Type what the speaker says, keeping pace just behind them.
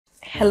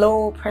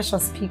Hello,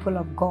 precious people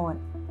of God.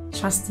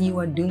 Trust you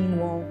are doing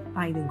well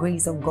by the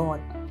grace of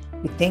God.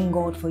 We thank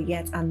God for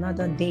yet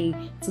another day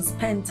to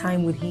spend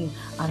time with Him,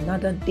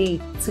 another day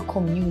to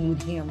commune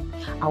with Him.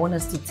 I want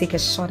us to take a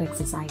short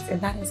exercise, and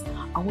that is,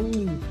 I want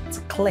you to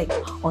click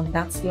on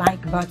that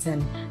like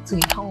button to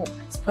help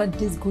spread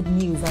this good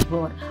news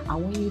abroad. I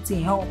want you to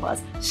help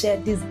us share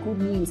this good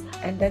news,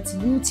 and that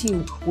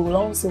YouTube will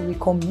also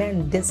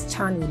recommend this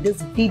channel,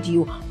 this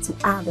video to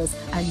others,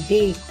 and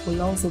they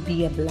will also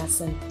be a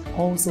blessing.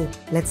 Also,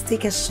 let's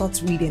take a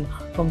short reading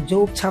from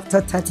Job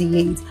chapter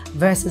 38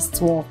 verses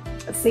 12.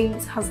 It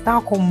says, "Hast thou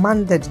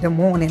commanded the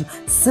morning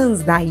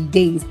since thy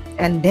days,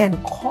 and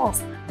then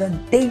caused the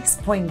day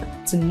spring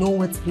to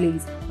know its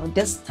place?" Now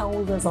this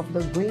tells us of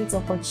the great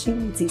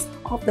opportunities,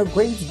 of the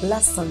great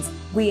blessings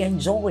we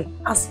enjoy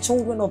as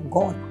children of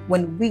God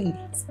when we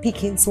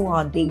speak into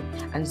our day.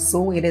 And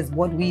so it is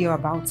what we are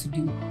about to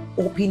do.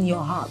 Open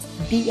your heart,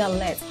 be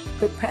alert,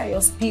 prepare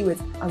your spirit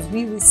as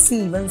we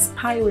receive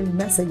inspiring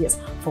messages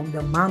from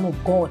the man of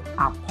God,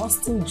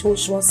 Apostle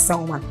Joshua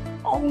Selman.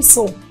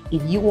 Also,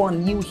 if you are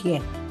new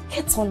here,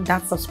 hit on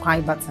that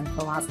subscribe button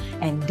for us,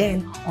 and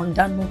then on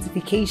that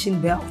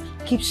notification bell.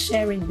 Keep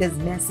sharing this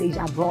message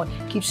abroad.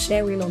 Keep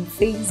sharing on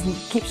Facebook.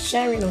 Keep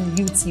sharing on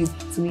YouTube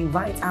to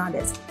invite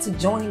others to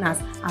join us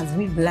as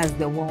we bless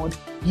the world.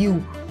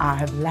 You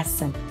are a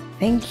blessing.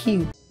 Thank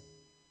you.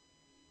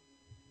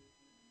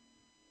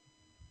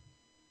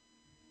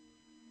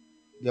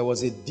 There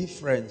was a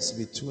difference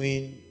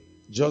between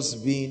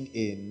just being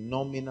a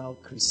nominal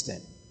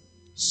Christian,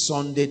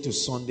 Sunday to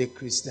Sunday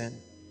Christian,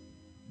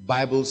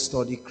 Bible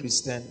study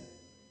Christian,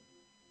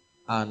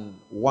 and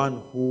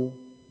one who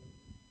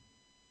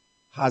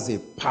has a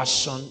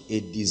passion, a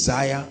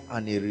desire,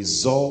 and a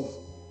resolve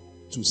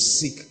to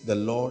seek the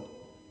Lord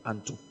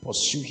and to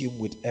pursue Him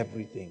with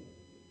everything.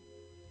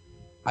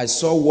 I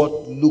saw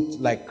what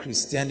looked like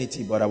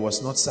Christianity, but I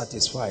was not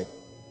satisfied.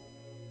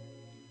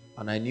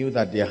 And I knew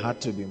that there had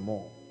to be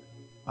more.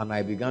 And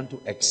I began to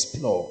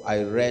explore.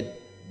 I read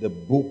the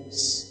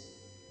books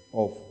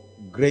of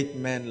great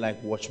men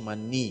like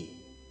Watchman Nee.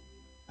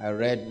 I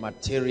read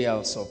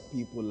materials of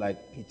people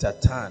like Peter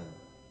Tan.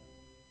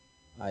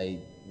 I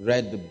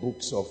read the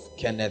books of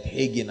Kenneth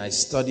Hagin. I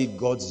studied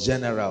God's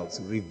generals,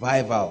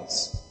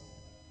 revivals,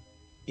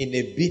 in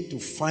a bid to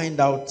find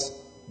out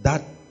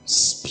that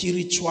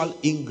spiritual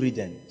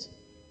ingredient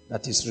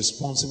that is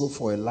responsible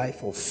for a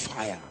life of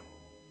fire,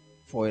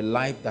 for a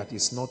life that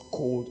is not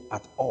cold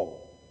at all.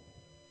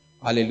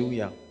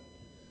 Hallelujah.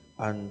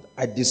 And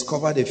I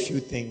discovered a few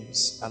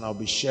things, and I'll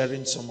be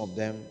sharing some of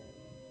them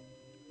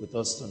with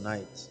us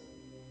tonight.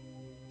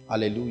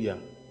 Hallelujah.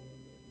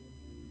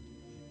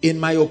 In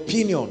my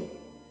opinion,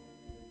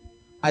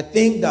 I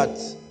think that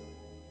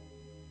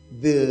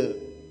the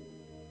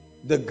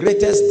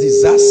greatest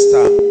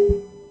disaster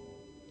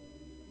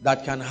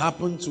that can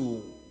happen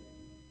to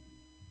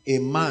a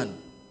man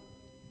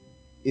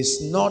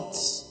is not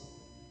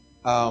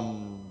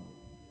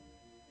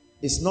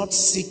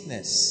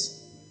sickness.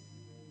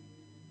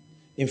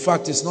 In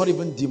fact, it's not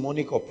even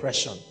demonic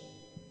oppression.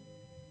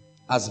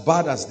 As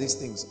bad as these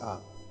things are,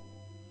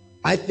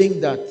 I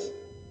think that,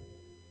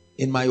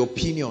 in my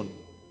opinion,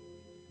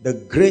 the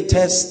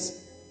greatest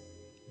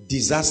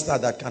disaster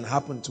that can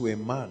happen to a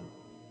man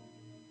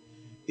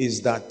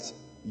is that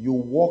you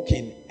walk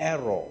in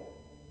error,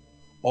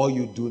 or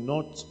you do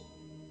not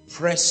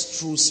press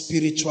through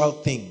spiritual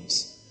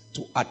things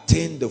to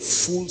attain the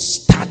full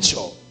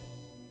stature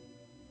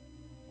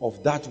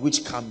of that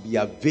which can be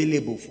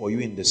available for you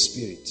in the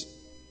spirit.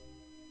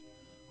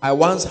 I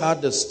once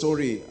heard the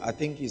story, I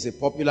think it's a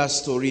popular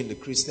story in the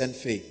Christian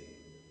faith,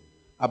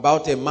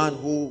 about a man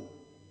who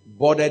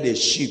boarded a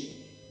ship,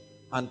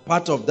 and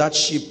part of that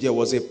ship there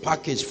was a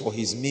package for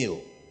his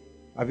meal.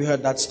 Have you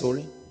heard that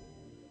story?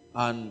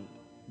 And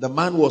the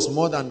man was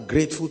more than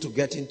grateful to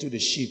get into the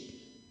ship.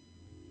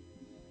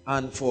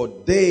 And for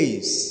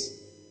days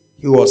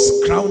he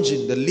was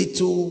scrounging the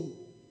little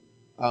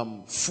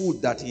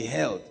food that he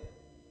held,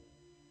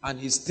 and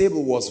his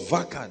table was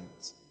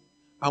vacant.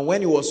 And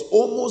when he was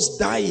almost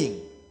dying,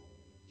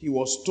 he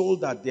was told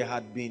that there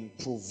had been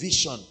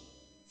provision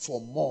for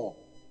more.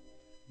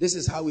 This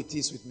is how it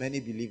is with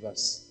many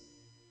believers.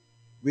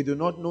 We do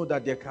not know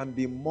that there can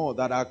be more,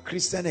 that our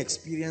Christian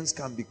experience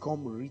can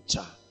become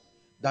richer,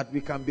 that we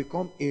can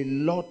become a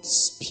lot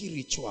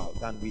spiritual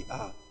than we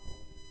are.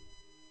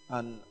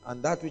 And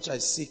that which I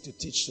seek to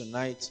teach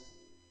tonight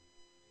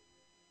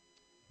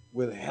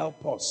will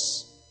help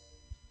us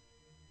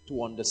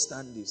to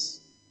understand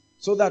this,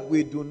 so that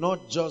we do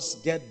not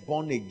just get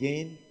born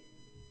again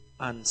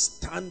and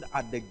stand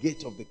at the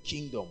gate of the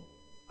kingdom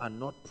and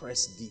not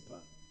press deeper.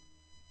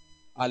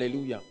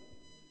 Hallelujah.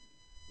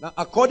 Now,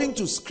 according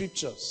to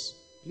scriptures,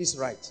 please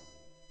write.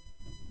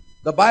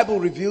 The Bible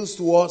reveals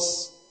to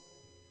us,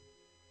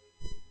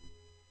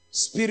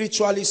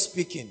 spiritually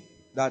speaking,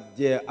 that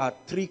there are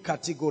three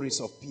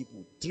categories of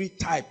people, three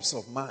types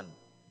of man,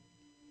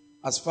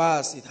 as far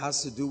as it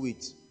has to do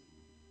with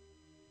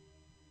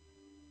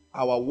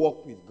our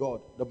walk with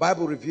God. The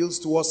Bible reveals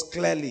to us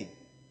clearly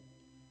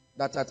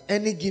that at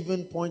any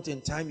given point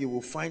in time, you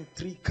will find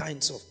three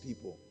kinds of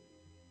people.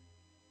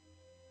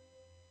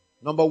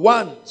 Number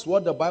one is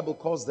what the Bible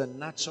calls the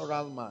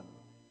natural man.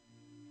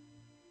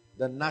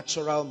 The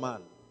natural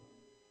man.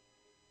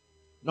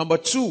 Number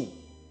two,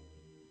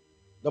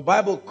 the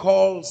Bible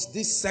calls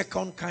this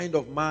second kind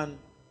of man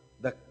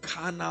the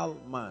carnal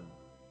man.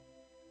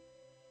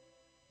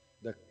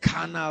 The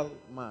carnal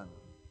man.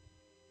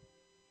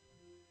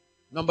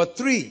 Number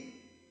three,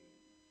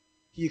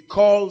 he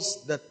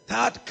calls the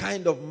third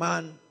kind of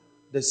man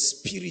the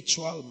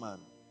spiritual man.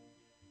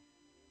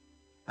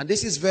 And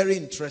this is very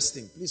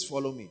interesting. Please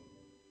follow me.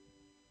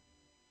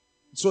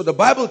 So the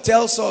Bible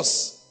tells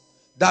us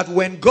that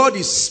when God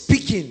is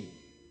speaking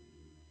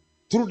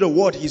through the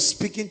word, He is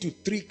speaking to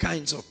three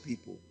kinds of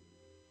people.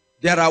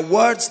 There are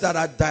words that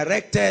are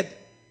directed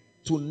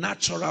to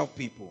natural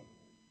people.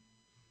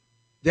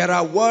 There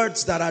are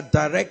words that are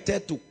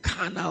directed to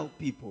carnal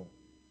people.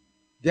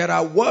 There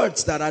are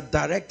words that are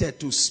directed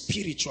to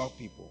spiritual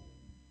people.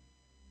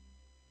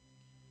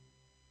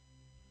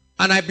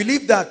 And I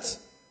believe that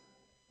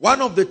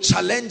one of the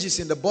challenges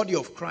in the body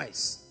of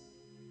Christ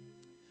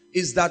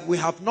is that we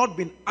have not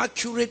been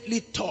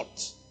accurately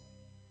taught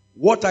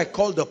what I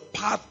call the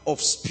path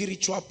of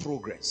spiritual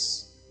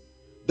progress.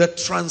 The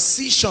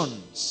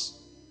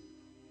transitions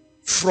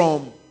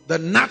from the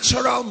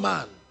natural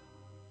man,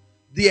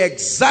 the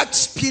exact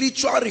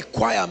spiritual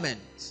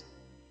requirement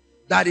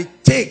that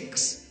it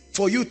takes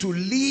for you to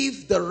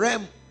leave the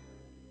realm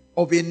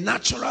of a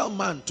natural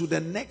man to the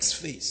next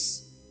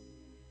phase.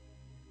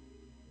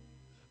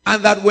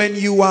 And that when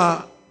you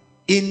are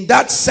in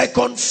that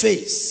second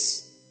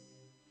phase,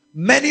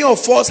 many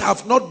of us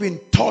have not been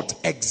taught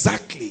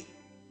exactly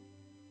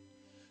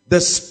the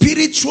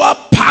spiritual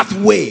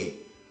pathway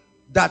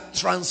that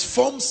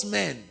transforms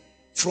men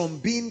from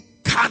being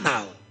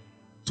carnal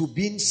to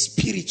being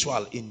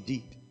spiritual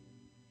indeed.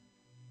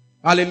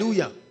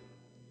 Hallelujah.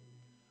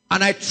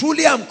 And I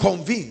truly am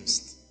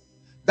convinced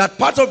that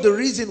part of the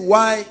reason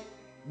why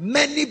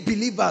many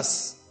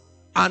believers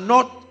are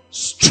not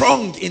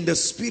strong in the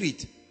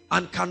spirit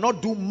and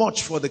cannot do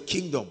much for the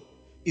kingdom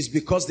is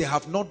because they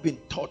have not been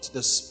taught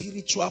the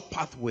spiritual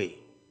pathway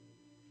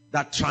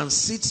that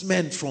transits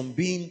men from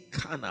being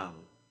carnal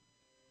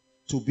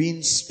to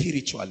being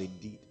spiritual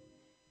indeed.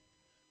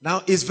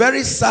 Now, it's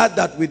very sad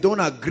that we don't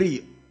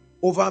agree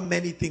over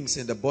many things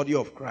in the body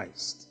of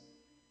Christ.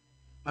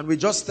 And we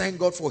just thank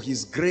God for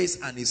His grace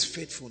and His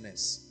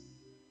faithfulness.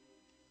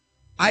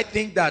 I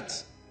think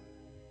that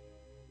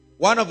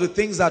one of the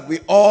things that we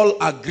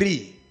all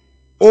agree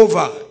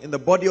over in the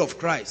body of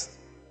Christ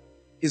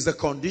is the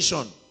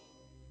condition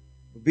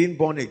of being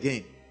born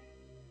again.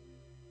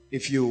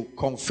 If you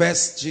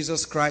confess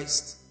Jesus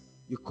Christ,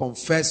 you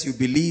confess, you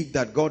believe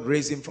that God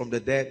raised Him from the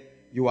dead,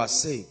 you are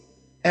saved.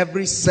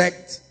 Every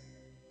sect,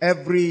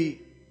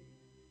 every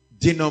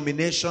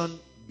denomination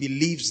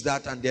believes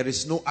that, and there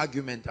is no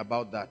argument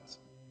about that.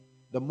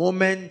 The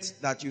moment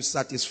that you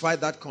satisfy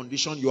that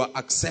condition, you are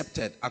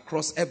accepted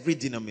across every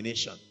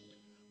denomination.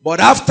 But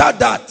after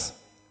that,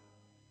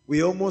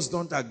 we almost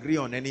don't agree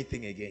on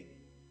anything again.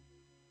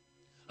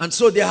 And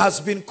so there has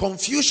been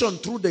confusion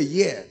through the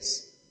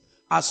years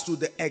as to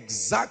the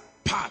exact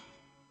path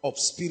of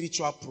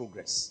spiritual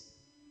progress.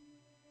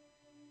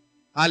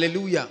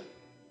 Hallelujah.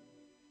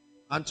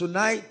 And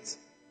tonight,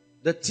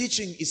 the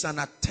teaching is an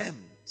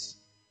attempt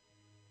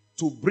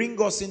to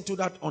bring us into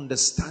that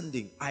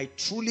understanding. I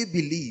truly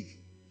believe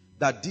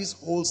that this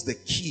holds the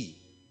key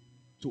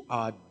to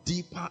our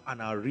deeper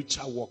and our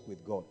richer walk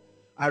with God.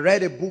 I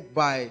read a book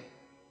by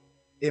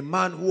a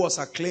man who was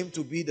acclaimed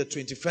to be the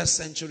 21st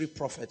century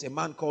prophet, a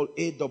man called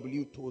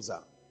A.W.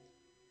 Tozer.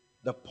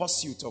 The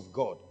Pursuit of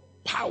God.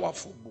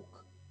 Powerful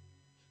book.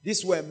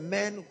 These were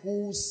men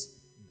whose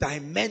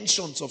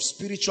dimensions of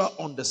spiritual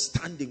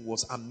understanding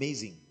was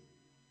amazing.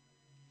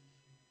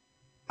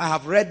 I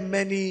have read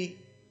many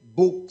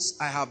books.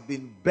 I have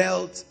been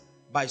built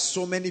by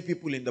so many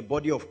people in the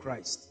body of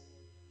Christ.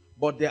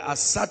 But there are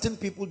certain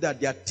people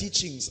that their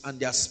teachings and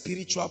their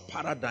spiritual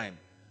paradigm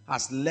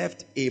has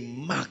left a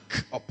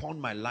mark upon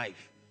my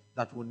life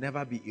that will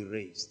never be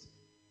erased.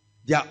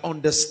 Their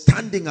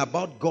understanding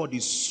about God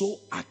is so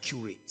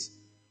accurate.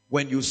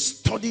 When you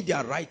study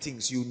their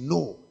writings, you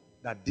know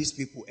that these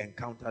people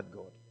encountered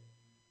God.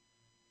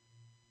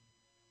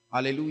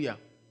 Hallelujah.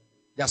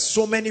 There are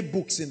so many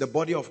books in the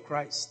body of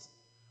Christ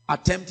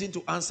attempting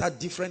to answer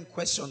different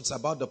questions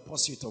about the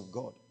pursuit of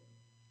God.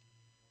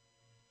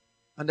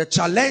 And the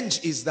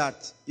challenge is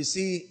that, you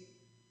see,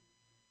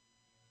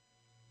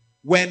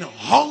 when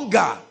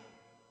hunger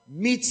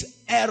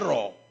meets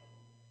error,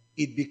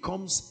 it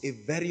becomes a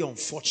very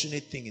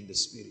unfortunate thing in the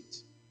spirit.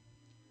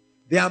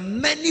 There are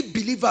many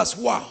believers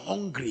who are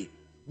hungry.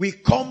 We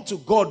come to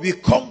God, we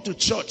come to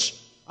church,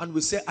 and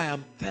we say, I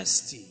am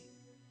thirsty.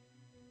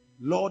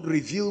 Lord,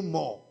 reveal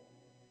more.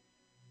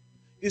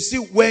 You see,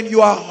 when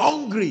you are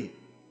hungry,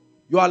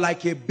 you are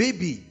like a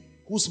baby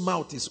whose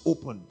mouth is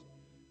opened.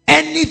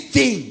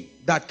 Anything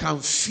that can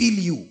fill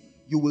you,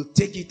 you will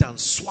take it and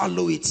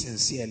swallow it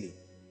sincerely.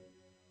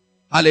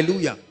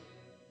 Hallelujah.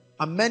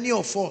 And many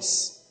of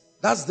us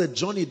That's the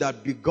journey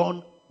that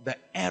began the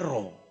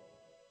error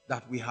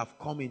that we have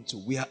come into.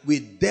 We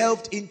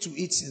delved into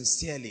it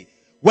sincerely.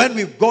 When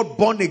we got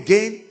born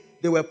again,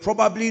 there were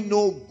probably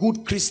no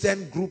good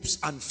Christian groups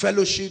and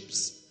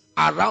fellowships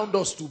around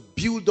us to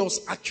build us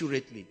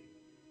accurately.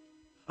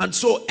 And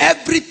so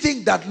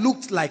everything that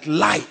looked like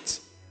light,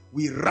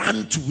 we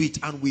ran to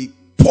it and we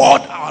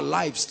poured our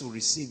lives to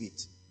receive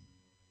it.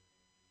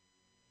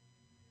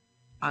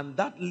 And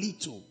that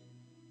little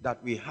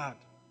that we had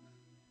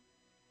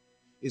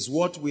is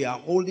what we are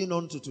holding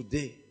on to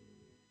today.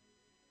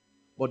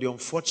 But the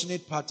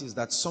unfortunate part is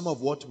that some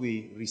of what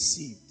we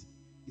received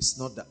is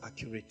not the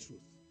accurate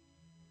truth.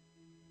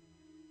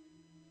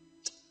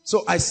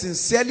 So I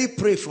sincerely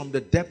pray from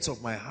the depths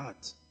of my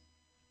heart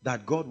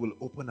that God will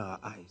open our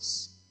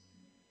eyes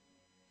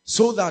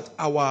so that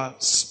our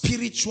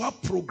spiritual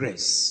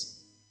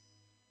progress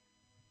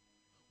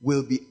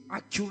will be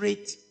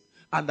accurate,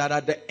 and that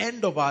at the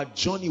end of our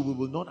journey we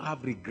will not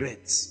have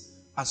regrets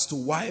as to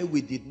why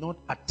we did not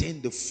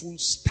attain the full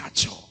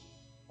stature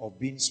of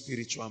being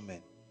spiritual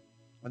men.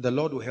 And the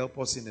Lord will help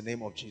us in the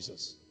name of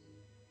Jesus.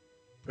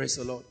 Praise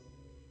the Lord.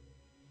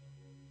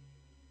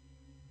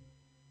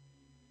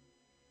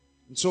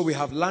 And so we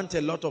have learned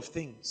a lot of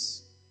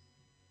things.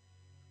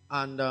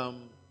 And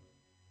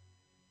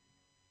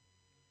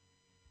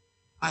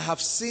I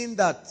have seen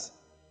that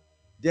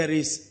there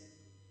is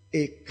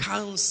a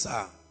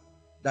cancer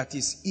that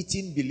is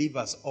eating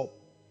believers up.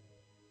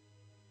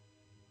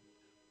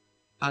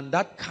 And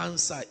that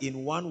cancer,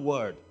 in one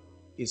word,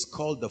 is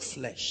called the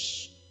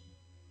flesh.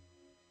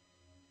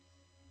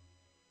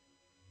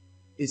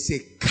 It's a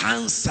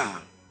cancer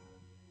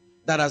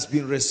that has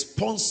been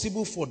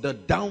responsible for the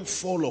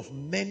downfall of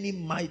many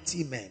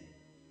mighty men.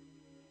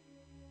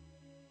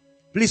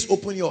 Please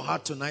open your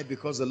heart tonight,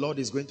 because the Lord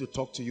is going to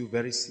talk to you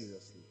very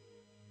seriously.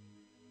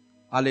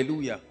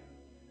 Hallelujah.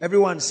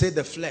 Everyone say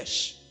the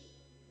flesh.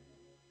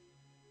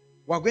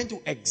 We're going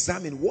to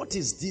examine what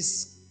is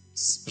this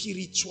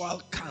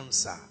spiritual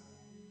cancer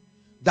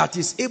that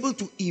is able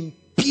to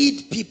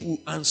impede people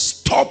and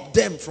stop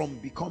them from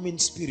becoming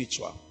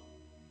spiritual.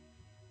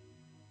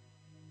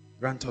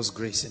 Grant us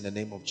grace in the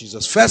name of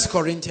Jesus. 1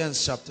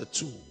 Corinthians chapter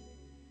 2.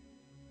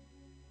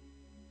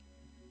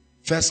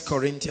 1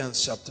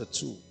 Corinthians chapter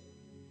 2.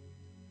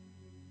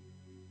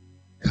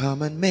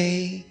 Come and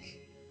make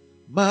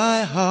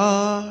my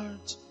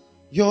heart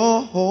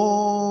your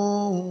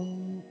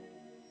home.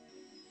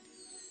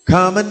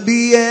 Come and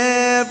be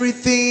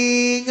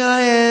everything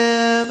I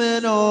am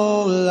and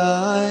all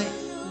I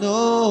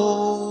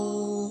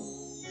know.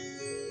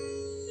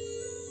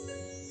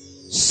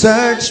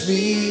 Search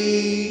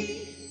me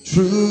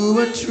true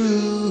and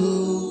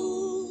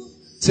true,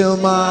 till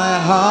my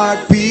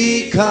heart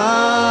becomes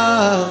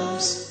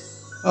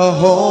a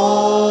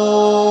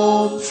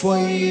home for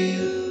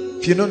you.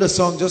 If you know the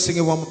song, just sing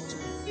it one more time.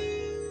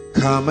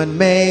 Come and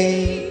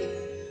make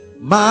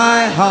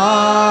my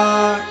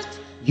heart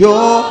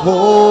your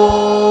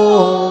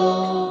home.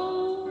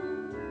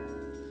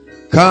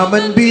 Come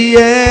and be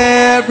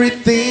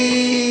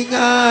everything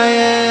I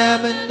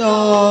am and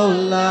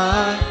all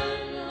I know.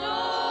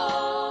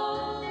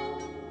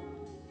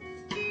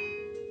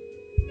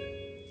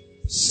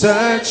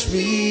 Search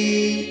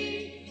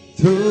me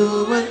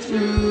through and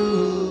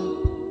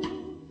through,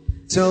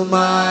 till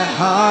my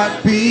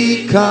heart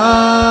becomes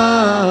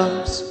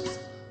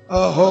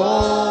a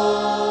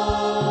home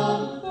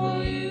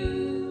for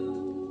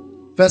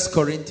you. 1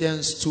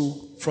 Corinthians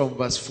 2 from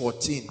verse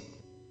 14.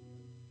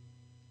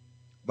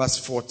 Verse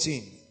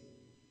 14.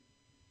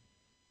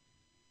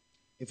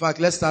 In fact,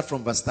 let's start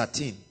from verse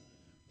 13.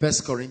 1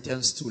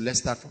 Corinthians 2, let's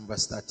start from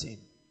verse 13.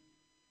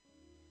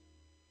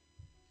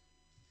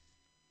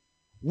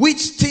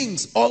 Which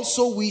things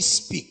also we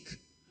speak,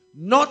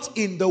 not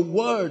in the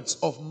words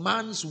of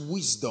man's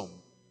wisdom,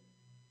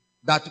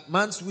 that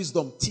man's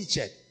wisdom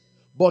teacheth,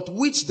 but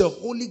which the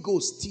Holy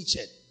Ghost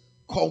teacheth,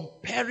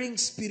 comparing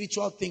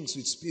spiritual things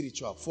with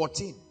spiritual.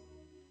 14.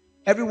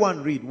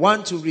 Everyone read.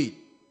 One to read.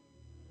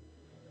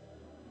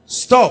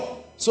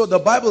 Stop. So the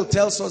Bible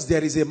tells us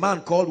there is a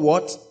man called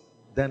what?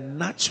 The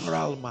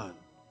natural man.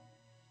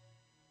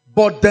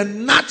 But the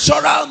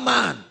natural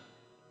man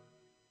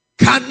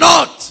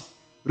cannot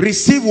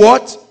receive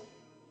what?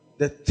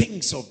 The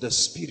things of the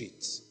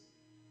Spirit.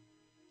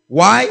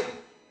 Why?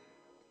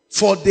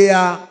 For they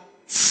are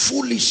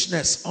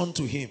foolishness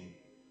unto him.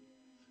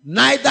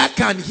 Neither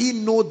can he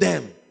know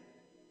them,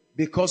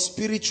 because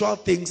spiritual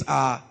things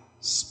are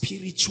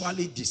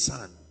spiritually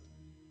discerned.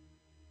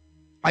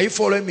 Are you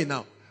following me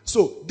now?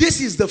 So this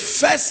is the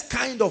first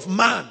kind of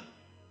man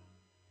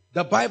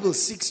the Bible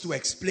seeks to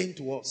explain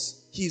to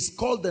us. He is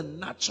called the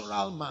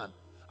natural man.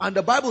 And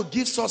the Bible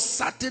gives us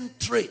certain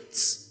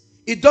traits.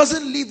 It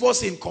doesn't leave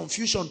us in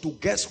confusion to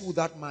guess who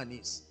that man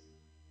is.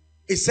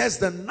 It says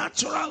the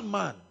natural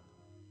man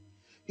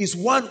is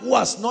one who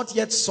has not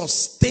yet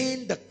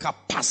sustained the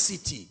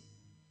capacity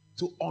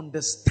to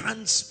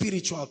understand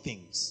spiritual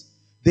things.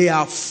 They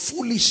are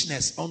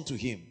foolishness unto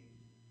him.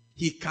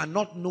 He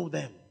cannot know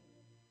them,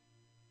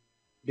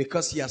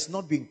 because he has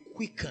not been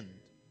quickened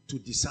to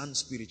discern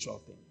spiritual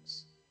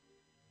things.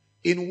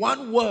 In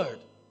one word,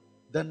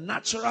 the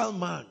natural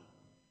man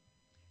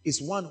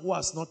is one who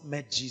has not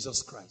met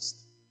Jesus Christ.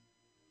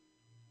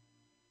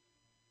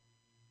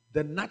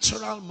 The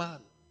natural man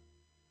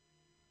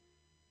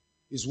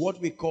is what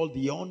we call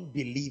the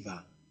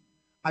unbeliever.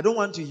 I don't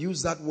want to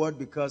use that word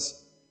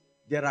because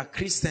there are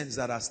Christians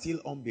that are still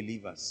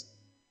unbelievers.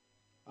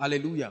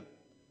 Hallelujah.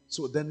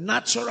 So the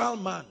natural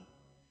man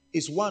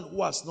is one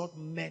who has not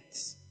met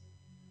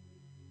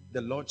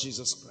the Lord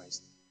Jesus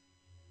Christ.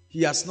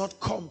 He has not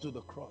come to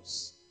the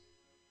cross.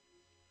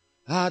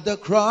 At the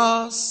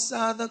cross,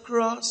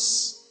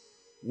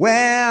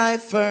 where I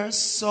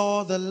first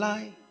saw the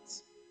light,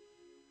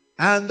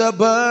 and the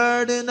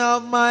burden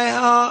of my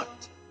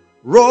heart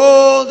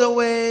rolled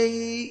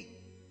away.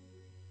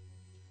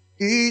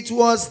 It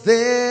was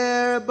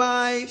there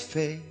by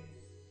faith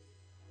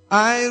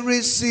I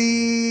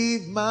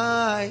received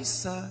my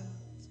sight,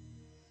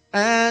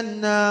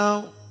 and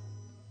now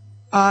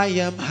I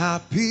am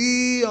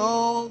happy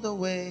all the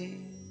way.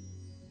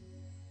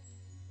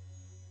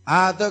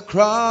 At the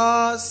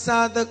cross,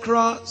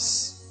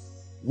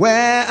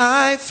 where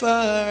I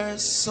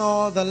first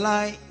saw the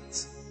light,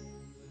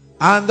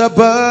 and the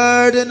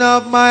burden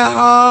of my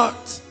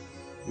heart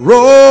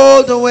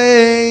rolled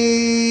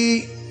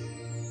away.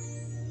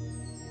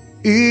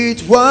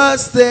 It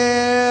was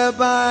there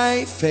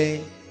by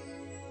faith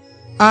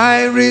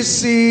I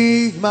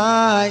received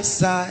my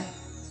sight,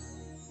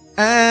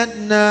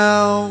 and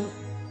now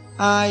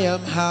I am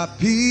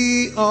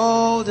happy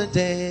all the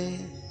day.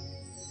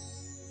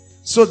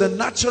 So the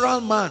natural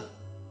man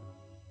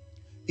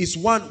is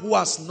one who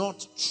has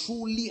not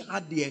truly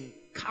had the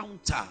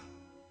encounter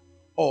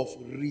of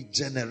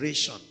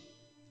regeneration.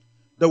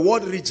 The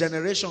word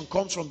regeneration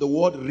comes from the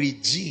word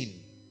regene,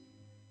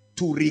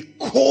 to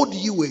recode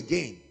you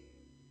again.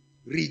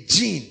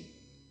 Regene.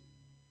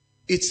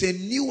 It's a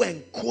new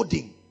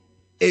encoding,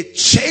 a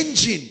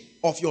changing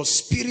of your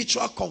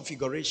spiritual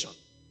configuration.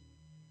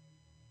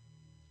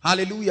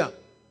 Hallelujah.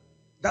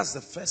 That's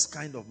the first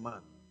kind of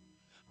man.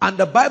 And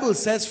the Bible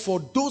says for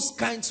those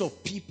kinds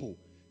of people,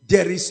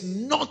 there is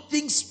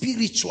nothing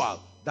spiritual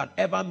that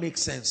ever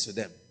makes sense to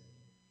them.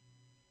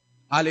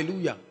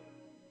 Hallelujah.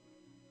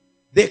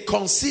 They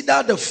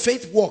consider the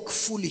faith walk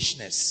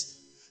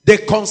foolishness. They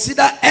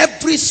consider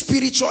every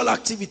spiritual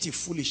activity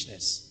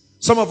foolishness.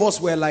 Some of us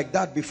were like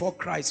that before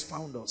Christ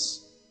found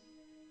us.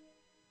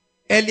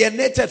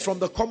 Alienated from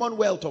the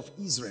commonwealth of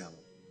Israel,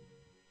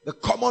 the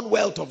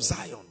commonwealth of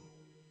Zion.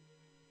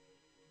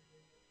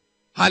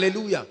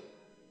 Hallelujah.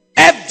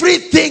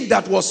 Everything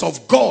that was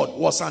of God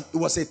was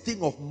a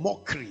thing of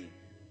mockery.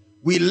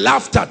 We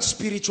laughed at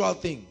spiritual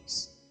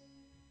things.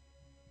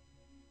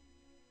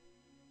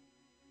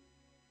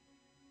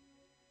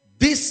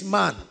 This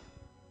man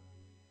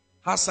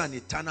has an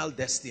eternal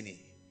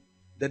destiny.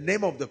 The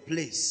name of the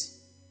place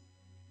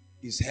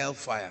is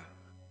hellfire.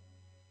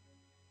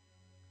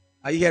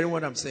 Are you hearing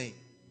what I'm saying?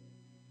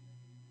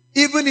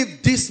 Even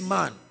if this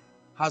man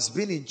has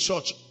been in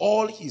church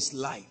all his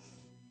life,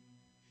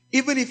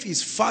 even if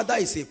his father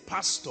is a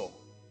pastor,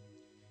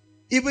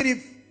 even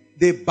if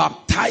they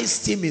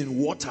baptized him in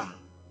water,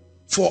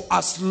 for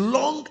as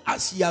long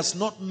as he has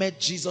not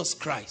met Jesus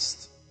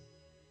Christ,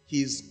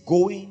 he is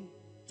going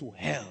to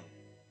hell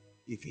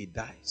if he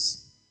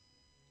dies.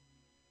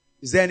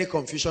 Is there any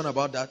confusion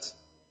about that?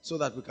 So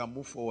that we can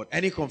move forward.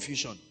 Any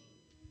confusion?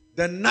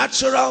 The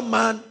natural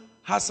man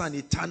has an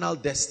eternal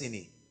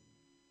destiny.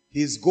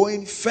 He is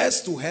going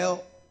first to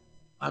hell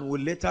and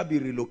will later be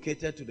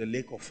relocated to the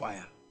lake of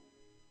fire.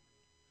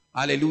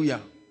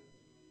 Hallelujah.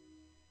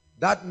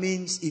 That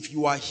means if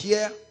you are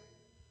here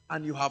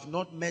and you have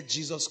not met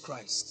Jesus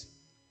Christ,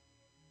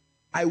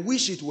 I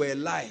wish it were a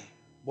lie,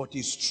 but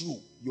it's true.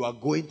 You are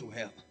going to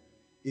hell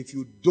if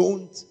you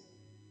don't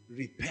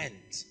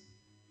repent.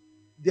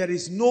 There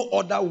is no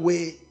other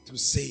way to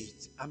say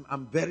it.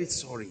 I'm very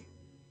sorry.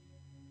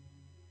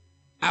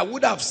 I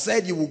would have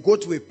said you will go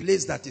to a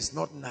place that is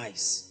not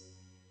nice.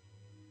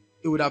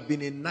 It would have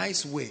been a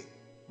nice way.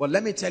 But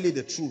let me tell you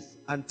the truth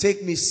and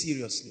take me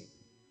seriously.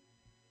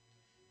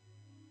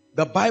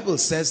 The Bible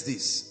says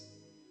this: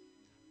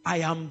 I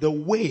am the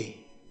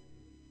way,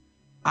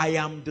 I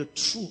am the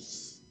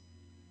truth.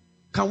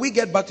 Can we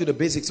get back to the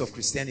basics of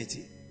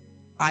Christianity?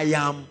 I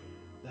am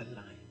the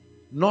line.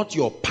 Not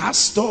your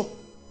pastor,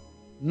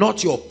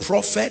 not your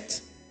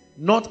prophet,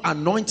 not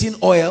anointing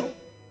oil.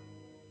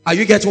 Are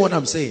you getting what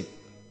I'm saying?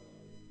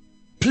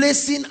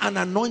 Placing an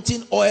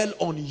anointing oil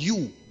on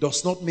you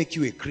does not make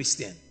you a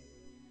Christian.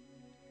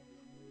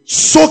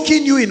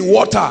 Soaking you in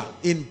water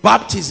in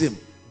baptism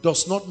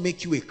does not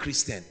make you a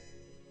Christian.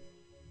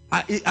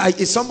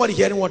 Is somebody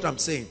hearing what I'm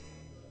saying?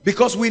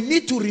 Because we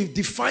need to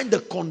redefine the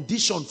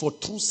condition for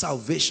true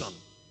salvation.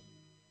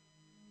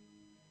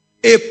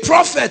 A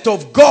prophet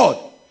of God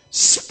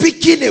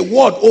speaking a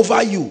word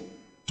over you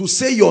to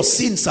say your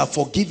sins are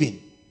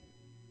forgiven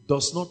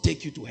does not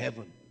take you to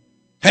heaven.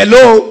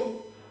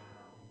 Hello?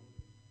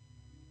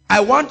 I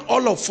want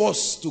all of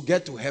us to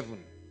get to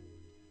heaven.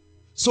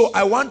 So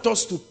I want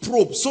us to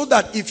probe so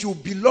that if you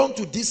belong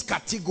to this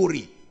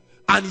category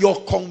And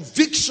your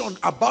conviction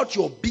about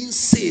your being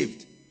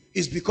saved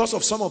is because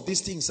of some of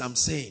these things I'm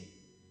saying.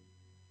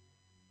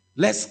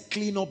 Let's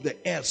clean up the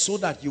air so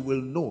that you will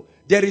know.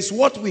 There is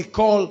what we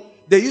call,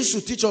 they used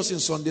to teach us in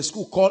Sunday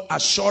school, called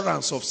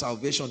assurance of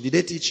salvation. Did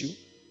they teach you?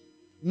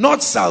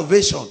 Not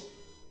salvation.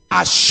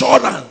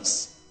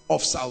 Assurance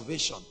of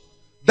salvation.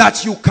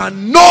 That you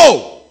can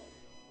know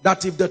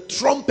that if the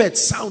trumpet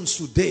sounds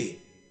today,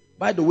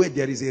 by the way,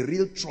 there is a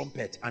real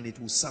trumpet and it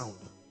will sound.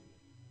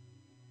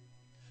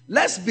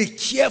 Let's be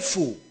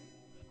careful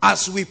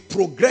as we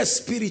progress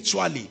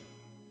spiritually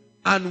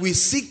and we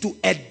seek to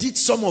edit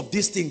some of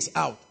these things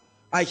out.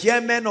 I hear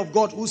men of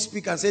God who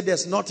speak and say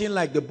there's nothing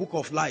like the book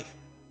of life.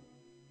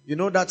 You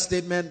know that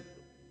statement,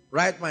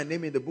 write my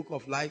name in the book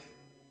of life?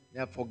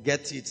 Yeah,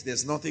 forget it.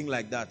 There's nothing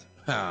like that.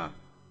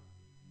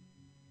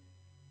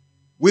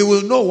 We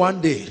will know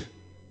one day,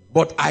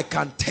 but I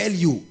can tell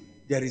you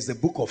there is a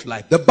book of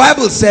life. The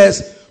Bible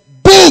says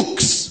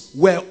books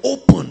were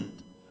opened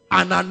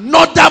and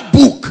another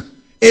book,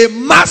 a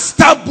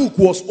master book,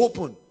 was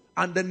opened.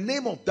 And the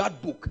name of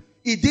that book,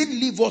 it didn't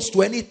leave us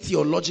to any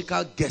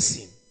theological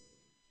guessing.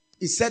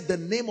 It said the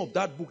name of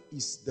that book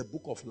is the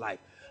book of life.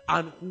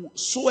 And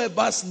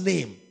whosoever's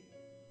name,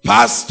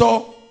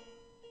 pastor,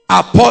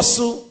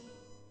 apostle,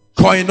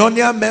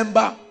 koinonia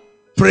member,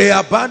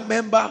 prayer band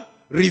member,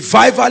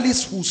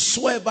 revivalist,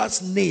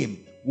 whosoever's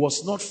name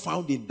was not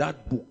found in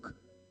that book,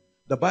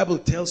 the Bible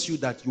tells you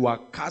that you are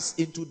cast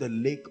into the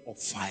lake of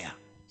fire.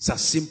 It's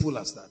as simple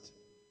as that.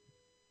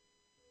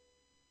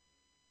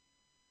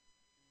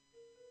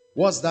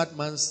 What's that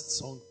man's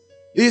song?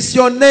 Is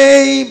your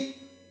name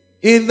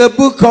in the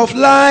book of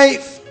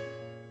life?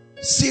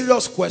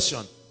 Serious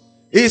question.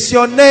 Is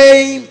your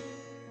name?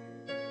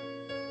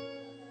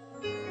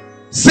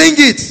 Sing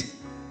it.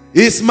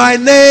 Is my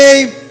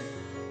name?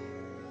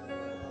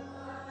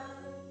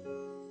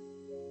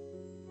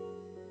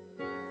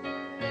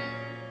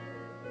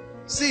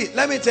 See,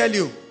 let me tell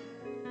you.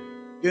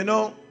 You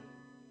know,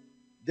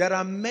 there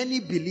are many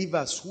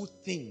believers who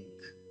think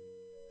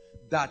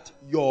that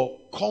your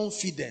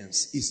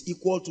confidence is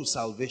equal to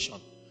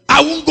salvation.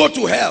 I won't go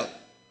to hell.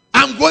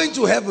 I'm going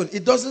to heaven.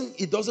 It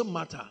doesn't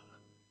matter.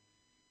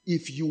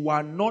 If you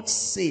are not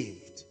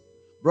saved,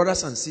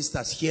 brothers and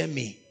sisters, hear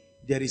me.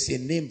 There is a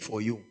name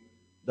for you.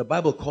 The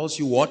Bible calls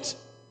you what?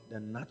 The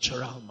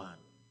natural man.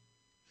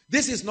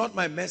 This is not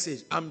my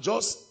message. I'm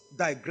just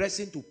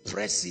digressing to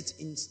press it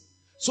in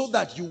so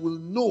that you will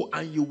know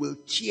and you will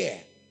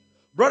care.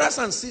 Brothers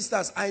and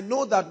sisters, I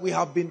know that we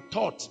have been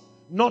taught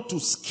not to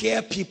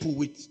scare people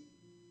with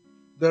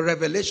the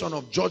revelation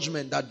of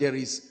judgment, that there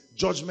is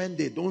judgment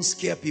day. Don't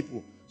scare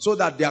people so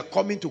that their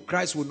coming to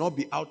Christ will not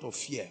be out of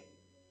fear.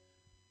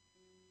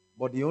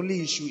 But the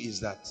only issue is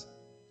that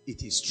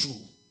it is true.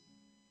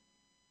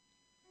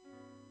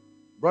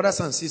 Brothers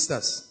and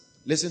sisters,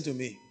 listen to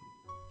me.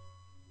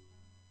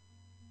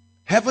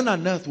 Heaven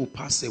and earth will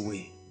pass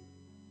away,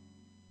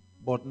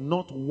 but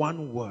not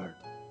one word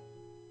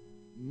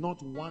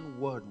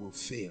will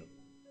fail.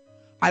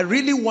 I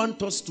really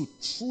want us to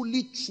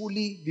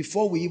truly,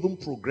 before we even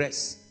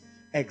progress,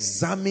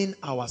 examine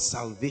our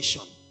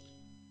salvation.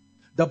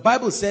 The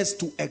Bible says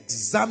to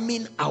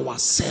examine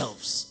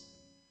ourselves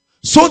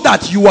so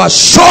that you are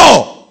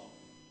sure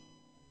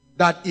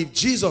that if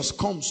Jesus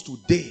comes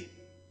today,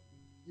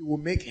 he will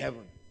make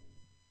heaven.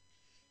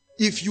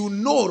 If you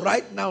know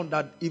right now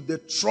that if the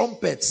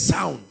trumpet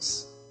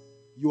sounds,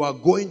 you are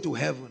going to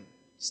heaven,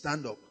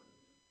 stand up.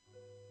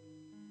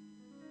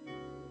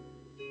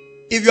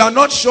 If you are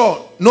not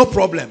sure, no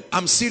problem.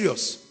 I'm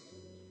serious.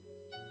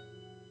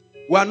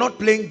 We are not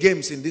playing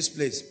games in this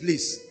place.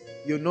 Please,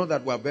 you know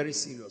that we are very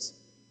serious.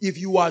 If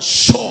you are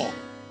sure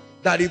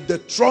that if the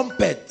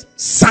trumpet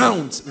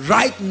sounds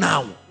right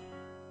now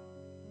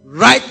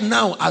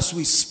as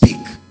we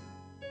speak,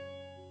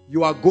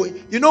 you are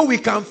going. You know, we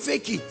can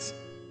fake it.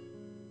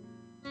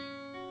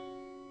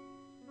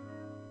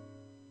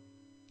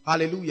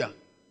 Hallelujah.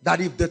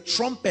 That if the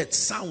trumpet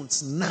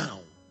sounds now,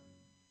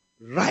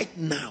 right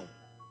now,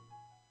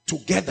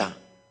 together,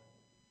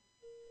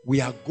 we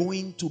are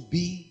going to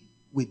be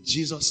with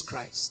Jesus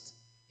Christ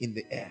in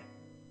the air.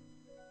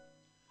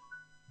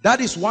 That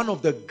is one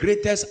of the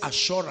greatest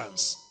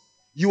assurance.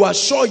 You are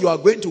sure you are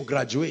going to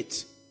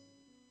graduate,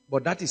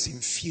 but that is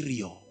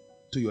inferior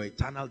to your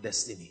eternal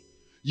destiny.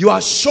 You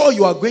are sure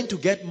you are going to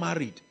get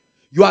married.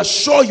 You are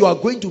sure you are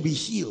going to be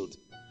healed.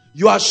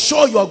 You are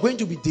sure you are going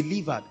to be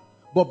delivered.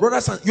 But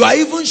brothers, you are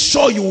even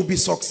sure you will be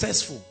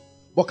successful.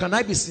 But can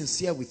I be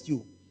sincere with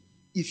you?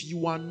 If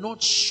you are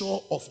not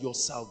sure of your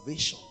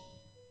salvation,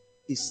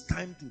 it's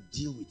time to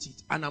deal with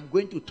it. And I'm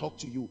going to talk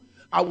to you.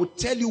 I will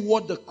tell you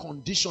what the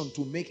condition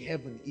to make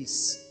heaven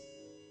is.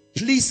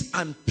 Please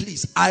and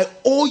please, I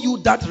owe you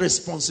that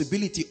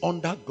responsibility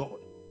under God.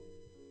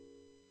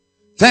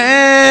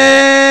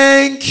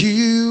 Thank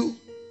you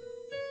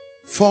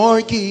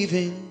for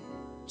giving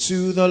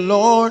to the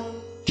Lord.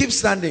 Keep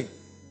standing.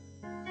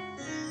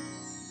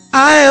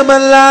 I am a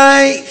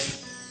life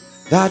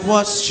that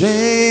was changed.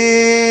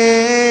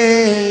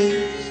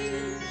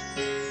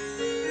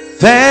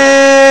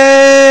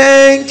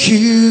 Thank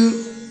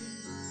you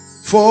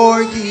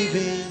for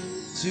giving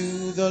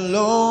to the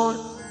Lord.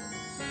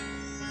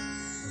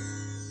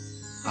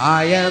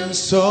 I am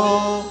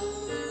so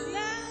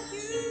glad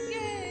you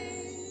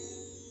gave.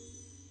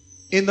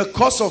 In the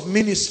course of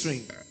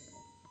ministering,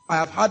 I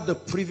have had the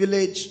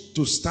privilege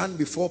to stand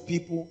before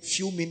people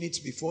few minutes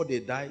before they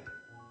died.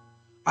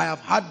 I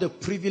have had the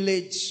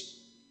privilege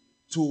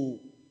to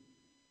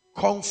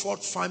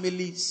comfort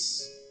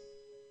families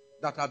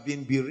that have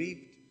been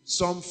bereaved.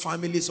 Some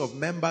families of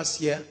members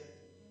here.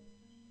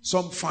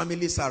 Some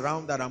families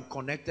around that I'm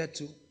connected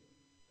to.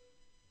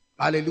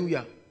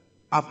 Hallelujah.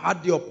 I've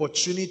had the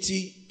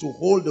opportunity to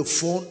hold the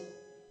phone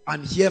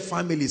and hear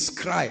families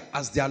cry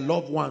as their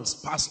loved ones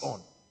pass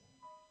on.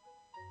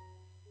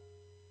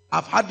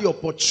 I've had the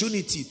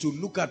opportunity to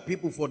look at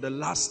people for the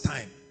last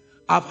time.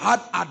 I've had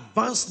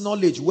advanced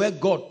knowledge where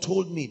God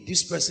told me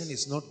this person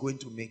is not going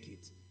to make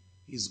it.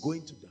 He's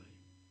going to die.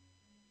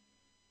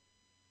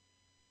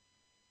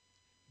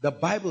 The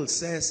Bible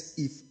says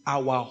if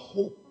our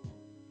hope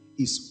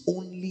is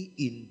only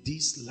in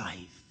this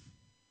life,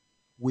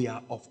 we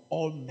are of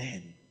all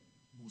men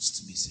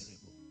most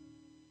miserable.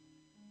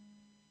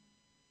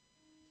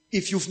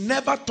 If you've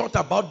never thought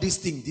about this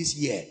thing this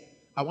year,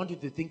 I want you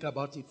to think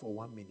about it for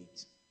 1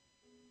 minute.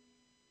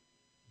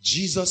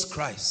 Jesus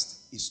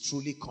Christ is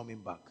truly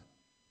coming back.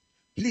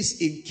 Please,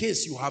 in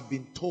case you have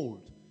been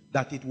told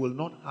that it will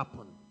not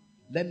happen,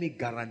 let me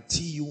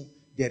guarantee you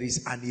there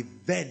is an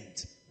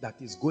event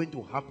that is going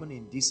to happen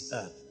in this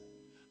earth.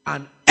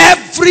 And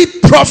every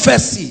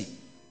prophecy,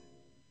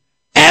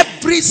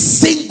 every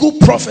single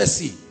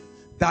prophecy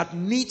that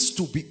needs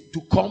to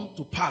come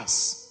to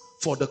pass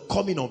for the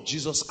coming of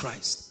Jesus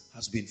Christ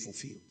has been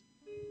fulfilled.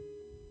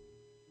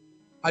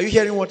 Are you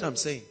hearing what I'm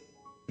saying?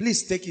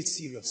 Please take it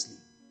seriously.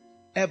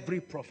 Every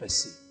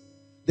prophecy.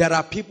 There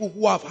are people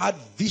who have had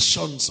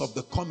visions of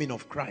the coming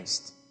of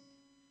Christ.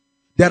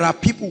 There are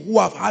people who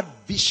have had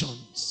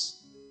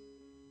visions.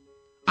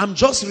 I'm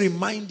just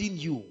reminding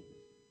you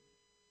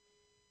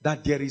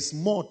that there is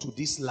more to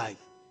this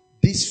life,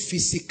 this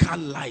physical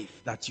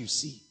life that you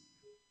see.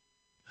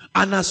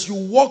 And as you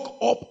walk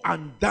up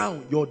and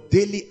down your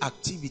daily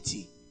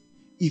activity,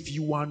 if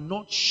you are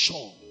not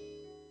sure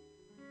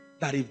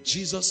that if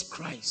Jesus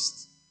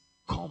Christ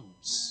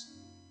comes,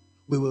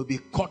 we will be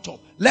caught up.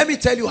 Let me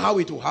tell you how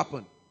it will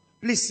happen.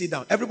 Please sit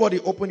down. Everybody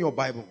open your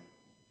Bible.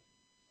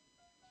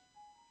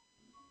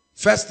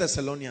 1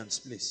 Thessalonians,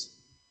 please.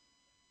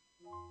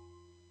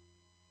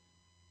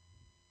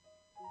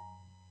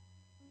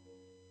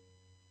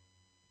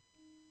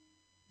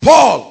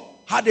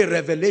 Paul had a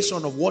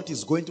revelation of what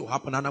is going to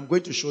happen, and I'm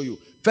going to show you.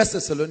 1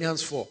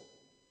 Thessalonians 4.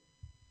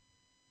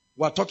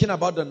 We're talking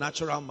about the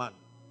natural man.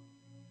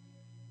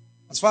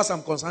 As far as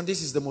I'm concerned,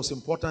 this is the most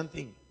important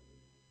thing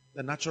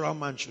the natural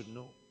man should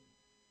know.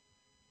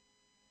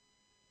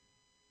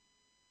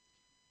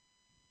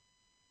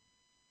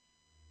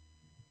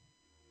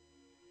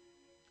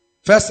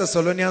 First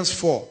Thessalonians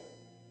 4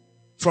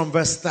 from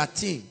verse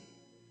 13.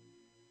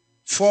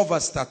 4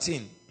 verse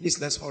 13. Please,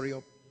 let's hurry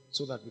up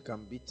so that we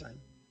can beat time.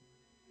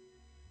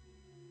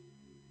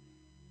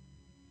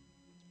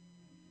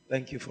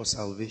 Thank you for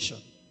salvation.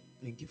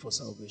 Thank you for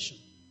salvation.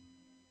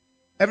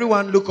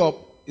 Everyone look up.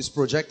 It's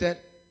projected.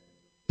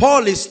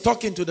 Paul is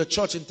talking to the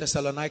church in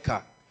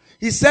Thessalonica.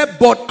 He said,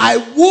 but I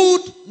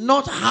would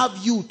not have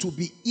you to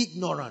be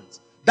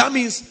ignorant. That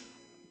means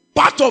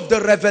part of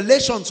the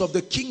revelations of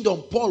the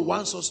kingdom Paul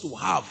wants us to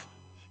have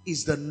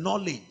is the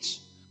knowledge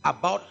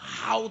about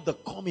how the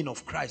coming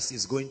of Christ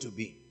is going to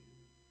be.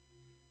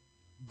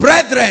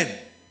 Brethren,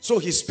 so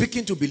he's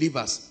speaking to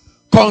believers,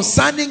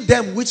 concerning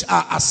them which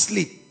are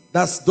asleep,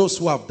 that's those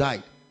who have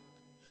died,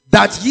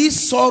 that ye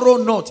sorrow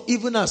not,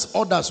 even as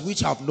others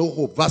which have no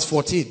hope. Verse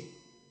 14.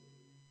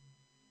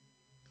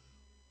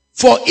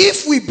 For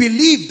if we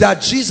believe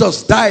that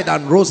Jesus died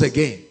and rose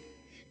again,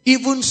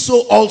 even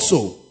so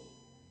also,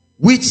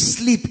 which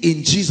sleep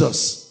in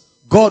Jesus,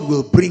 God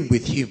will bring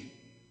with him.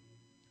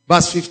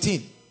 Verse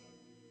 15.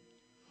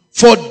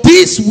 For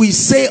this we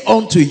say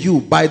unto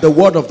you by the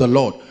word of the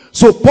Lord.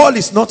 So Paul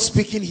is not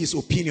speaking his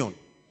opinion.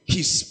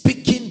 He's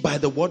speaking by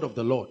the word of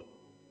the Lord.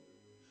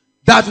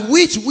 That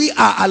which we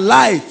are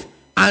alive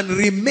and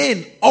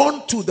remain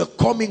unto the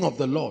coming of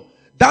the Lord.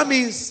 That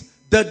means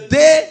the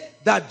day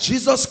that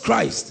Jesus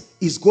Christ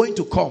is going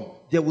to come,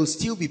 there will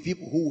still be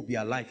people who will be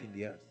alive in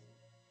the earth.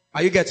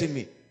 Are you getting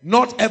me?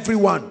 Not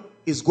everyone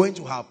is going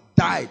to have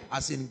died,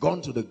 as in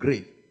gone to the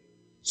grave.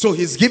 So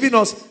he's giving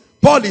us,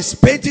 Paul is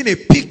painting a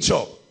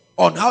picture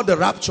on how the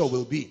rapture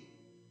will be.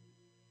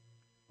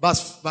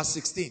 Verse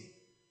 16.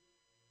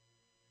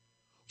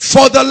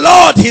 For the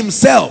Lord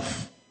himself,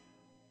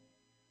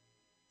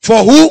 for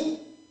who?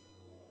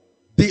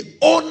 The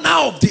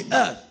owner of the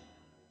earth,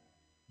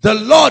 the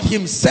Lord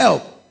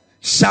himself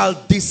shall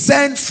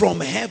descend from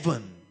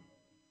heaven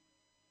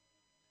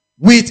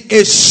with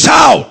a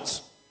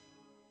shout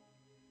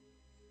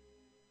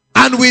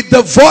and with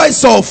the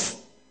voice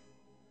of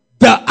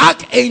the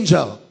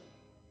archangel.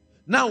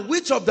 Now,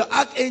 which of the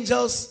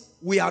archangels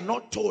we are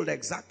not told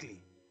exactly,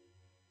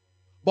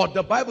 but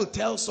the Bible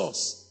tells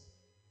us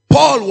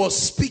Paul was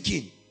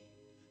speaking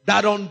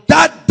that on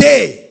that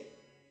day,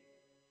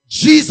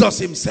 Jesus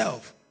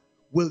himself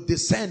will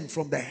descend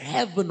from the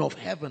heaven of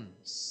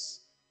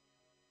heavens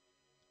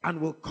and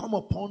will come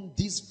upon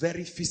this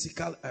very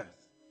physical earth.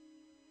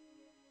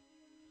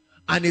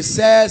 And it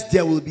says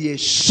there will be a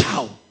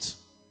shout,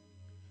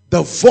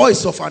 the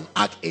voice of an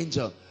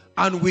archangel,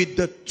 and with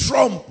the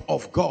trump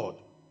of God.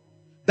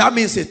 That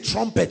means a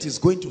trumpet is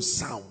going to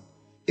sound.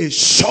 A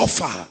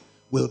shofar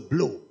will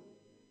blow.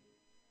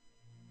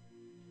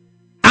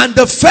 And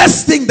the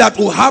first thing that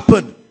will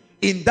happen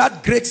in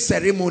that great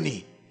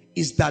ceremony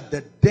is that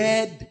the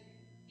dead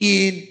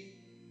in,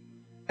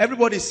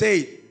 everybody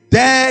say,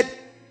 dead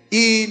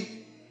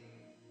in,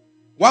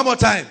 one more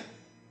time.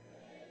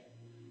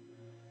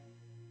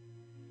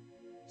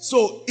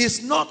 So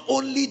it's not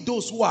only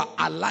those who are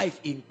alive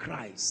in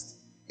Christ.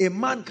 A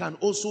man can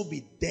also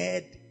be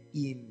dead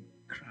in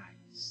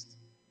Christ.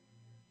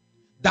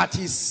 That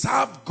he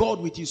served God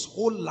with his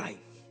whole life.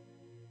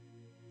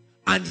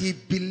 And he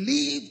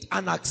believed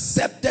and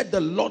accepted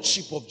the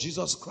Lordship of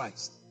Jesus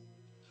Christ.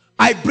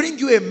 I bring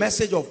you a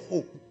message of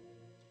hope.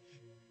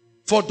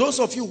 For those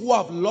of you who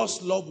have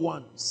lost loved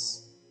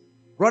ones,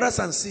 brothers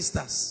and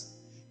sisters,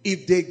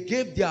 if they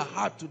gave their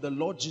heart to the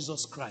Lord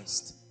Jesus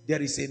Christ,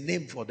 there is a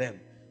name for them.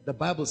 The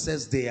Bible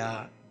says they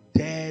are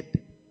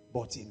dead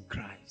but in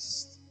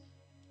Christ.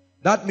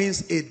 That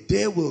means a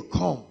day will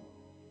come,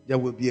 there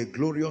will be a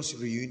glorious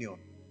reunion.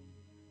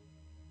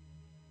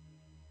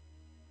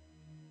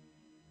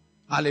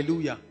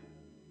 Hallelujah.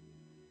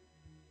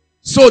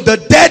 So the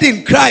dead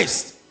in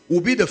Christ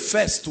will be the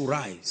first to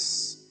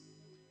rise.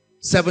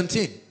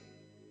 17.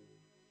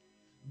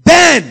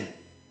 Then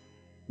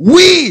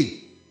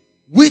we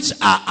which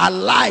are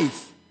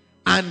alive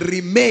and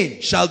remain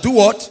shall do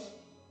what?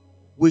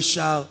 We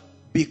shall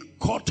be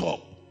caught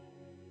up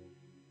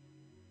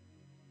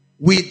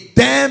with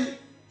them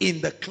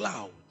in the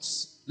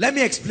clouds. Let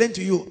me explain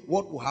to you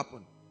what will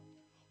happen.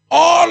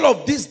 All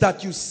of this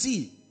that you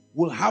see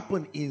will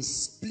happen in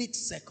split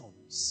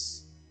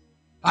seconds.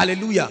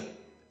 Hallelujah.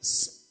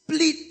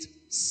 Split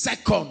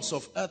seconds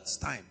of earth's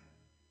time.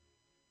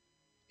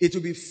 It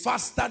will be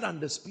faster than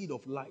the speed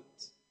of light.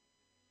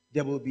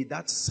 There will be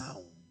that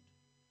sound.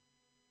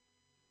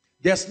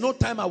 There's no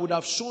time I would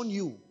have shown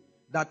you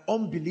that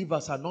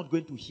unbelievers are not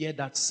going to hear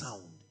that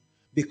sound.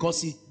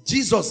 Because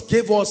Jesus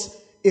gave us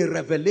a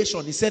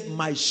revelation. He said,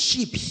 my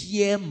sheep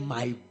hear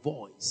my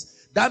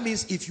voice. That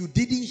means if you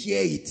didn't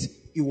hear it,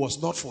 it was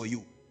not for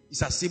you.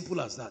 It's as simple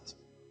as that.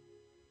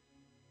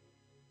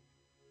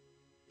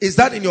 Is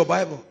that in your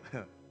Bible?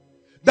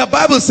 The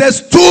Bible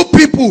says 2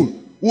 people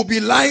will be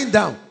lying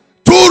down.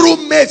 2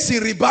 roommates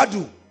in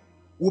Ribadu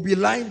will be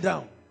lying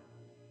down.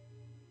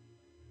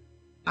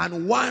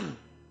 And one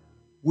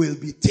will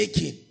be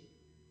taken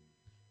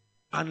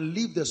and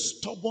leave the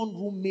stubborn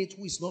roommate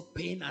who is not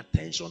paying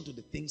attention to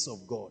the things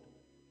of God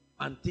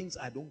and things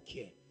I don't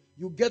care.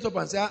 You get up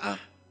and say,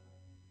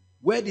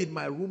 where did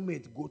my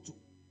roommate go to?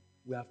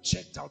 We have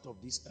checked out of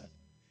this earth.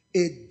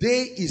 A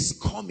day is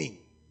coming.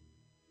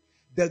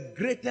 The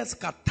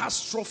greatest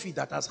catastrophe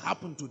that has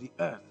happened to the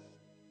earth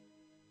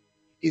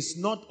is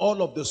not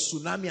all of the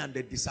tsunami and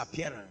the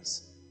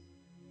disappearance.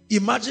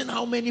 Imagine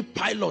how many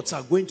pilots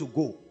are going to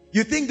go.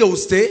 You think they will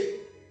stay?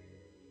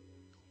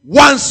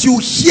 Once you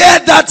hear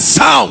that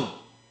sound,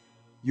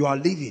 you are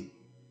leaving.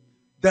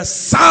 The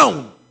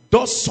sound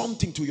does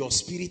something to your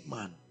spirit,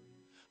 man.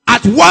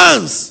 At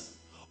once,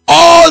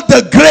 all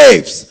the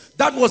graves.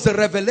 That was the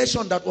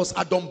revelation that was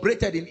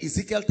adumbrated in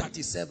Ezekiel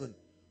 37.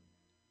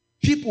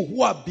 People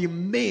who have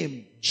been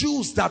maimed,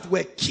 Jews that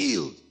were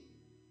killed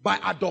by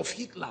Adolf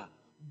Hitler,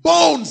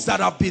 bones that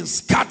have been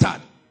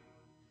scattered,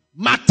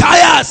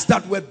 martyrs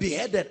that were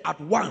beheaded at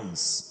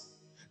once.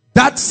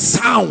 That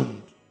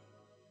sound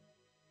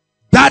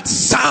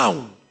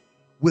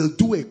will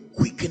do a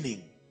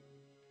quickening.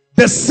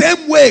 The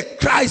same way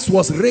Christ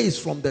was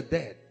raised from the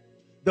dead,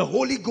 the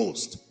Holy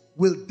Ghost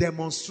will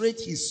demonstrate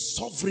his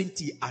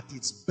sovereignty at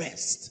its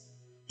best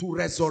to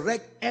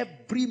resurrect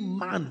every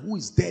man who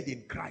is dead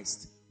in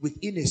Christ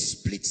within a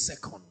split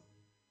second.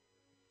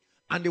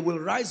 And they will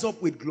rise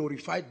up with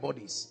glorified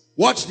bodies.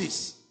 Watch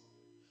this.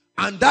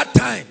 And that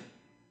time,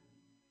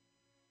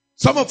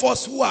 some of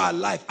us who are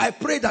alive, I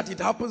pray that it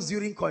happens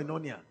during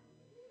Koinonia.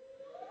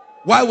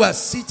 While we're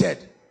seated,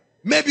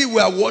 maybe we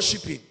are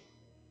worshiping.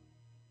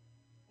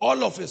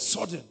 All of a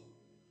sudden,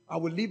 I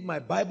will leave my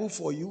Bible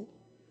for you,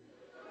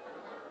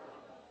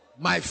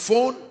 my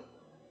phone.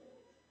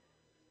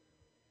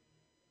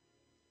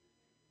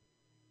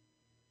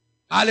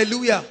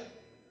 Hallelujah.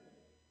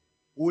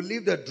 We'll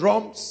leave the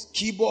drums,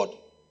 keyboard.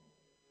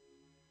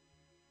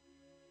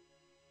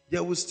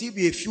 There will still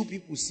be a few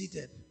people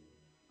seated.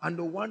 And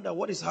they'll wonder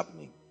what is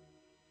happening.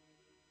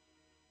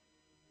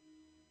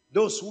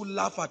 Those who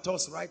laugh at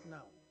us right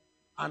now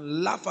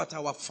and laugh at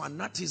our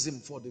fanaticism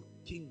for the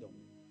kingdom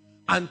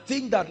and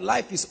think that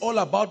life is all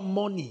about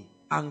money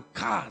and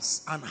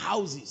cars and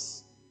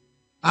houses,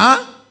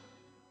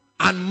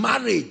 and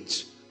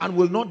marriage, and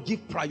will not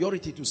give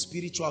priority to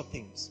spiritual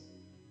things.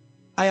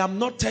 I am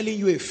not telling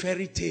you a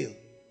fairy tale.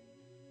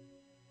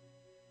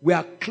 We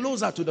are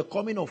closer to the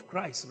coming of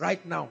Christ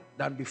right now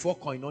than before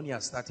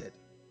Koinonia started.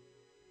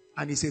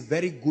 And it's a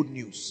very good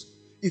news.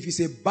 If it's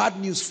a bad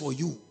news for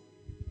you,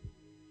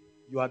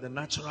 you are the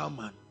natural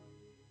man.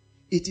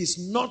 It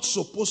is not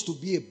supposed to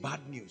be a bad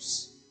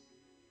news.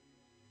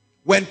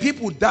 When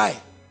people die,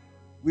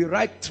 we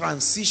write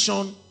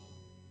transition.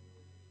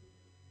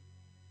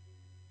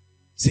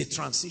 It's a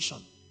transition.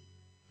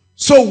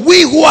 So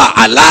we who are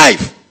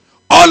alive,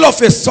 all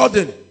of a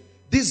sudden,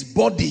 this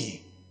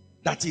body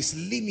that is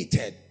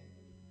limited,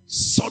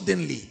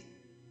 suddenly,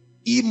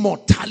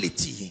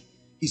 immortality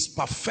is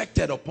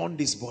perfected upon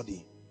this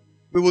body.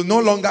 We will no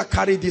longer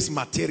carry this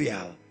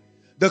material.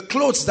 The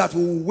clothes that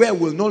we will wear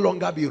will no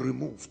longer be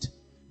removed.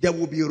 There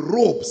will be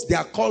robes. They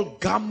are called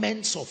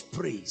garments of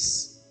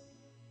praise.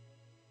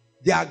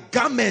 They are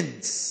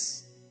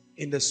garments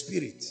in the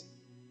spirit.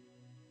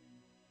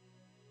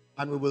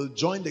 And we will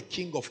join the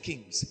King of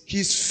Kings.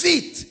 His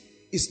feet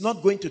is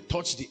not going to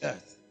touch the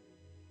earth.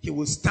 He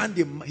will stand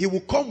in, he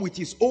will come with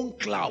his own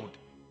cloud,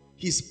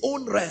 his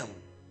own realm.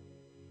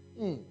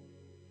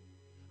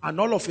 And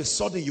all of a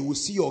sudden you will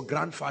see your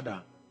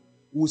grandfather.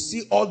 You will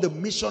see all the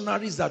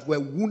missionaries that were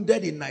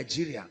wounded in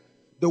Nigeria.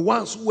 The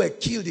ones who were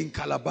killed in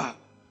Calabar.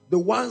 The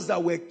ones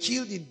that were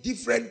killed in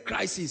different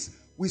crises.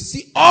 We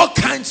see all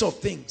kinds of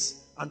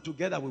things. And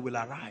together we will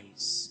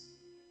arise.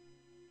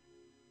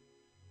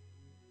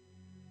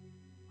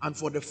 And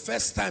for the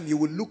first time you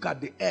will look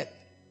at the earth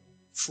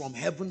from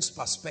heaven's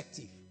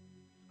perspective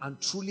and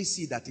truly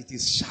see that it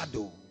is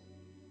shadow.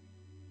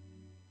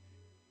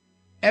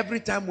 Every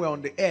time we're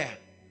on the air,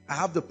 I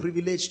have the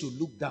privilege to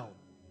look down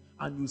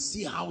and you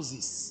see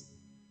houses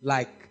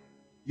like,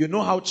 you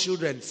know how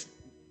children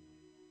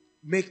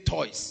make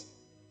toys.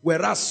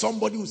 Whereas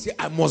somebody will say,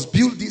 I must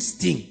build this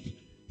thing.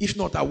 If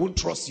not, I won't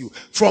trust you.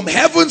 From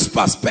heaven's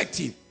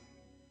perspective,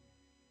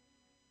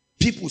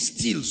 people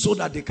steal so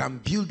that they can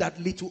build that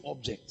little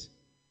object.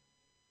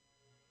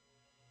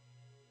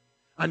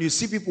 And you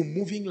see people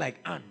moving like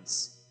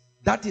ants.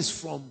 That is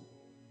from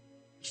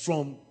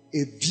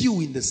a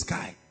view in the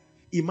sky.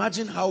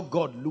 Imagine how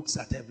God looks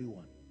at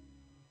everyone.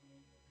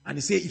 And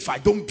he says, if I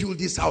don't build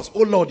this house,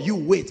 oh Lord, you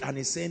wait. And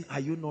he's saying, are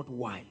you not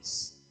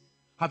wise?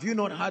 Have you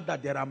not heard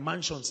that there are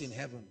mansions in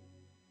heaven?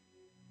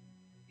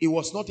 It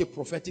was not a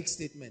prophetic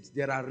statement.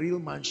 There are real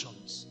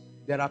mansions.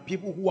 There are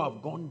people who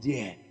have gone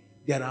there.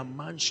 There are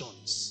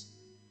mansions.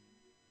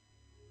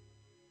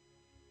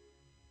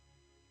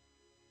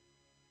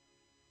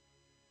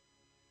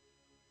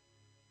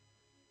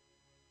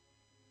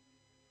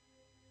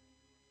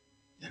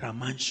 There are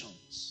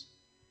mansions.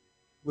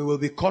 We will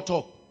be caught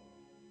up.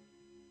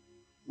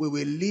 We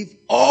will leave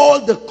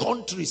all the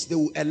countries. They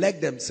will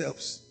elect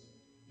themselves.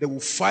 They will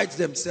fight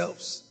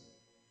themselves.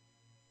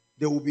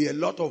 There will be a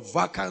lot of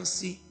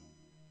vacancy.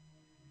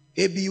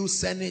 ABU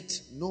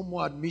Senate, no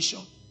more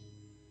admission.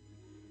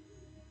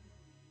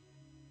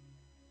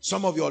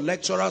 Some of your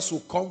lecturers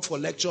will come for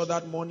lecture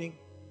that morning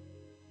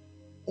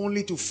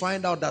only to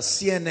find out that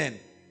CNN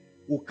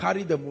will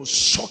carry the most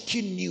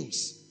shocking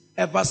news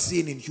ever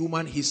seen in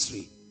human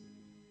history.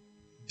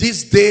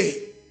 This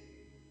day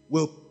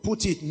will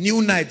put it,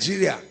 New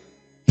Nigeria,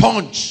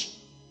 Punch,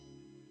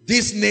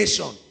 this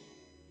nation,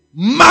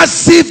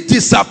 massive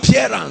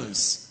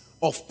disappearance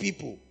of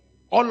people.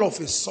 All of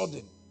a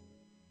sudden,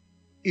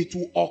 it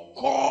will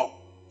occur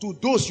to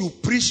those you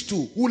preached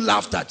to who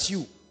laughed at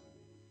you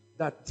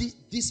that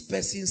this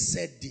person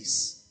said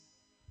this.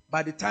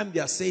 By the time they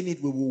are saying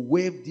it, we will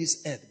wave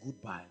this earth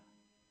goodbye.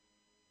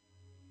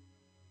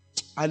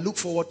 I look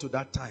forward to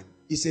that time.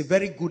 It's a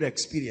very good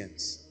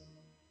experience.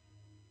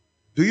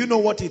 Do you know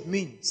what it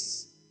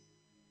means?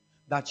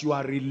 That you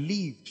are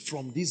relieved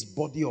from this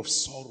body of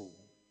sorrow.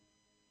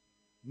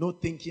 No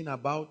thinking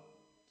about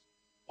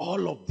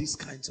all of these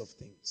kinds of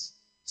things.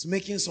 It's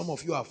making some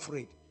of you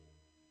afraid.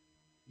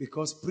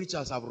 Because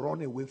preachers have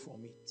run away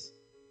from it.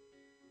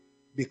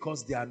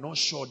 Because they are not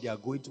sure they are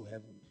going to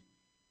heaven.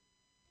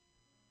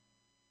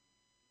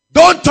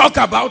 Don't talk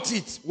about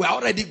it. We're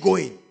already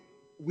going.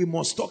 We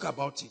must talk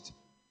about it.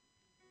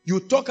 You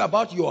talk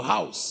about your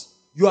house.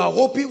 You are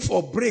hoping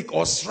for break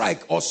or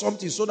strike or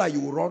something so that you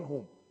will run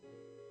home.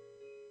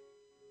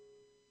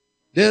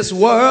 This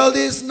world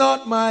is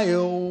not my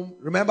home.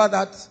 Remember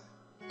that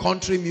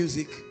country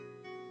music?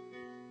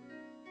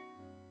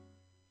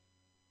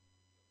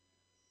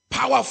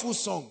 Powerful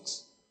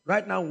songs.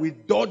 Right now we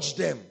dodge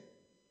them.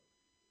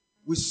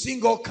 We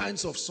sing all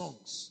kinds of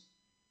songs.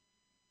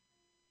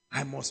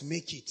 I must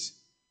make it.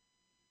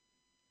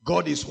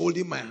 God is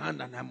holding my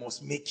hand and I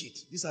must make it.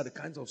 These are the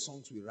kinds of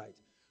songs we write.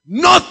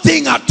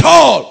 Nothing at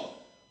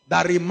all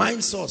that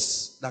reminds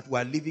us that we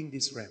are leaving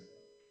this realm.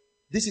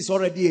 This is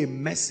already a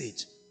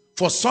message.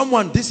 For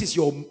someone, this is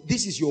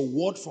your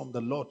word from the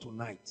Lord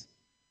tonight.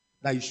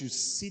 That you should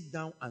sit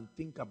down and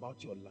think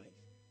about your life.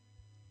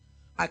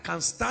 I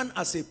can stand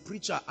as a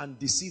preacher and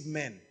deceive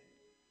men.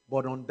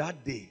 But on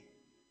that day,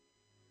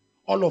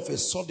 all of a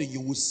sudden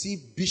you will see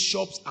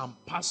bishops and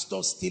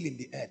pastors still in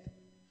the earth.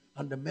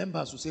 And the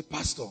members will say,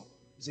 Pastor,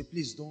 you say,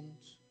 please don't.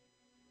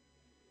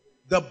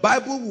 The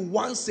Bible will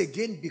once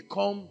again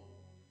become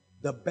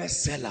the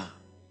bestseller.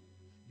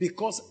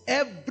 Because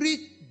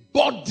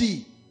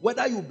everybody,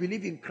 whether you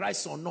believe in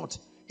Christ or not,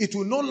 it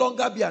will no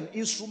longer be an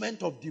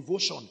instrument of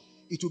devotion.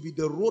 It will be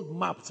the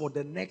roadmap for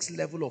the next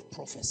level of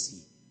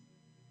prophecy.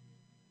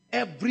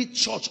 Every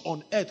church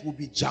on earth will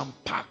be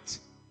jam-packed.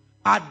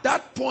 At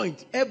that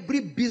point, every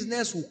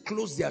business will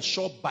close their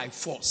shop by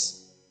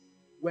force.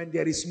 When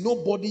there is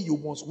nobody, you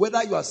must,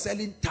 whether you are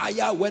selling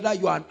tire, whether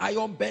you are an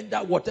iron bender,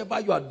 whatever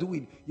you are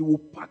doing, you will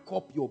pack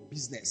up your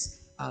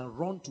business and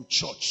run to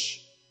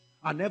church.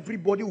 And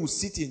everybody will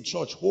sit in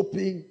church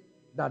hoping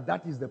that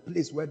that is the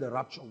place where the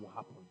rapture will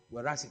happen.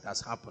 Whereas it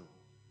has happened.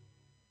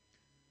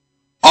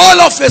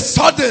 All of a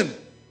sudden,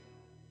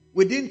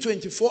 within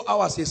 24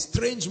 hours, a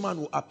strange man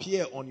will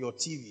appear on your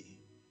TV.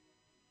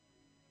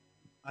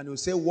 And he'll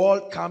say,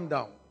 world, calm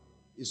down.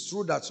 It's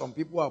true that some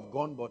people have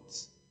gone, but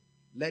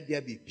let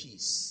there be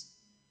peace.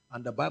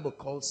 And the Bible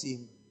calls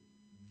him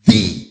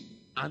the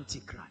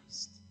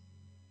Antichrist.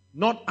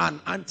 Not an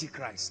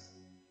Antichrist.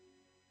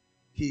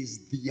 He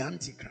is the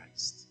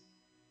Antichrist.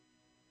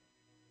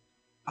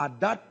 At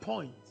that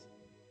point,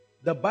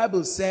 the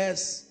Bible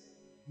says,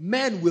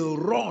 men will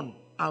run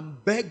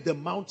and beg the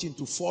mountain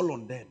to fall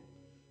on them.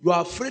 You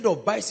are afraid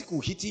of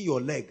bicycle hitting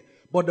your leg.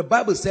 But the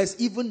Bible says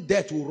even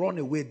death will run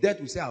away. Death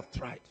will say, I've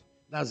tried.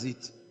 That's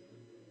it.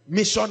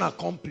 Mission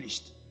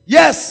accomplished.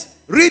 Yes,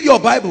 read your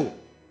Bible.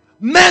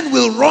 Men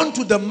will run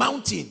to the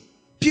mountain.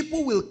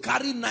 People will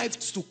carry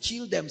knives to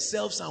kill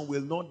themselves and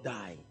will not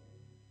die.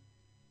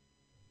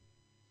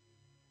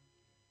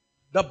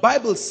 The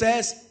Bible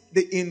says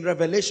in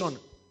Revelation,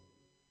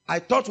 I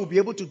thought we'll be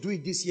able to do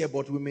it this year,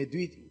 but we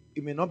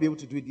may not be able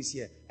to do it this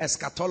year.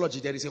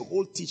 Eschatology, there is a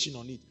whole teaching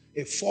on it.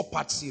 A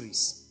 4-part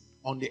series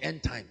on the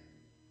end time.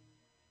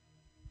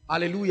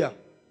 Hallelujah.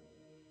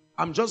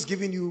 I'm just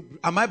giving you,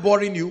 am I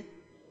boring you?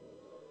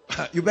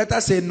 You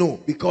better say no,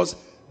 because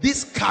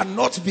this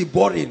cannot be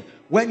boring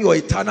when your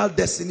eternal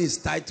destiny is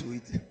tied to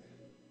it.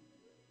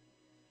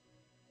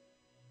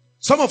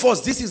 Some of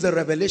us, this is a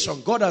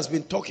revelation. God has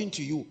been talking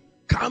to you.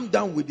 Calm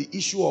down with the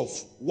issue of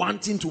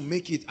wanting to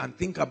make it and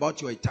think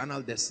about your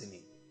eternal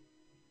destiny.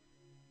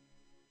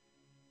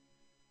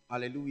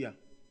 Hallelujah.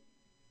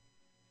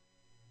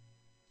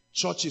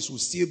 Churches will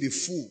still be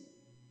full.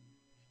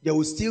 There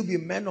will still be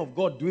men of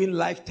God doing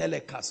live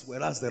telecasts,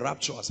 whereas the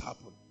rapture has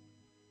happened.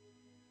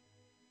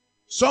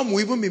 Some will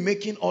even be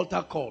making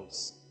altar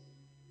calls.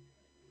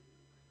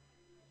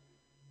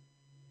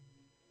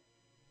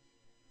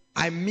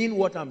 I mean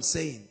what I'm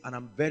saying, and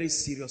I'm very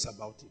serious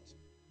about it.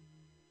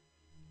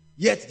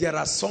 Yet there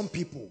are some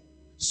people,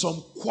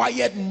 some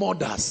quiet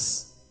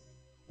mothers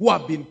who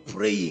have been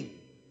praying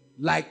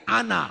like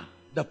Anna,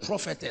 the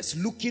prophetess,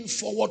 looking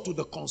forward to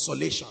the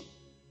consolation.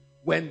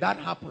 When that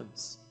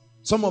happens,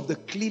 some of the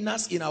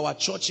cleaners in our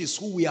churches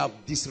who we have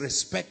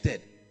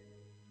disrespected,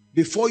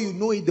 before you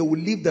know it, they will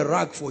leave the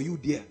rag for you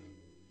there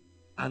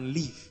and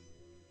leave.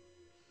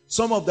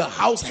 Some of the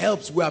house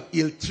helps we have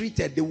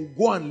ill-treated, they will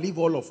go and leave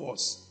all of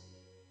us.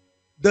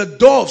 The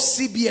door of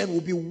CBN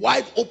will be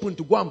wide open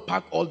to go and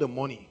pack all the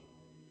money.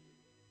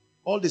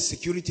 All the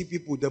security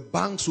people, the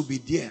banks will be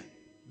there.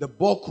 The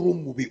bulk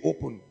room will be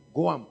open.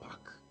 Go and pack.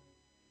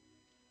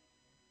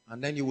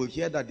 And then you will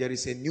hear that there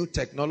is a new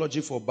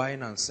technology for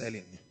buying and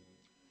selling.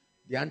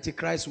 The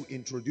Antichrist will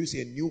introduce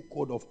a new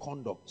code of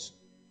conduct.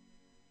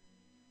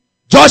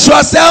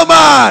 Joshua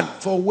Selman!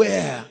 For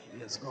where? He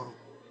has gone.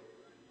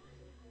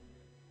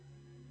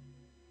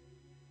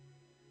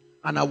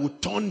 And I will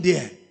turn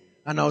there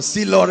and I'll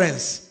see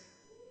Lawrence.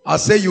 I'll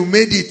say, you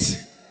made it.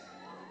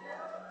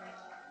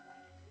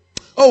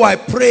 Oh, I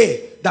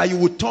pray that you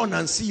will turn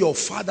and see your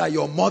father,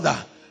 your mother.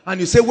 And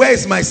you say, where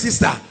is my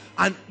sister?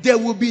 And there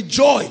will be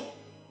joy.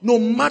 No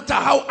matter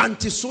how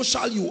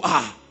antisocial you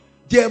are,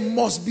 there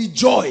must be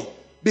joy.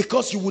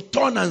 Because you will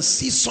turn and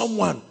see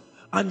someone.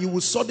 And you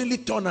will suddenly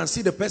turn and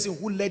see the person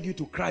who led you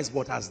to Christ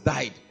but has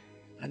died.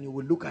 And you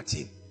will look at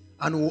him.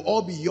 And we will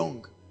all be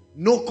young.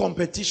 No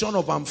competition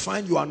of I'm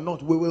fine, you are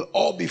not. We will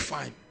all be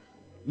fine.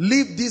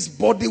 Leave this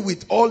body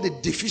with all the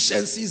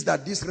deficiencies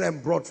that this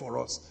realm brought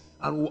for us.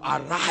 And will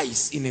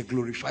arise in a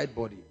glorified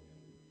body.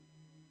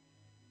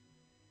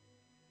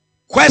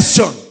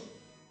 Question.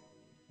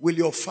 Will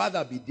your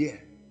father be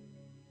there?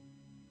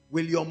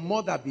 Will your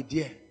mother be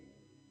there?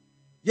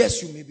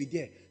 Yes, you may be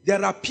there.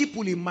 There are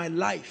people in my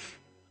life,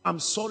 I'm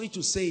sorry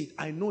to say it,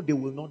 I know they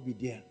will not be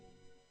there.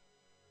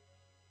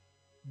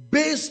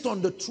 Based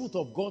on the truth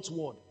of God's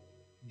word,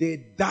 they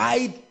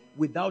died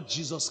without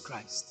Jesus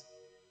Christ.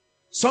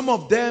 Some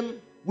of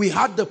them, we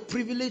had the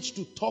privilege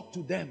to talk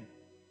to them.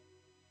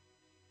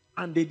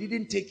 And they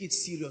didn't take it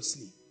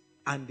seriously.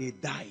 And they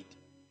died.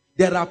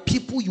 There are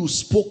people you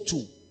spoke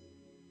to.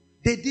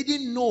 They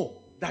didn't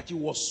know that you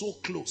were so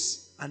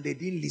close. And they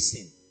didn't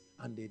listen.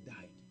 And they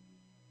died.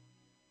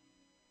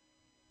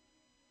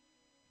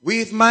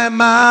 With my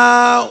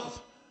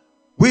mouth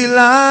will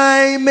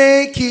I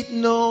make it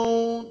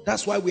known.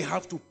 That's why we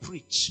have to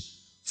preach.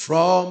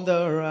 From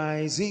the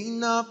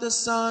rising of the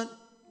sun,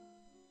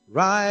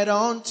 right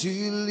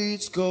until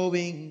it's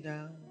going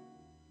down,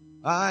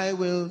 I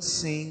will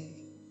sing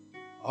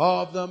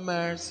of the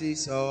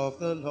mercies of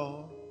the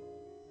Lord.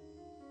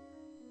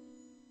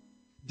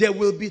 There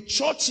will be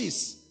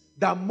churches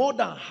that more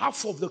than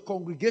half of the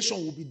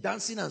congregation will be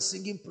dancing and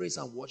singing praise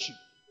and worship,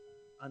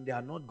 and they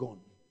are not gone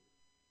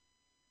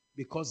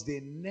because they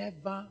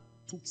never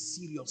took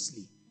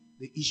seriously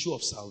the issue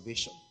of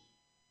salvation.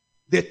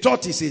 They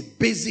thought it's a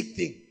basic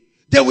thing.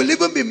 There will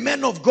even be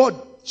men of God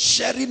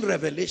sharing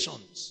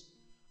revelations,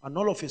 and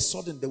all of a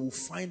sudden they will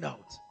find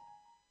out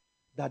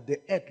that the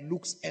earth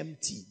looks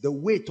empty. The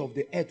weight of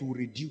the earth will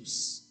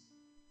reduce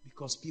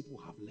because people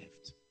have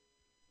left.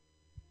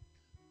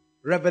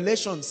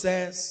 Revelation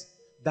says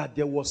that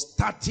there was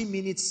 30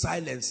 minutes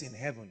silence in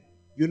heaven.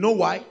 You know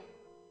why?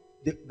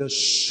 The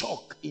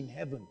shock in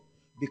heaven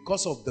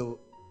because of the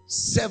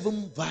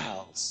 7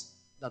 vials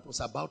that was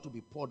about to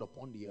be poured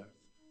upon the earth.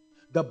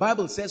 The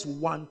Bible says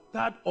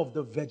 1/3 of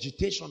the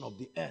vegetation of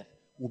the earth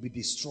will be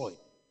destroyed.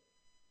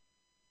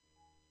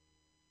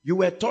 You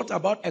were taught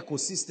about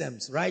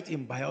ecosystems, right,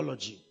 in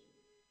biology.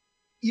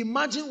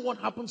 Imagine what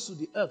happens to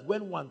the earth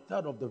when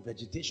 1/3 of the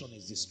vegetation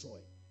is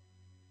destroyed.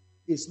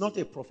 It's not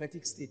a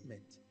prophetic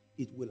statement.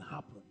 It will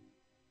happen.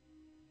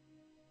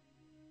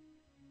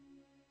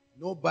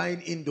 No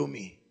buying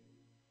Indomie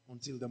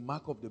until the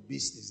mark of the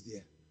beast is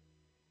there.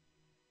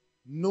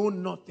 No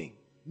nothing.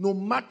 No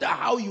matter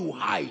how you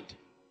hide.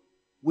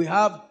 We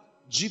have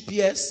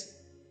GPS.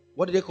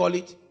 What do they call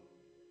it?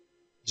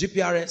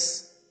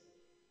 GPRS.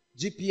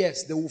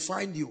 GPS. They will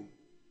find you.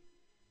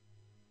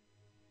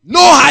 No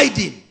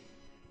hiding.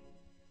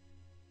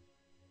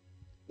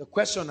 The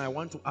question I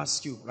want to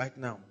ask you right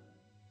now,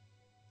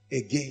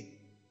 again,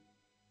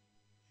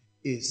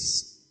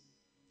 is,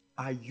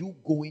 are you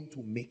going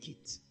to make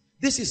it?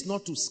 This is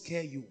not to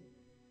scare you.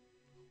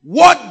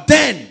 What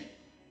then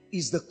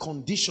is the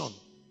condition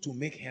to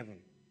make heaven?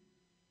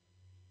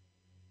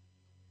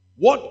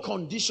 What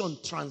condition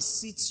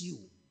transits you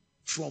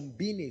from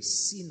being a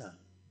sinner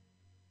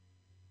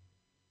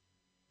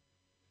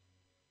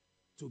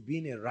to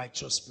being a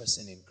righteous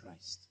person in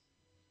Christ?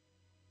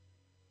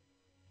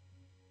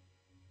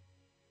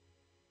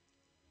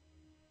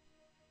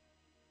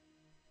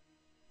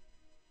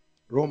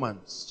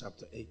 Romans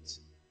chapter 8.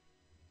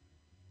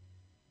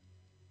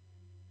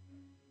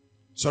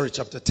 Sorry,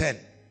 chapter 10.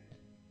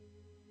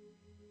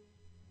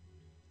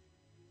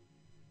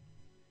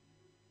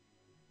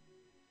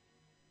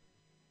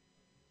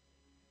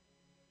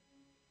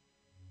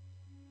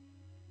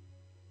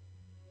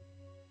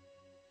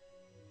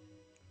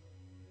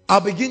 I'll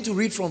begin to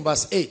read from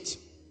verse 8.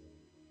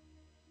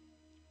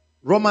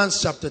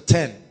 Romans chapter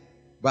 10,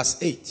 verse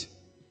 8.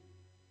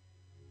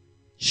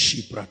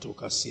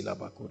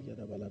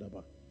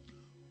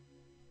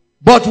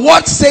 But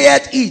what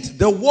saith it?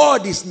 The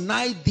word is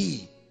nigh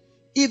thee,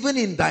 even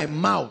in thy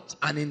mouth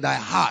and in thy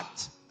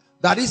heart.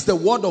 That is the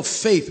word of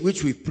faith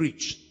which we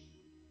preach.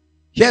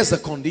 Here's the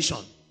condition.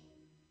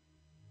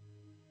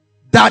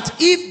 That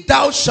if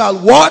thou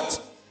shalt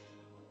what?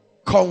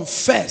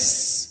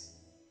 Confess.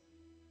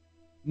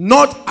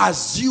 Not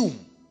assume.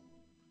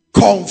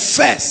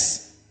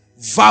 Confess.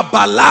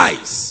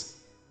 Verbalize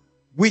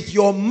with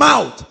your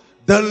mouth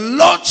the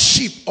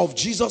Lordship of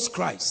Jesus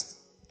Christ.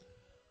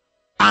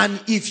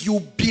 And if you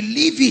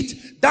believe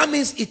it, that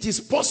means it is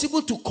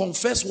possible to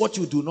confess what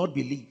you do not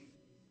believe.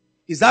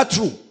 Is that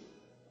true?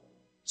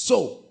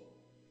 So,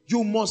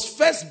 you must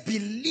first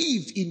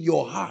believe in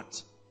your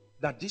heart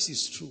that this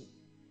is true.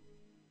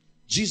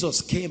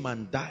 Jesus came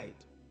and died.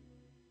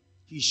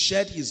 He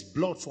shed his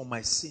blood for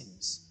my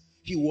sins.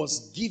 He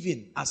was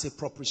given as a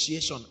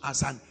propitiation,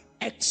 as an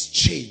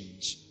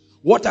exchange.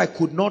 What I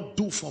could not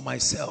do for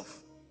myself.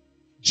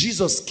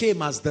 Jesus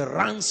came as the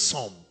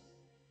ransom,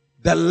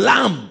 the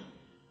lamb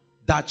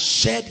that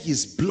shed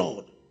his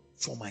blood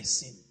for my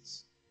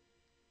sins.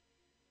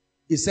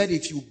 He said,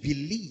 if you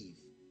believe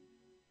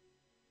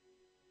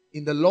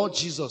in the Lord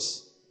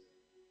Jesus,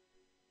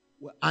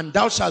 and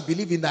thou shalt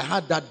believe in thy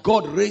heart that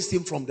God raised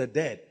him from the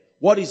dead,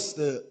 what is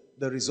the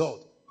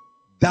result?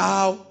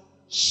 Thou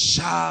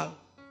shalt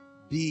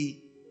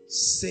be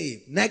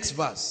saved. Next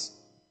verse.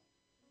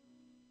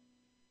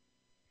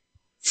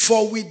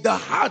 For with the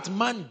heart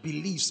man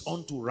believes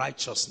unto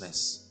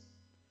righteousness,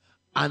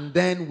 and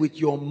then with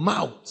your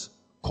mouth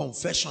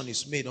confession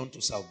is made unto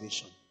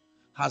salvation.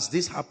 Has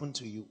this happened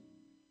to you?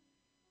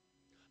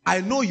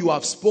 I know you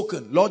have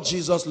spoken, Lord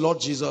Jesus,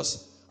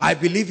 I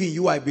believe in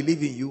you, I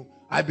believe in you.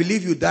 I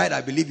believe you died, I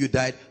believe you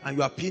died. And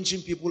you are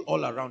pinching people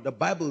all around. The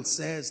Bible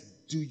says,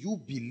 do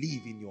you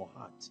believe in your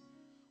heart?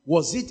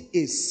 Was it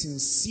a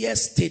sincere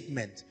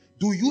statement?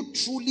 Do you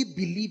truly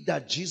believe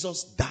that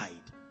Jesus died?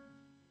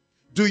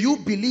 Do you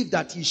believe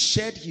that he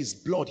shed his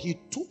blood? He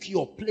took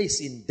your place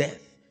in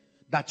death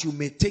that you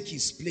may take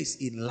his place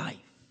in life.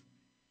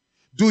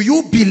 Do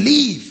you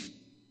believe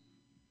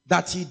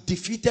that he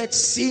defeated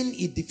sin,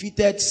 he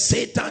defeated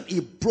Satan, he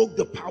broke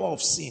the power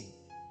of sin?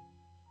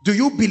 Do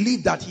you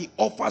believe that he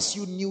offers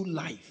you new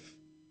life?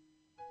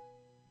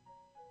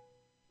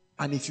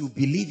 And if you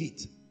believe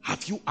it,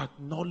 have you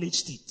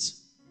acknowledged it?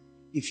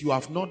 If you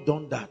have not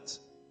done that,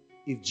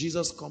 if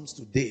Jesus comes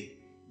today,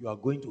 you are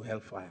going to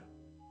hellfire.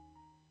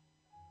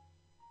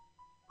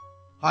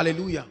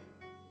 Hallelujah.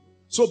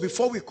 So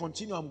before we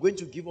continue, I'm going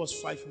to give us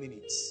 5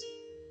 minutes.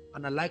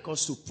 And I'd like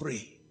us to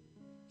pray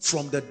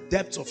from the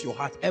depths of your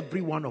heart,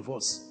 every one of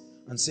us,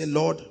 and say,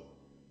 Lord,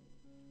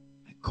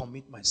 I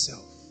commit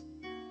myself.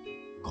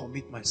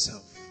 Commit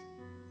myself.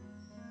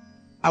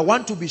 I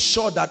want to be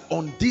sure that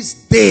on this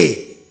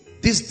day,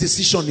 this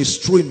decision is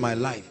true in my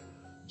life.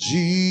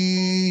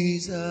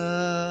 Jesus,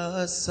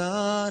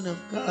 Son of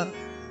God.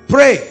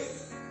 Pray.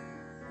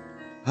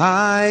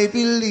 I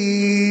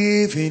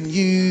believe in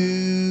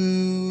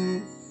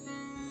you.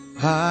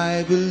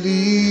 I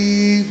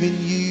believe in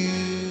you.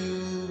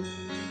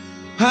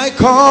 I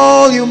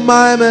call you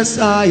my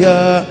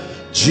Messiah.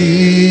 Jesus,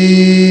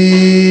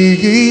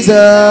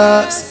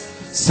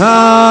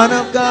 Son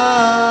of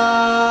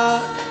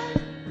God.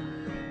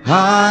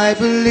 I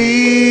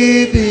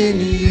believe in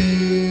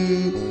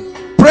you.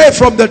 Pray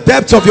from the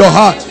depths of your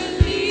heart.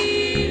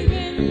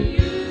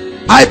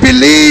 I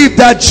believe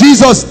that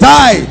Jesus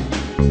died.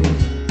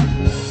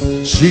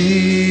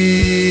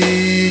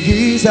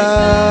 Jesus,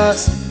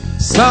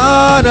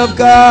 Son of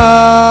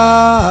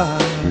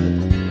God,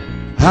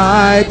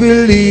 I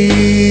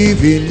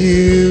believe in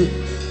you.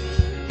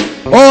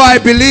 Oh, I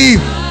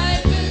believe.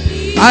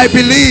 I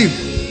believe.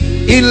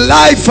 In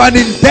life and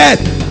in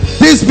death,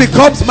 this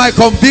becomes my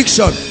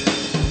conviction.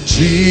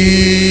 Jesus,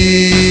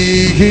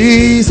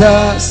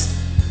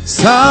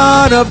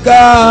 Son of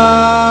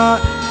God.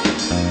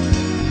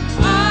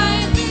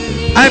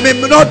 I may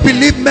not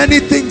believe many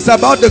things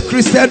about the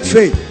Christian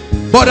faith,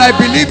 but I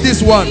believe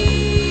this one.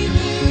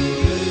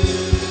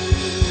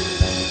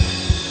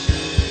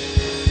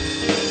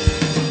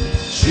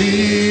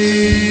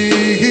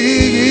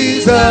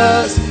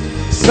 Jesus,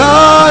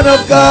 Son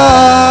of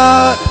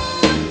God,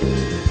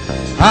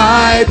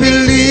 I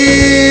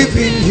believe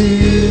in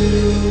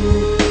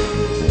you.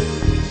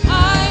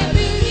 I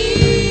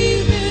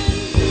believe in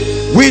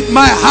you. With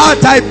my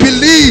heart I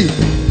believe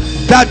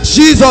that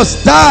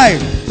Jesus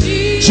died.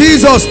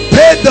 Jesus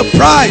paid the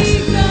price.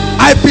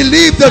 I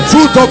believe the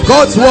truth of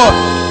God's word.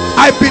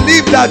 I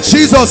believe that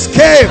Jesus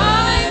came.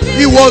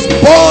 He was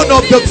born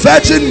of the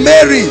Virgin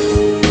Mary.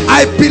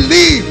 I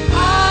believe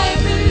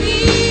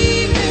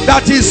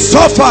that he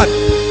suffered.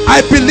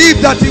 I believe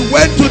that he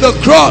went to the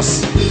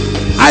cross.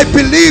 I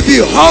believe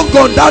he hung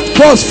on that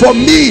cross for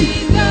me.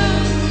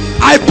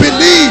 I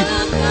believe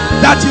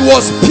that he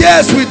was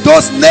pierced with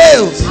those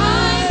nails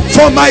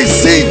for my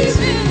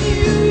sins.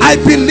 I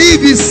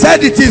believe he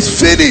said it is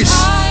finished.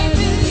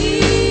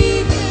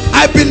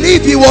 I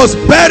believe he was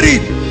buried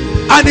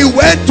and he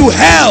went to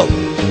hell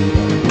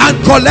and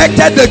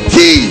collected the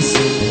keys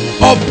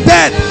of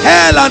death,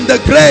 hell and the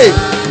grave.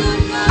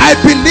 I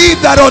believe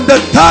that on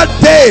the third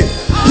day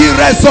he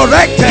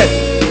resurrected.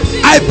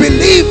 I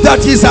believe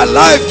that he's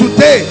alive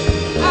today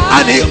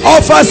and he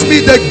offers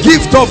me the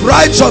gift of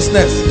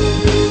righteousness.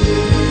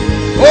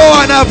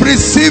 Oh, and I've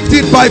received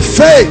it by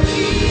faith.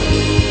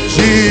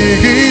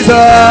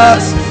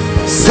 Jesus,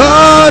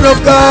 Son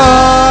of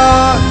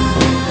God,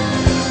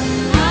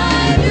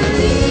 I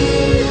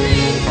believe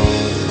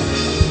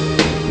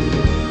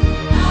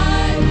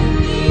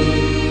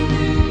in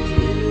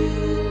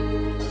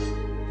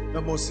you.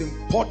 The most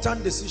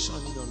important decision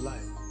in your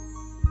life.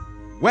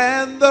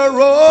 When the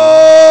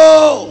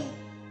roll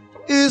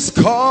is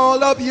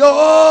called up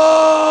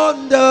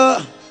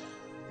yonder,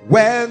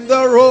 when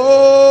the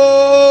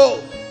roll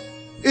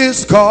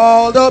is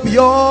called up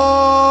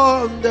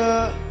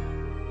yonder,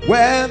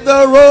 when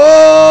the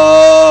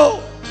roll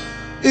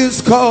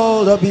is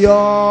called up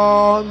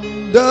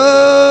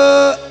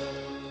yonder,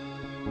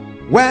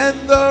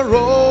 when the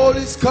roll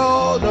is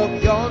called up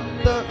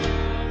yonder,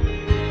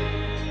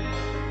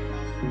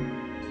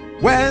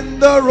 when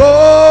the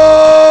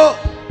roll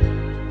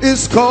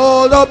is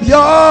called up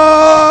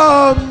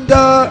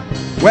yonder,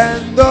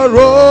 when the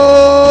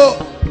roll,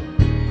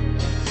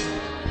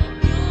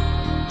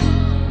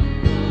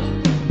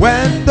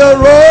 when the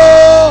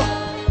roll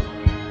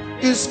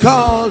is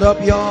called up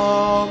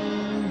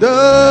yonder,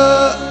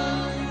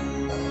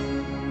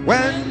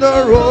 when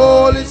the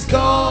roll is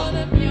called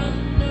up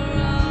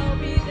yonder, I'll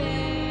be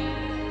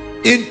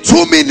there. In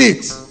 2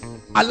 minutes,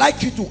 I'd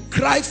like you to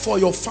cry for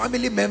your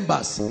family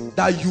members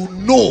that you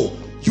know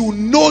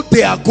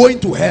they are going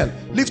to hell.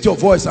 Lift your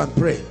voice and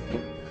pray.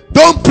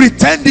 Don't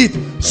pretend it.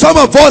 Some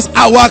of us,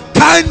 our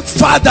kind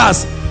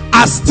fathers,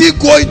 are still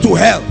going to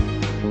hell.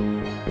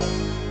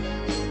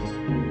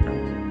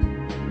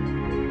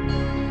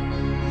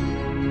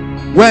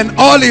 When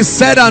all is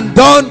said and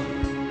done,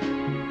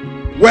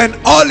 when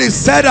all is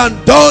said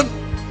and done,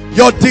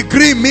 your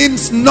degree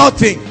means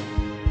nothing.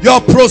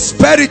 Your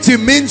prosperity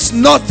means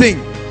nothing.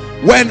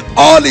 When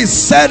all is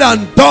said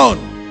and done,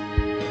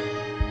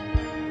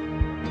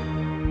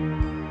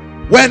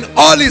 when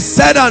all is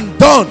said and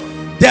done,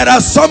 there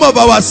are some of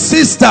our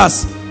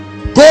sisters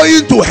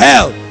going to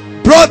hell.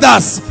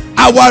 Brothers,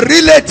 our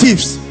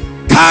relatives,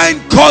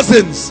 kind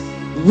cousins,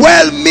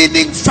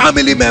 well-meaning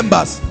family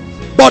members.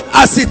 But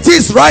as it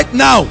is right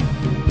now,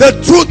 the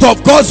truth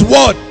of God's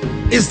word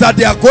is that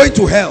they are going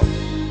to hell.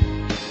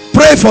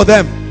 Pray for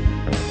them.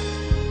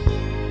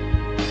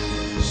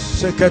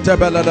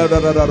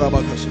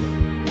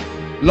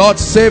 Lord,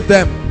 save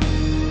them.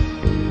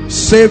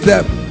 Save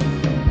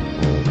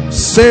them.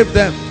 Save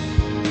them.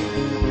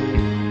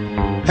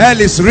 Hell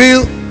is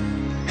real.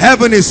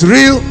 Heaven is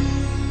real.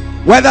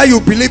 Whether you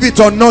believe it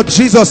or not,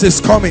 Jesus is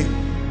coming.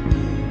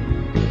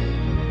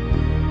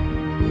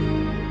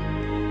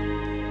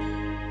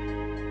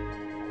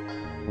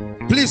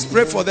 Please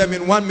pray for them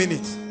in 1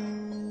 minute.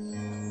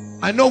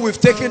 I know we've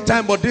taken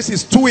time, but this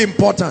is too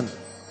important.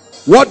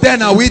 What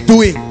then are we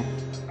doing?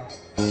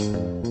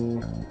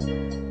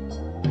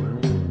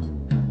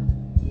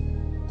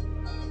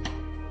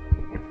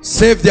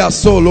 Save their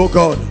soul, oh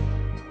God.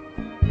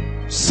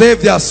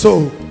 Save their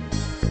soul.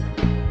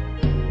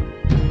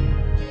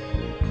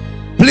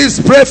 Please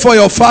pray for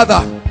your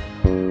father.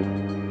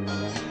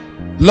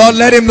 Lord,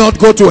 let him not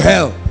go to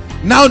hell.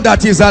 Now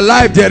that he's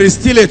alive, there is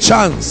still a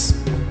chance.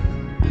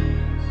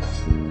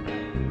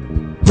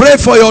 Pray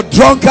for your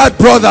drunkard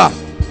brother.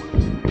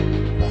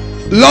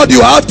 Lord,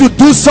 you have to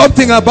do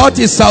something about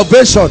his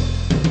salvation.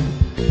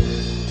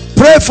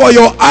 Pray for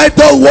your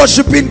idol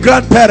worshiping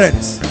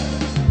grandparents.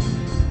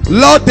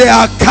 Lord, they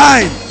are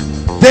kind,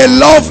 they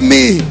love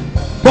me,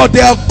 but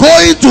they are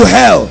going to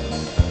hell.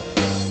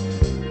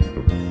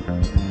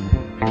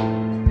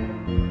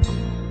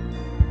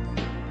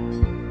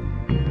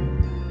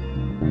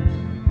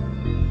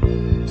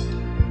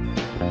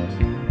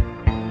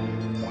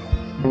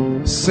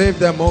 Save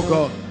them, oh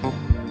God.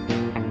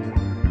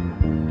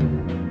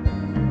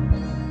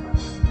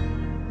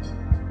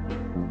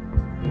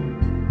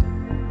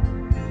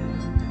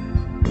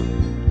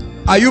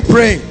 Are you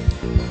praying?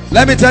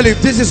 Let me tell you,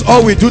 if this is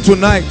all we do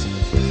tonight,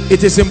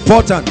 it is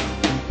important.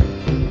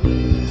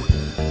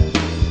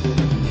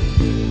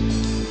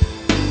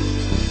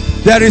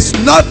 There is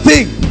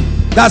nothing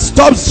that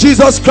stops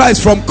Jesus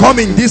Christ from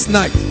coming this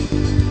night.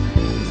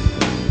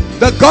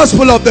 The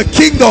gospel of the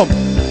kingdom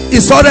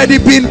is already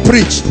being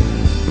preached.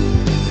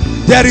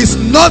 There is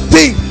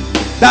nothing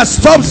that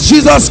stops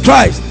Jesus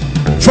Christ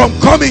from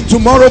coming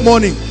tomorrow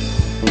morning.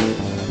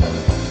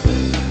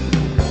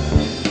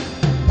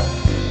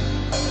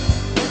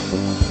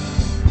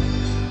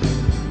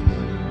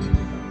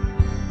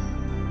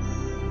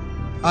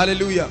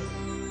 Hallelujah.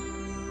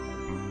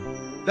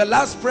 The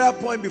last prayer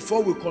point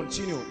before we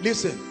continue.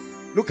 Listen,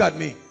 look at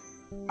me.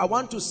 I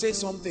want to say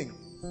something,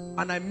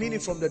 and I mean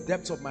it from the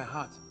depths of my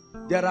heart.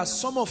 There are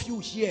some of you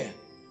here,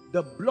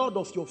 the blood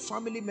of your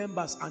family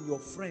members and your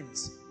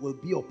friends will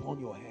be upon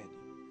your head.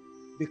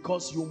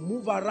 Because you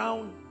move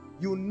around,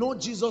 you know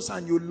Jesus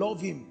and you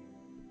love him,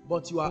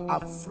 but you are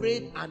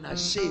afraid and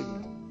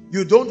ashamed.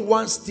 You don't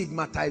want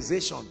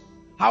stigmatization.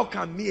 How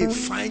can me, a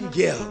fine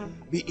girl,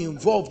 be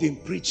involved in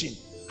preaching?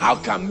 How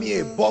can me,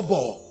 a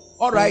bobo?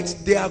 All right,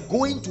 they are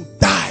going to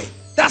die.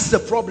 That's the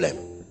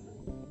problem.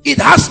 It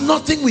has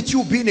nothing with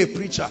you being a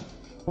preacher.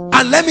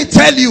 And let me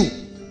tell you,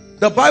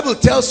 the Bible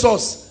tells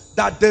us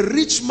that the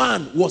rich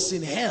man was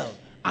in hell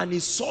and he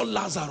saw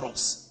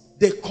Lazarus.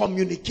 They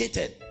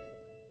communicated.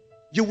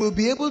 You will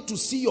be able to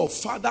see your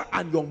father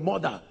and your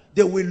mother.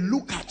 They will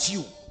look at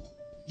you.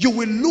 You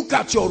will look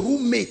at your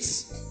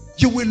roommates.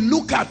 You will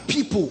look at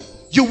people.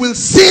 You will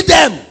see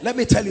them. Let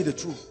me tell you the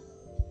truth.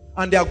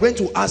 And they are going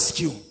to ask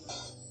you.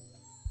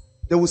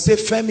 They will say,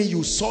 Femi,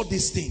 you saw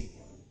this thing.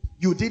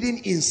 You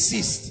didn't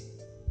insist.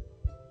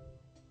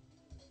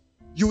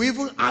 You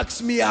even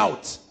asked me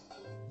out,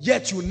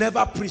 yet you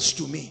never preached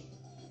to me.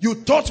 You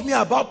taught me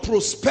about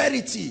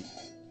prosperity.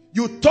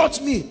 You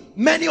taught me,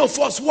 many of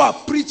us who are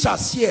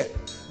preachers here,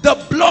 the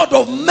blood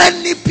of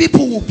many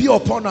people will be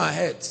upon our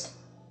heads.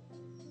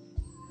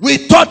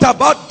 We taught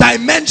about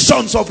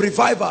dimensions of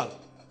revival.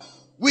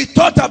 We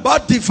taught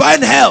about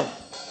divine health.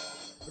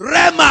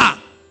 Rema,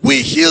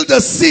 we healed the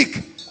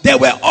sick. There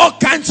were all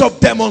kinds of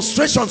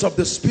demonstrations of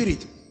the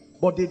Spirit.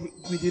 But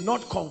we did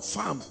not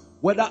confirm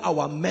whether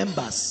our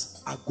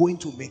members are going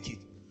to make it.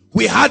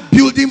 We had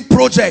building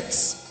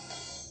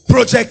projects.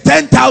 Project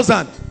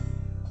 10,000.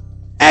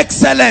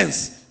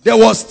 Excellence. There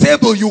was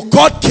table. You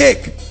cut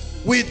cake.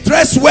 We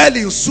dress well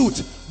in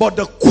suit. But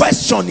the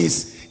question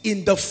is,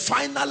 in the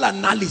final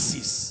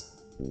analysis,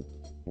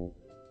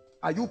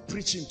 are you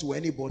preaching to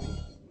anybody?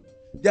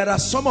 There are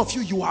some of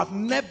you, you have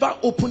never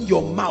opened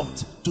your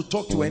mouth to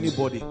talk to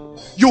anybody.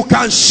 You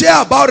can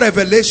share about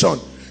revelation.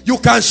 You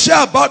can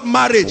share about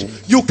marriage.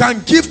 You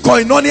can give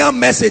koinonia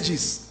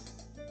messages.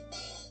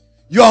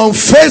 You're on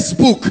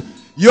Facebook.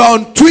 You're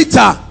on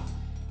Twitter.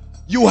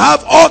 You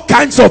have all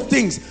kinds of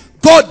things.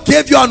 God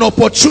gave you an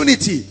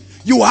opportunity.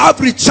 You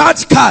have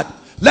recharge card.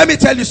 Let me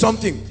tell you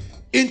something.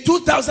 In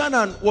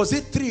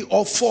 2003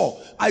 or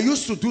 4, I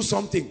used to do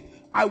something.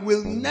 I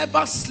will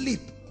never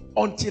sleep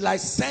until I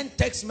send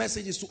text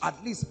messages to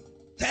at least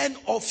 10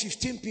 or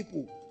 15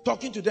 people,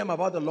 talking to them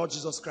about the Lord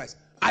Jesus Christ.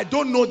 I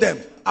don't know them.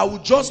 I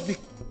would just be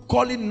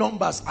calling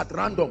numbers at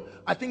random.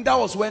 I think that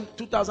was when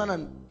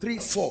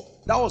 2003-4.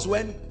 That was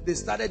when they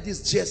started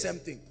this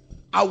GSM thing.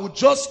 I would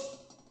just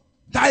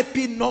type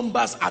in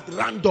numbers at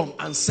random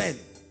and send.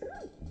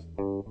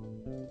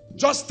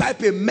 Just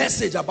type a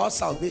message about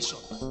salvation.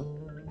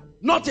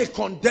 Not a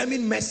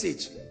condemning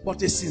message,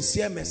 but a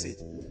sincere message.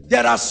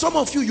 There are some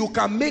of you, you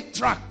can make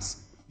tracts.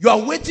 You are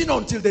waiting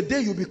until the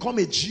day you become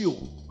a geo.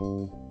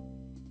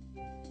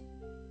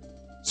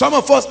 Some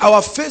of us,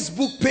 our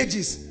Facebook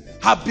pages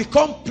have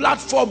become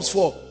platforms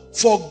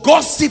for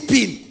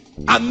gossiping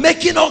and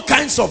making all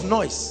kinds of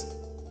noise.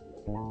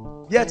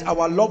 Yet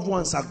our loved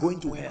ones are going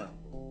to hell.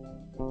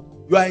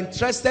 You are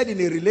interested in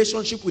a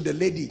relationship with a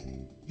lady.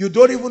 You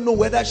don't even know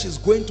whether she's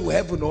going to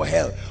heaven or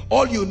hell.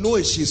 All you know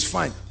is she's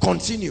fine.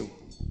 Continue.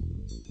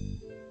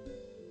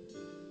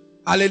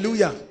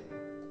 Hallelujah.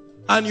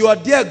 And you are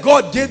there.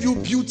 God gave you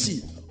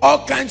beauty.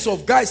 All kinds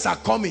of guys are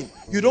coming.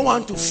 You don't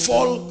want to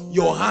fall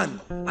your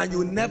hand, and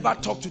you never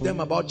talk to them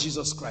about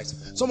Jesus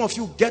Christ. Some of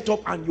you get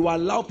up and you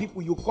allow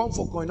people, you come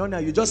for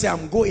koinonia, you just say,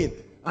 I'm going.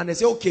 And they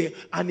say, okay.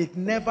 And it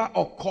never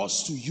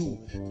occurs to you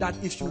that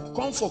if you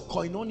come for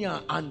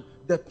koinonia and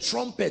the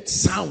trumpet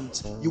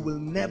sounds, you will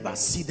never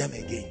see them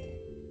again.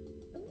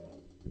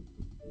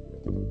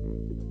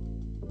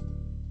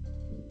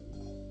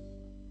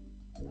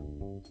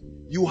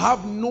 You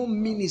have no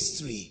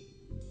ministry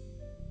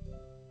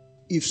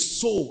if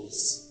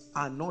souls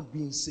are not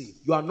being saved.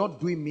 You are not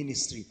doing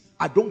ministry.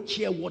 I don't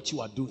care what you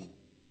are doing.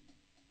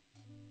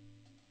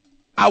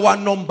 Our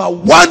number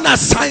one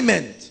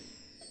assignment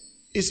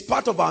is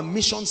part of our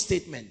mission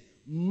statement.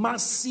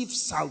 Massive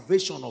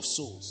salvation of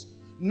souls.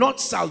 Not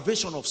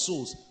salvation of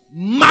souls.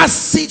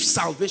 Massive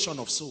salvation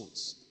of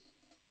souls.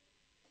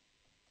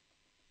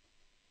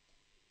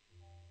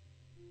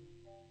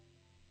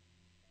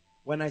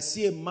 When I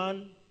see a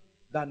man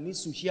that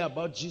needs to hear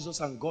about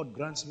Jesus and God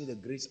grants me the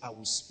grace, I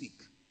will speak.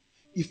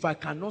 If I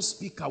cannot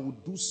speak, I will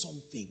do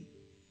something.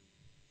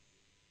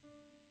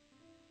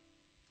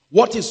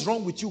 What is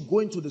wrong with you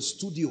going to the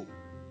studio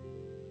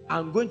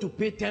and going to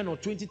pay 10 or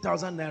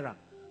 20,000 naira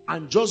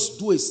and just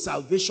do a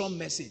salvation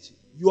message?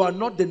 You are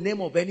not the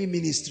name of any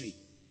ministry.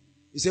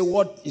 You say,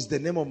 what is the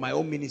name of my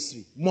own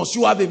ministry? Must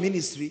you have a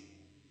ministry?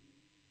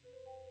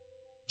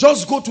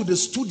 Just go to the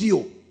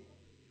studio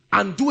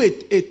and do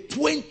a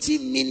 20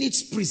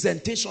 minutes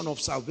presentation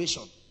of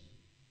salvation.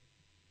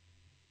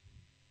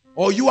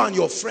 Or you and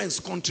your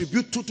friends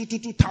contribute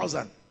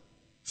 2,000,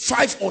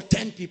 5 or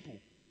 10 people,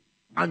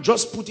 and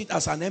just put it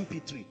as an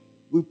MP3.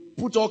 We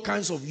put all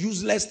kinds of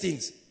useless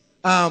things.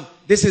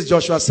 This is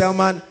Joshua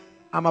Selman.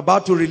 I'm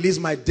about to release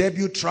my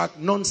debut track.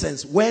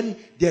 Nonsense. When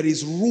there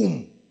is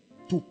room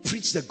to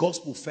preach the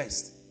gospel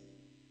first.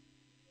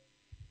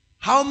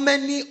 How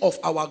many of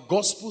our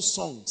gospel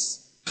songs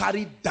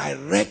carry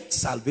direct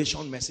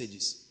salvation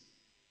messages?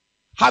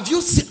 Have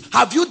you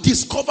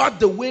discovered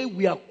the way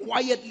we are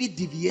quietly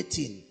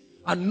deviating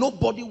and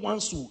nobody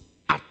wants to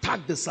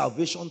attack the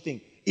salvation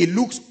thing? It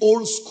looks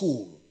old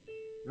school,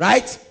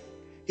 right?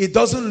 It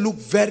doesn't look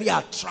very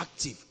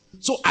attractive.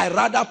 So I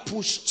rather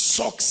push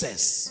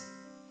success.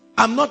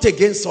 I'm not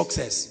against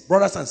success,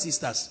 brothers and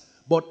sisters,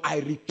 but I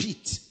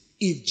repeat,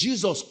 if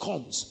Jesus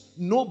comes,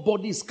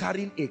 nobody is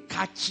carrying a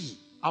car key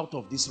out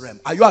of this realm.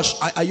 Are you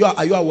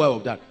aware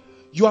of that?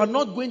 You are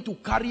not going to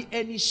carry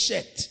any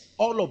shirt.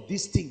 All of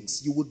these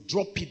things, you will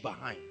drop it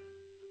behind.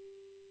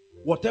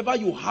 Whatever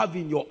you have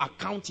in your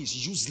account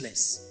is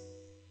useless.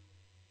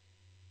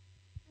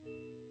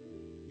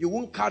 You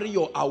won't carry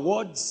your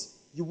awards.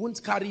 You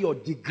won't carry your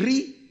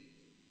degree.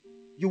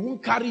 You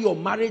won't carry your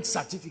marriage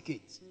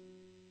certificate.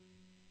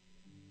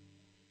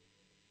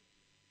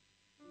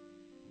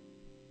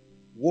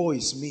 Woe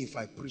is me if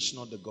I preach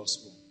not the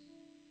gospel.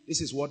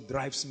 This is what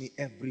drives me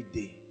every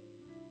day.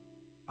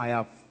 I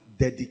have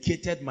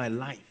dedicated my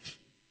life,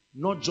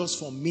 not just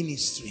for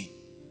ministry,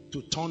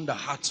 to turn the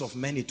hearts of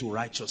many to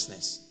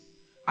righteousness.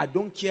 I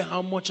don't care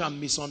how much I'm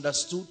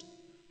misunderstood.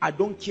 I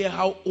don't care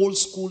how old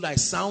school I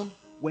sound.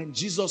 When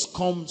Jesus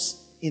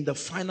comes in the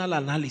final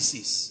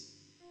analysis,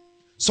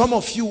 some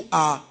of you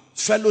are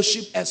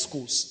fellowship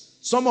escorts.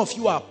 Some of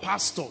you are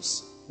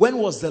pastors. When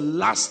was the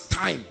last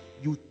time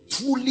you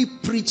truly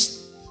preached?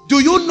 Do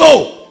you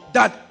know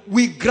that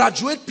we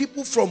graduate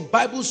people from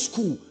Bible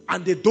school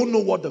and they don't know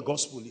what the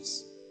gospel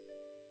is?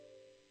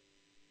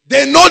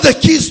 They know the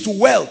keys to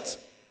wealth.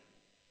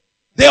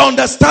 They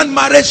understand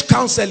marriage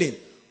counseling,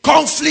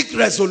 conflict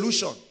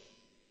resolution,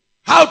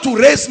 how to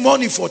raise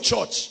money for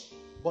church.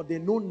 But they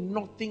know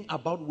nothing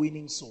about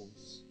winning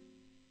souls.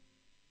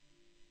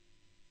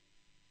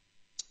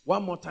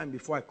 One more time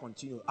before I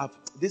continue.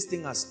 This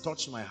thing has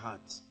touched my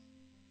heart.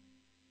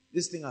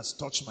 This thing has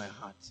touched my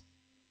heart.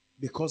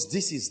 Because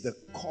this is the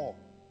core,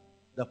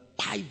 the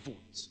pivot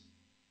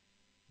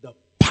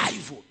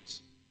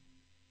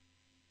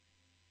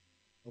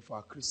of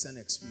our Christian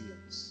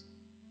experience.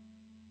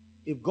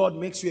 If God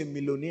makes you a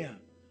millionaire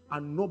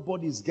and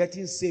nobody is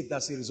getting saved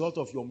as a result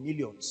of your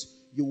millions,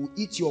 you will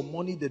eat your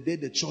money the day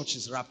the church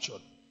is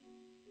raptured.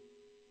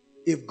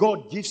 If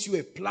God gives you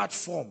a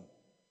platform,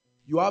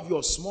 you have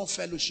your small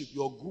fellowship,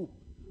 your group,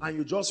 and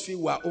you just feel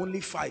we are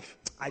only 5.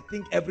 I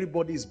think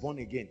everybody is born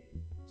again.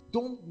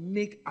 Don't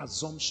make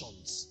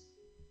assumptions.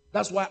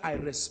 That's why I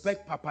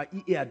respect Papa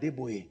E.A.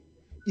 Adeboye.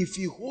 If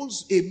he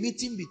holds a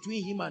meeting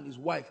between him and his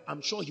wife,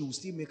 I'm sure he will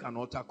still make an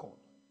altar call.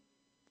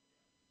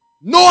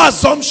 No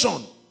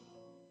assumption.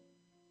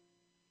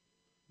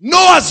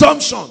 No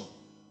assumption.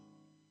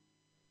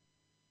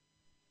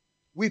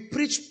 We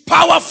preach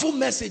powerful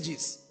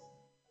messages.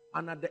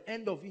 And at the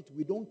end of it,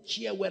 we don't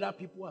care whether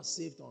people are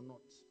saved or not.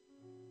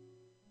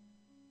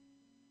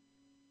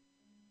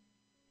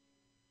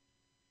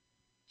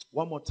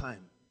 One more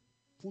time.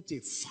 Put a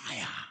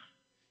fire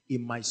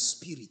in my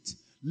spirit.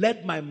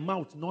 Let my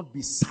mouth not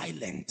be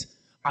silent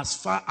as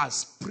far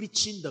as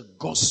preaching the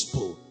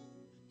gospel.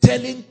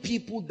 Telling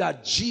people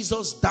that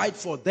Jesus died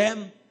for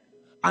them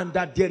and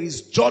that there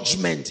is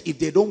judgment if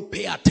they don't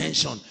pay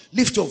attention.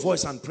 Lift your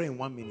voice and pray in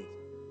 1 minute.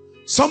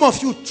 Some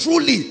of you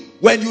truly,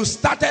 when you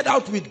started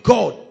out with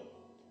God,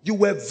 you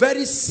were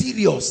very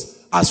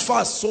serious as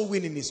far as soul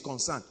winning is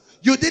concerned.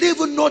 You didn't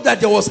even know that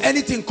there was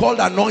anything called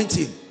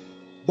anointing.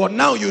 But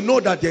now you know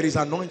that there is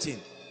anointing.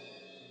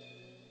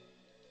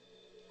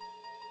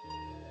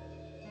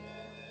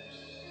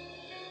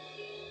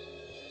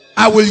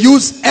 I will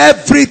use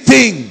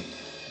everything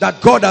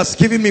that God has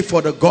given me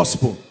for the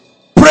gospel.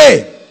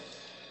 Pray.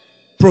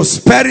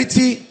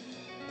 Prosperity,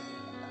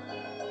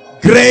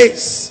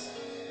 grace,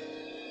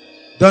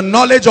 the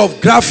knowledge of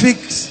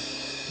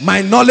graphics,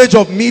 my knowledge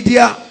of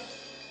media,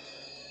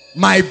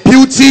 my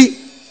beauty.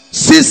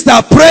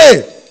 Sister,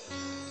 pray.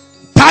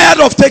 Tired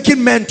of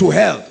taking men to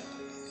hell.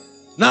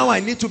 Now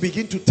I need to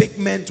begin to take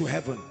men to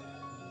heaven.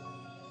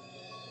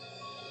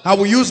 I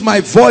will use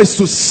my voice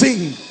to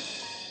sing.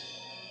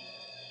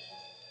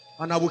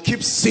 And I will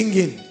keep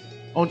singing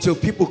until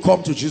people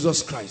come to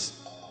Jesus Christ.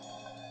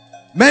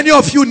 Many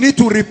of you need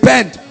to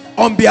repent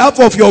on behalf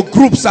of your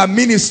groups and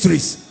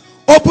ministries.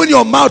 Open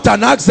your mouth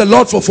and ask the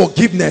Lord for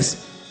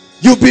forgiveness.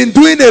 You've been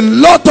doing a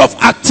lot of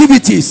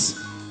activities,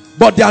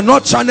 but they are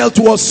not channeled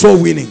towards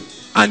soul winning.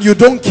 And you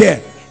don't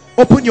care.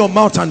 Open your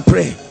mouth and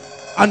pray.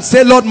 And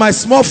say, Lord, my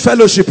small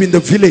fellowship in the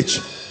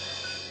village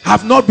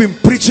have not been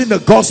preaching the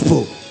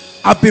gospel.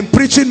 I've been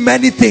preaching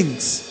many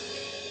things.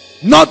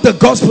 Not the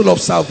gospel of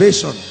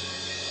salvation.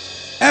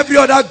 Every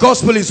other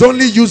gospel is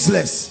only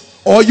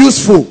useless or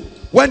useful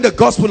when the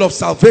gospel of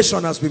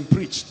salvation has been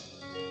preached.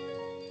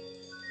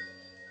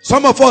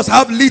 Some of us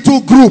have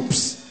little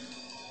groups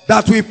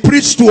that we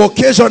preach to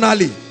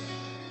occasionally.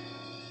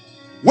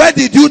 Where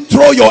did you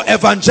throw your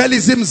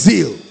evangelism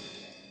zeal?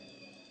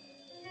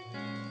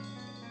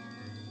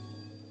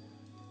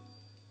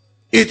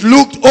 It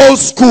looked old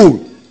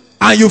school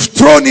and you've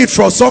thrown it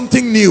for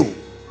something new.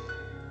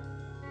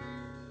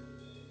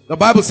 The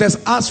Bible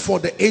says, ask for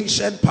the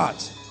ancient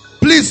part.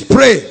 Please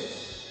pray.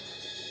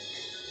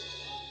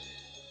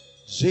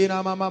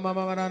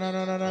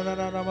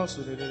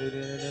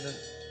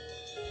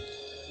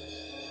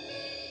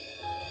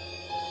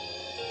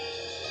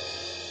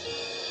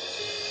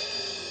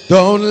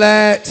 Don't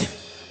let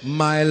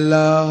my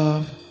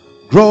love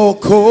grow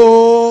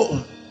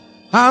cold.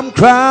 I'm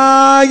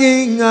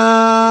crying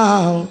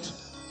out.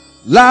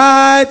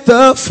 Light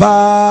the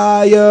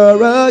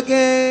fire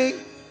again.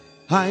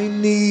 I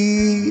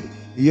need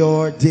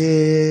your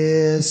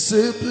discipline.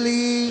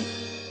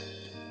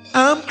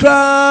 I'm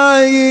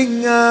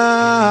crying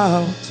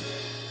out.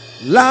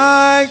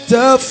 Light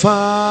the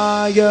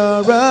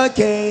fire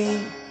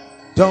again.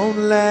 Don't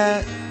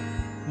let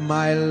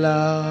my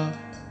love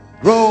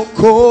grow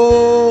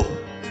cold.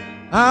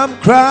 I'm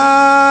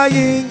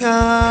crying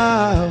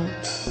out.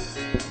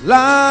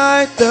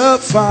 Light the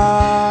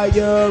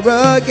fire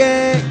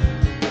again.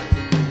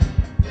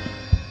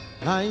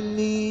 I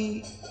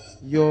need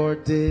your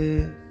discipline.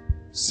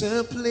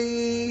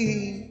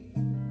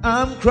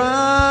 I'm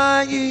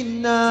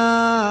crying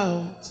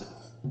out.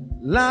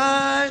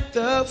 Light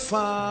the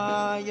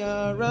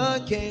fire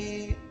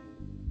again.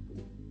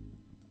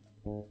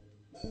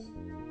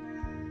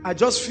 I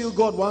just feel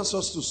God wants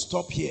us to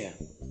stop here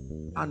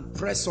and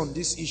press on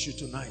this issue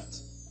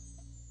tonight.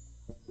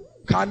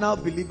 Carnal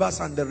believers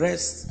and the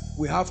rest,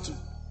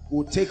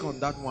 we'll take on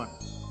that one.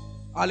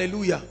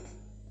 Hallelujah.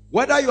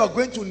 Whether you are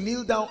going to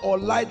kneel down or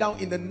lie down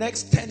in the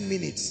next 10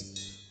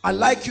 minutes, I'd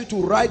like you to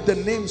write the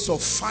names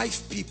of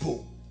 5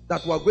 people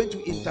that we are going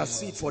to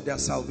intercede for their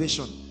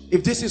salvation.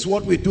 If this is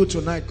what we do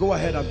tonight, go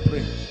ahead and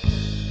pray.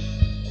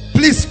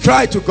 Please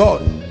cry to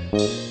God.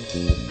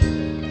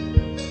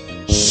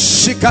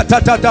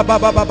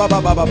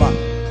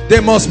 They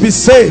must be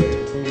saved.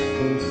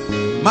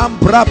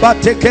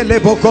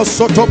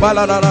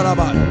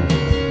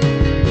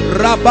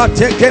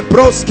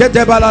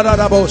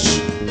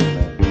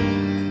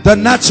 The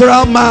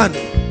natural man.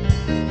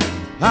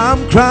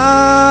 I'm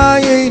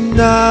crying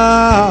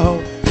now.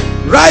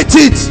 Write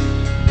it.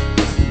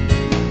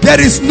 There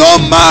is no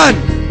man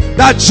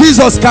that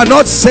Jesus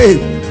cannot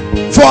save.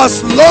 For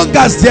as long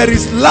as there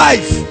is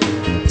life,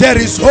 there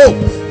is hope.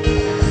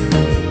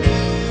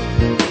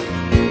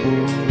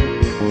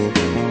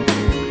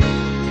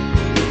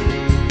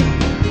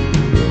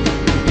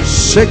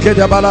 Shake it.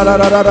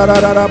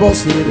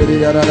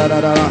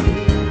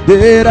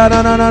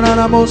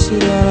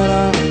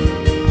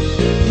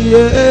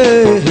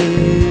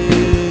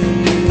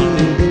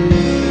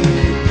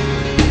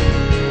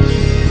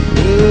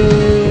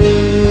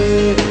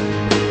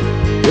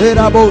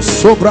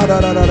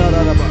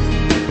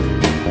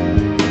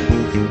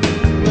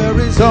 There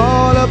is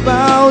all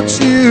about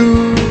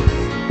you.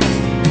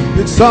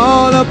 It's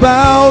all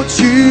about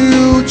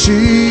you,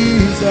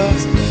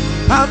 Jesus.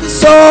 I'm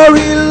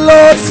sorry,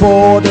 Lord,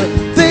 for the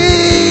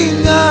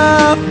thing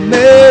I've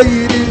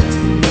made it.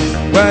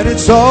 When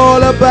it's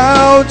all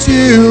about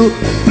you,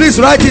 please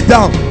write it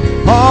down.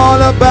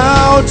 All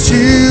about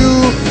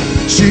you,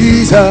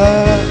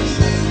 Jesus.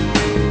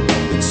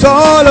 It's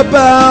all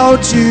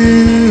about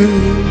you.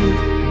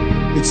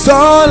 It's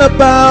all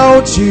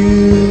about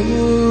you.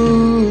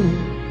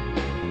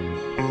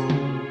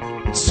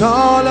 It's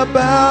all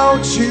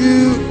about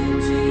you,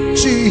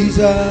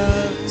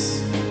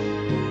 Jesus.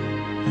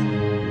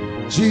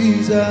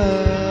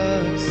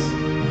 Jesus.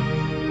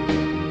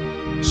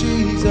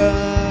 Jesus.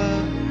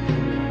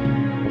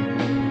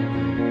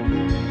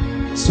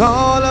 It's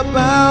all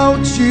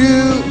about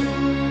you,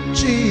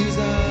 Jesus.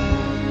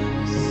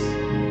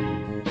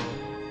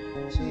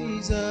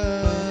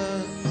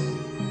 Jesus.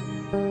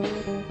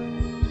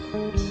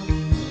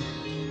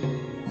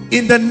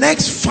 In the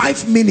next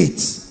 5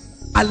 minutes,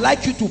 I'd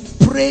like you to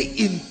pray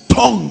in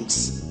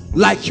tongues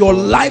like your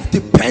life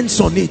depends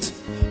on it,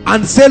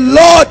 and say,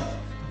 Lord,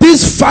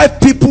 these 5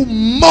 people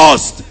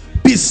must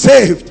be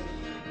saved.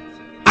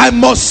 I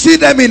must see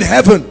them in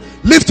heaven.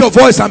 Lift your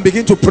voice and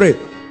begin to pray.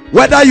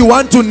 Whether you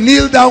want to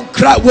kneel down,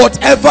 cry,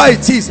 whatever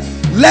it is,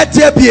 let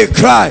there be a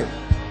cry.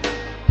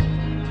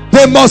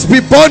 They must be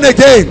born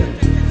again.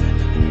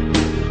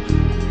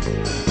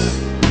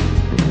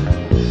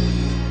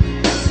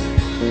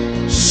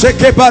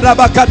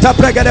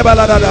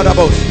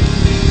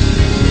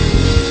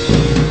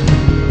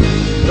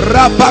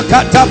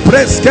 Rapakata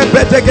preske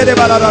betegede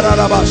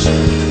baladarabash.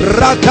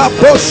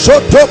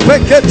 Rakaposhoto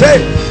pekete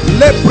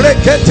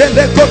leprekete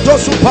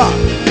lekotosupa.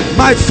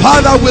 My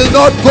father will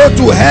not go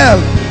to hell.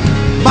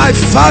 My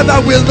father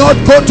will not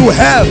go to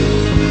hell.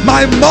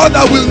 My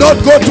mother will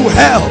not go to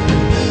hell.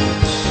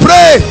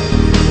 Pray.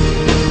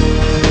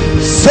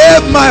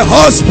 Save my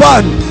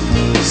husband.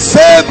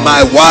 Save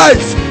my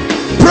wife.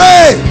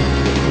 Pray.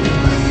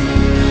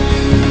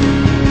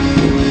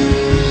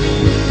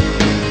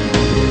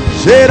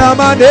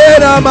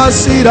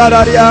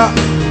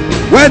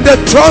 When the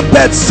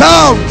trumpet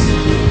sounds,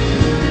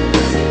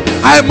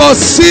 I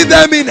must see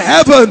them in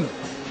heaven.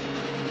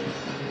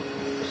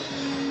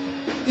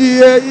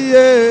 Yeah,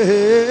 yeah,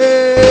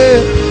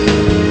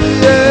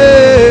 yeah,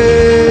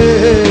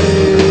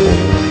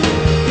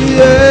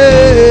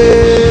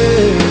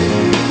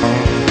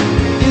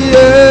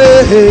 yeah,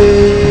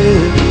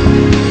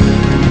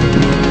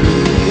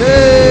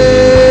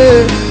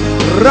 yeah.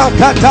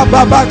 Rakata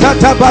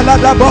babakata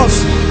balada boss.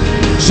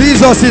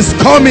 Jesus is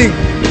coming.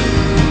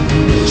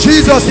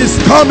 Jesus is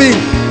coming.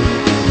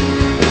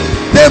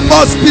 They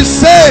must be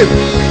saved.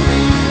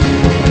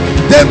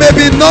 They may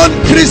be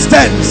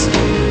non-Christians,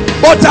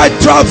 but I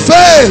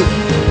travail.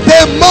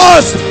 They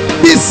must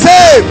be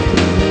saved.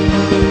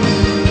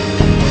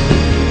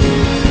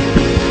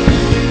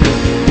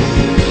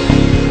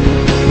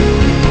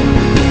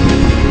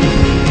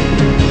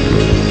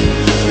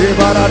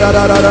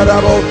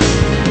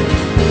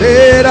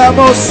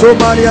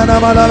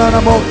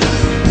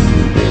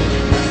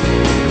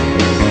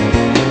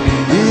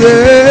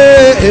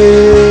 Yeah,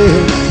 yeah,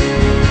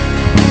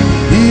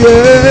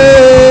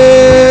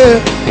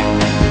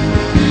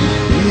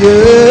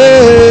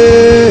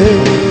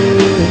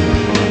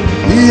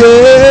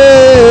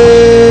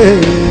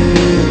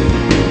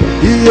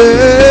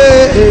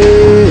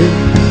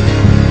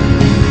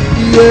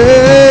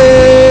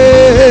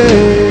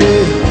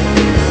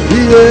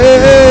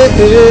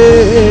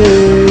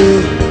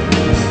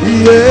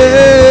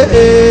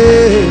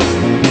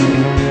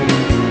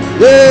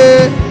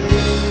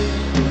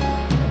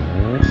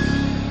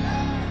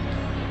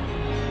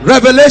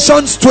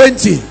 Revelations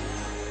 20.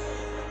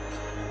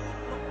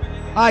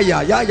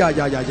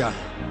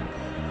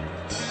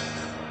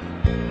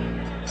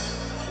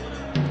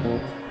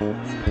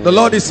 The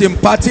Lord is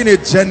imparting a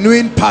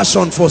genuine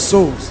passion for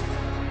souls.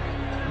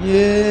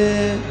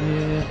 Yeah.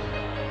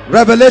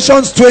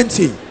 Revelations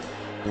 20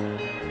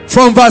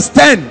 from verse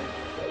 10.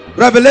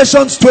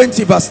 Revelations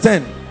 20 verse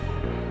 10.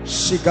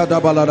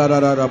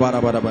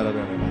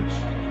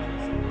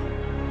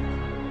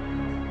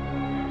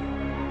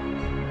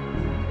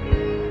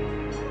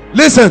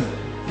 Listen.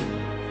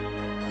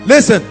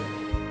 Listen.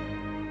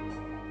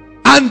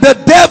 And the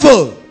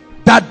devil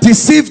that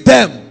deceived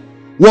them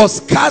was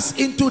cast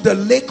into the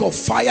lake of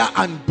fire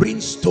and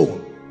brimstone,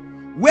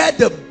 where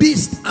the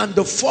beast and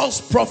the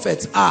false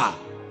prophets are,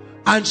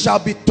 and shall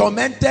be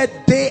tormented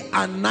day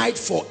and night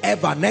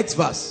forever. Next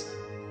verse.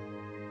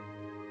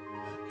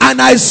 And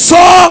I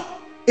saw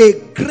a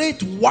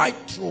great white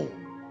throne.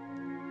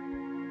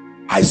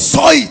 I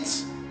saw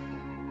it.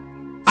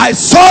 I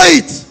saw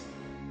it.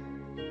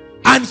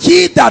 And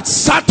he that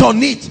sat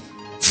on it,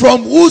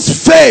 from whose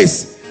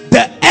face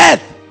the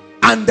earth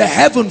and the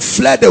heaven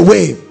fled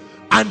away,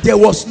 and there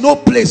was no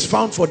place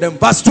found for them.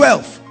 Verse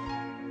 12.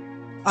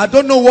 I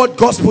don't know what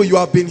gospel you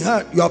have been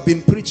heard, you have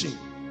been preaching.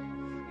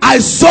 I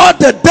saw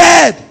the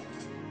dead,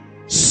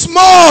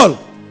 small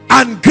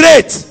and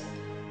great,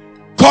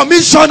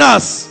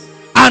 commissioners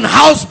and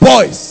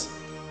houseboys,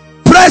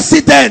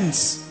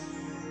 presidents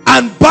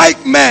and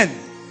bike men,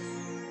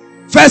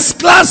 first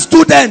class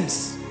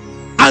students,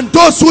 and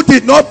those who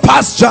did not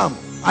pass JAMB.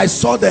 I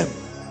saw them.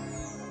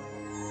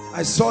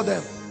 I saw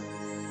them.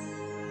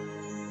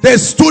 They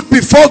stood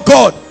before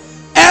God.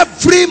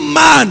 Every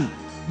man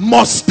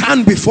must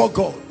stand before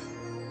God.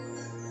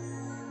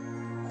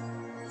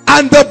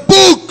 And the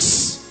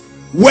books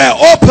were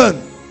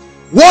open.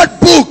 What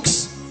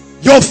books?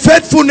 Your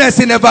faithfulness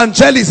in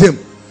evangelism,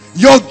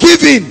 your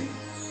giving.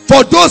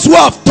 For those who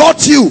have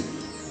taught you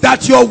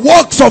that your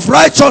works of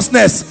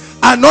righteousness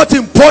are not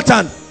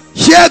important,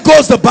 here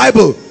goes the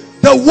Bible.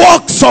 The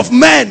works of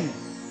men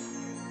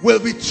will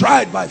be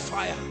tried by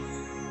fire.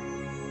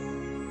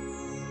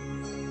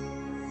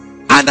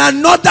 And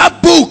another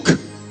book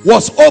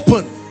was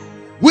opened,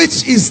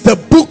 which is the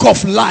book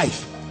of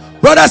life.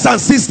 Brothers and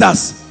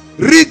sisters,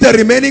 read the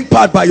remaining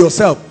part by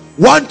yourself.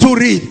 1, 2,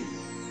 read.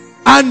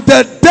 And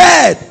the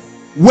dead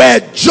were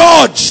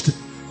judged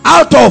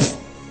out of.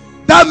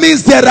 That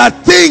means there are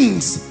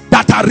things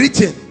that are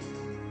written.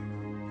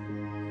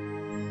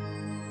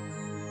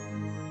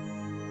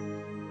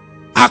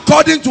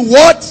 According to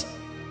what?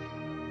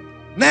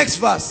 Next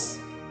verse.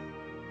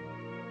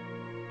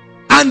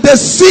 And the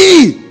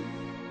sea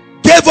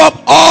gave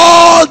up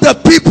all the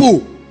people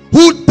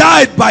who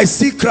died by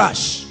sea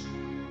crash.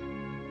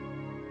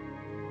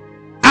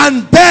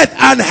 And death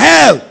and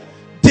hell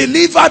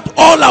delivered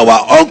all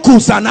our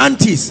uncles and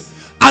aunties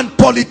and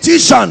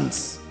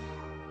politicians.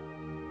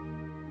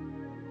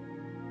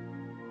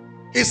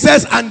 It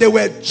says, and they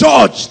were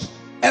judged,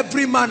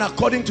 every man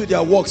according to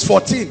their works.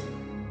 14.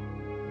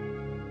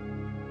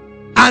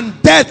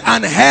 And death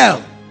and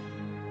hell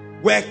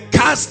were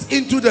cast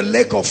into the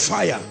lake of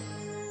fire.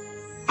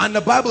 And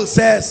the Bible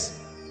says,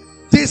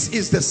 this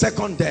is the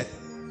second death.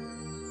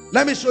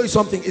 Let me show you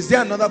something. Is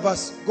there another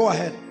verse? Go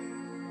ahead.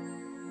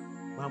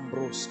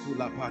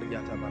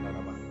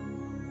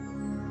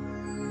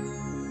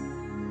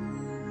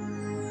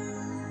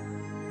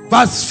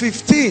 Verse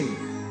 15.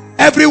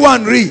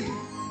 Everyone read.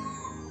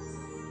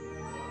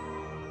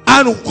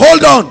 And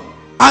hold on.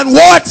 And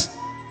what?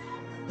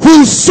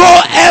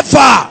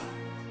 Whosoever.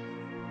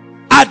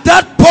 At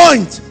that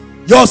point,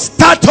 your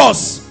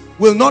status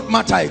will not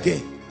matter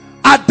again.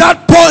 At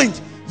that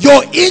point,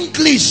 your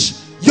English,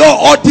 your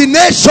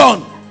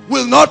ordination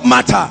will not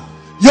matter.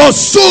 Your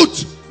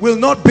suit will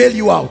not bail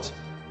you out.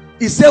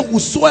 He said,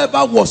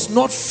 whosoever was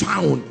not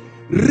found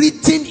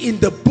written in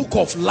the book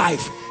of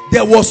life.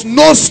 There was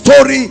no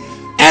story,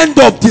 end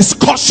of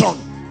discussion,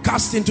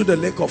 cast into the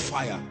lake of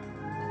fire.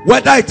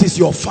 Whether it is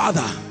your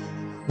father,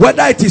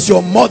 whether it is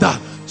your mother.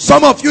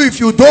 Some of you, if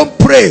you don't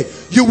pray,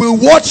 you will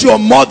watch your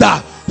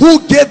mother who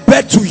gave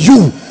birth to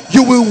you.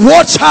 You will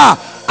watch her,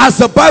 as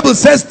the Bible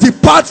says,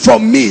 depart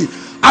from me.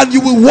 And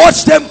you will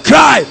watch them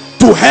cry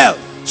to hell.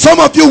 Some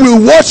of you will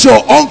watch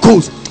your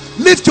uncles.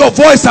 Lift your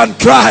voice and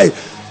cry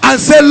and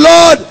say,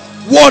 Lord,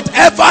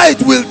 whatever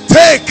it will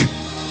take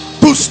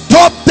to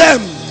stop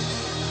them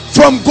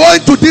from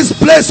going to this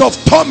place of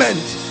torment,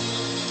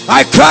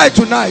 I cry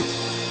tonight.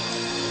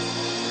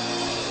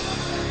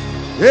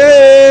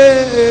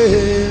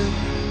 Hey,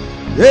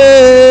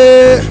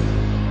 hey.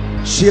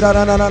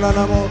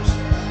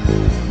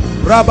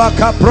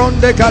 Rabaka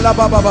pronde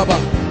kalababa.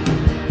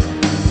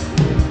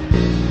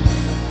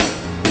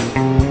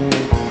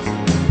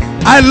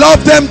 I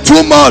love them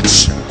too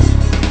much.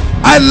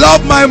 I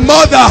love my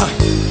mother.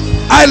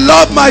 I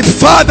love my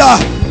father.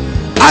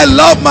 I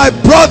love my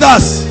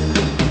brothers.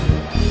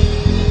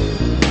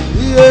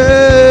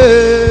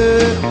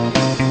 Yeah.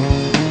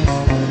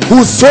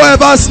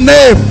 Whosoever's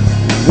name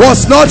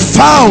was not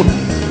found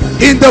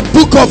in the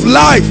book of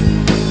life,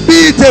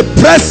 be it a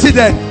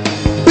president,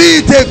 be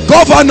it a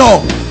governor,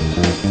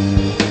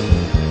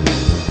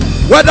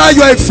 whether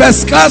you're a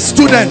first class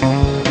student,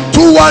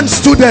 2-1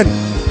 student,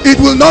 it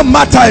will not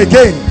matter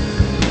again.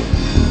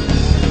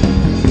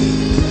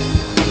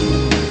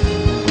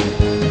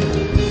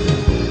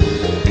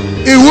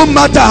 It won't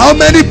matter how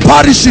many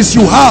parishes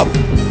you have.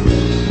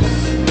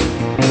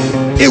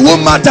 It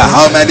won't matter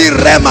how many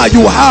rema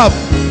you have.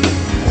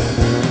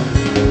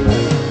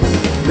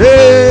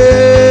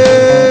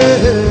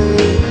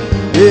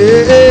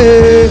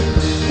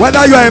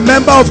 Whether you are a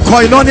member of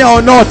Koinonia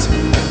or not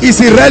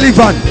is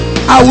irrelevant.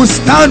 I will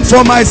stand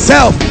for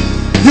myself.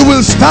 You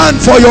will stand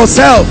for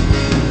yourself.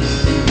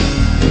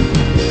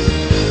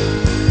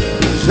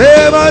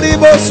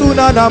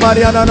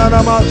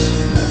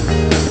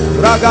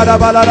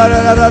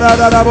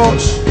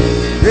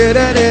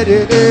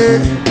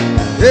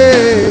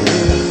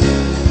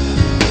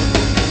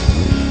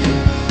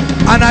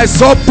 And I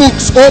saw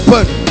books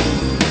open,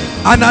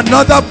 and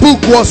another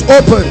book was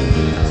open.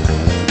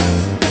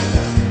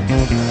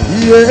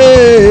 Yeah,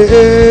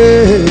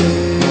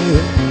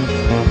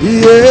 yeah,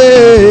 yeah,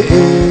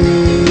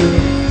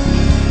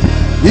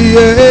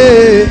 yeah,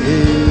 yeah.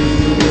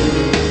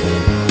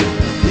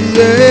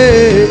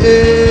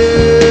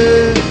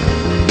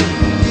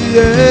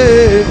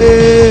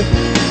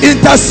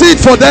 Intercede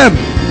for them.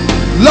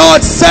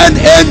 Lord, send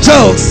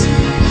angels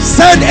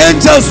Send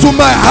angels to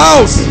my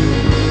house.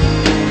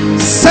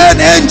 Send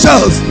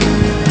angels.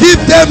 Give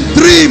them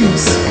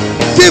dreams.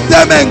 Give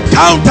them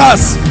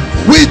encounters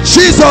with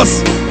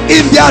Jesus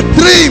in their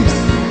dreams.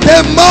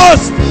 They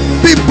must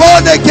be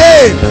born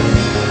again.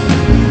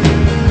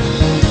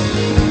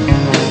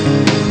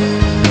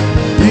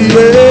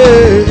 Yeah,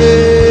 yeah,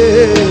 yeah.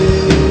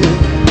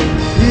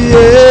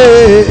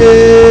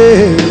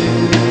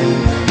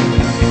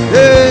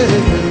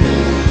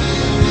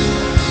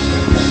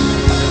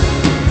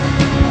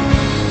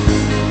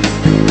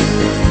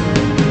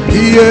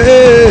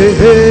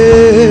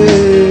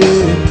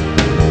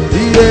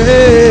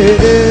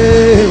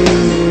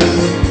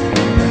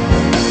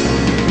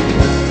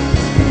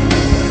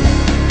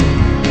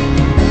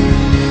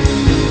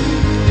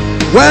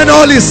 When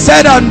all is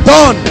said and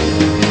done,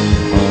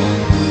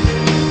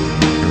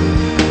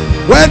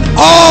 when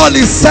all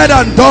is said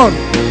and done,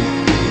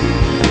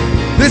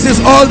 this is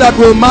all that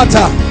will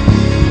matter.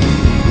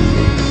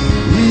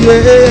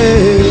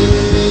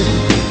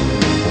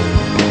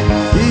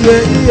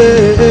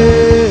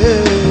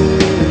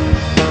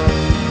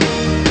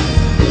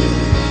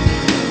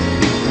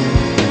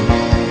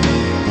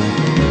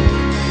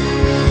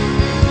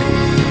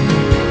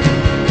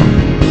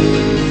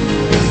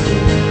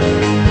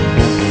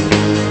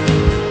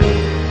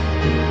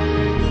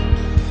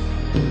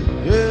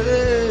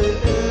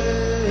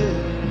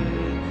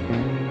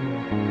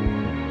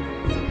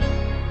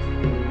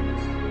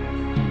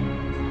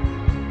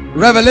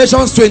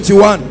 Revelations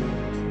 21.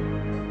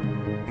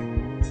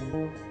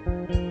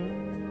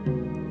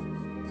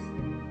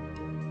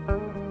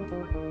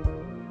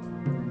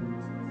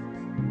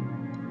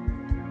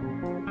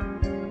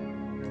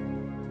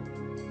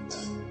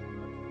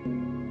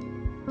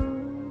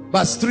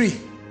 Verse 3.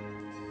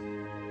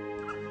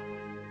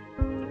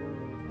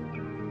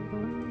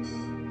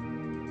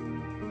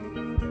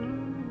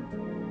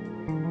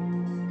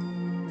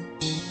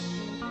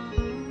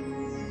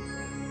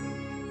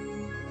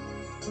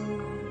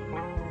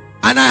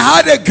 And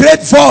I heard a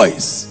great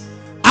voice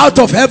out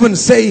of heaven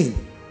saying,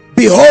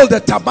 behold, the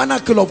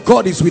tabernacle of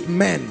God is with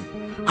men,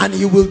 and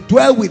he will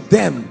dwell with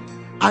them,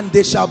 and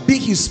they shall be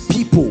his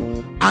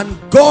people, and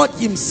God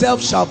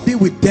himself shall be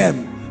with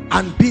them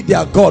and be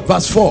their God.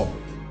 Verse 4.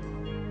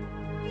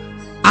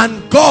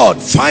 And God,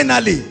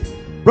 finally,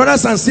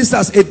 brothers and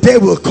sisters, a day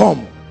will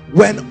come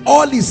when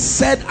all is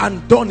said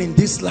and done in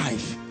this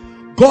life.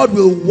 God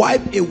will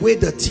wipe away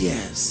the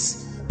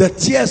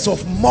tears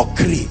of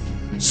mockery.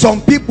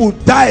 Some people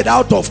died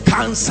out of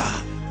cancer.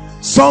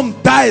 Some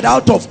died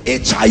out of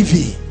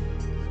HIV.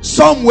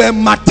 Some were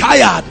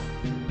martyred.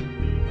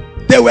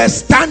 They were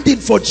standing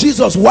for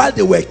Jesus while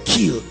they were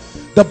killed.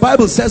 The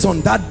Bible says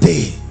on that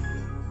day,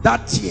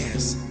 that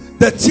tears,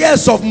 the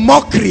tears of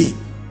mockery,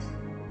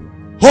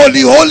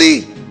 holy,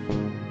 holy,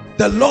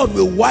 the Lord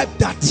will wipe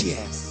that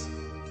tears.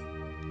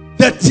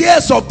 The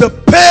tears of the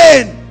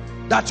pain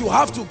that you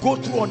have to go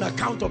through on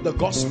account of the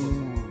gospel.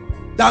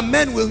 That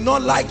men will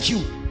not like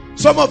you.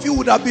 Some of you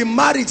would have been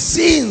married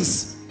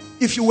since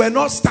if you were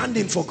not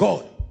standing for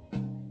God.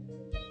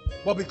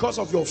 But because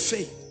of your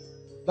faith,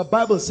 the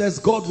Bible says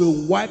God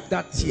will wipe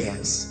that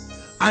tears,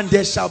 and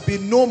there shall be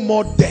no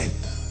more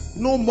death,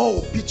 no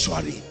more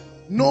obituary,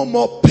 no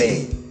more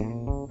pain,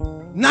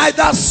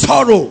 neither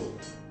sorrow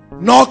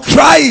nor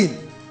crying,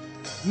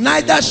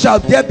 neither shall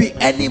there be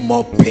any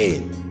more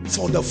pain,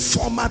 for the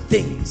former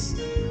things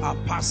are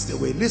passed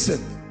away.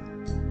 Listen,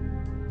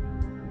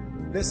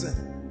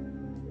 listen.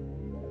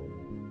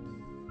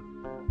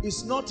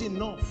 It's not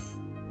enough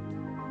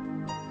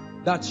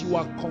that you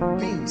are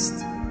convinced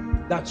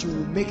that you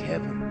will make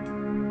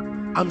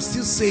heaven. I'm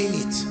still saying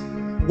it.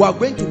 We are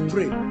going to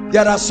pray.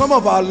 There are some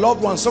of our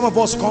loved ones, some of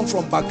us come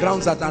from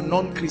backgrounds that are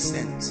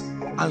non-Christians,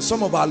 and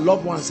some of our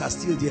loved ones are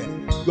still there.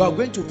 You are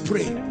going to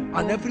pray,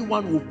 and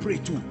everyone will pray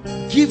too.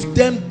 Give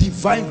them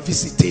divine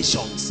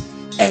visitations,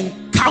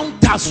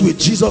 encounters with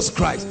Jesus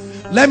Christ.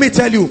 Let me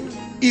tell you,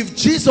 if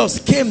Jesus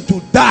came to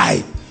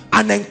die,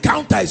 an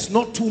encounter is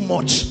not too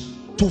much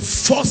to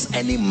force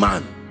any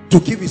man to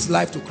give his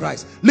life to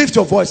Christ. Lift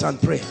your voice and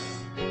pray.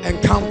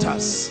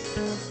 Encounters.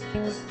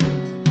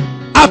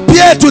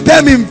 Appear to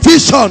them in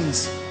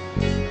visions,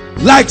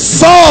 like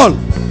Saul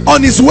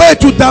on his way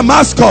to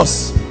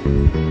Damascus.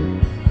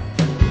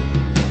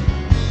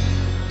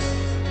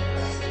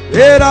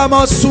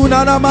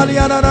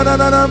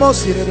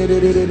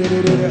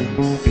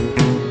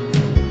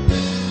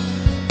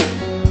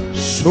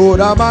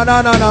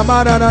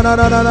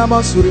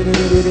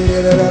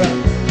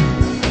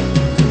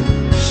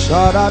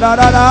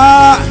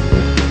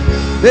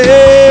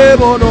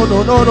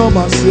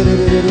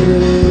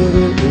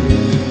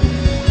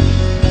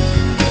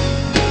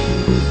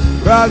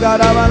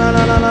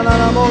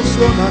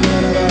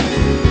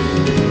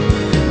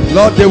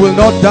 Lord, they will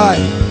not die.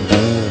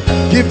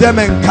 Give them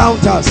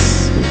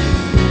encounters.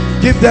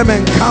 Give them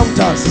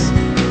encounters.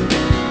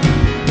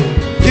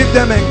 Give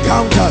them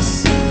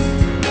encounters.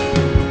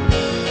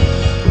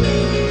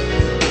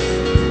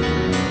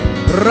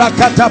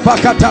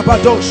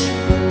 Rakatapakatapadosh.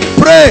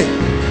 Pray.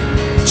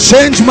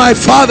 Change my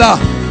father.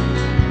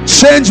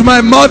 change my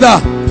mother.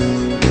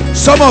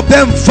 Some of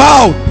them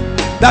vowed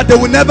that they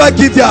will never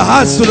give their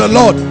hearts to the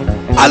Lord.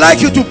 I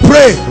like you to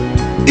pray.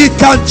 It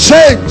can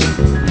change.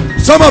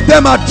 Some of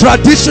them are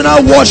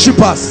traditional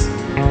worshippers.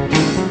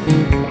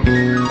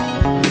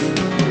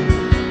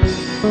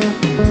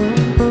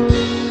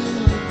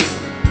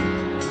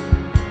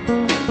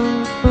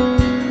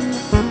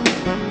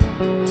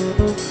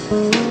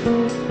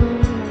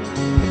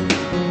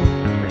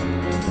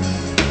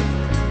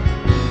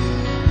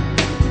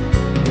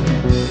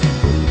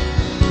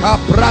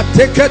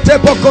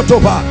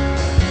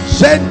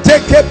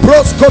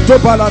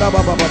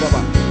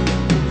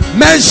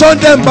 Mention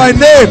them by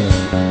name.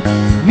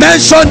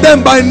 Mention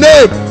them by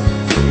name.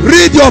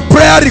 Read your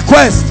prayer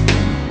request.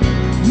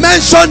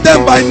 Mention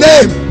them by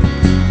name.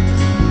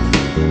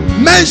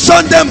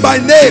 Mention them by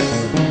name.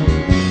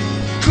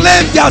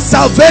 Claim their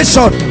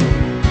salvation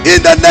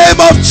in the name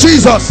of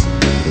Jesus.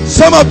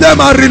 Some of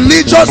them are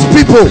religious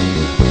people.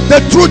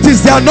 The truth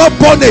is they are not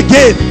born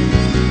again.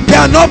 They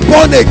are not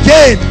born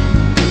again.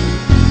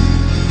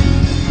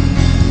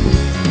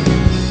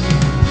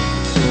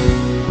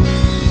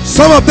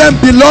 Some of them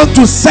belong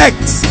to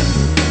sects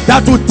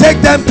that will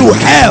take them to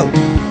hell.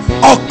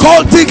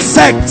 Occultic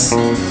sects.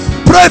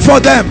 Pray for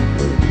them.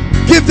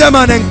 Give them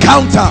an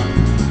encounter.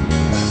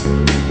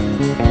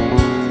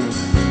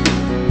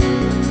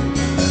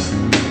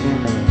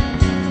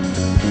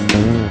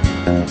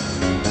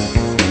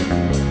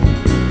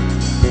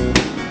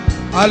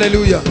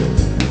 Hallelujah.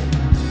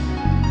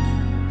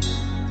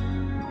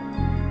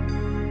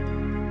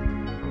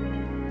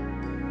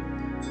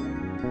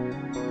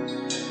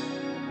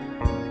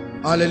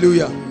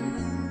 Hallelujah.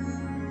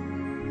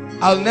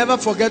 I'll never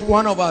forget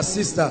one of our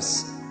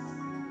sisters.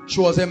 She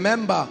was a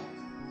member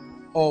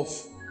of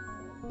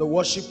the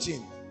worship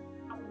team.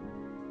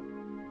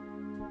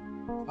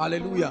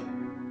 Hallelujah.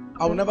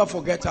 I will never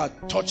forget her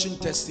touching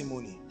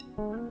testimony.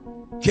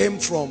 Came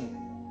from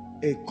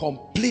a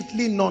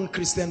completely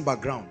non-Christian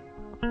background.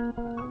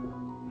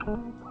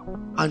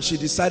 And she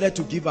decided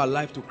to give her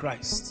life to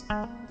Christ.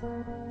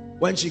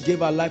 When she gave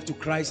her life to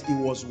Christ, it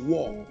was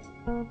war.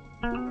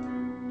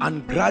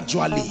 And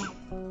gradually,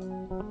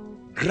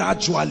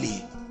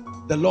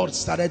 the Lord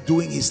started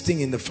doing his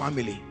thing in the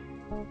family.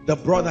 The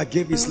brother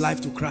gave his life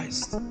to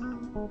Christ.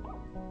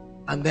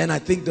 And then I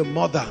think the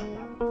mother,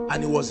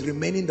 and it was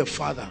remaining the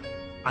father.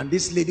 And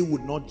this lady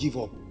would not give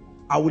up.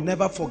 I will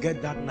never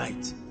forget that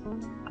night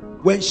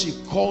when she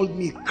called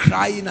me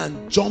crying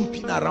and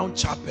jumping around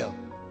chapel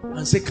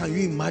and said, can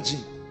you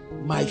imagine?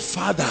 My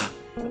father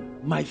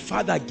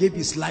gave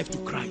his life to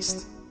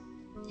Christ.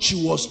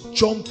 She was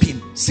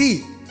jumping.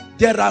 See,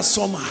 there are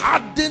some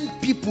hardened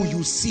people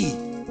you see.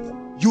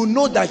 You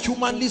know that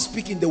humanly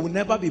speaking, they will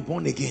never be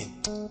born again.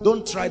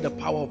 Don't try the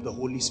power of the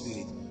Holy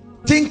Spirit.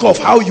 Think of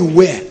how you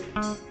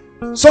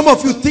were. Some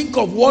of you think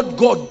of what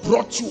God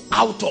brought you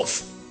out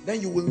of.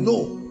 Then you will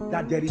know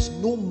that there is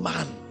no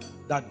man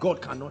that God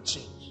cannot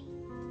change.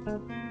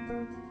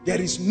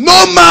 There is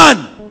no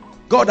man.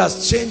 God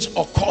has changed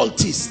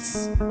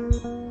occultists.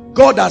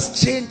 God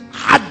has changed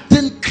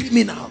hardened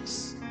criminals.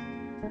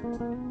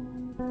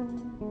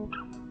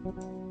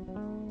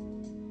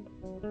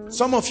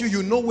 Some of you,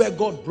 you know where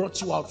God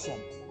brought you out from.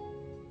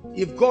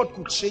 If God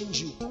could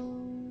change you,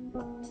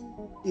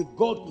 if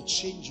God could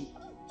change you,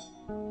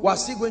 we are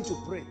still going to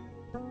pray.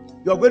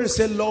 You are going to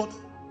say, Lord,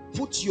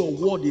 put your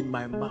word in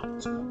my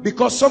mouth.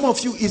 Because some of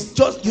you, it's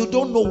just, you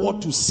don't know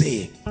what to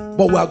say.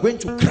 But we are going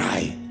to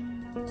cry.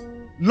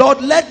 Lord,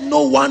 let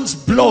no one's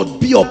blood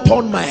be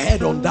upon my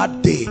head on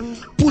that day.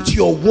 Put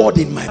your word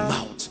in my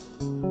mouth.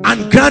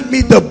 And grant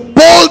me the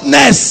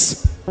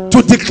boldness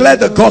to declare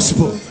the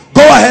gospel.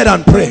 Go ahead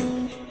and pray.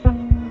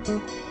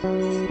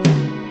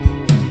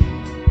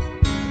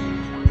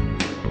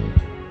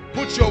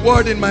 Put your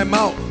word in my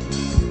mouth.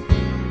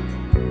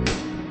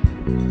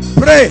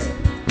 Pray.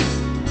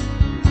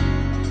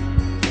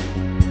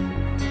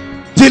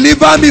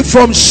 Deliver me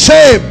from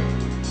shame.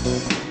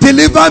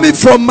 Deliver me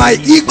from my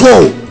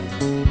ego.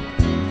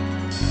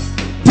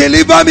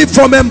 Deliver me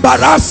from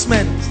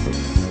embarrassment.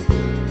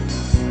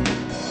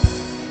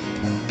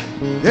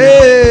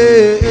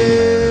 Hey,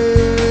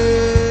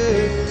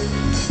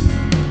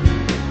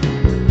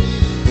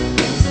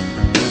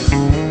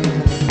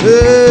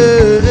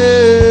 hey,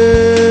 hey.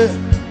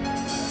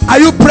 Are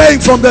you praying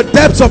from the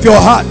depths of your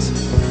heart?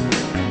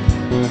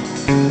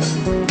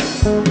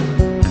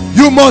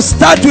 You must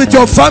start with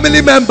your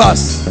family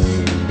members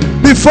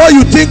before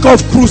you think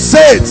of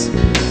crusades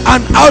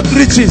and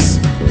outreaches.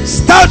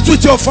 Start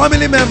with your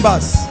family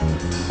members.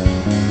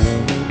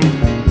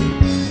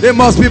 They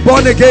must be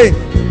born again.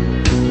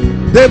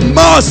 They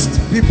must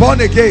be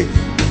born again.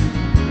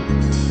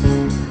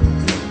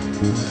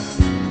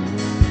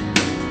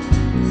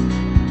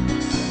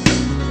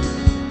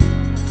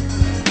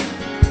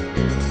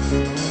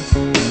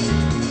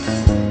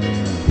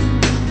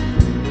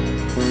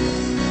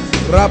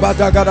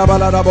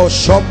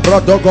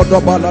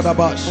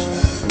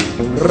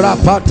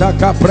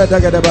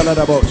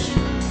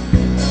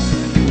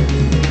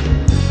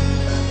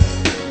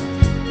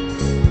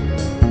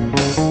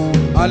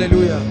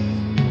 Hallelujah.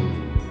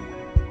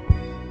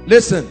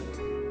 Listen.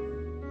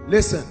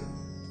 Listen.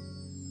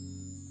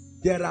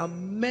 There are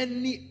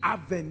many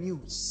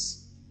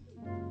avenues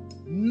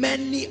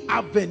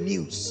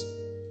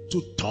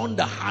to turn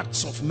the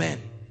hearts of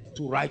men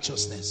to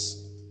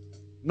righteousness.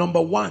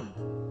 Number one,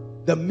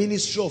 the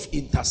ministry of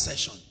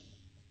intercession.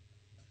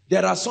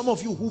 There are some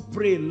of you who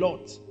pray a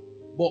lot,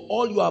 but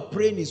all you are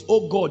praying is,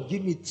 oh God,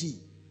 give me tea.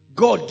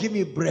 God, give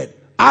me bread.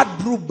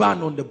 Add blue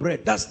band on the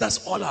bread.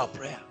 That's all our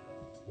prayer.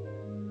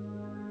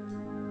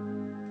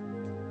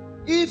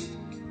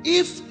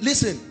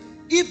 Listen,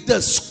 if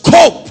the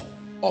scope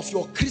of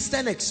your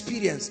Christian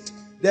experience,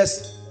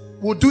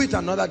 we'll do it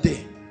another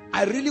day.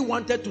 I really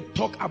wanted to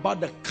talk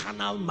about the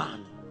carnal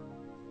man.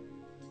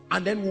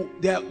 And then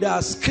there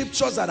are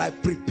scriptures that I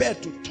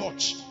prepared to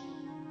touch.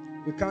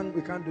 We can't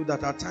do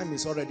that. Our time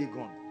is already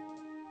gone.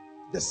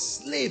 The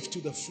slave to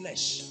the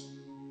flesh.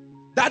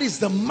 That is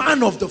the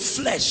man of the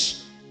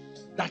flesh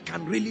that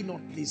can really not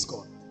please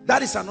God.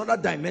 That is another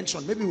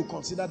dimension. Maybe we'll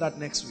consider that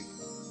next week.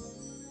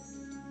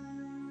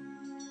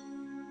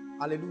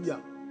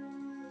 Hallelujah.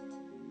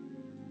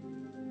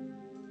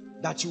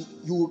 That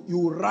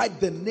you write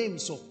the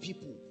names of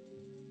people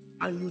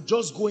and you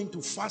just go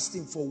into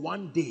fasting for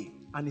one day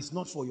and it's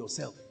not for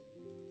yourself.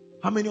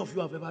 How many of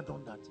you have ever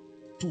done that?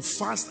 To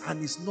fast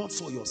and it's not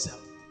for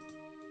yourself.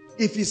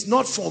 If it's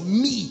not for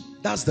me,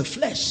 that's the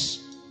flesh.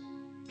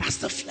 That's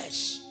the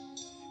flesh.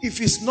 If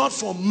it's not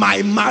for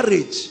my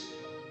marriage,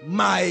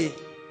 my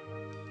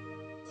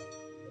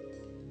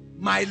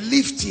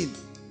lifting,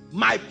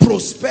 my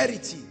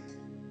prosperity,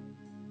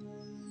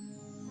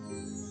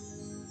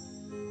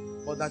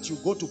 or that you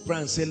go to prayer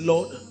and say,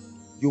 Lord,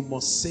 you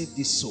must save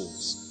these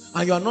souls.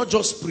 And you are not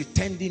just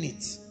pretending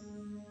it.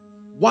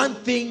 One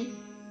thing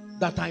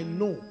that I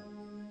know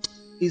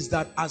is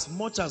that as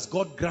much as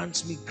God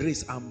grants me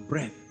grace and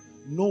breath,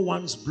 no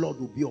one's blood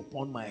will be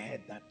upon my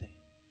head that day.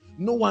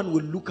 No one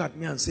will look at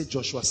me and say,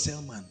 Joshua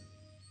Selman,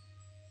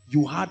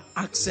 you had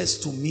access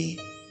to me,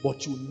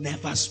 but you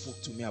never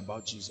spoke to me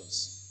about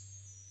Jesus.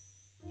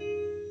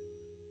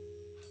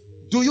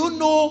 Do you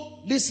know,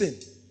 listen,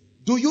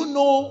 do you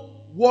know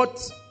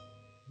what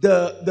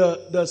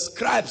the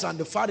scribes and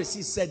the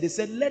Pharisees said? They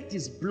said, let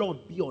his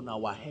blood be on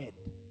our head.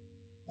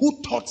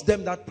 Who taught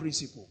them that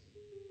principle?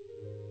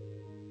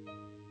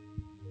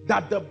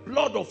 That the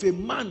blood of a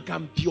man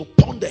can be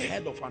upon the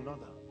head of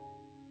another.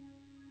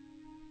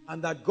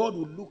 And that God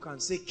will look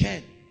and say,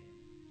 Ken,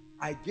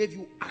 I gave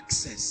you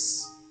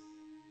access.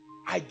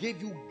 I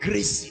gave you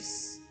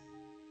graces.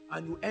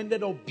 And you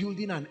ended up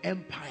building an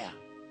empire.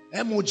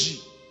 MOG.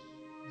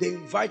 They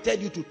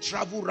invited you to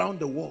travel around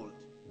the world.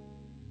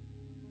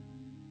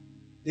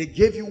 They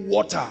gave you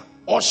water,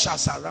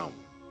 ushers around.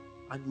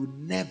 And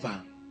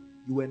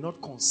you were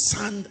not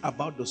concerned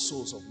about the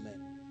souls of men.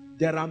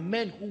 There are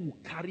men who will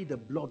carry the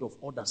blood of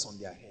others on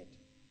their head.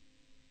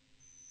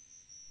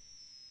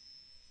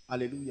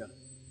 Hallelujah.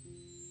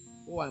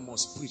 Oh, I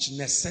must preach.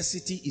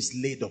 Necessity is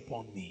laid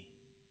upon me.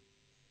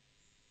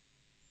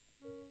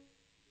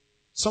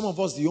 Some of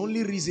us, the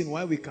only reason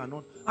why we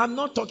cannot, I'm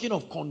not talking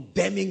of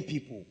condemning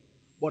people,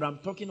 but I'm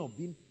talking of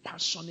being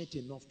passionate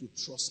enough to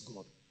trust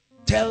God.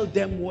 Tell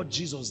them what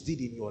Jesus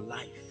did in your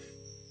life.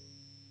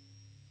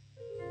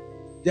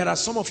 There are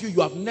some of you,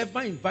 you have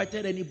never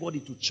invited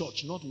anybody to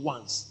church, not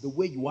once, the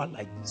way you are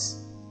like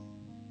this.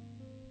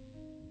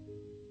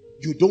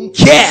 You don't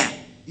care.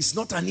 It's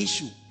not an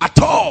issue at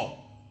all.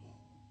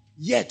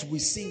 Yet we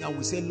sing and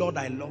we say, Lord,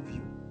 I love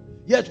you.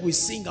 Yet we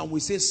sing and we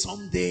say,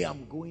 someday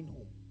I'm going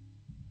home.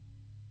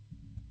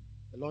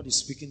 The Lord is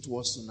speaking to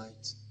us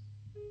tonight.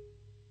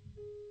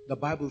 The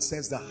Bible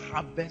says the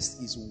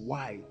harvest is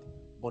wide,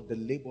 but the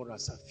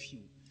laborers are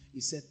few.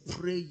 He said,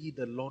 pray ye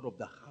the Lord of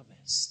the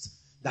harvest,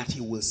 that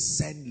he will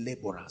send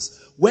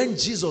laborers. When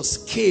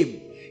Jesus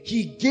came,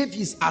 he gave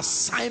his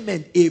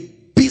assignment a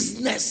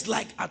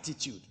business-like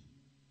attitude.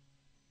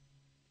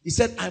 He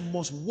said, I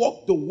must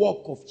walk the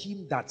walk of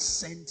him that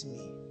sent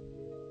me.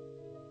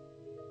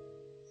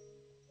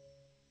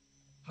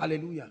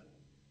 Hallelujah.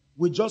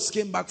 We just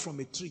came back from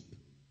a trip.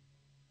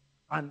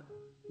 And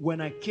when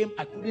I came,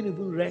 I couldn't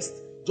even rest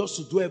just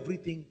to do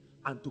everything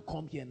and to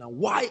come here now.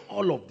 Why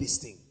all of this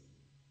thing?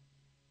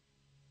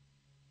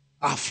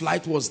 Our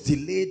flight was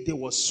delayed. There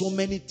were so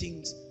many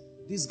things.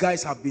 These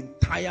guys have been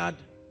tired.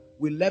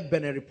 We left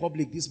Benin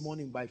Republic this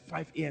morning by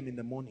 5 a.m. in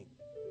the morning.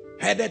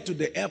 Headed to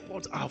the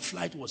airport, our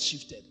flight was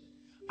shifted.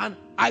 And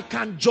I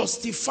can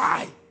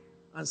justify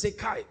and say,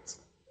 Kite,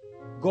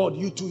 God,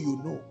 you too,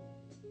 you know.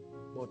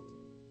 But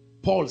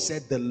Paul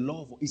said the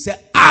love. He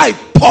said, I,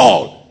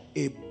 Paul,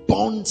 a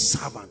bond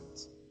servant.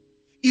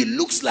 It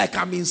looks like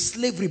I'm in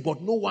slavery,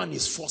 but no one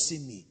is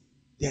forcing me.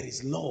 There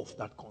is love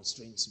that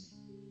constrains me.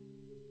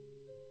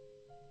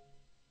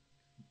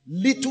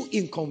 Little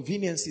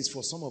inconveniences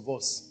for some of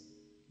us.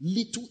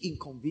 Little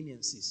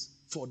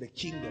inconveniences for the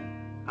kingdom.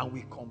 And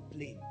we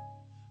complain.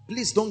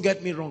 Please don't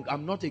get me wrong.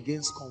 I'm not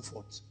against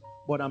comfort.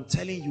 But I'm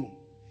telling you,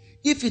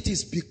 if it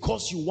is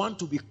because you want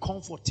to be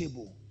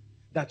comfortable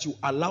that you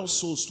allow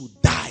souls to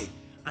die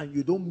and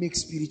you don't make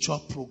spiritual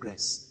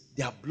progress,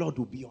 their blood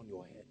will be on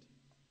your head.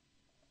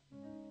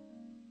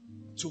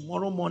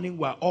 Tomorrow morning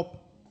we're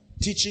up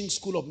teaching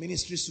School of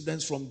Ministry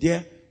students. From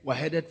there, we're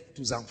headed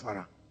to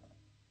Zamfara.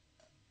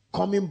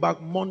 Coming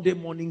back Monday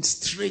morning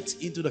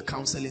straight into the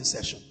counseling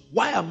session.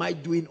 Why am I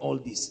doing all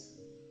this?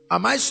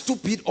 Am I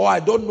stupid, or I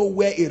don't know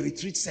where a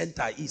retreat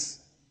center is?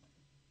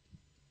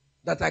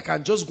 That I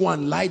can just go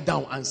and lie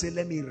down and say,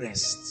 let me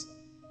rest.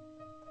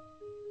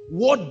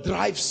 What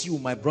drives you,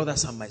 my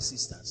brothers and my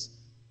sisters?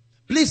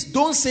 Please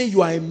don't say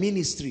you are a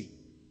ministry.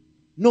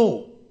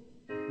 No.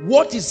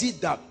 What is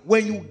it that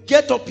when you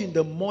get up in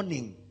the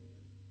morning,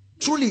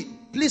 truly,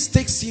 please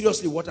take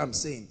seriously what I'm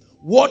saying.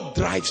 What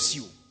drives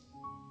you?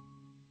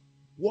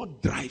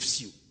 What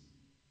drives you?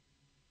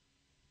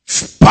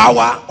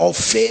 Power or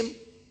fame?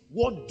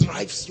 What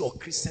drives your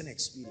Christian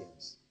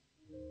experience?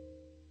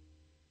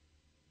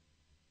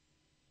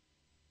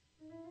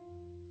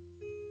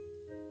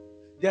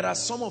 There are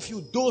some of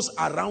you, those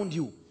around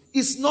you,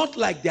 it's not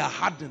like they are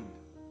hardened.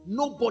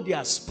 Nobody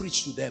has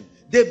preached to them.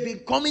 They've been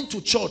coming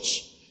to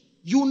church.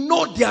 You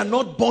know they are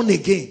not born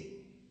again.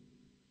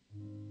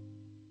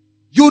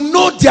 You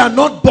know they are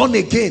not born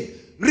again.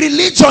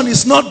 Religion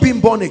is not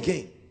being born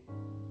again.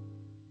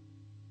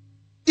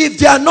 If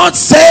they are not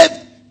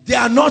saved, they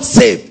are not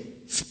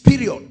saved.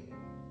 Period.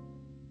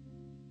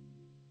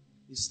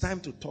 It's time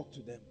to talk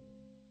to them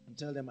and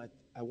tell them,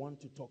 I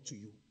want to talk to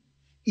you.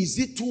 Is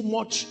it too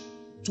much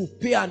to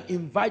pay and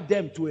invite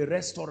them to a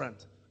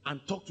restaurant and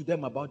talk to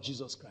them about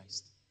Jesus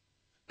Christ?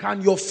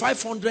 Can your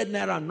 500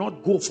 naira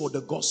not go for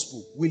the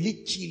gospel? Will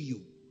it kill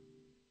you?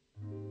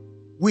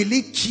 Will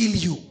it kill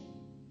you?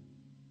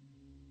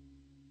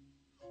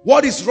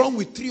 What is wrong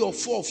with 3 or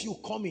 4 of you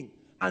coming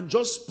and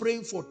just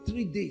praying for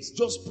 3 days?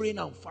 Just praying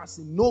and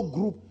fasting. No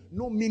group,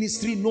 no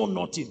ministry, no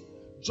nothing.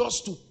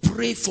 Just to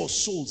pray for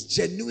souls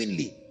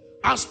genuinely.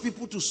 Ask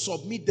people to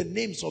submit the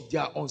names of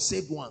their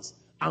unsaved ones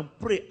and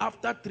pray.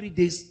 After 3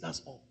 days,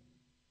 that's all.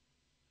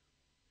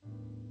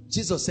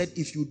 Jesus said,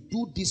 if you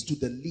do this to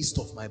the least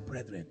of my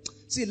brethren.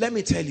 See, let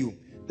me tell you,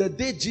 the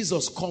day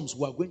Jesus comes,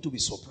 we are going to be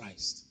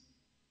surprised.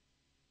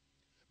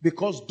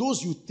 Because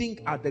those you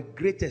think are the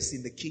greatest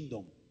in the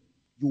kingdom,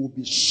 you will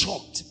be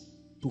shocked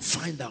to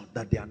find out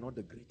that they are not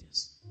the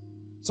greatest.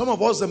 Some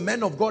of us, the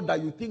men of God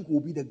that you think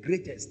will be the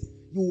greatest,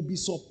 you will be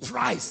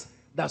surprised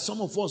that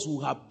some of us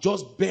will have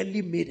just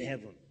barely made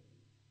heaven.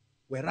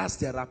 Whereas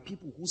there are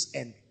people whose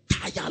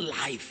entire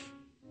life,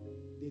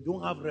 they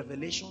don't have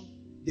revelation,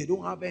 they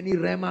don't have any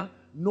rhema,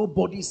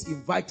 nobody's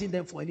inviting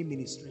them for any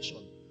ministration,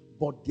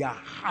 but their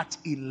heart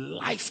in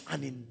life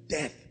and in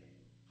death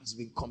has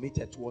been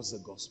committed towards the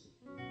gospel.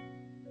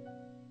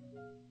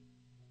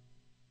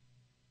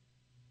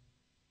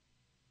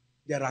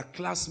 There are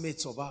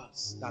classmates of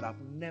ours that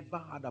have never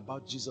heard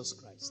about Jesus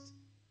Christ.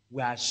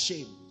 We are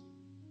ashamed.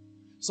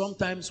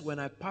 Sometimes when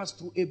I pass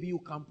through ABU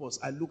campus,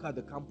 I look at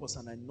the campus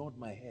and I nod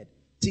my head.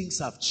 Things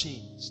have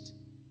changed.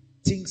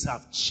 Things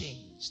have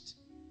changed.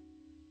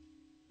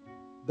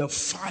 The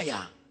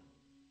fire.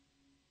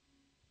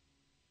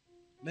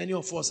 Many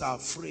of us are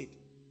afraid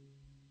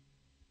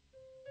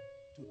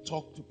to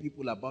talk to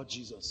people about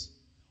Jesus.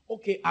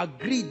 Okay,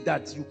 agreed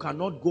that you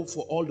cannot go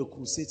for all the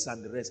crusades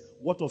and the rest.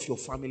 What of your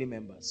family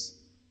members?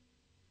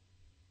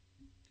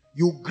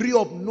 You grew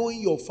up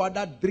knowing your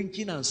father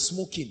drinking and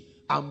smoking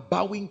and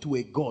bowing to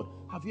a God.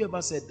 Have you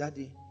ever said,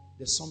 Daddy,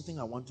 there's something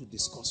I want to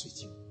discuss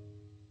with you?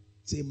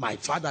 Say, my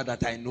father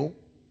that I know?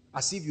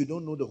 As if you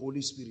don't know the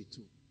Holy Spirit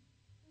too.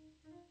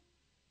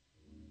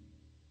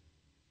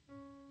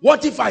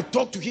 What if I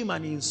talk to him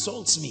and he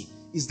insults me?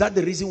 Is that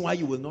the reason why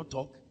you will not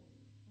talk?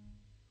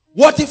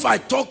 What if I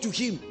talk to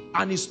him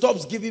and he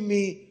stops giving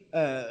me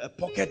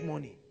pocket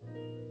money?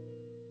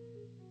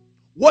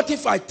 What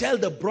if I tell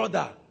the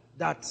brother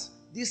that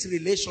this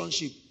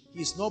relationship,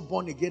 he's not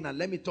born again, and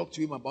let me talk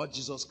to him about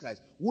Jesus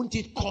Christ? Won't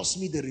it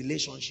cost me the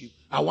relationship?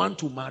 I want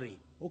to marry.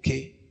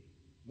 Okay,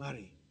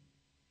 marry.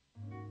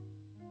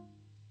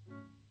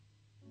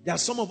 There are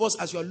some of us,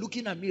 as you are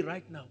looking at me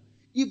right now,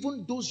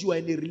 even those you are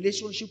in a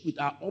relationship with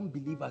are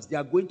unbelievers. They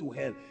are going to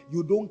hell.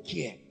 You don't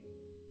care.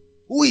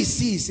 Who is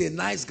he? He's a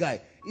nice guy.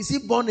 Is he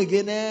born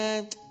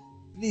again?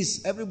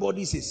 Please,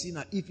 everybody is a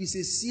sinner. If he's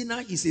a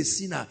sinner, he's a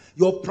sinner.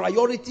 Your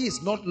priority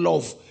is not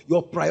love.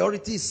 Your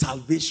priority is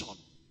salvation.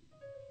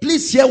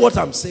 Please hear what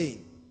I'm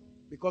saying.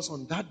 Because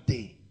on that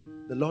day,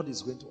 the Lord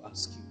is going to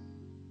ask you.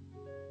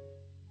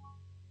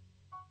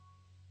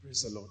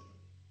 Praise the Lord.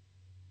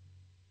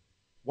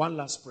 One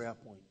last prayer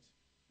point.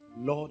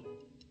 Lord,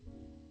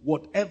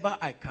 whatever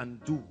I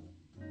can do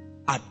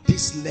at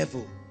this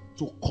level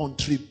to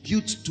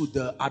contribute to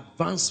the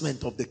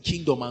advancement of the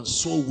kingdom and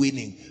soul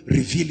winning,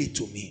 reveal it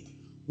to me.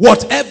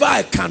 Whatever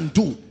I can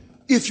do.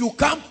 If you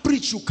can't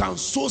preach, you can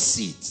sow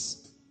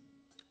seeds.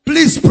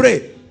 Please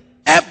pray.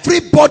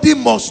 Everybody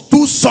must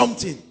do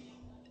something.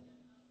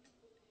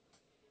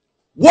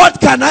 What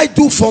can I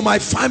do for my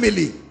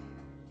family?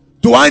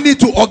 Do I need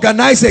to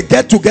organize a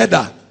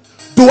get-together?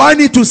 Do I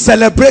need to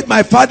celebrate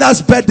my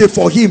father's birthday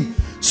for him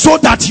so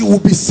that he will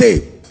be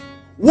saved?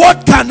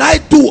 What can I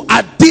do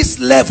at this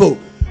level?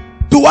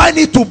 Do I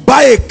need to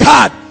buy a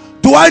card?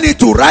 Do I need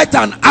to write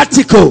an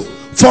article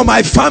for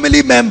my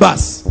family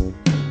members?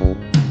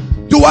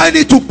 Do I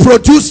need to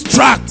produce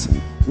tract?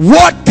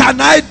 What can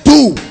I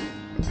do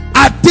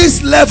at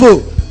this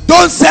level?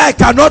 Don't say I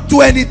cannot do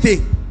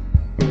anything.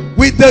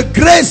 With the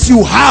grace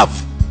you have,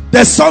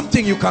 there's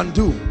something you can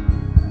do.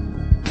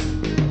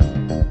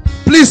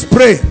 Please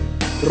pray.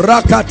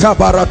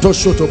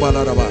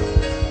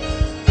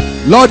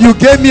 Lord, you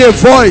gave me a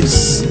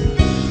voice.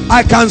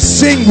 I can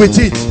sing with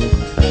it.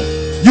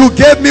 You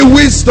gave me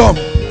wisdom.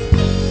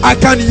 I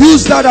can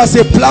use that as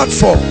a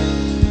platform.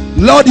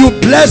 Lord, you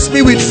bless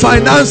me with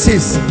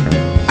finances.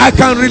 I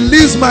can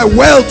release my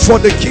wealth for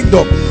the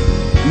kingdom.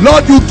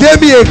 Lord, you gave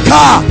me a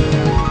car.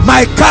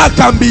 My car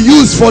can be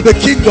used for the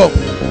kingdom.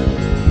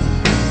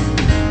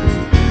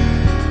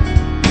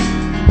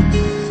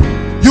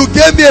 You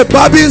gave me a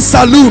barbing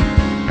saloon.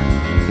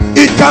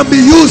 It can be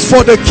used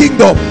for the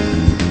kingdom.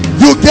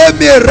 You gave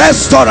me a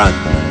restaurant.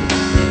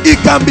 It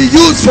can be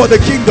used for the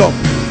kingdom.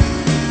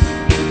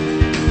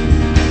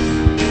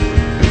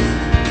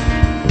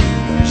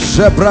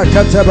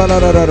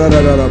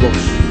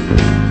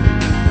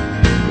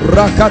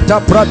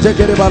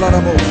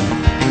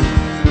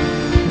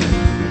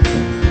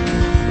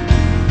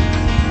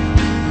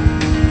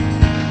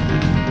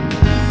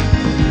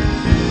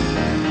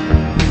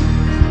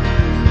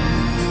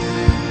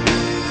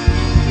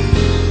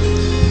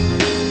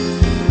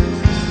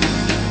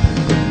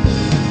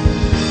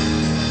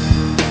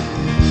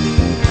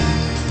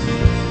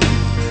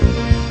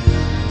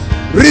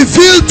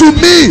 Reveal to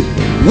me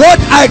what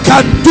I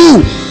can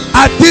do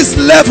at this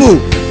level.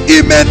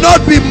 It may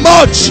not be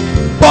much,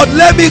 but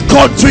let me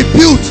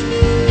contribute.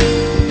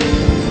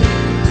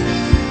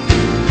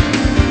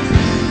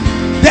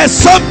 There's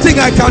something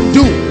I can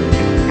do.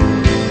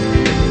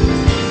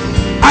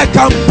 I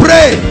can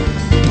pray.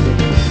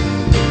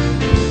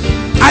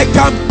 I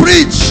can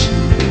preach.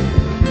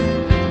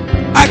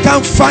 I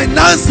can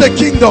finance the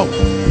kingdom.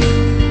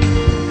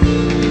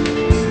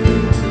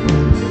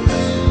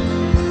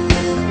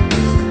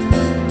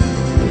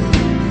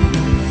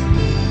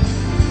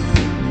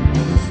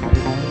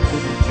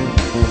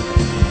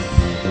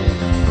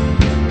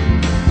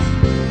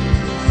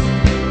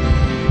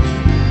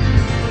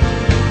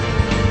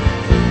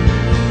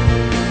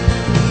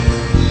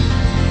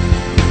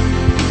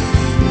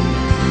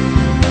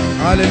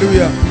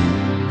 Hallelujah.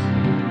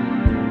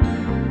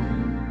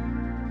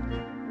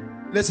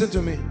 Listen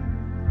to me.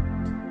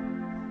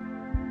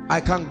 I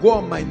can go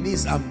on my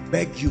knees and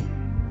beg you.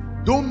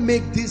 Don't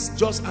make this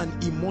just an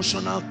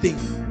emotional thing.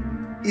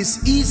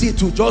 It's easy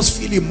to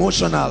just feel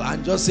emotional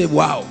and just say,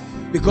 wow,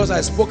 because I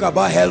spoke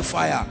about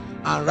hellfire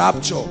and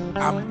rapture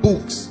and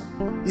books.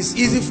 It's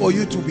easy for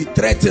you to be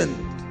threatened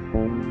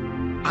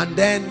and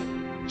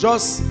then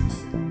just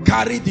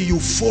carry the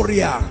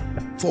euphoria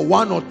for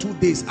 1 or 2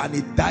 days and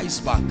it dies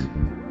back.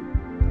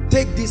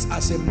 Take this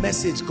as a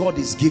message God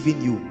is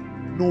giving you.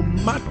 No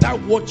matter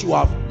what you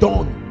have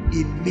done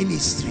in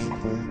ministry,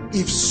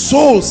 if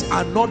souls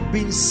are not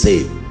being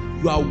saved,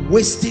 you are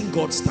wasting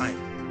God's time.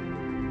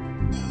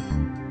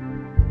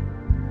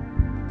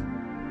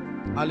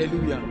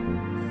 Hallelujah.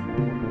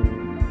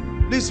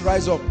 Please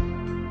rise up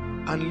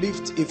and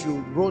lift. If you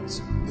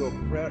wrote your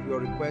prayer,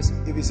 your request,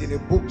 if it's in a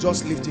book,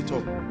 just lift it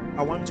up.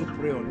 I want to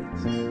pray on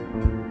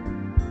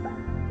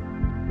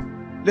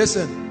it.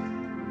 Listen.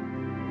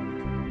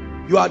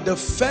 You are the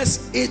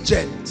first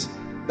agent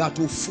that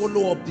will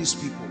follow up these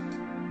people.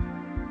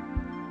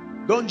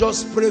 Don't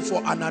just pray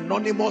for an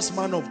anonymous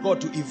man of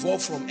God to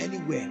evolve from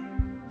anywhere.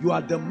 You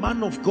are the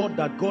man of God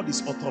that God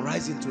is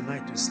authorizing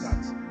tonight to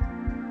start.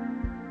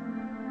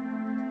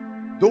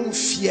 Don't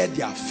fear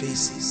their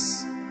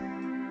faces.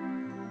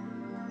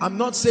 I'm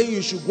not saying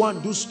you should go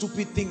and do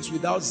stupid things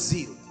without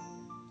zeal,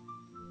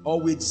 or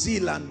with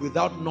zeal and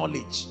without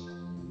knowledge.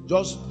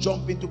 Just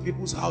jump into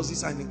people's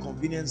houses and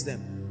inconvenience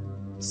them.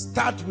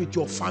 Start with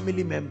your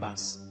family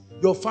members.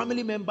 Your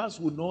family members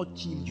will not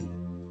kill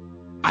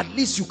you. At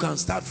least you can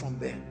start from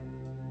there.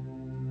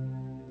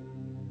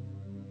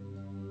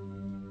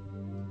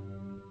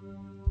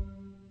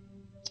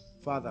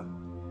 Father,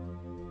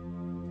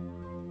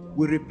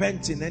 we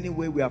repent in any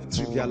way we have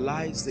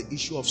trivialized the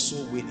issue of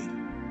soul winning.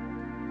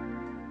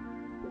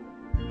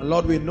 And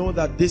Lord, we know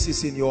that this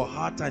is in your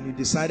heart and you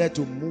decided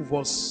to move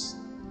us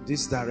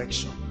this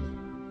direction.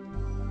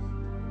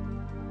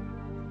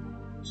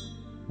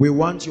 We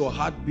want your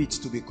heartbeat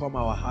to become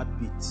our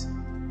heartbeat.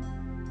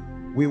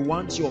 We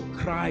want your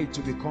cry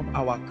to become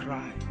our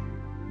cry.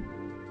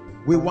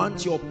 We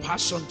want your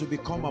passion to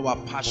become our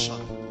passion.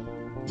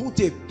 Put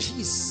a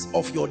piece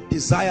of your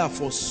desire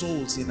for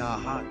souls in our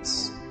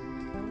hearts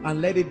and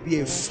let it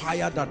be a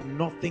fire that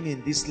nothing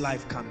in this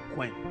life can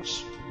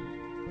quench.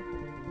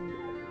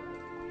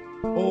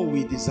 Oh,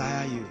 we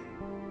desire you.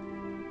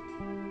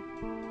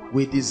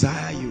 We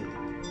desire you.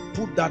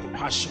 Put that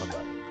passion.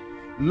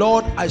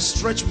 Lord, I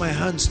stretch my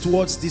hands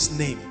towards these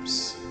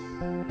names.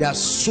 There are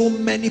so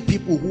many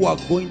people who are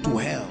going to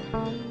hell,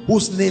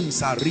 whose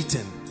names are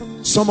written.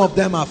 Some of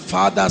them are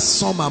fathers,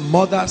 some are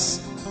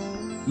mothers.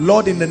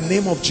 Lord, in the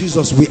name of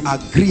Jesus, we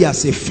agree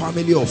as a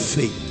family of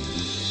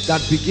faith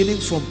that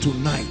beginning from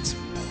tonight,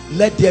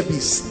 let there be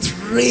strength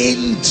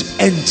strange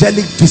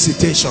angelic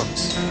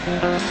visitations.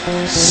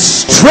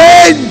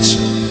 Strange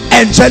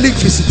angelic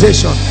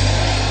visitation.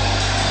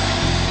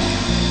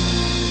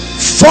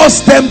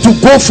 Force them to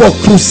go for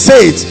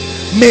crusades.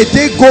 May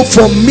they go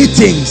for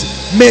meetings.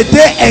 May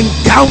they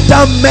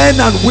encounter men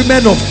and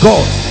women of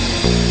God.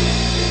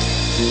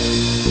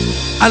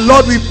 And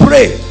Lord, we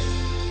pray,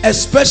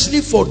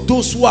 especially for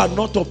those who are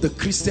not of the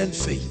Christian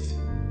faith.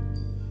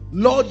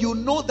 Lord, you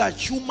know that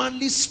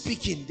humanly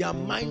speaking, their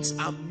minds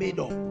are made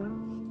up.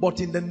 But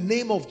in the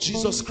name of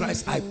Jesus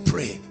Christ, I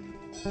pray,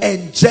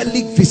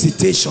 angelic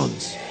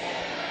visitations,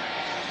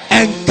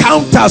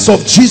 encounters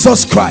of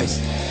Jesus Christ.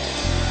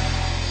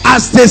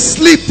 As they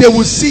sleep, they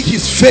will see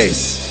his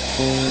face.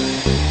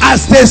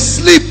 As they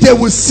sleep, they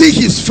will see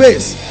his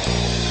face.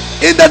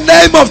 In the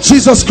name of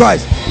Jesus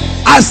Christ.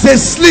 As they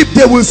sleep,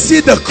 they will see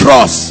the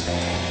cross.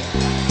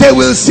 They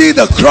will see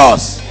the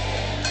cross.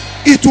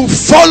 It will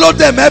follow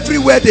them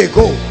everywhere they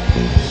go.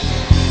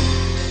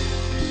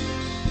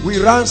 We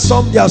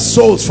ransom their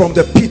souls from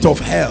the pit of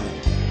hell.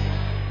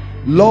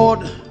 Lord,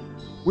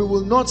 we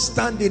will not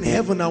stand in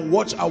heaven and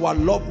watch our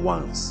loved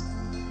ones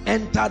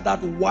enter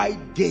that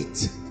wide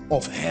gate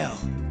of hell.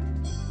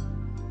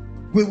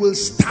 We will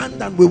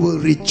stand and we will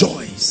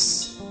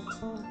rejoice.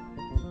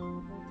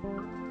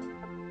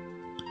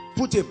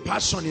 Put a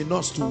passion in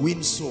us to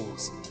win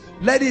souls.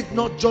 Let it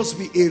not just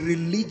be a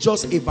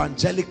religious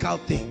evangelical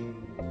thing.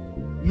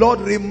 Lord,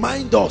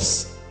 remind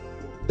us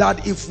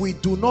that if we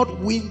do not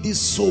win these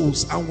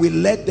souls and we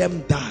let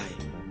them die,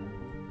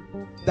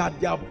 that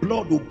their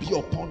blood will be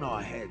upon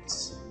our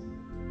heads.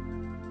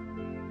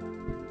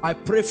 I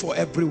pray for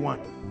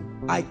everyone.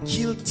 I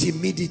kill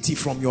timidity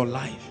from your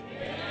life.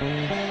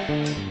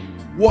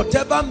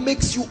 Whatever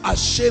makes you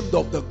ashamed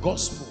of the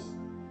gospel,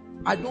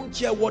 I don't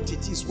care what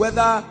it is,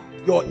 whether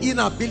your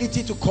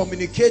inability to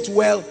communicate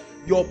well,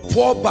 your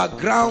poor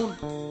background,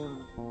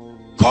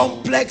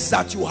 complex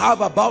that you have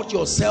about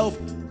yourself,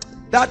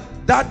 that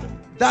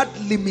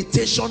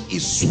limitation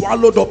is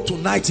swallowed up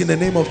tonight in the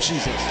name of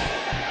Jesus.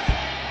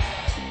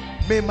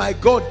 May my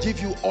God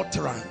give you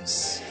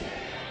utterance.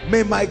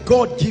 May my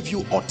God give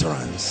you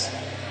utterance.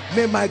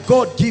 May my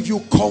God give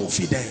you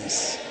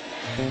confidence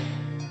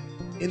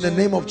in the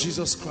name of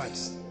Jesus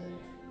Christ.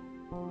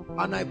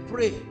 And I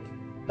pray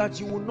that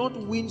you will not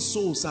win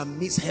souls and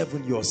miss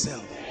heaven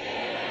yourself.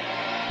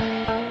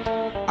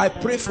 I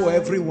pray for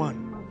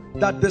everyone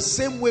that the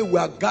same way we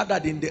are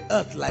gathered in the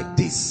earth like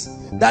this,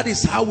 that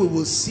is how we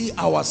will see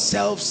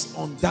ourselves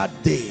on that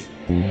day.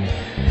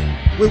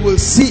 We will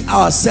see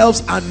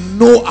ourselves and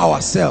know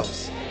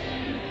ourselves.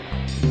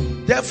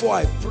 Therefore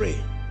I pray,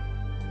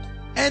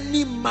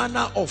 any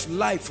manner of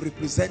life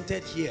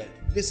represented here,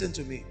 listen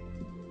to me,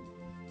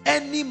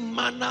 any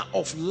manner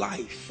of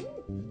life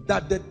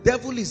that the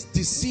devil is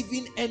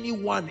deceiving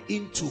anyone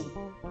into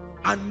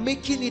and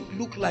making it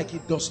look like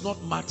it does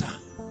not matter,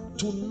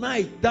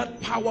 tonight that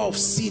power of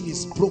sin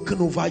is broken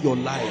over your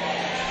life.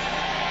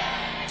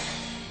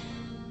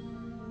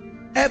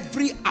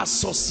 Every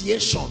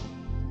association,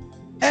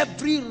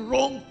 every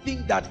wrong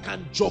thing that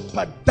can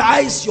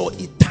jeopardize your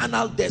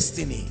eternal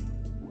destiny,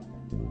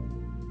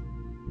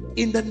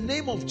 in the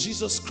name of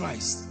Jesus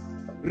Christ,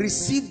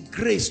 receive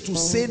grace to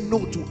say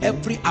no to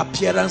every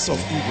appearance of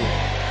evil.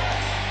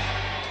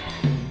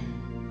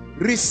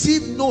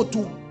 Receive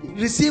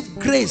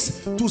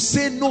grace to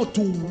say no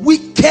to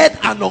wicked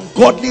and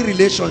ungodly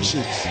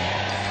relationships.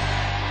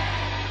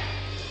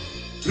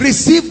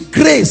 Receive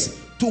grace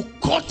to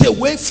cut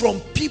away from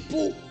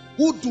people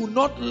who do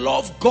not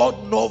love God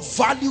nor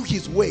value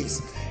his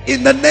ways,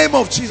 in the name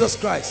of Jesus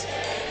Christ.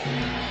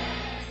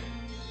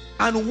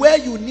 And where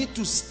you need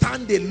to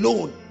stand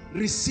alone,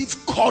 receive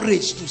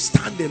courage to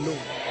stand alone.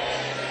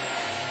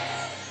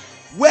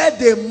 Where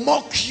they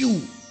mock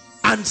you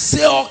and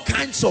say all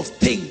kinds of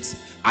things,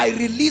 I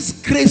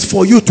release grace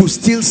for you to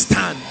still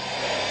stand.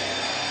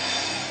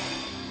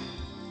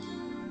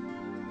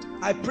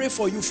 I pray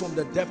for you from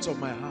the depths of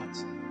my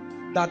heart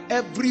that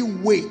every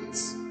weight,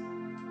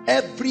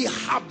 every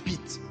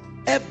habit,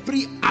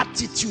 every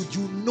attitude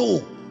you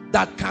know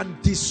that can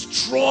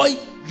destroy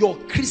your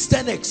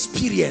Christian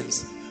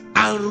experience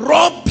and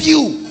rob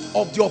you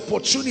of the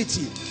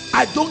opportunity,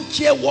 I don't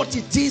care what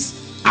it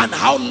is and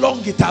how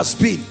long it has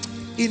been,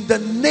 in the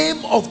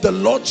name of the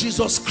Lord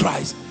Jesus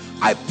Christ,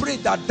 I pray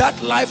that that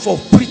life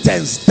of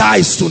pretense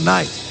dies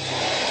tonight.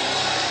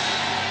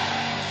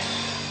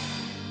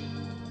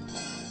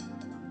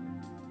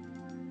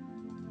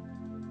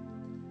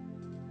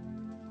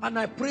 And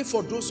I pray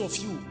for those of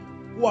you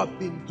who have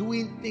been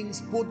doing things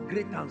both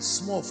great and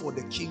small for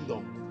the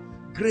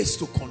kingdom, grace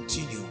to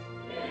continue.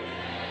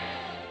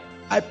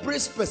 I pray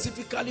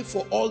specifically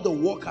for all the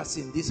workers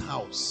in this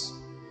house.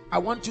 I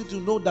want you to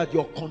know that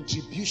your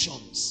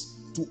contributions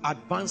to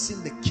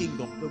advancing the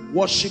kingdom, the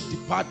worship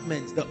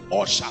departments, the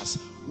ushers,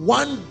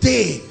 one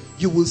day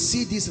you will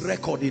see this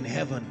record in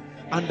heaven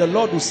and the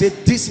Lord will say,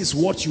 this is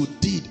what you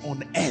did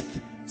on earth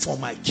for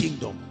my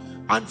kingdom.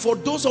 And for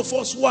those of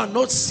us who are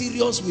not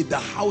serious with the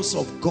house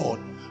of God,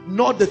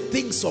 nor the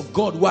things of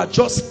God, who are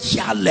just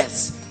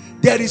careless,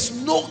 There is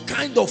no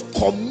kind of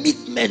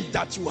commitment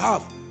that you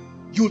have.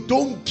 You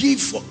don't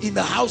give in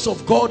the house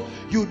of God.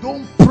 You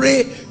don't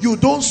pray. You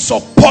don't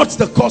support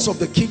the cause of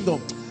the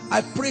kingdom.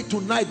 I pray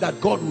tonight that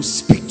God will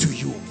speak to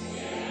you.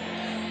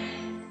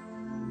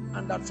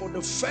 And that for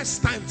the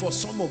first time for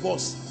some of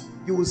us,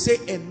 you will say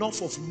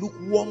enough of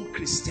lukewarm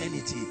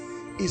Christianity.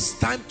 It's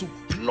time to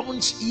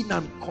plunge in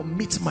and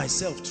commit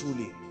myself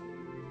truly.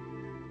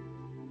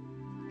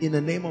 In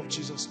the name of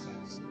Jesus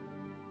Christ.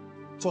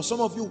 For some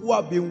of you who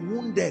have been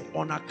wounded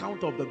on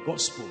account of the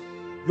gospel,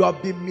 you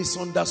have been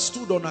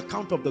misunderstood on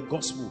account of the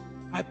gospel,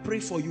 I pray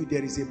for you,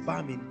 there is a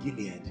balm in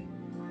Gilead.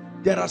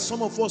 There are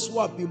some of us who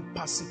have been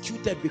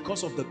persecuted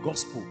because of the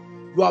gospel.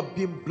 You have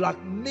been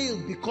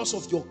blackmailed because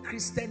of your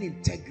Christian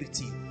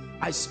integrity.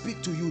 I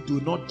speak to you, do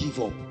not give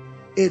up.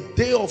 A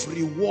day of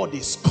reward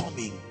is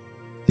coming.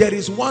 There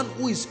is one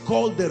who is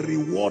called the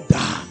rewarder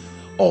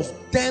of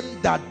them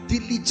that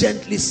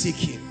diligently seek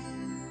him.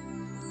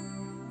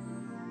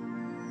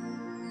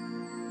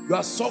 You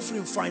are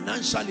suffering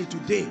financially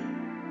today.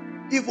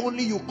 If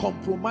only you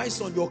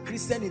compromised on your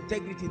Christian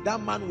integrity,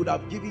 that man would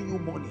have given you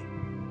money.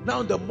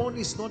 Now the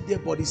money is not there,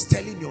 but he's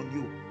telling on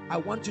you. I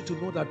want you to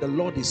know that the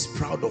Lord is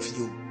proud of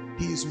you.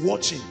 He is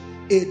watching.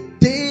 A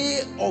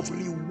day of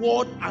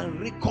reward and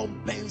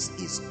recompense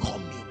is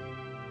coming.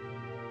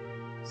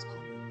 It's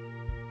coming.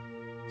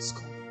 It's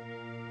coming.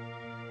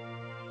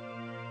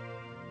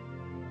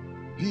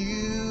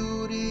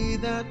 Beauty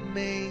that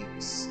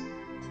makes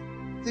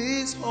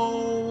this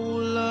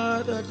whole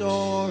earth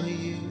adore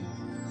you.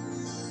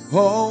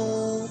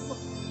 Home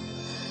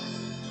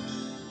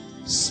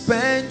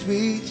spent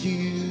with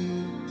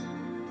you.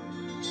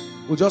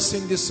 We'll just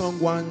sing this song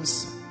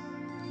once.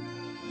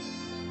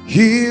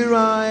 Here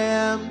I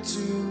am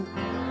to,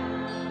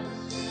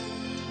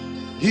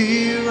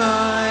 here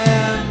I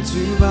am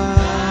to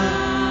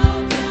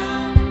bow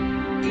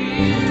down.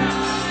 Here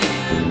I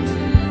am to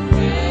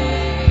say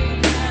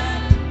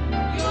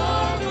that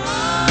you're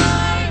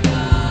my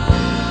God.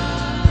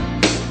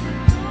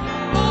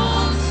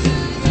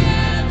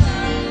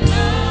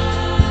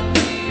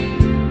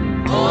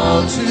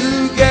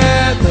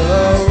 Altogether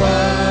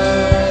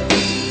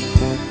worthy,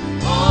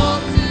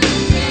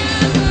 altogether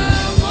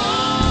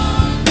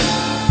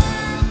wonderful.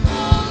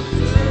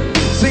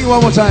 Sing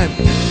one more time.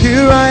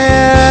 Here I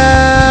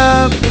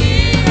am.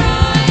 Here I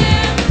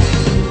am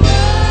to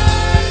worship.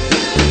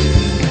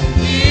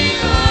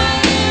 Here I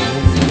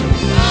am to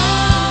bow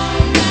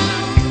down.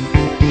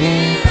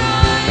 Here I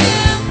am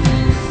to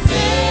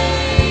say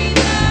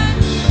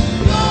that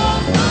you're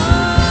my God.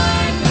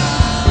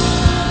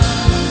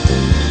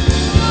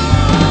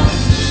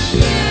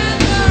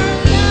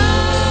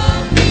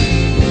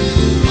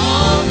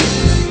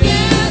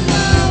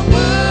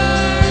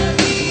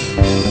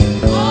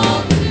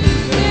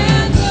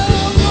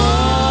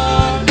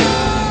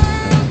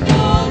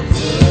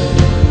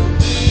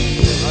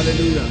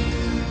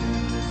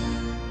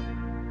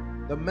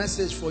 The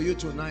message for you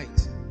tonight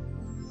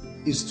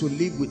is to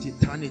live with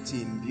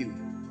eternity in view.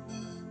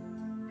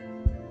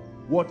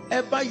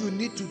 Whatever you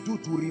need to do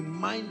to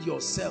remind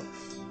yourself,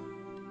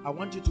 I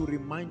want you to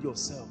remind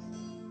yourself,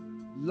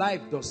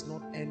 life does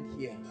not end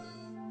here.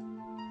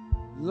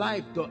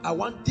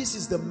 This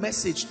is the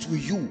message to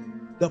you,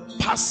 the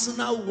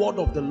personal word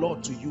of the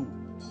Lord to you,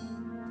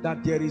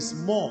 that there is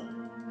more.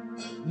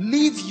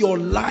 Live your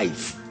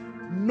life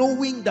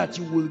knowing that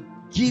you will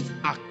give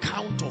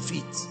account of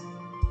it.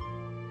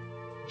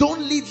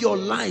 Don't live your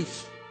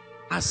life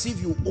as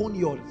if you own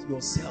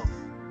yourself.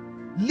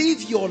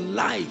 Live your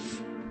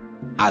life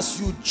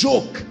as you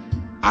joke,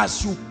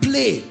 as you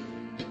play,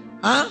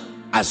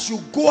 as you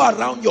go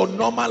around your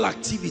normal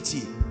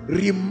activity.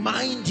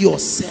 Remind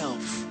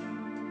yourself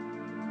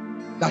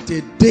that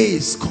a day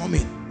is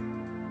coming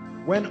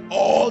when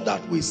all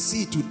that we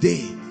see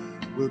today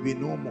will be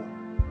no more.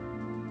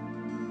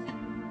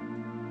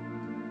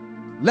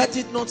 Let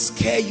it not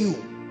scare you,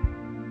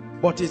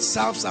 but it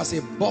serves as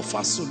a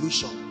buffer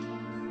solution.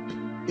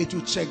 It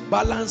will check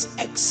balance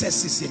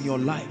excesses in your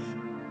life,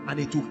 and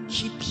it will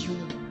keep you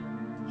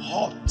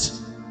hot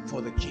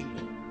for the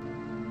kingdom.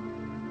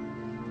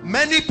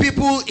 Many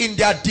people in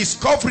their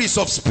discoveries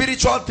of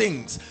spiritual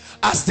things,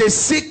 as they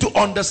seek to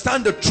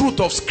understand the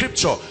truth of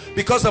scripture,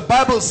 because the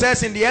Bible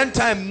says in the end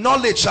time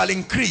knowledge shall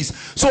increase,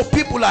 so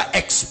people are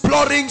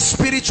exploring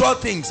spiritual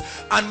things,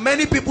 and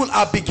many people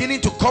are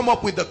beginning to come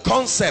up with the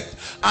concept,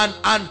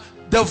 and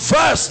the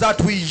verse that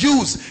we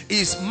use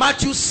is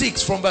Matthew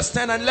 6 from verse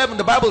 10 and 11.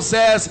 The Bible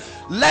says,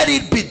 let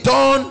it be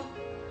done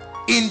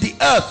in the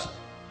earth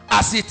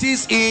as it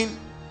is in.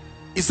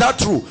 Is that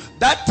true?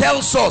 That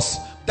tells us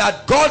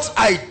that God's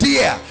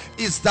idea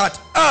is that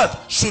earth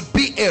should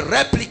be a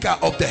replica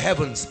of the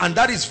heavens, and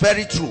that is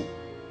very true.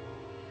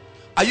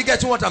 Are you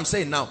getting what I'm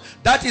saying now?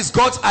 That is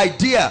God's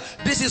idea.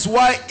 This is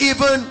why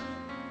even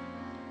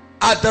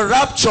at the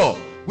rapture,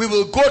 we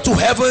will go to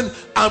heaven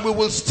and we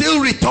will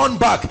still return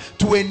back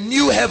to a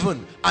new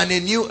heaven and a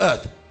new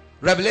earth.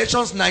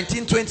 Revelations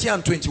 19, 20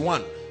 and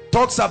 21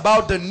 talks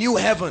about the new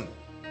heaven.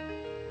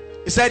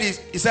 He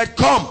said,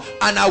 come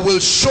and I will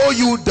show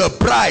you the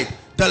bride,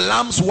 the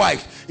Lamb's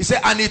wife. He said,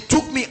 and it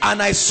took me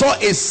and I saw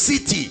a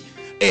city,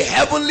 a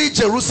heavenly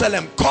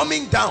Jerusalem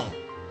coming down.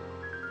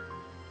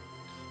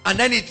 And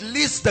then it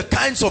lists the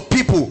kinds of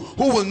people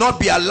who will not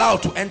be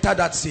allowed to enter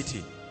that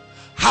city.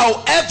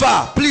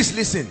 However, please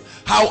listen,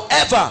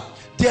 however,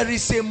 there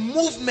is a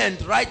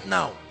movement right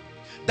now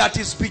that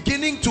is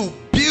beginning to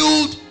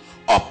build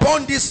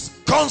upon this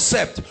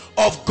concept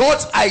of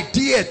God's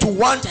idea to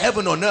want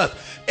heaven on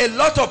earth. A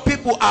lot of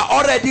people are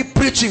already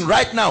preaching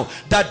right now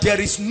that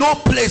there is no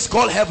place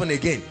called heaven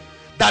again,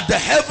 that the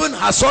heaven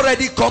has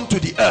already come to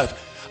the earth.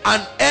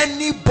 And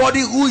anybody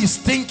who is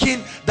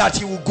thinking that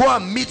he will go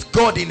and meet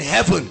God in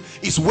heaven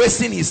is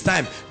wasting his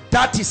time.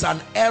 That is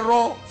an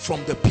error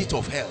from the pit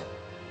of hell.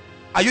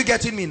 Are you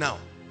getting me now?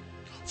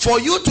 For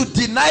you to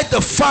deny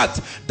the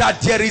fact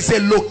that there is a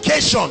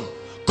location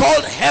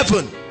called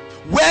heaven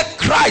where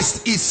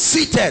Christ is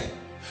seated.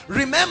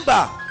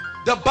 Remember,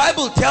 the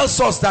Bible tells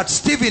us that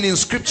Stephen in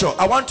scripture,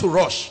 I want to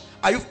rush.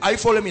 Are you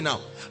following me now?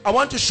 I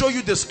want to show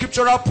you the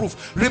scriptural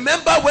proof.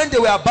 Remember when they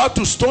were about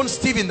to stone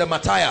Stephen the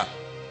martyr,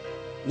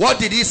 what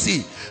did he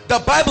see? The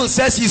Bible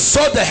says he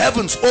saw the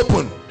heavens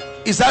open.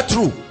 Is that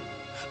true?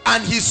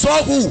 And he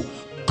saw who?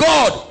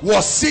 God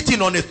was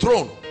sitting on a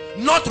throne,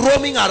 not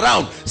roaming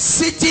around,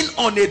 sitting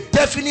on a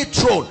definite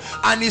throne.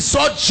 And he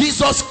saw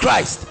Jesus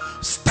Christ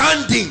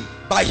standing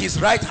by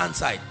his right hand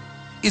side.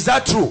 Is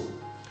that true?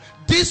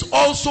 This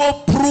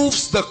also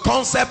proves the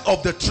concept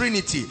of the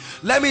Trinity.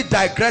 Let me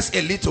digress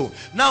a little.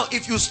 Now,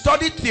 if you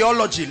study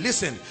theology,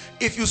 listen,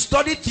 if you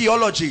study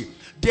theology,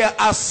 there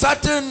are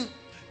certain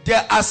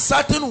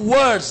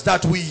words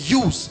that we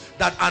use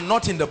that are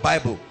not in the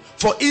Bible.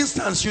 For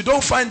instance, you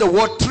don't find the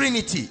word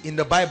Trinity in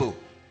the Bible.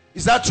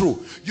 Is that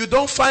true? You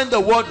don't find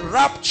the word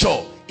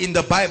rapture in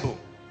the Bible.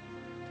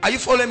 Are you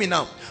following me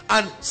now?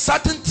 And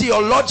certain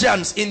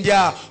theologians, in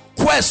their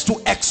quest to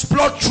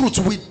explore truth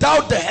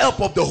without the help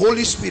of the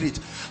Holy Spirit,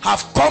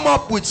 have come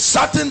up with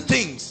certain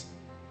things.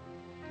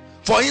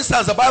 For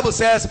instance, the Bible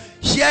says,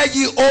 hear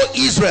ye, O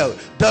Israel,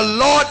 the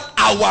Lord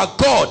our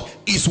God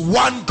is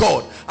one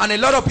God. And a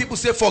lot of people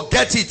say,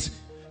 forget it,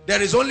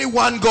 there is only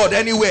one God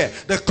anywhere.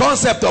 The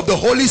concept of the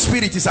Holy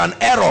Spirit is an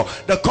error.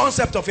 The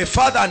concept of a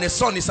father and a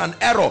son is an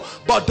error.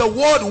 But the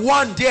word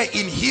one there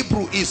in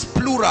Hebrew is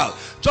plural.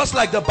 Just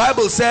like the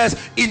Bible says,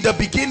 in the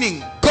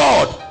beginning,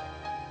 God.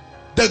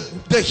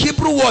 The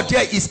Hebrew word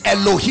there is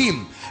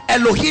Elohim.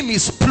 Elohim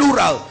is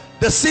plural.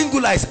 The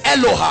singular is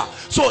Eloha.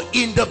 So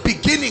in the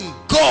beginning,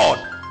 God,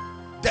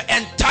 the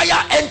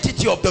entire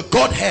entity of the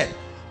Godhead,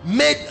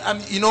 made,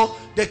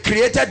 they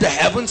created the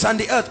heavens and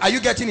the earth. Are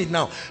you getting it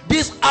now?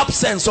 This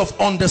absence of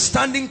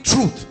understanding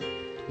truth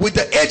with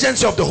the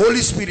agency of the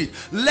Holy Spirit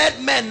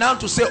led men now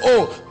to say,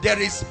 oh, there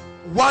is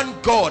one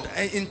God.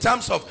 In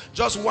terms of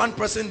just one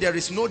person, there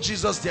is no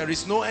Jesus, there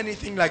is no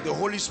anything like the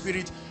Holy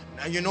Spirit,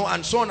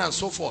 and so on and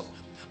so forth.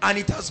 And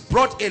it has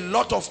brought a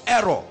lot of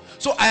error.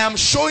 So I am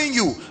showing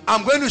you,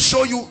 I'm going to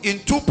show you in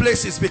two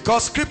places,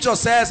 because scripture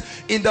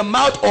says, in the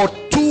mouth of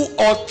 2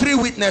 or 3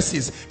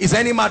 witnesses is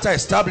any matter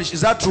established.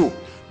 Is that true?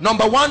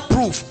 Number one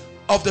proof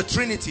of the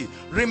Trinity.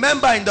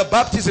 Remember, in the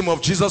baptism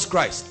of Jesus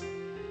Christ.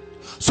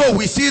 So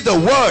we see the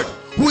Word,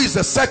 who is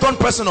the second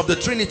person of the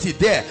Trinity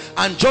there,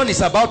 and John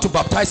is about to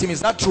baptize him.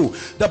 Is that true?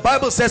 The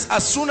Bible says,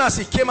 as soon as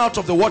he came out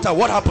of the water,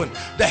 what happened?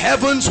 The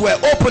heavens were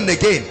opened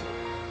again.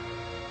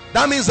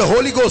 That means the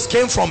Holy Ghost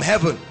came from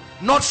heaven,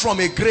 not from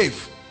a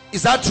grave.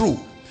 Is that true?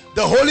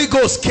 The Holy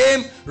Ghost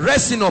came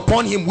resting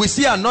upon him. We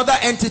see another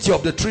entity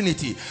of the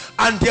Trinity,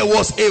 and there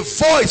was a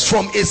voice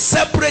from a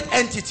separate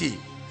entity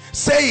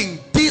saying,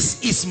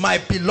 this is my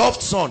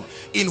beloved Son,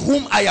 in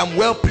whom I am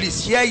well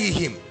pleased, hear ye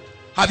him.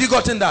 Have you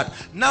gotten that?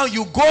 Now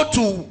you go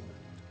to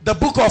the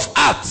book of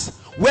Acts,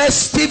 where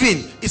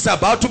Stephen is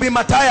about to be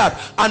martyred,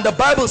 and the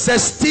Bible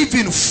says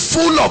Stephen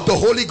full of the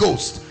Holy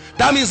Ghost.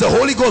 That means the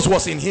Holy Ghost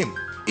was in him.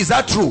 Is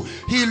that true?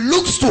 He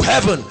looks to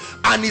heaven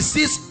and he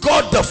sees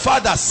God the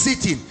Father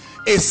sitting,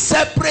 a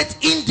separate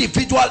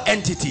individual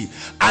entity,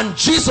 and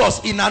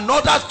Jesus in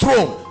another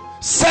throne,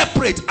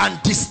 separate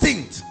and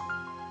distinct.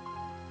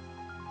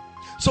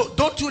 So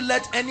don't you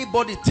let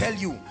anybody tell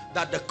you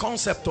that the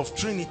concept of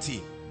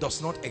Trinity does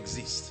not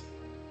exist.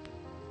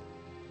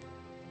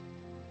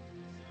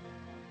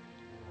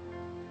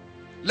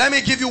 Let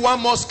me give you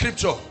one more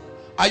scripture.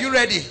 Are you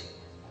ready?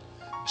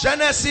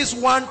 Genesis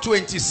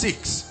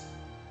 1:26.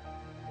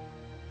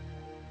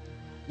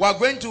 We're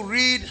going to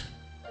read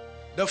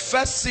the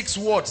first 6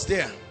 words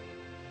there.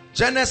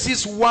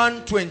 Genesis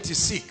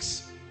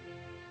 1:26.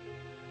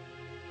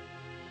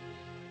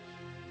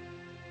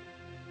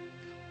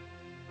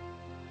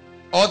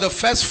 Or the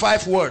first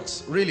 5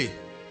 words, really.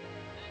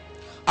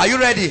 Are you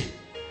ready?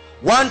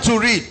 1 to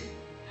read.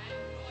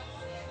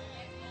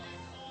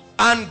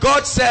 And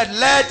God said,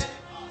 let.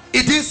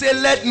 It didn't say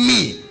let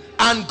me.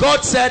 And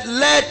God said,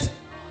 let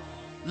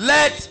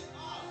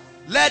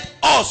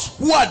us.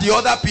 Who are the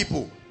other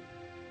people?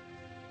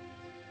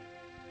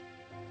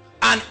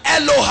 And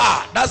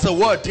Eloha, that's the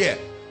word there.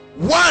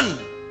 One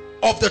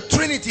of the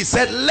Trinity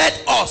said,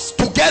 let us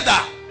together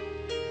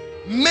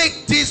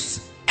make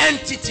this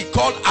entity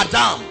called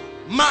Adam,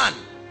 man,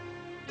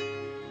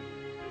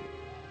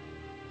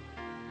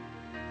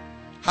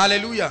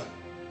 Hallelujah.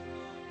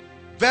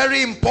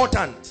 Very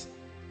important.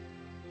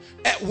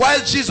 While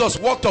Jesus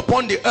walked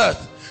upon the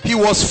earth, he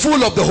was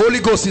full of the Holy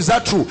Ghost. Is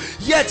that true?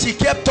 Yet he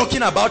kept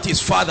talking about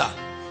his Father.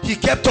 He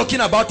kept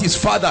talking about his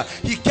Father.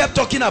 He kept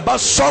talking about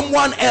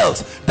someone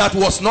else that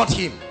was not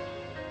him.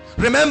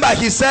 Remember,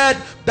 he said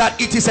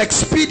that it is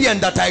expedient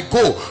that I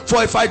go,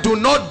 for if I do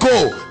not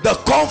go, the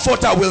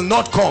Comforter will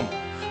not come.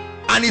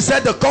 And he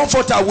said the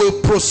Comforter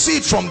will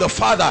proceed from the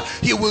Father.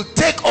 He will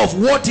take of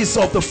what is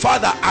of the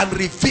Father and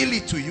reveal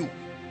it to you.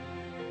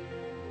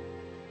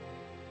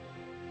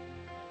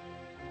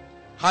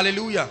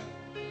 Hallelujah.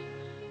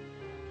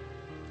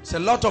 It's a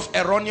lot of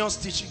erroneous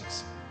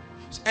teachings.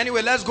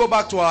 Anyway, let's go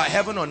back to our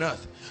heaven on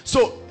earth.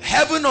 So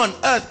heaven on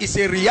earth is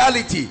a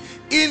reality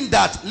in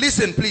that,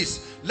 listen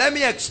please, let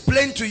me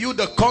explain to you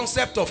the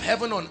concept of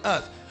heaven on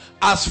earth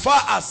as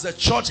far as the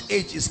church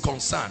age is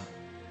concerned.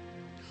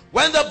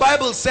 When the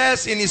Bible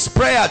says in his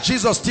prayer,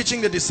 Jesus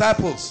teaching the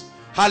disciples,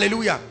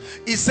 hallelujah,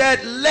 he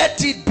said,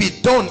 let it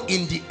be done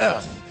in the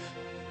earth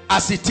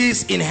as it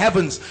is in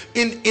heavens.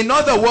 In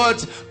other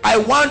words, I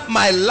want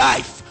my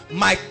life,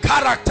 my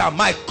character,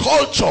 my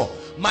culture,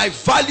 my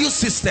value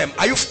system,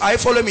 are you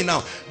following me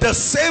now? The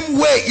same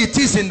way it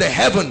is in the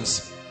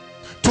heavens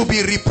to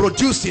be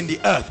reproduced in the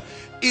earth.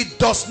 It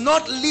does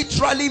not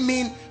literally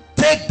mean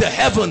take the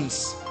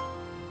heavens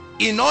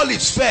in all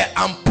its fare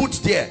and put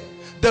there.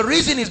 The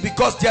reason is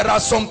because there are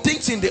some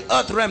things in the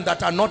earth realm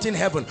that are not in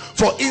heaven.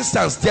 For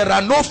instance, there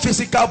are no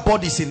physical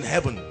bodies in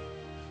heaven.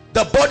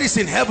 The bodies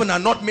in heaven are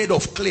not made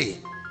of clay.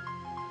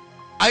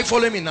 Are you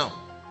following me now?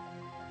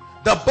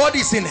 The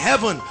bodies in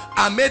heaven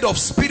are made of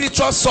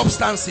spiritual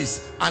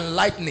substances and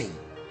lightning.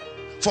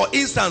 For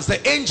instance,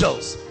 the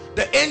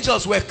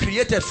angels were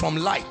created from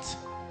light.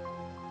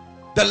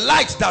 The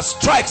light that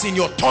strikes in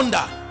your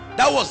thunder,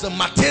 that was the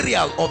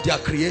material of their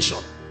creation.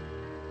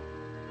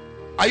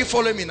 Are you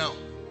following me now?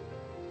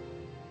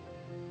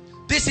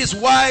 This is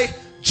why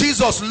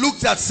Jesus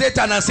looked at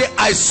Satan and said,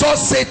 I saw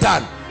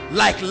Satan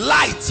like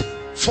light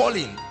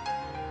falling.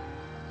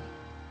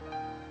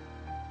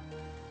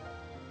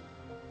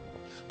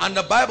 And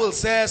the Bible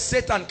says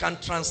Satan can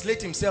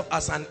translate himself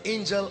as an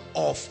angel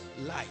of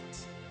light.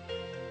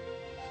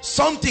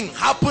 Something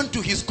happened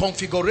to his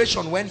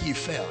configuration when he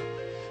fell.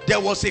 There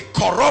was a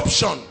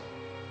corruption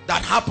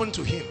that happened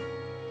to him.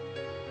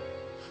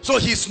 So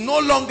he's no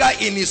longer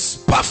in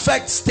his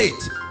perfect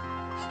state.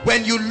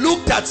 When you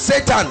looked at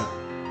Satan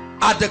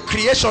at the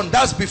creation,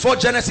 that's before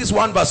Genesis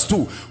 1 verse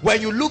 2.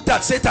 When you looked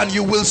at Satan,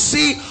 you will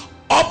see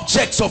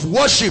objects of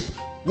worship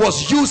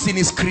was used in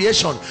his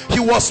creation. He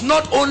was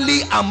not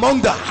only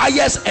among the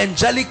highest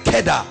angelic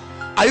cadre.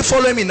 Are you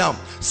following me now?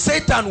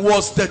 Satan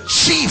was the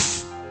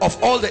chief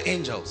of all the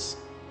angels.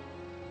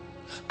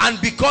 And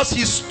because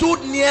he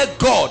stood near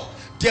God,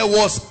 there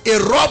was a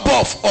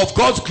rub-off of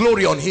God's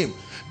glory on him.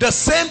 The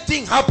same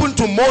thing happened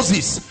to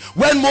Moses.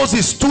 When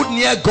Moses stood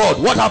near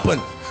God, what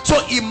happened?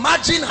 So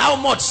imagine how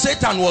much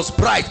Satan was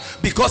bright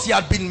because he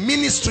had been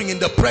ministering in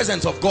the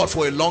presence of God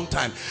for a long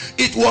time.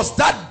 It was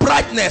that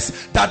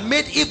brightness that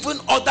made even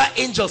other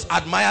angels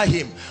admire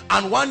him.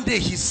 And one day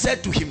he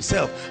said to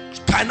himself,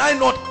 can I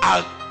not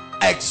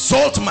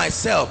exalt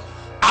myself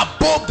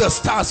above the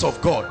stars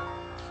of God?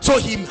 So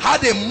he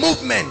had a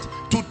movement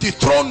to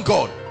dethrone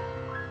God.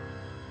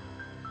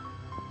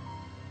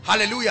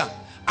 Hallelujah.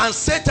 And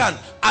Satan,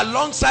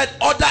 alongside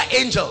other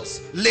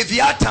angels,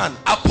 Leviathan,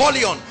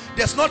 Apollyon,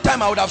 there's no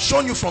time I would have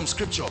shown you from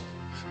scripture.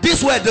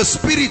 These were the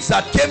spirits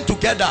that came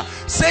together.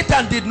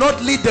 Satan did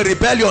not lead the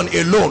rebellion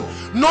alone.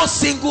 No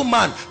single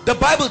man. The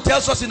Bible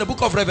tells us in the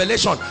book of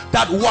Revelation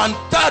that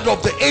 1/3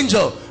 of the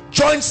angel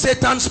joined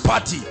Satan's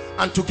party,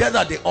 and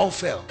together they all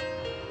fell.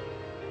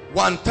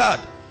 1/3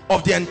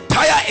 of the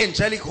entire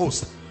angelic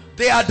host.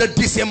 They are the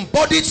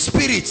disembodied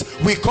spirits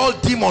we call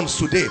demons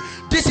today.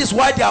 This is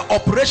why their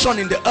operation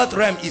in the earth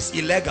realm is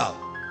illegal.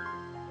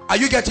 Are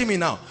you getting me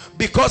now?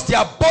 Because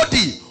their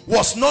body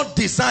was not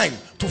designed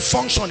to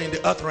function in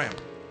the earth realm.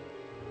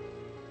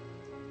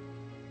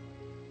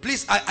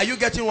 Please, are you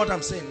getting what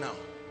I'm saying now?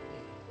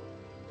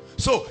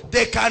 So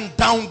they can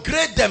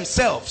downgrade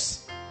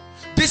themselves.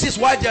 This is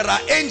why there are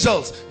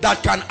angels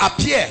that can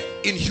appear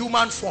in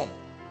human form.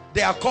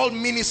 They are called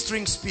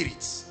ministering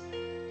spirits.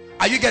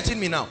 Are you getting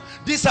me now?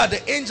 These are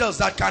the angels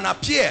that can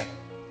appear.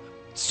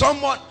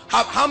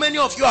 How many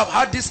of you have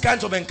had these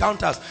kinds of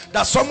encounters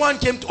that someone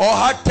came to, or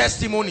had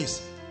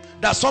testimonies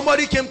that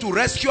somebody came to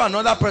rescue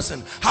another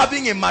person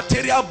having a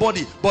material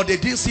body, but they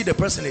didn't see the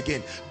person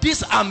again?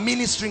 These are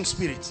ministering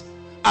spirits.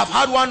 I've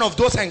had one of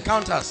those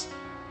encounters.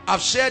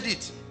 I've shared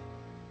it.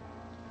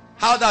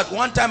 How that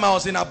one time I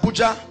was in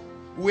Abuja,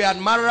 we had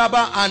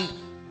Maraba, and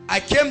I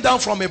came down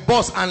from a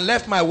bus and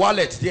left my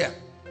wallet there.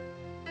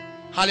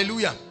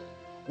 Hallelujah.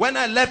 When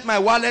I left my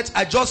wallet,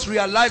 I just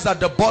realized that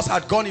the bus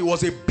had gone. It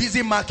was a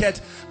busy market.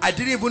 I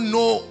didn't even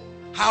know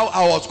how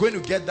I was going to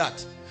get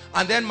that.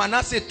 And then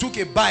Manasseh took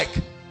a bike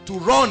to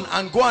run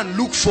and go and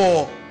look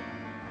for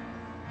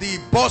the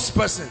bus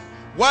person.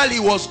 While he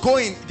was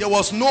going, there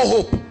was no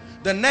hope.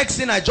 The next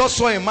thing, I just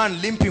saw a man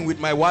limping with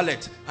my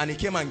wallet, and he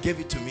came and gave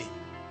it to me.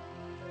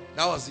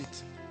 That was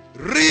it.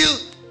 Real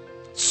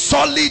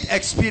solid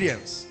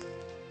experience.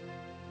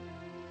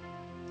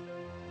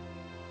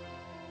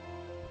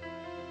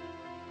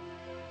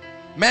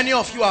 Many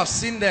of you have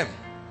seen them.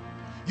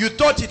 You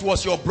thought it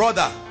was your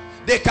brother.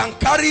 They can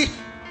carry,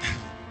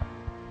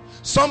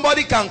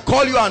 somebody can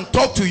call you and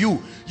talk to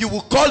you. You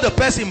will call the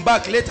person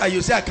back later.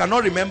 You say, I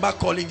cannot remember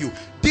calling you.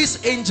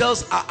 These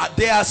angels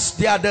they are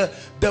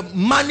the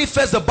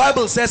manifest. The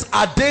Bible says,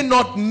 are they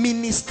not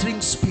ministering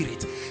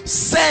spirit,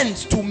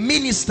 sent to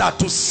minister,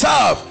 to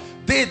serve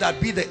they that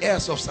be the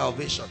heirs of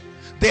salvation?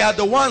 They are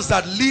the ones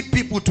that lead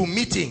people to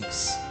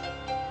meetings.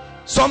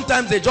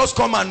 Sometimes they just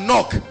come and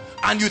knock,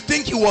 and you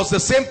think it was the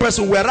same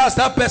person, whereas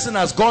that person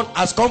has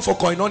come for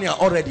koinonia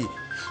already.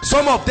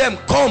 Some of them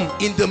come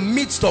in the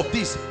midst of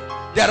this.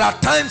 There are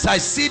times I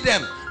see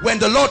them when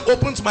the Lord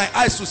opens my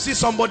eyes to see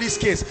somebody's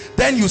case.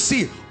 Then you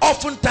see,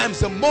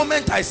 oftentimes the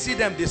moment I see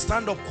them, they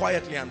stand up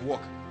quietly and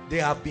walk. They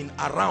have been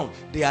around.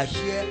 They are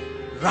here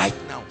right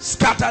now,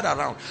 scattered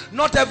around.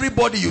 Not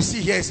everybody you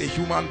see here is a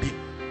human being.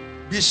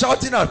 Be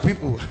shouting at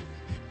people.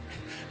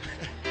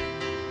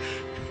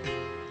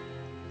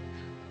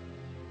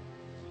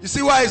 You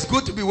see why it's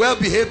good to be well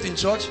behaved in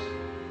church?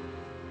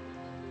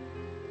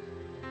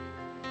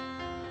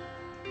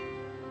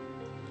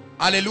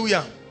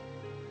 Hallelujah.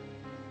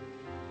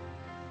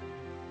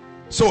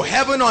 So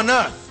heaven on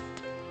earth,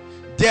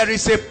 there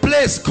is a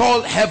place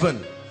called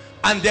heaven,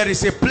 and there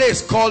is a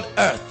place called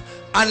earth.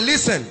 And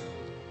listen,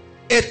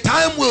 a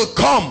time will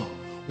come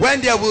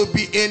when there will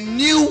be a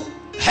new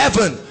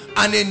heaven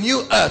and a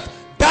new earth.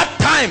 That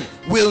time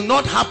will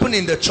not happen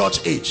in the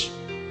church age.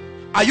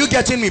 Are you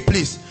getting me?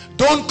 Please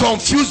don't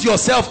confuse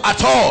yourself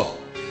at all.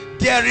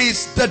 There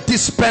is the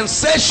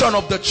dispensation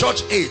of the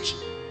church age.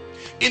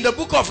 In the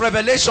book of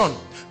Revelation,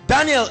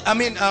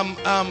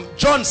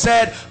 John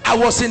said, I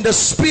was in the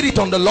spirit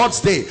on the Lord's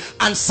day,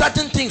 and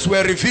certain things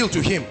were revealed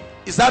to him.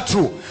 Is that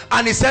true?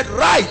 And he said,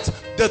 write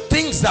the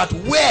things that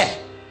were.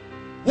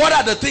 What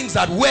are the things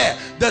that were?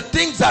 The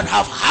things that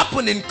have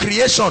happened in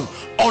creation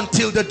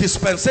until the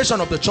dispensation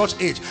of the church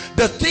age.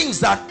 The things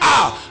that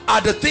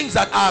are the things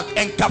that are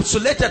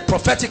encapsulated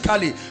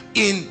prophetically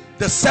in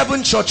the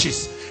 7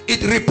 churches.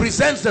 It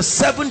represents the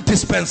 7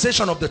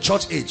 dispensation of the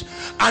church age.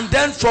 And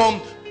then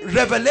from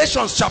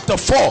Revelation chapter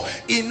 4,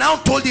 he now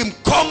told him,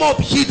 come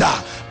up hither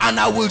and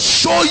I will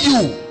show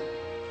you.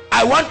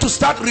 I want to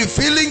start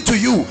revealing to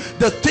you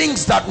the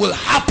things that will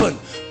happen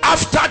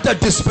after the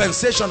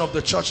dispensation of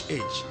the church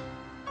age.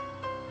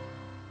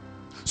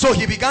 So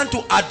he began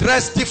to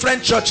address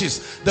different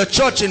churches. The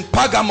church in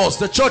Pergamos,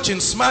 the church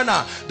in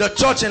Smyrna, the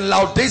church in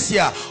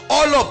Laodicea.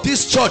 All of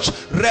these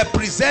churches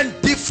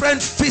represent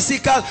different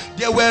physical.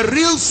 There were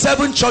real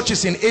 7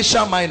 churches in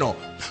Asia Minor.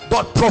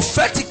 But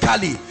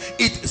prophetically,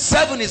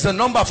 7 is the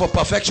number for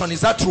perfection.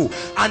 Is that true?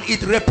 And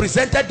it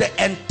represented the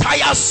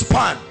entire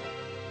span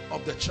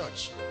of the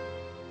church.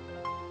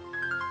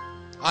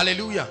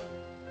 Hallelujah.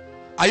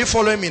 Are you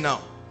following me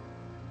now?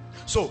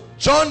 So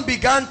John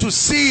began to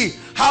see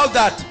how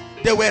that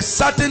there were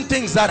certain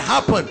things that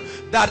happened,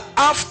 that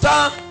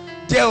after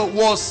there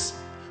was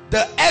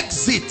the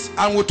exit,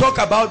 and we'll talk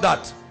about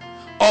that,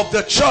 of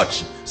the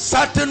church,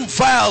 certain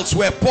vials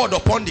were poured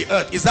upon the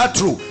earth. Is that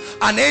true?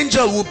 An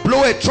angel will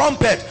blow a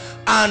trumpet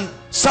and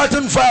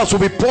certain vials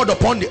will be poured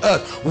upon the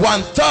earth.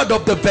 1/3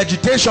 of the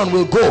vegetation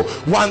will go,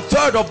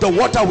 1/3 of the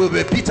water will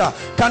be bitter.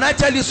 Can I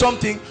tell you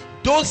something?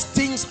 Those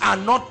things are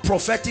not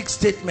prophetic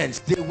statements.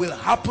 They will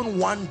happen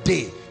one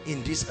day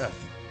in this earth.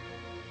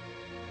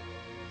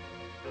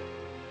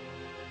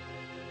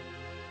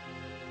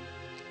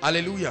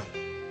 Hallelujah.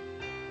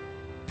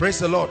 Praise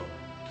the Lord.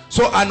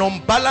 So an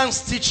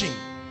unbalanced teaching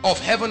of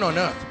heaven on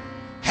earth.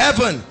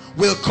 Heaven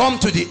will come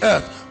to the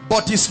earth,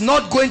 but it's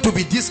not going to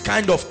be this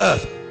kind of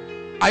earth.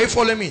 Are you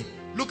following me?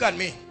 Look at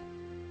me.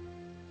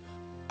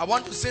 I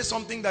want to say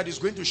something that is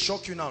going to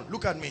shock you now.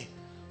 Look at me.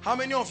 How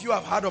many of you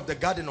have heard of the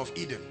Garden of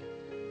Eden?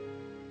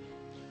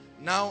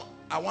 Now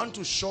I want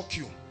to shock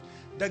you.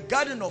 The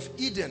Garden of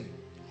Eden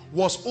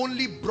was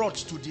only brought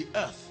to the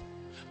earth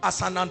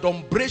as an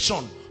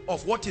adumbration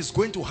of what is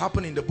going to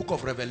happen in the book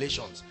of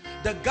Revelations.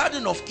 The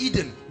Garden of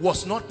Eden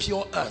was not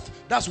pure earth.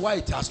 That's why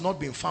it has not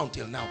been found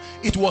till now.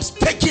 It was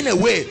taken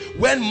away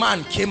when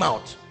man came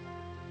out.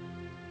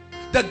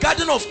 The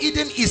Garden of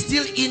Eden is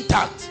still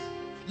intact.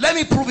 Let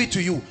me prove it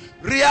to you.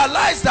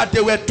 Realize that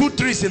there were 2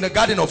 trees in the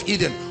Garden of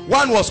Eden.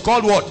 One was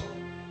called what?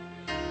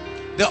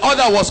 The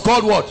other was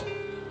called what?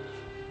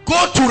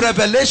 Go to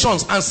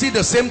Revelations and see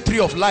the same tree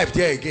of life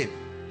there again.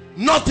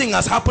 Nothing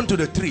has happened to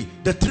the tree.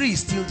 The tree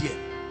is still there.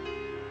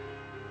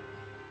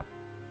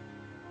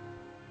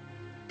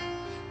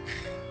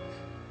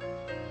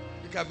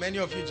 Look at many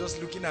of you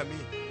just looking at me.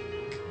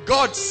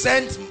 God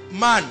sent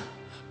man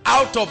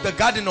out of the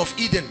Garden of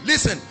Eden.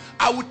 Listen,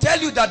 I will tell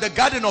you that the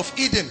Garden of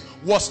Eden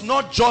was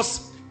not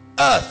just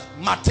earth,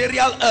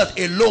 material earth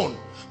alone.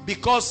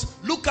 Because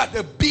look at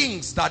the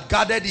beings that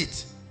guarded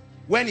it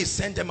when he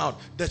sent them out.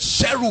 The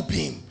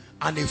cherubim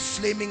and a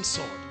flaming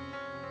sword.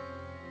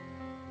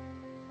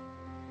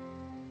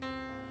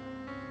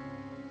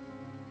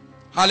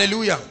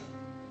 Hallelujah.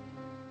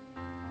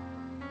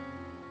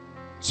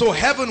 So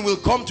heaven will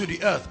come to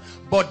the earth,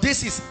 but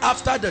this is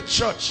after the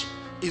church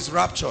is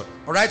raptured.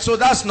 All right, so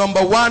that's number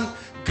one,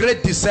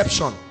 great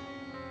deception.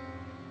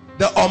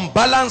 The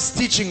unbalanced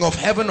teaching of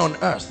heaven on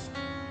earth.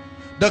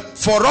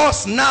 For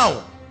us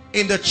now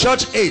in the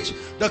church age,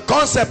 the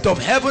concept of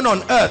heaven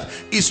on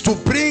earth is to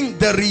bring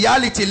the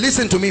reality,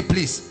 listen to me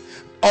please,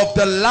 of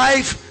the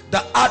life,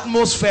 the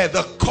atmosphere,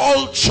 the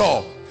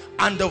culture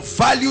and the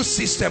value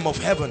system of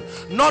heaven,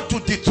 not to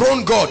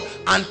dethrone God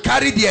and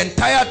carry the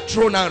entire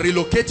throne and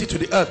relocate it to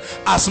the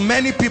earth, as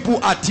many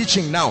people are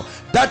teaching now.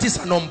 That is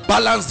an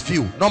unbalanced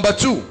view. Number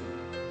two,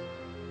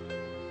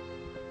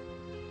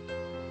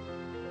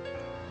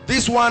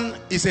 this one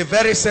is a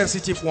very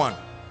sensitive one.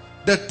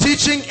 The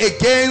teaching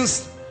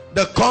against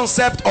the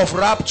concept of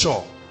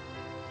rapture.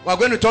 We're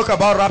going to talk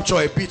about rapture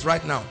a bit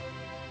right now.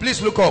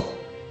 Please look up.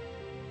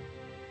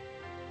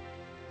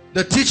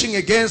 The teaching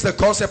against the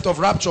concept of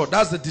rapture.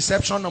 That's the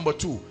deception number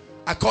two.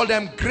 I call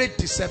them great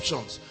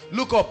deceptions.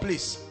 Look up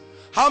please.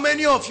 How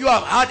many of you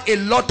have had a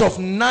lot of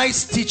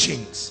nice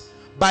teachings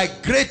by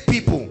great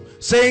people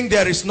saying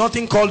there is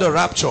nothing called a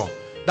rapture,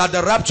 that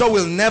the rapture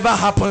will never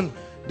happen,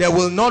 there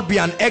will not be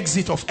an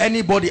exit of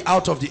anybody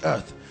out of the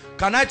earth?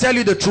 Can I tell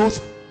you the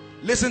truth?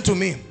 Listen to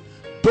me.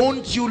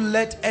 Don't you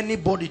let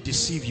anybody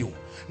deceive you.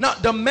 Now,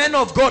 the men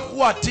of God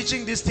who are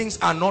teaching these things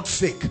are not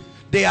fake.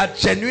 They are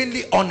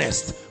genuinely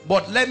honest.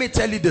 But let me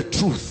tell you the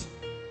truth.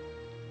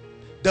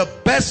 The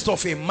best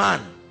of a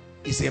man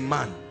is a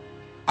man.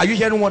 Are you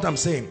hearing what I'm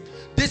saying?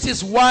 This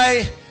is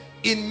why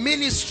in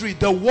ministry,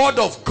 the word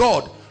of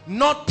God,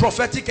 not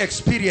prophetic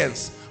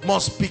experience,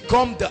 must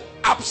become the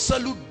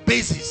absolute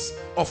basis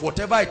of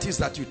whatever it is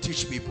that you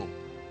teach people.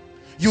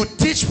 You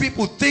teach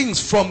people things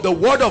from the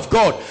word of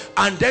God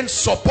and then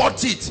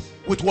support it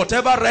with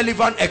whatever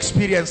relevant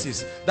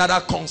experiences that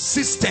are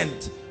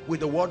consistent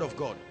with the word of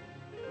God.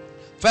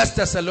 1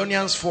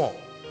 Thessalonians 4.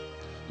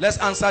 Let's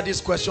answer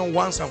this question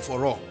once and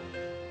for all.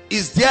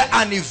 Is there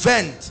an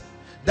event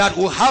that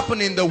will happen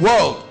in the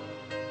world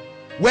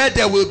where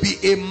there will be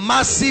a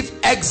massive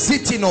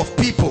exiting of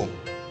people?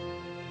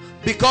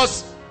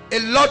 Because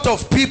a lot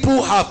of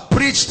people have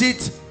preached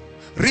it,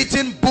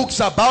 written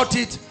books about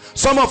it.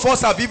 Some of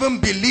us have even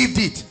believed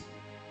it,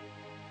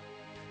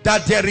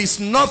 that there is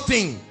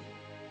nothing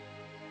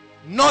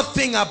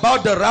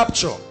about the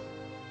rapture.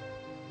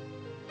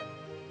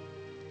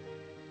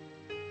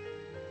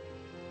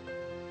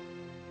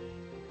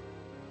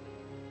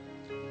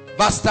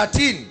 Verse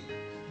 13.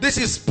 This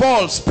is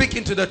Paul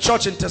speaking to the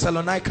church in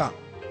Thessalonica.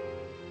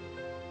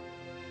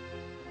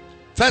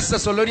 1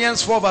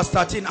 Thessalonians 4 verse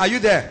 13. Are you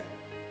there?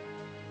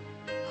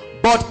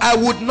 But I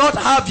would not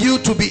have you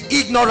to be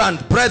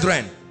ignorant,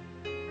 brethren,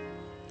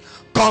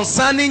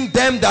 concerning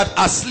them that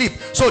are asleep.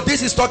 So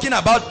this is talking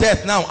about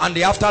death now and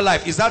the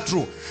afterlife. Is that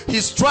true?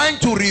 He's trying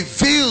to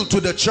reveal to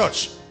the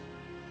church.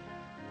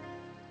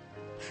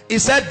 He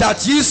said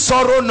that ye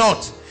sorrow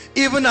not,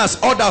 even as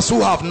others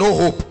who have no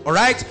hope. All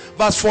right,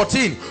 verse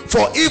 14.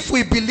 For if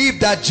we believe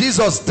that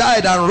Jesus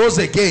died and rose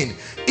again,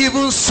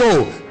 even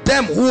so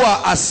them who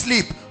are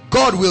asleep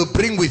God will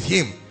bring with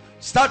him.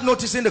 Start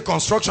noticing the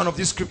construction of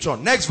this scripture.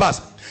 Next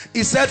verse.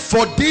 He said,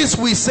 for this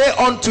we say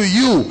unto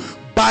you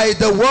by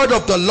the word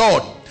of the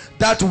Lord,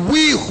 that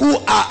we who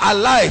are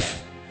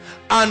alive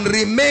and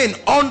remain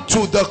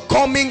unto the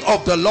coming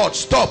of the Lord.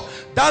 Stop.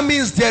 That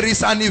means there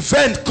is an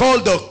event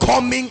called the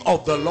coming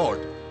of the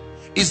Lord.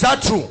 Is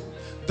that true?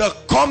 The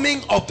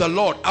coming of the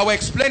Lord. I will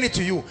explain it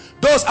to you.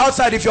 Those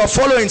outside, if you're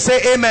following,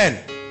 say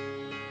amen.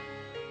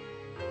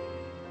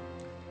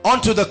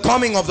 Unto the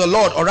coming of the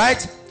Lord, all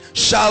right,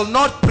 shall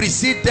not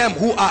precede them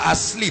who are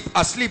asleep.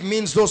 Asleep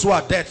means those who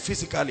are dead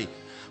physically.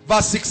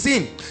 Verse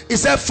 16, he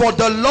said, for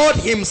the Lord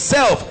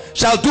himself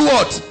shall do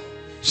what?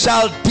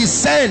 Shall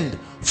descend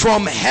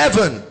from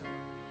heaven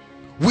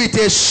with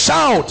a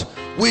shout,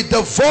 with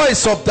the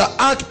voice of the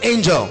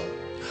archangel,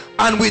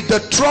 and with the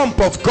trump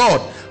of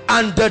God,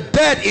 and the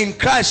dead in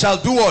Christ shall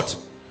do what?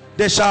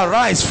 They shall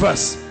rise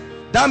first.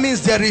 That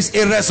means there is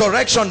a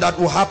resurrection that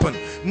will happen.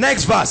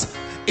 Next verse,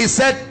 it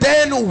said,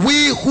 then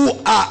we who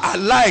are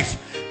alive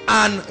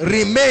and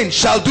remain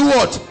shall do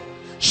what?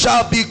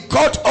 Shall be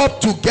caught up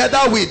together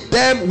with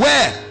them.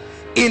 Where?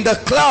 In the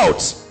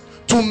clouds,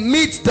 to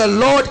meet the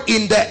Lord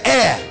in the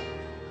air,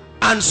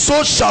 and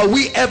so shall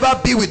we ever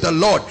be with the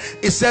Lord.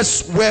 It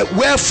says,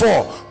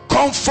 wherefore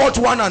comfort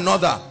one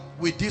another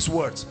with these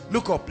words.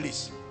 Look up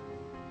please.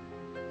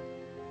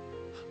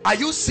 Are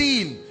you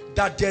seeing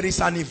that there is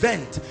an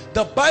event?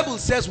 The Bible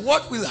says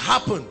what will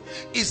happen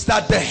is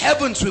that the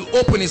heavens will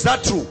open. Is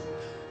that true?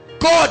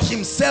 God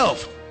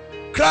himself,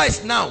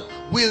 Christ now,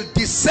 will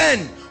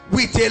descend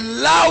with a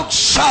loud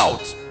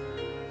shout,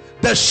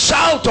 the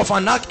shout of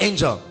an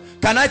archangel.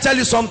 Can I tell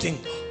you something?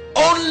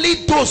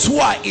 Only those who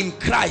are in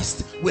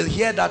Christ will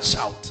hear that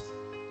shout.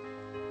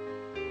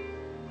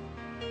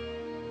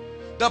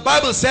 The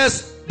Bible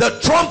says the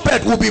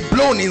trumpet will be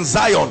blown in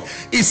Zion.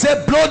 It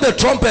said blow the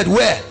trumpet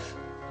where?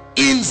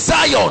 In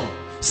Zion.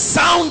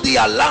 Sound the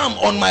alarm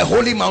on my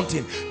holy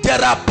mountain. There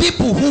are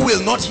people who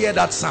will not hear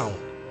that sound.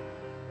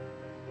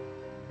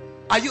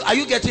 Are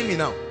you getting me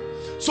now?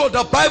 So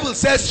the Bible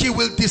says he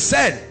will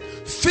descend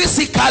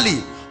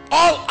physically.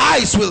 All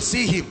eyes will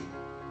see him.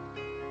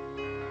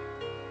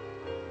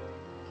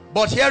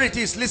 But here it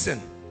is,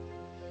 listen.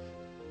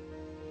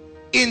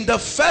 In the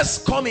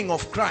first coming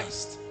of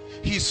Christ,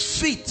 his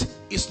feet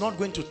is not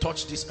going to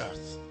touch this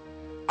earth.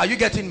 Are you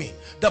getting me?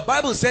 The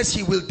Bible says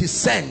he will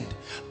descend,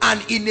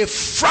 and in a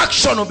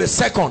fraction of a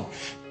second,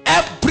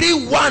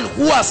 everyone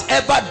who has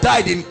ever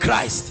died in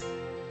Christ,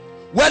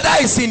 whether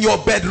it's in your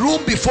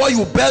bedroom before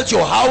you built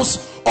your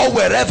house or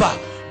wherever,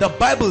 the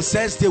Bible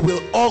says they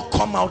will all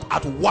come out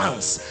at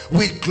once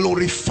with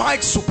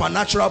glorified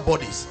supernatural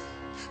bodies.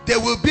 They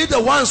will be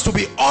the ones to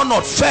be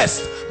honored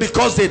first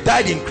because they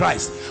died in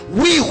Christ.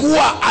 We who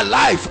are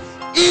alive,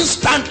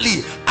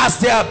 instantly as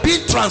they are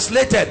being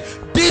translated,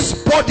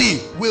 this body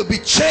will be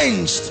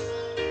changed.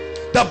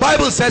 The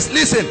Bible says,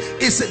 listen,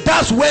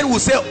 that's when we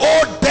say,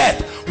 oh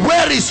death,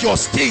 where is your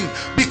sting?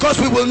 Because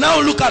we will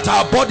now look at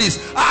our bodies.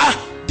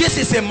 This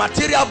is a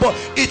material body.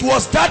 It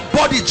was that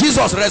body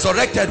Jesus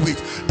resurrected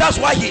with. That's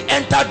why he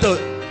entered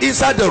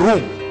inside the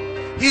room.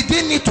 He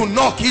didn't need to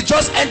knock. He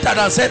just entered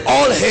and said,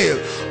 all hail,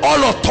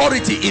 all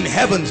authority in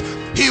heavens.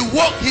 He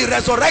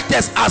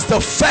resurrected as the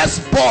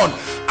firstborn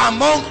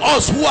among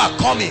us who are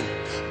coming.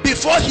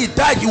 Before he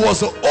died, he was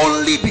the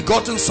only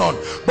begotten son,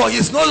 but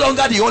he's no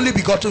longer the only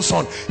begotten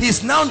son.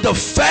 He's now the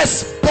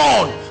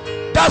firstborn.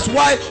 That's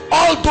why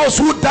all those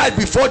who died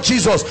before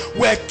Jesus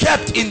were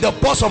kept in the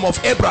bosom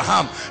of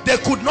Abraham. They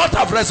could not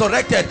have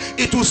resurrected.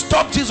 It will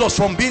stop Jesus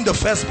from being the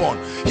firstborn.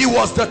 He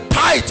was the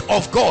tithe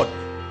of God.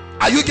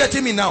 Are you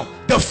getting me now?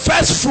 The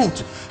first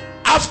fruit.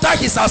 After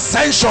his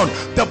ascension,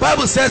 the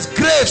Bible says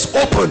graves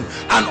opened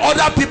and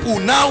other people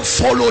now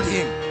followed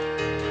him.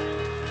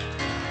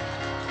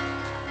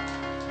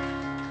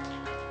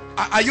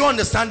 Are you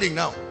understanding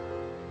now?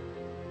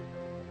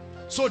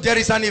 So there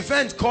is an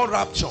event called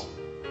rapture.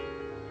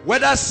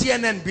 Whether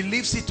CNN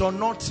believes it or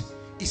not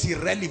is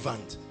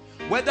irrelevant.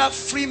 Whether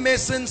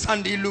Freemasons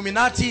and the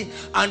Illuminati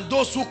and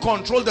those who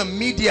control the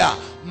media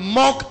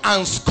mock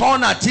and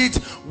scorn at it,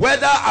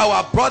 whether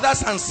our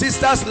brothers and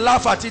sisters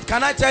laugh at it,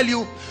 can I tell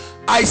you,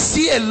 I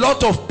see a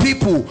lot of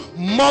people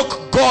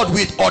mock God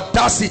with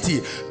audacity.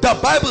 The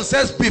Bible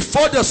says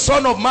before the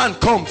Son of Man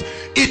comes,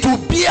 it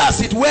will be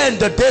as it were in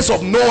the days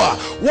of Noah.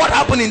 What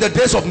happened in the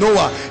days of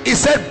Noah? He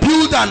said,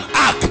 build an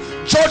ark.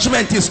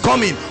 Judgment is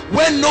coming.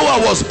 When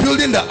Noah was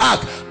building the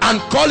ark and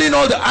calling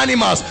all the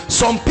animals,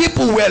 some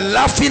people were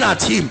laughing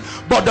at him.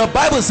 But the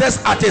Bible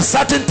says at a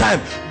certain time,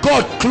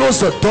 God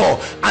closed the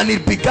door and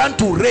it began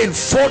to rain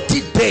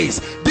 40 days.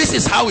 This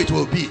is how it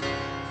will be.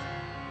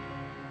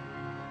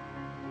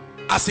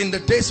 As in the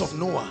days of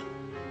Noah.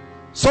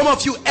 Some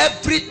of you,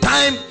 every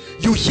time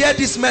you hear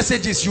these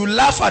messages, you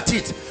laugh at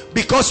it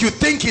because you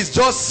think it's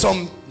just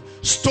some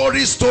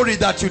story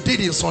that you did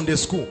in Sunday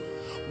school.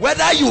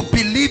 Whether you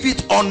believe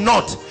it or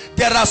not,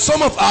 there are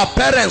some of our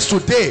parents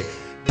today,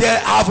 they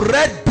have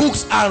read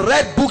books and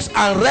read books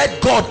and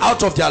read God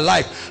out of their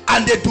life,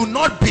 and they do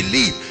not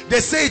believe. They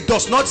say it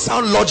does not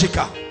sound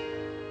logical.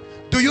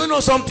 Do you know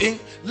something?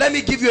 Let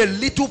me give you a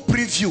little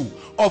preview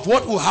of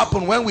what will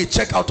happen when we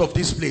check out of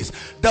this place.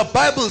 The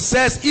Bible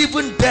says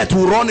even death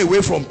will run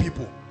away from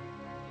people.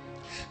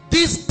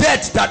 This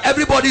death that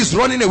everybody is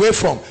running away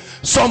from,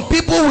 some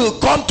people will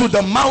come to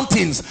the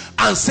mountains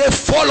and say,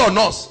 fall on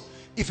us.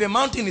 If a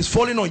mountain is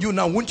falling on you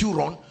now, won't you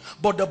run?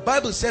 But the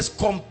Bible says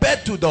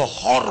compared to the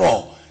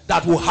horror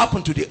that will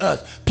happen to the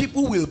earth,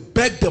 people will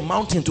beg the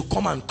mountain to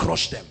come and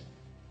crush them.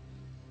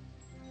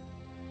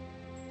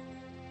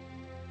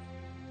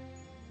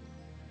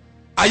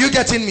 Are you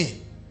getting me?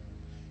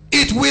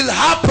 It will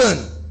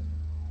happen.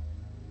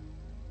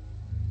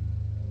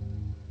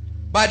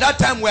 By that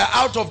time, we're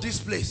out of this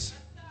place.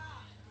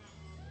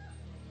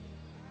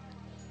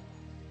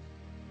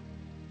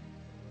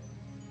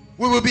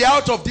 We will be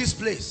out of this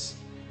place.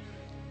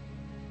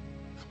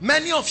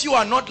 Many of you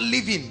are not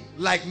living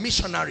like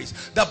missionaries.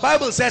 The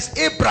Bible says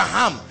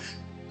Abraham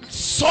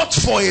sought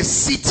for a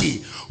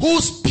city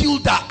whose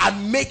builder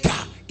and maker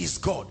is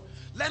God.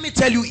 Let me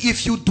tell you,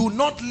 if you do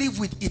not live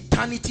with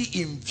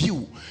eternity in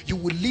view, you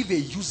will live a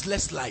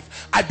useless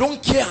life. I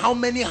don't care how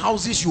many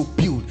houses you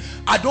build.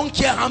 I don't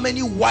care how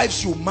many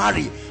wives you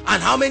marry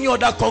and how many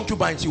other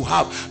concubines you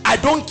have. I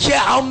don't care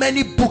how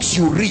many books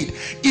you read.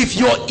 If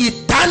your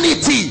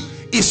eternity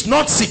is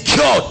not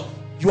secured,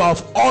 you are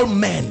of all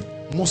men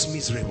most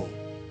miserable.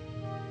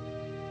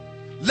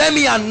 Let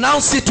me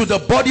announce it to the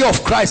body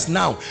of Christ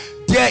now.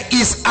 There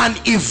is an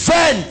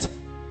event,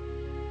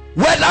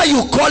 whether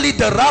you call it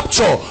the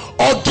rapture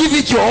or give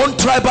it your own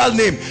tribal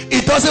name,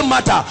 it doesn't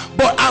matter.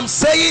 But I'm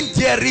saying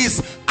there is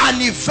an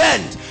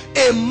event,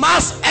 a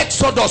mass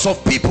exodus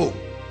of people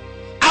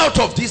out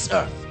of this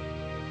earth.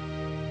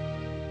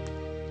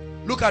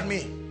 Look at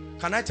me.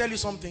 Can I tell you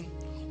something?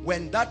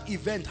 When that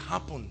event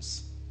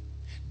happens,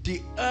 the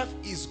earth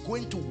is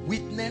going to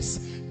witness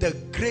the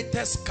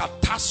greatest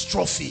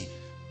catastrophe.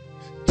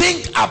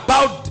 Think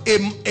about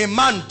a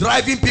man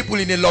driving people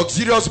in a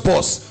luxurious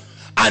bus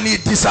and he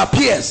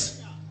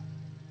disappears.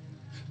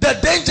 The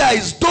danger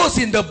is those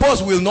in the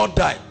bus will not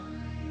die.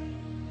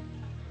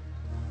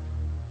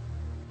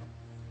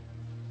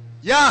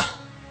 Yeah.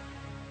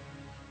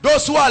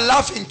 Those who are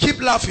laughing,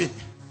 keep laughing.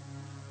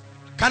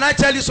 Can I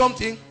tell you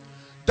something?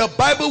 The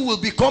Bible will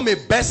become a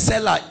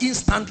bestseller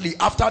instantly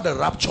after the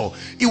rapture.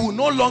 It will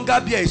no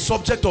longer be a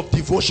subject of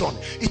devotion.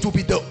 It will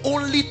be the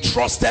only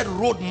trusted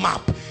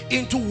roadmap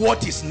into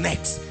what is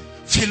next.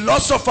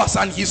 Philosophers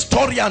and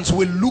historians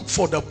will look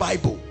for the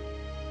Bible.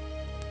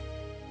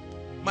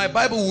 My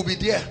Bible will be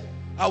there.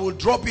 I will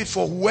drop it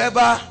for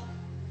whoever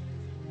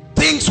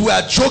thinks we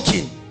are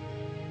joking,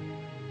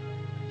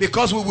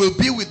 because we will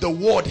be with the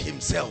Word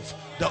himself,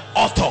 the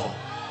author.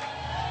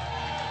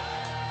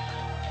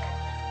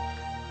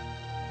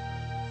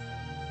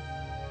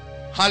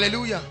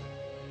 Hallelujah.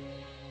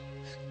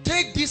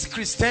 Take this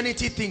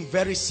Christianity thing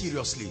very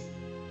seriously.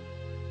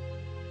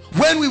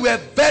 When we were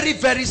very,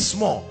 very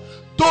small,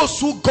 those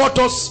who got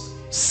us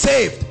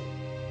saved,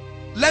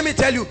 let me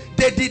tell you,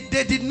 they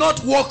did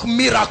not work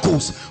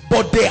miracles,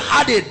 but they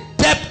had a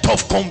depth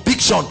of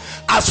conviction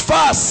as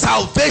far as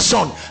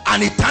salvation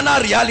and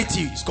eternal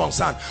reality is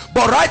concerned.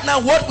 But right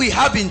now what we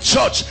have in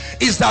church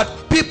is that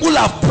people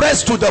have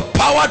pressed to the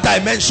power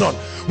dimension.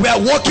 We are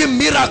working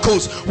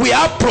miracles, we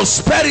have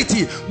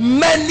prosperity.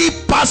 Many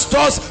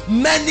pastors,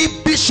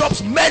 many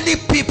bishops, many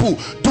people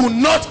do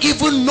not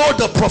even know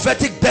the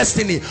prophetic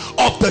destiny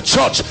of the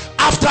church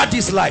after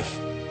this life.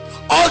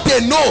 All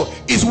they know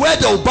is where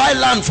they will buy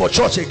land for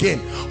church again,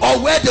 or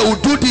where they will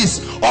do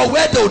this, or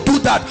where they will do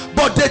that.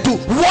 But they do.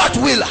 What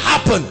will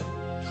happen?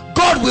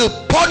 God will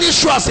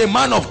punish you as a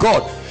man of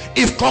God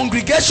if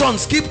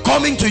congregations keep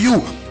coming to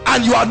you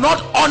and you are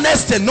not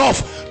honest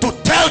enough to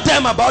tell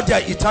them about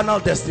their eternal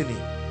destiny.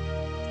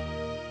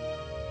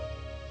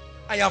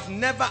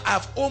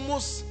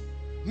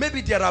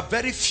 Maybe there are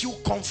very few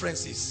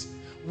conferences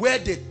where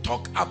they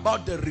talk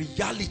about the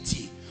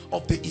reality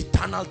of the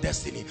eternal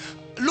destiny.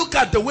 Look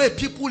at the way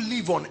people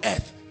live on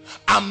earth,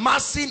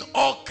 amassing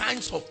all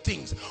kinds of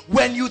things.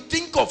 When you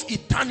think of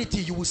eternity,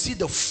 you will see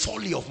the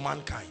folly of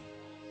mankind.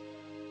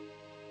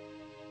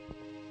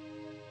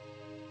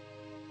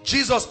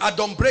 Jesus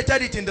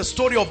adumbrated it in the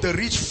story of the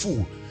rich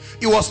fool.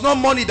 It was not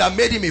money that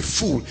made him a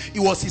fool. It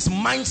was his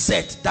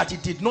mindset that he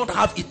did not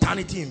have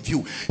eternity in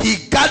view.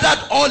 He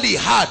gathered all he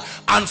had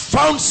and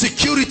found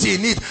security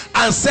in it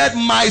and said,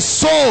 my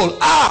soul,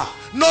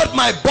 not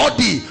my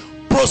body.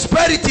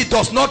 Prosperity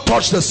does not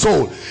touch the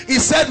soul. He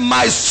said,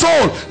 my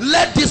soul,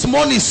 let this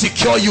money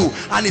secure you.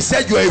 And he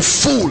said, you're a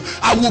fool.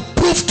 I will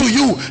prove to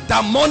you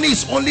that money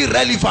is only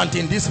relevant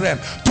in this realm.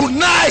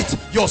 Tonight,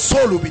 your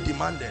soul will be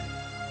demanded.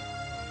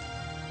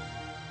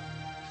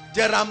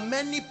 There are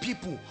many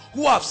people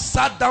who have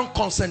sat down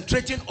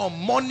concentrating on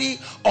money,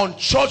 on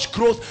church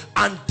growth,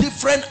 and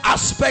different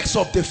aspects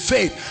of the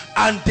faith,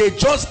 and they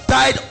just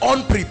died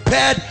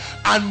unprepared,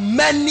 and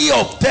many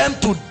of them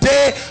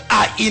today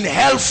are in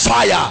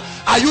hellfire.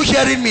 Are you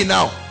hearing me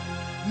now?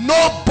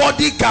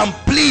 Nobody can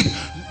plead.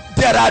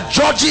 There are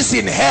judges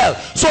in hell,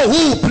 so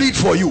who will plead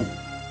for you?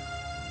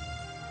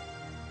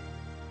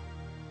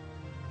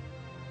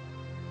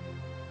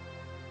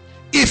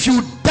 If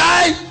you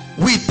die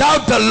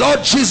without the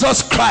Lord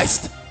Jesus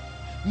Christ,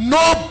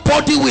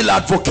 nobody will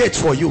advocate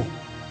for you.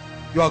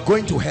 You are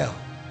going to hell.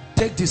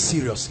 Take this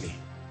seriously.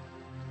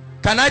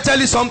 Can I tell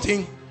you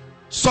something?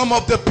 Some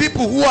of the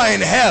people who are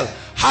in hell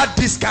had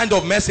this kind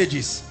of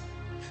messages.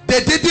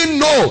 They didn't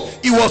know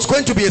it was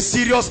going to be a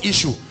serious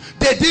issue.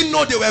 They didn't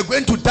know they were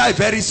going to die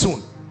very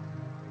soon.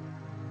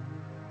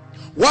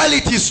 While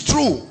it is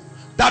true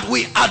that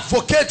we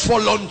advocate for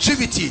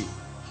longevity,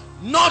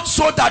 not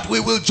so that we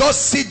will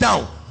just sit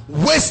down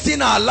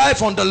wasting our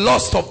life on the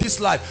lust of this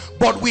life,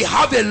 but we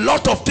have a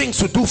lot of things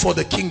to do for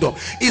the kingdom.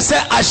 He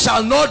said, I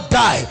shall not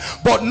die,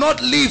 but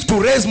not live to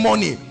raise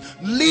money,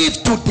 live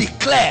to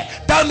declare.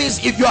 That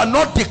means if you are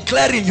not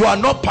declaring, you are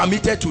not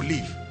permitted to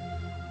live.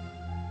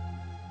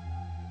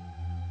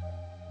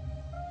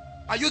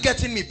 Are you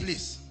getting me,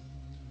 please?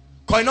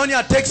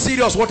 Koinonia, take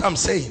serious what I'm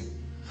saying,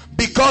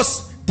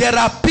 because there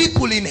are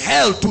people in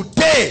hell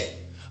today.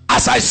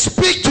 As I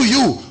speak to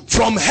you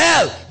from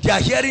hell, they are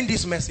hearing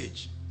this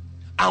message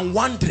and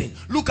wondering.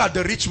 Look at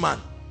the rich man.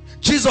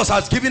 Jesus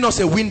has given us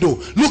a window.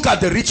 Look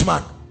at the rich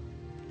man.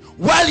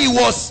 While he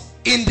was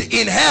in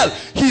hell,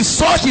 he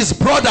saw his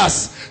brothers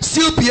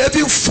still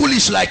behaving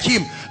foolish like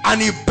him,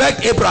 and he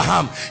begged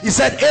Abraham. He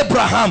said,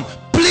 Abraham,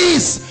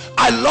 please,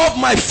 I love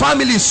my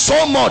family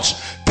so much.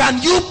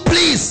 Can you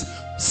please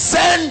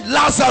send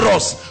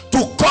Lazarus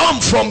to come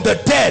from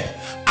the dead,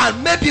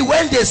 and maybe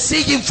when they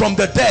see him from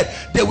the dead,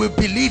 they will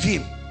believe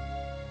him.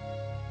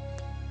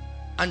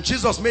 And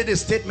Jesus made a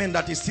statement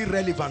that is still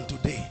relevant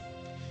today.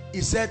 He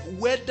said,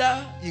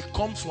 whether he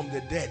comes from the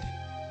dead,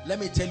 let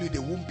me tell you, they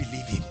won't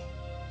believe him,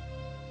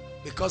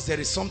 because there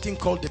is something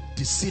called the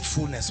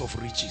deceitfulness of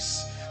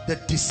riches, the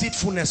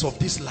deceitfulness of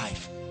this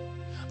life.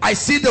 I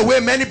see the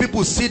way many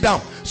people sit down.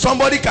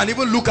 Somebody can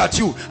even look at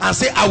you and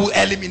say, I will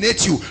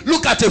eliminate you.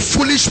 Look at a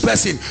foolish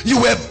person.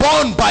 You were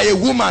born by a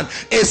woman.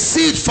 A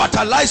seed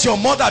fertilized your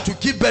mother to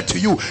give birth to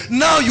you.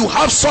 Now you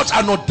have such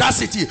an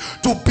audacity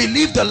to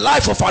believe the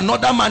life of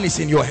another man is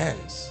in your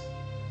hands.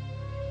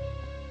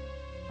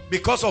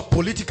 Because of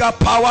political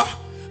power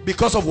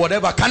because of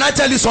whatever. Can I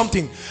tell you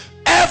something?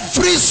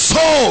 Every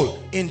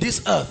soul in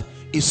this earth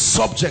is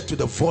subject to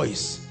the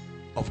voice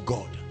of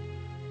God.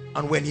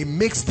 And when he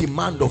makes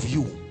demand of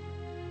you,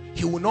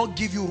 he will not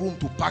give you room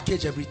to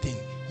package everything.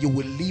 You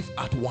will leave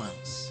at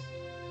once.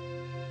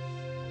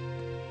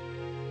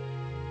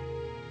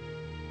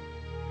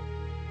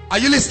 Are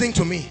you listening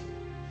to me?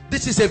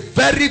 This is a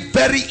very,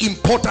 very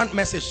important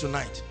message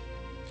tonight.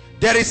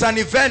 There is an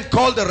event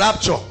called the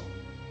rapture.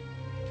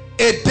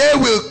 A day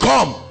will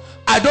come.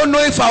 I don't know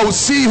if I will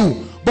see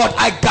you, but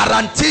I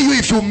guarantee you,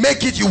 if you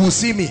make it, you will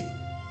see me.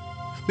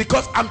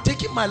 Because I'm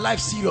taking my life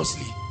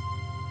seriously.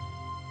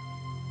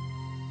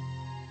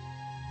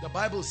 The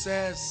Bible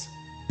says,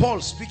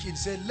 Paul speaking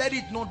said, let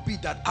it not be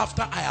that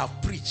after I have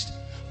preached,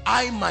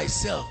 I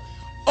myself,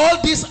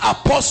 all this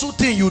apostle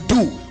thing you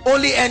do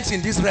only ends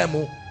in this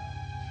realm.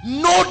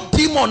 No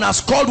demon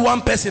has called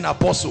one person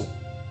apostle.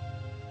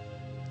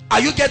 Are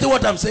you getting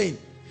what I'm saying?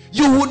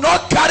 You will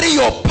not carry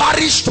your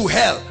parish to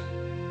hell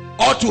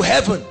or to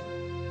heaven.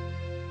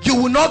 You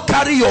will not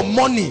carry your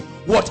money,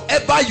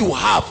 whatever you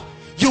have.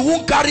 You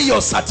won't carry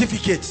your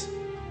certificate.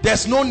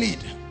 There's no need.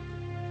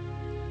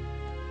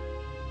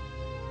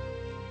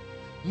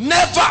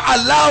 Never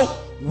allow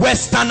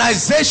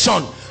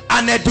westernization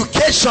and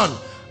education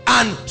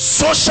and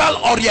social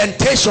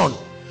orientation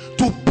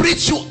to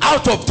preach you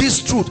out of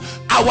this truth.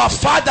 Our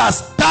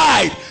fathers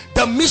died.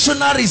 The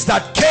missionaries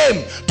that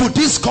came to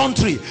this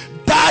country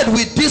died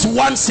with this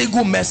one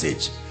single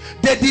message.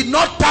 They did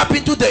not tap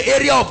into the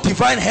area of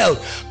divine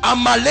health,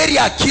 and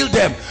malaria killed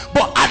them,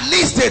 but at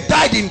least they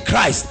died in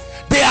Christ.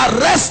 They are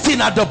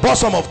resting at the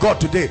bosom of God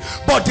today.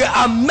 But there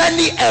are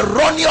many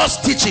erroneous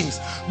teachings,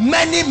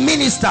 many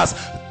ministers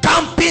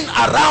camping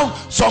around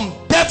some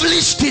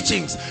devilish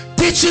teachings,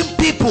 teaching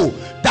people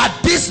that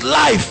this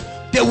life,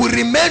 they will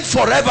remain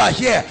forever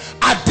here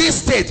at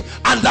this state,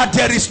 and that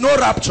there is no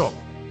rapture.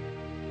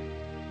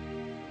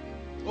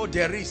 Oh,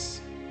 there is.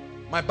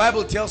 My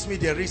Bible tells me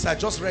there is. I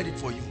just read it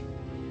for you.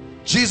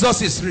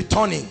 Jesus is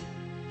returning.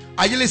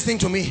 Are you listening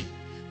to me?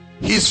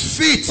 His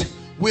feet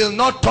will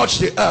not touch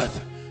the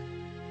earth.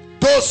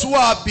 Those who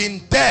have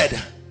been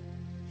dead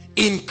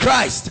in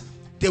Christ,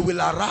 they will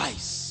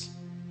arise.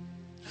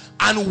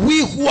 And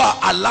we who are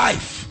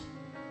alive,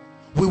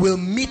 we will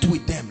meet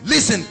with them.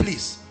 Listen,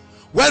 please.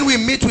 When we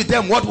meet with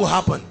them, what will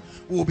happen?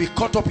 We will be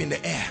caught up in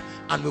the air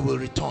and we will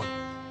return.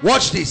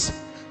 Watch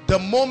this. The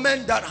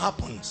moment that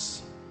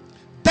happens,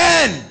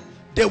 then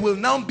there will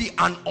now be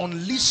an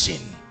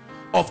unleashing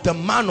of the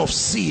man of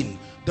sin,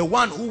 the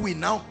one who we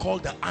now call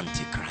the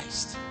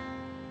Antichrist.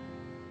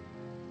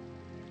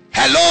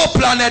 Hello,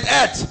 planet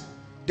Earth.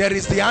 There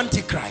is the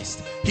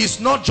Antichrist. He's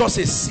not just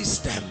a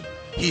system,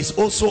 he's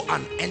also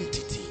an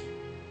entity.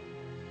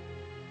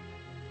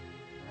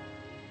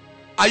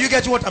 Are you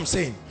getting what I'm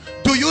saying?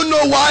 Do you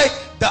know why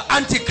the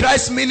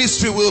Antichrist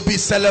ministry will be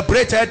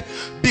celebrated?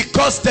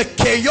 Because the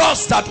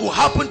chaos that will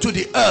happen to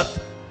the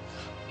earth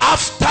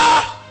after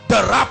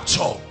the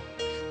rapture,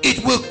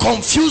 it will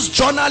confuse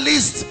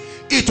journalists,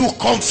 it will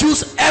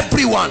confuse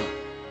everyone,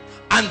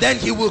 and then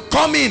he will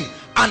come in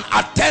and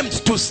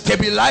attempt to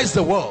stabilize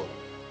the world.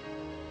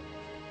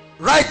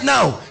 Right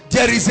now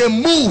there is a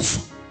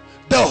move.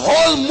 The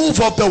whole move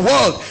of the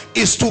world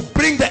is to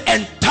bring the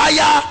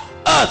entire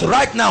earth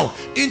right now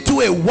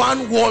into a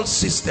one world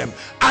system,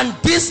 and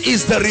this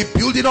is the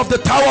rebuilding of the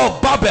Tower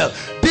of Babel.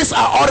 These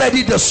are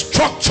already the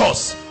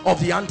structures of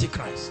the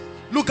Antichrist.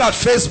 Look at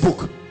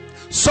Facebook.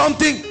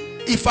 Something,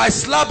 if I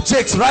slap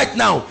Jakes right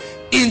now,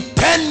 in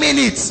 10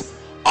 minutes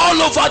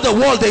all over the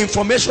world the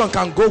information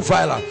can go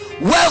viral.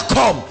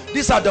 Welcome.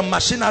 These are the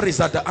machineries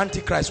that the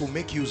Antichrist will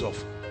make use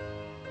of.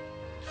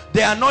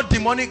 They are not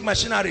demonic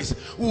machineries.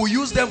 We will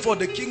use them for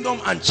the kingdom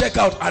and check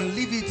out and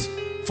leave it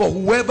for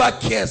whoever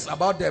cares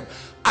about them.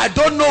 I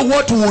don't know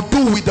what we will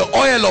do with the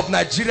oil of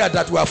Nigeria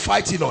that we are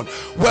fighting on.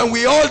 When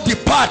we all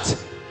depart,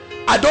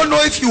 I don't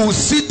know if you will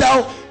sit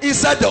down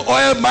inside the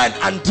oil mine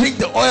and drink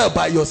the oil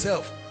by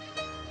yourself.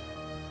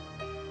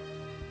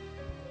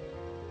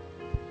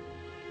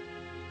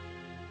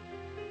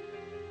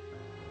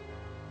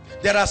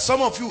 There are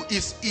some of you,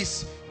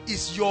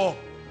 is your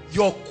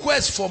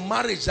quest for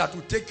marriage that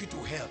will take you to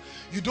hell.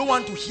 You don't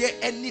want to hear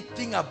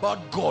anything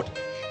about God.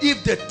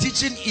 If the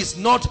teaching is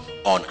not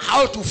on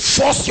how to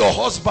force your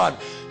husband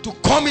to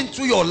come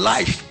into your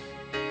life,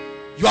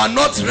 you are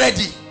not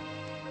ready.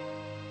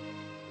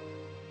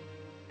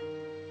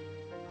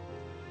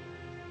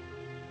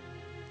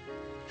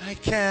 I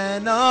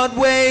cannot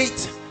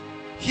wait.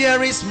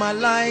 Here is my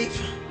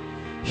life.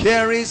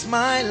 Here is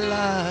my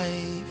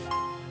life.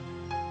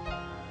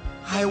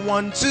 I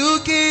want to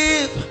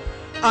give.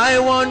 I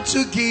want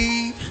to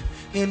give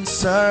in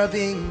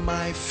serving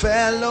my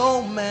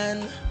fellow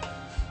man,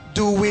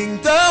 doing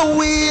the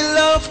will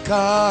of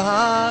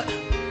God.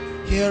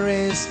 Here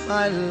is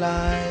my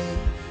life.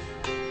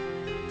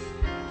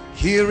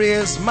 Here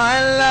is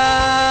my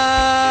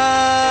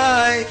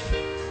life.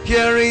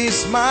 Here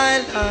is my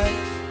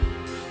life.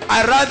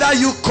 I'd rather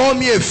you call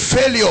me a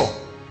failure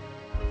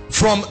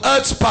from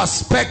earth's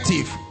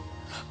perspective.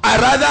 I'd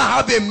rather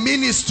have a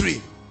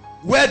ministry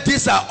where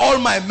these are all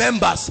my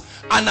members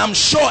and I'm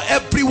sure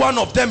every one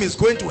of them is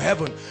going to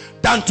heaven,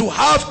 than to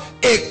have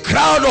a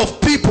crowd of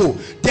people.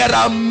 There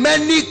are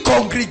many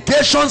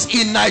congregations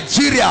in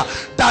Nigeria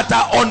that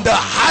are on the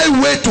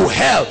highway to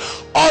hell.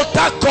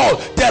 Altar call,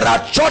 there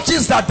are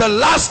churches that the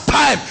last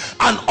time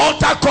an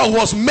altar call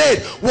was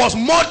made was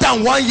more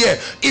than 1 year.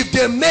 If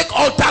they make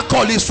altar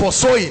call, is for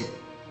sowing.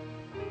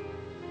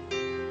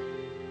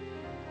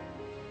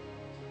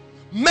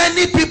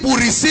 Many people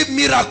receive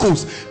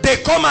miracles. They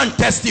come and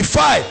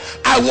testify,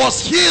 I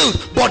was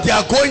healed but they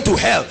are going to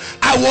hell.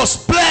 I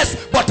was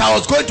blessed but I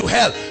was going to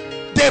hell.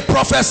 They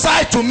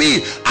prophesied to me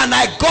and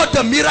I got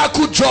the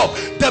miracle job.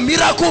 The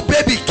miracle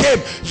baby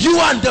came. You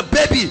and the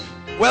baby,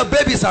 well,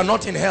 babies are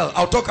not in hell.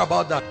 I'll talk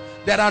about that.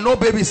 There are no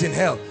babies in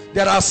hell.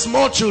 There are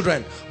small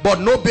children but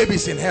no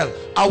babies in hell.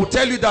 I will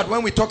tell you that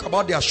when we talk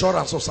about the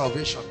assurance of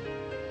salvation.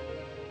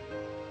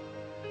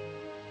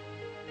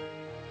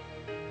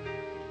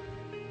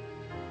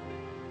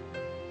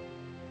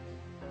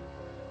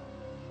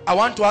 I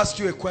want to ask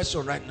you a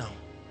question right now.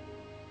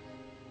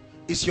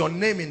 Is your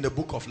name in the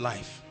book of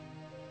life?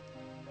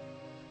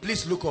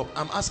 Please look up.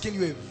 I'm asking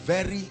you a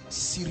very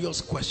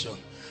serious question.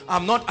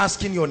 I'm not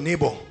asking your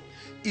neighbor.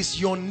 Is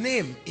your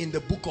name in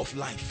the book of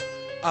life?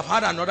 I've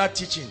had another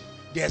teaching.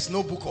 There's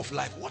no book of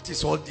life. What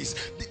is all this?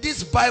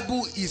 This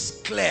Bible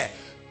is clear.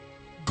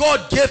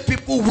 God gave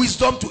people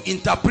wisdom to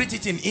interpret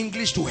it in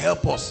English to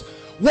help us.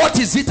 What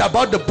is it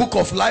about the book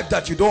of life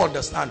that you don't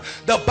understand?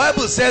 The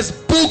Bible says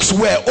books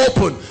were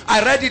open.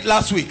 I read it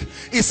last week.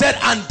 It said,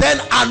 and then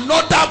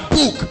another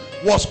book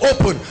was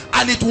open,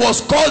 and it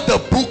was called the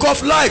book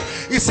of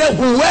life. It said,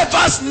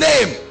 whoever's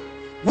name,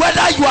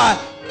 whether you are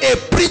a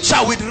preacher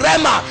with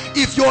Rema,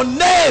 if your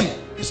name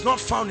is not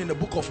found in the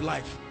book of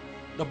life,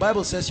 the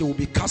Bible says you will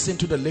be cast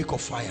into the lake of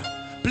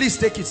fire. Please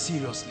take it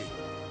seriously.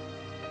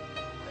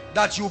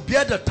 That you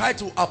bear the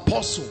title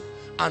apostle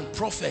and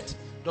prophet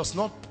does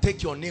not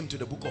take your name to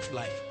the book of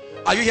life.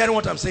 Are you hearing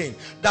what I'm saying?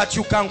 That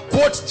you can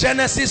quote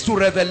Genesis to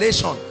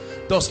Revelation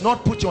does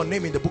not put your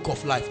name in the book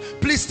of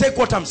life. Please take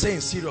what I'm saying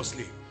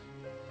seriously.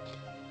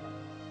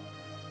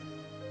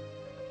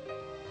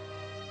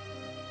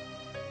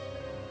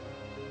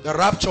 The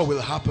rapture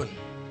will happen.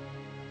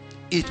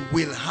 It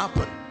will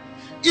happen.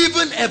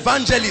 Even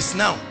evangelists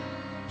now,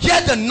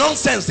 hear the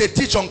nonsense they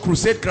teach on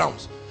crusade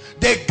grounds.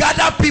 They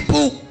gather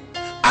people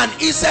and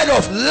instead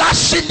of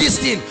lashing this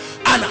thing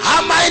and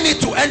hammering it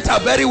to enter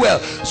very well,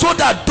 so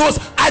that those,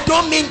 I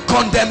don't mean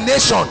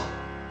condemnation,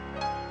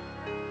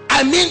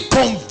 I mean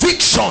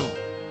conviction.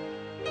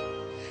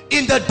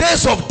 In the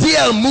days of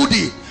D.L.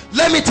 Moody,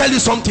 let me tell you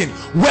something,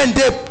 when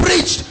they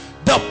preached,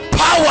 the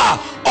power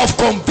of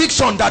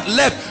conviction that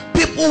left,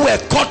 people were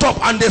caught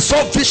up and they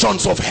saw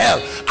visions of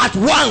hell at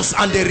once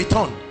and they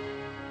returned.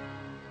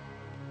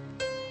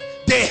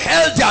 They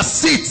held their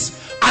seats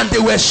and they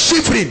were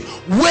shivering,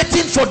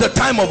 waiting for the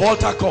time of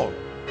altar call.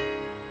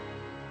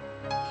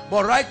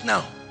 But right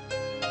now,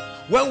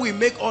 when we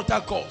make altar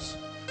calls,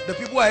 the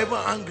people are even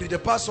angry. The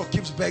pastor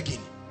keeps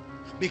begging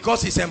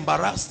because he's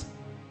embarrassed.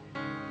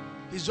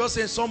 He's just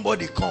saying,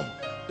 somebody come.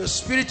 The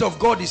Spirit of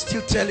God is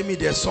still telling me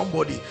there's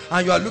somebody,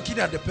 and you are looking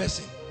at the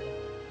person.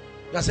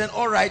 You're saying,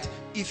 all right,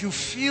 if you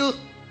feel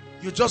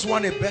you just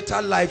want a better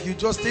life, you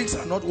just things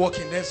are not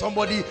working, then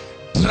somebody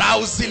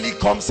drowsily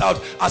comes out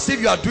as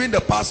if you are doing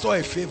the pastor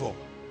a favor.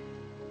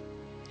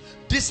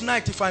 This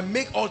night, if I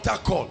make altar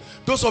call,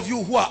 those of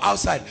you who are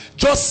outside,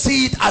 just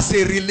see it as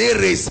a relay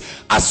race.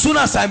 As soon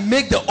as I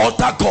make the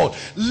altar call,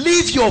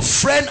 leave your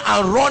friend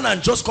and run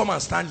and just come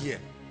and stand here,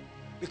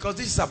 because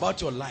this is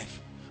about your life.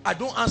 I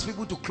don't ask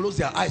people to close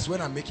their eyes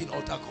when I'm making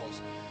altar calls.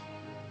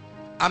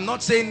 I'm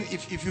not saying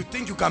if you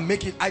think you can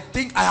make it. I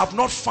think I have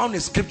not found a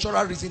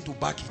scriptural reason to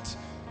back it.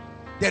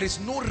 There is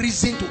no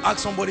reason to ask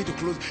somebody to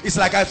close. It's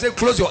like I say,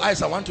 close your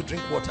eyes, I want to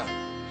drink water.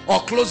 Or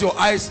close your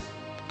eyes,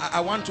 I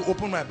want to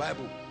open my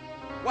Bible.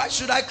 Why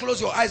should I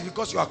close your eyes?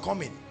 Because you are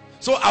coming.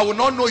 So I will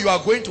not know you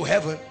are going to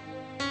heaven.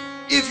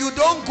 If you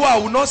don't go, I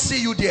will not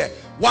see you there.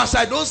 Once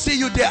I don't see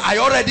you there, I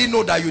already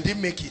know that you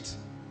didn't make it.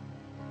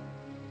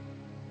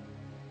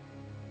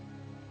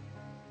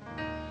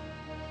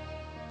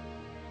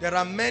 There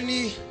are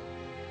many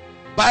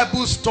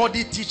Bible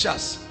study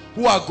teachers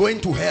who are going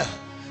to hell.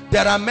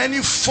 There are many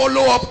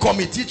follow-up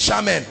committee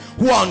chairmen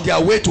who are on their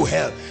way to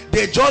hell.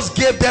 They just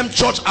gave them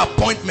church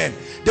appointment.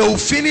 They will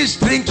finish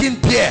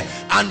drinking beer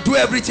and do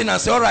everything and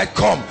say, all right,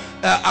 come.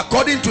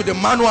 According to the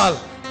manual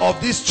of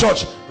this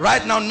church,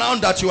 right now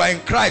that you are in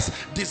Christ,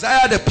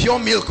 desire the pure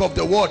milk of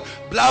the word,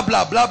 blah,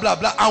 blah, blah, blah,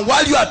 blah. And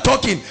while you are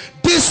talking,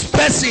 this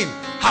person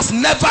has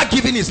never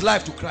given his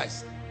life to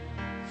Christ.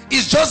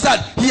 It's just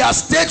that he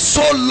has stayed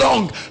so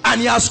long and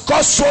he has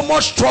caused so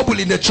much trouble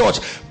in the church.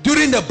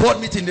 During the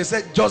board meeting, they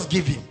said, just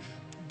give him.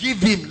 Give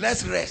him,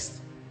 let's rest.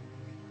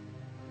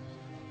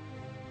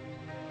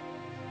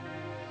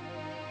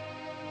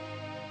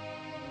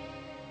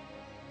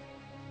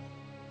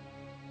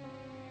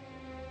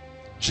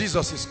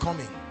 Jesus is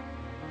coming.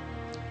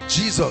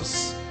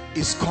 Jesus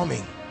is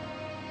coming.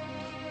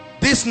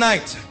 This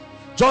night,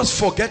 just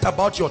forget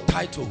about your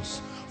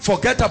titles.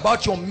 Forget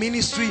about your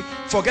ministry.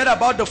 Forget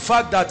about the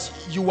fact that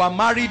you are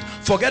married.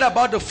 Forget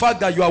about the fact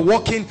that you are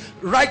working.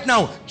 Right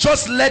now,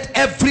 just let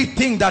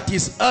everything that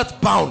is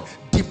earthbound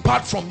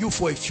depart from you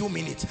for a few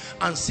minutes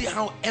and see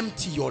how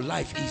empty your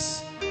life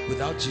is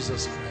without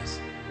Jesus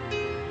Christ.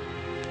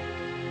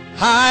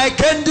 I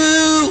can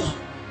do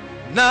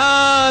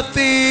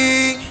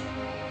nothing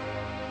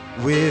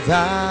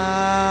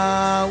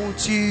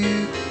without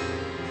you.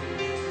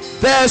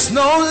 There's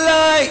no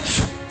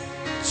life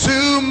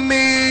to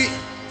me,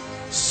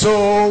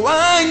 so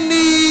I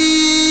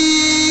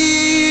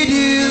need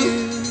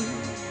you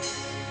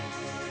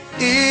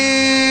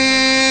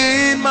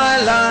in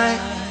my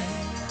life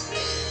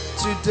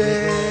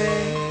today.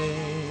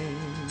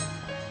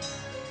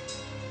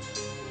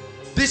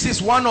 This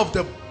is one of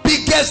the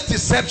biggest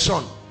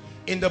deception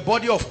in the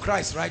body of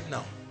Christ right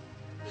now.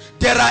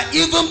 There are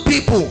even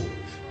people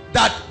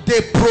that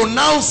they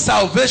pronounce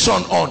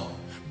salvation on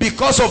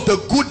because of the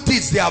good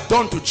deeds they have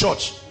done to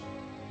church.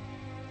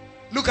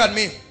 Look at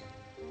me.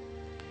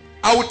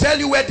 I will tell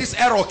you where this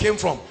error came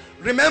from.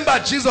 Remember,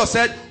 Jesus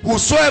said,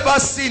 whosoever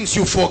sins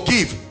you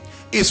forgive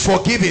is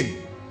forgiven.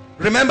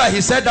 Remember,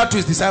 he said that to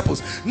his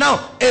disciples.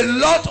 Now, a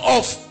lot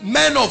of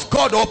men of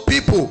God or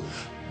people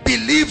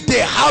believe they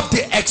have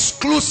the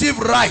exclusive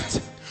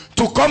right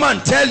to come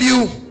and tell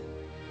you,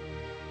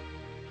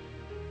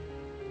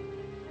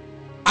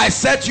 I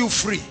set you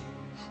free.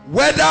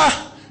 Whether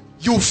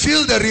you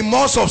feel the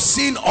remorse of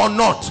sin or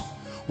not,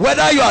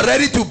 whether you are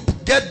ready to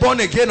get born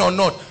again or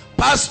not.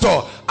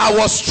 Pastor, I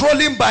was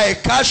strolling by a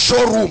car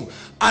showroom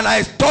and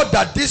I thought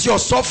that this your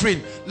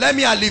suffering, let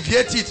me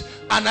alleviate it,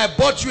 and I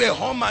bought you a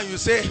home and you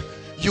say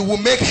you will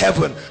make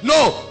heaven.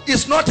 No,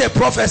 it's not a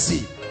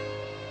prophecy.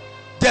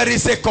 There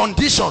is a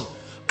condition.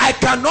 I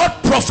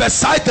cannot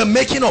prophesy the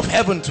making of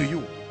heaven to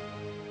you.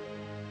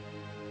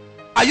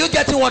 Are you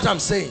getting what I'm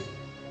saying?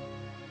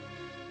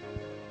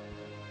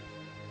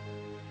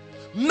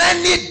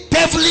 Many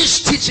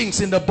devilish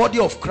teachings in the body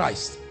of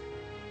Christ.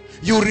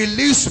 You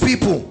release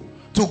people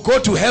to go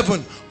to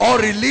heaven or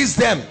release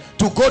them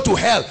to go to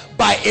hell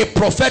by a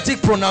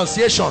prophetic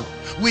pronunciation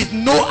with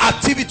no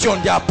activity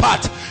on their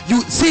part.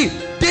 You see,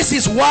 this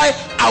is why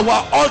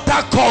our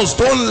altar calls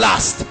don't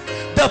last.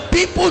 The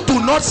people do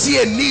not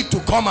see a need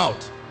to come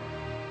out.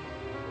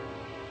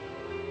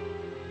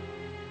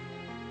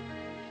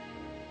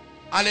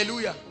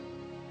 Hallelujah.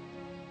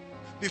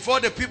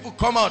 Before the people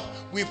come out,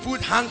 we put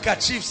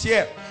handkerchiefs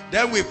here,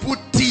 then we put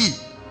tea,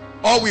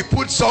 or we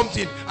put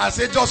something and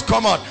say just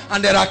come out,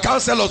 and there are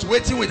counselors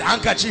waiting with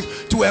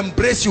handkerchief to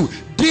embrace you.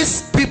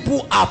 These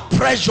people are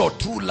pressured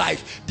through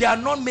life. They are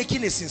not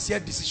making a sincere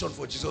decision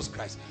for Jesus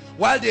Christ.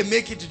 While they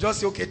make it to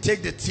just say, okay,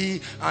 take the tea,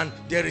 and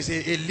there is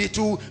a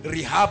little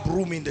rehab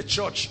room in the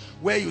church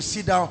where you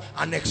sit down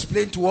and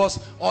explain to us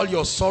all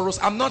your sorrows.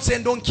 I'm not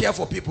saying don't care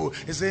for people.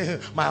 You say,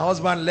 my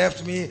husband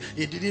left me,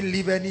 he didn't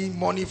leave any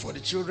money for the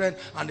children,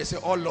 and they say,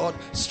 oh Lord,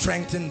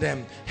 strengthen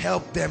them,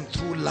 help them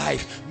through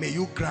life, may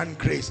you grant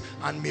grace,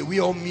 and may we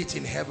all meet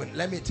in heaven.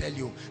 Let me tell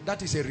you,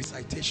 that is a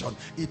recitation.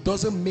 It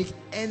doesn't make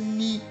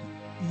any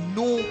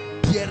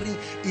bearing.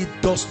 It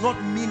does not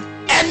mean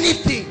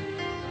anything in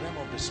the realm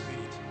of the spirit.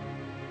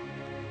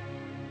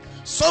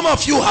 Some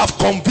of you have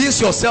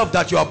convinced yourself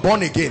that you are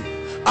born again.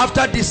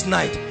 After this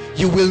night,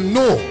 you will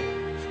know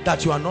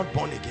that you are not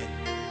born again.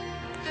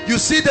 You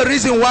see the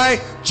reason why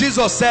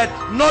Jesus said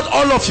not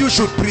all of you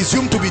should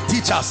presume to be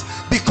teachers,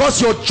 because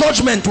your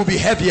judgment will be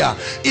heavier.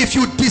 If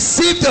you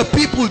deceive the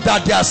people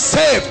that they are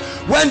saved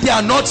when they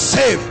are not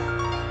saved,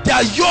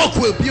 their yoke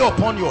will be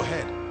upon your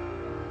head.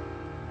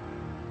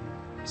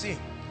 See,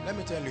 let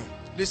me tell you,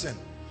 listen,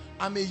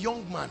 I'm a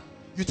young man.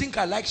 You think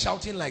I like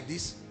shouting like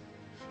this?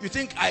 You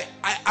think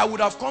I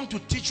would have come to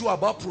teach you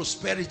about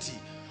prosperity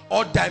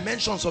or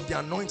dimensions of the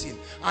anointing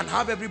and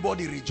have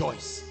everybody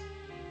rejoice?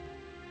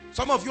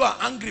 Some of you are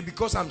angry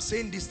because I'm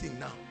saying this thing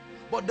now,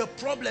 but the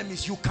problem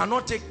is you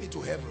cannot take me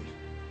to heaven.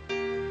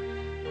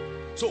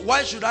 So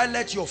why should I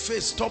let your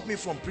face stop me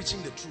from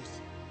preaching the truth?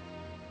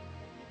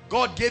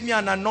 God gave me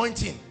an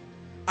anointing.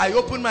 I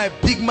opened my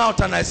big mouth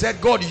and I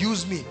said, God,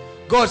 use me.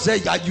 God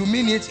said, yeah, you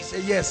mean it? He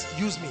said, yes,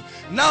 use me.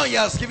 Now he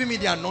has given me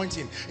the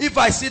anointing. If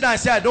I sit down and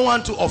say, I don't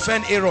want to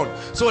offend Aaron,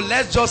 so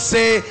let's just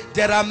say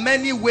there are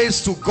many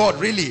ways to God,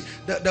 really.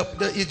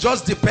 It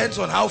just depends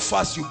on how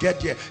fast you get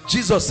there.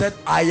 Jesus said,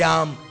 I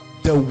am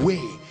the way.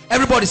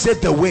 Everybody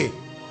said the way.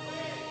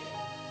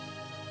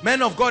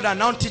 Men of God are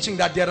now teaching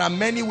that there are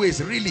many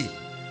ways, really.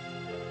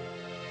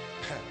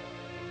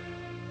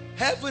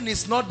 Heaven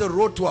is not the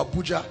road to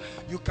Abuja.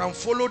 You can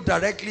follow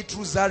directly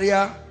through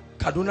Zaria,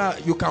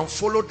 Kaduna, you can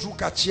follow through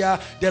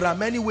Kachia. There are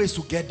many ways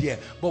to get there.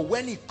 But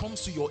when it comes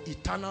to your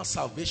eternal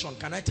salvation,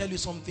 can I tell you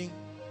something?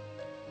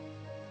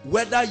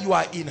 Whether you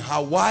are in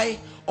Hawaii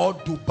or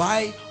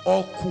Dubai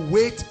or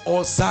Kuwait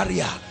or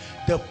Zaria,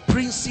 the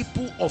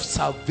principle of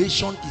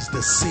salvation is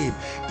the same.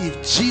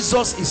 If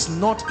Jesus is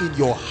not in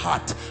your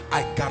heart,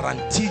 I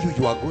guarantee you,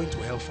 you are going to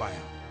hellfire.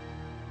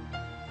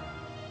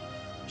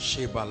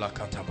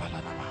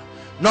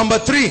 Number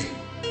 3,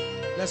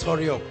 let's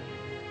hurry up.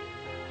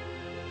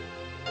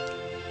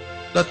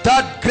 The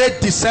third great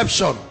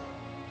deception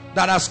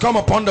that has come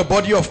upon the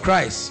body of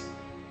Christ.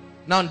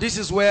 Now this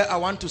is where I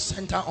want to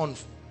center on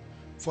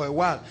for a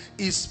while,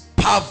 is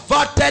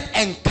perverted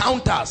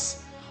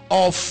encounters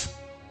of,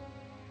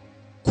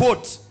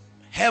 quote,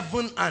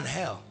 heaven and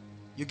hell.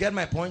 You get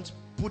my point?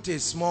 Put a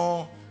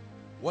small,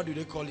 what do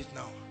they call it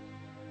now?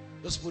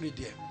 Just put it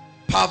there.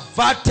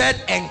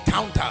 Perverted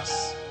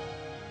encounters.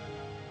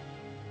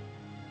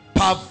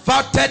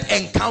 Perverted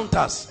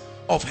encounters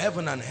of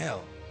heaven and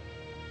hell.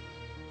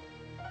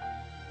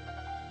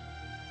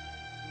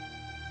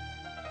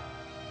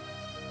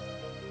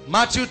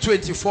 Matthew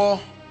 24:24.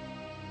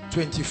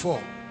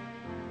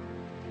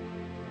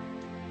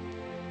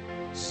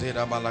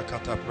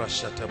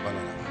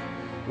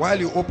 While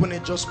you open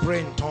it, just pray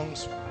in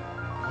tongues.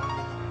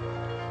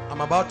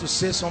 I'm about to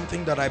say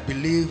something that I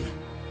believe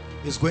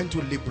is going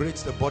to liberate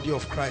the body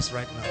of Christ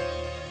right now.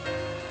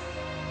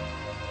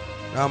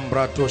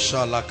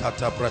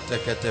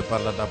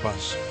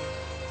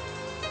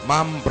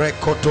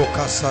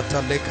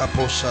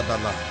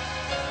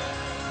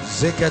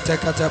 Zekete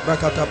kata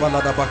brakata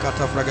balada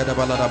bakata fragada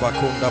balada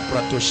bakunda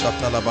prato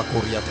shatala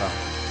bakuriata.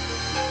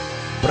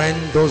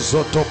 Brendo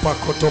zoto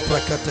pakoto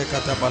prakate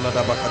kata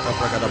balada bakata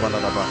fragada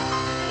balada ba.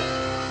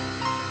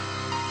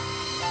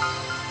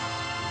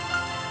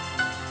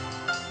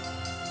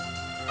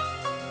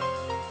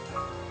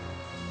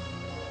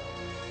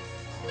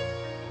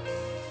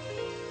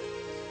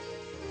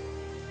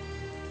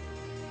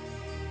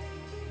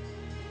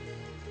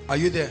 Are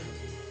you there?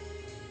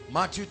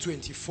 Matthew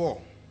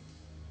 24.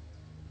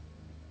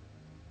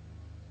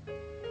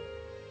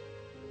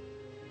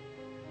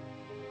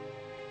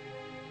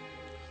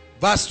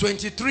 Verse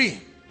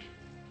 23.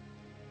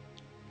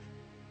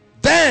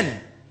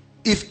 Then,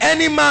 if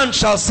any man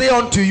shall say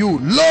unto you,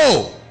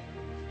 Lo,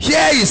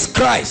 here is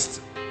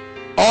Christ,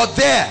 or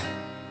there,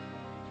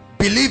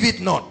 believe it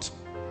not.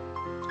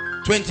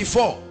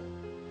 24.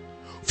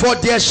 For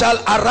there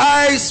shall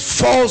arise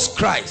false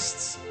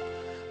Christs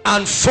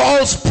and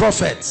false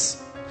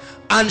prophets,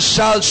 and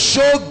shall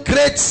show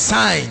great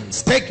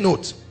signs, take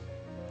note,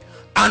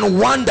 and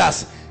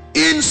wonders,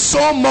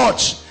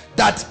 insomuch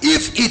that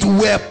if it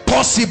were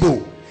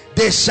possible,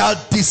 they shall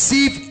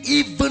deceive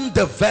even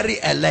the very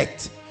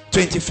elect.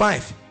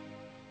 25.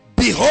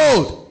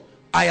 Behold,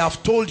 I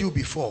have told you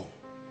before.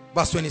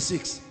 Verse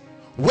 26.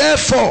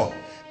 Wherefore,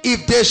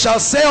 if they shall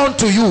say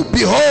unto you,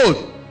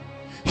 Behold,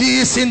 he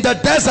is in the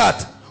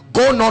desert,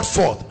 go not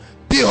forth.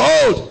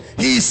 Behold,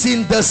 he is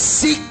in the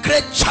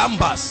secret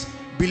chambers,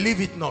 believe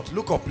it not.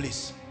 Look up,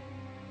 please.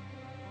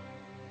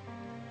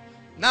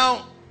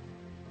 Now,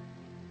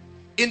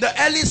 in the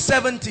early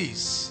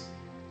 70s,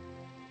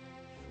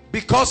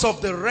 because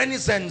of the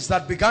renaissance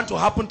that began to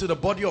happen to the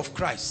body of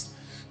Christ,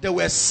 there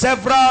were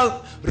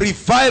several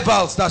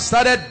revivals that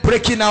started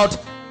breaking out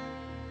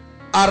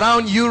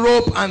around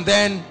Europe and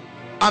then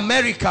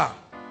America.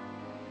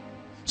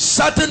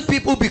 Certain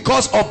people,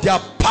 because of their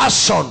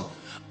passion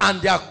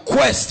and their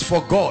quest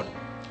for God,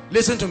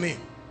 listen to me,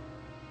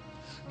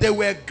 they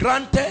were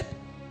granted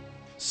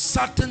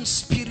certain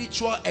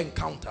spiritual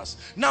encounters.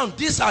 Now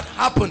this had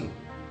happened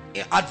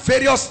at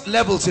various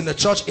levels in the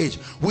church age.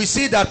 We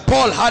see that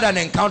Paul had an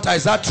encounter.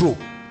 Is that true?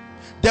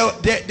 There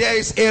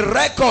is a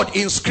record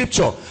in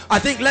scripture. I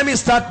think, let me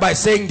start by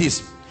saying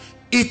this: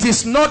 it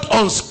is not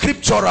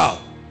unscriptural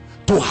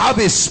to have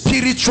a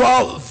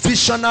spiritual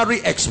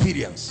visionary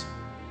experience.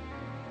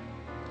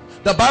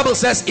 The Bible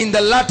says in the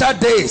latter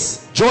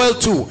days, Joel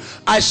 2,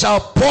 I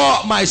shall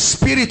pour my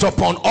spirit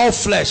upon all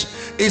flesh.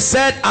 It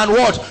said, and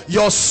what?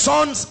 Your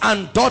sons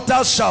and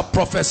daughters shall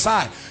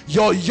prophesy.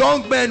 Your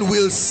young men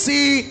will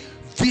see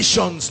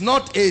visions.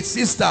 Not a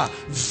sister,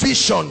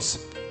 visions.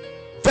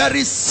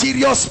 Very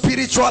serious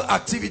spiritual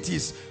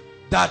activities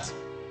that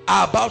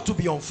are about to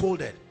be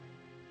unfolded.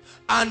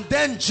 And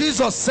then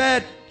Jesus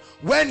said,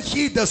 when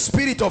he, the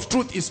Spirit of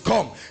truth, is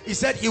come, he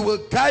said he will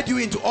guide you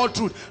into all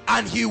truth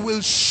and he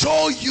will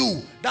show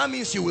you. That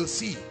means you will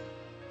see.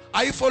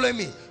 Are you following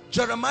me?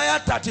 Jeremiah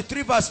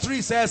 33 verse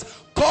 3 says,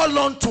 call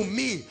unto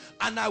me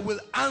and I will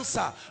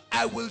answer.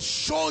 I will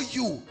show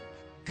you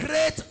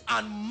great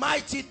and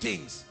mighty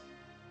things.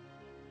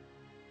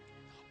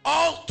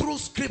 All through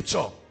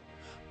scripture,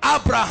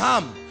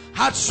 Abraham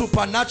had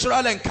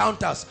supernatural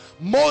encounters.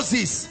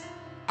 Moses,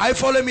 are you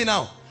following me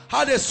now,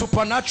 had a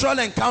supernatural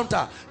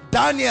encounter.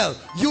 Daniel,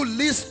 you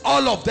list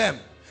all of them.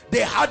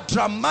 They had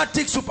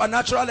dramatic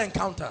supernatural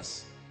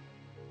encounters.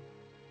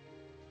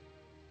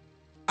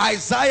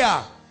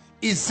 Isaiah,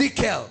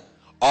 Ezekiel,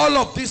 all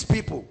of these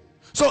people.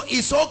 So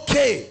it's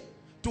okay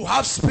to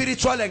have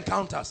spiritual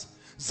encounters.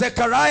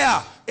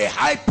 Zechariah, a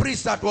high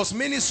priest that was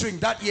ministering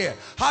that year,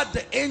 had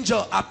the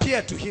angel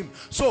appear to him.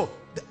 So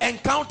the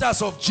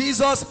encounters of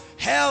Jesus,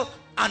 hell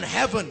and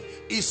heaven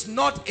is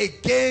not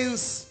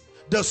against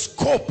the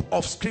scope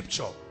of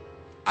scripture.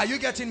 Are you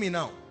getting me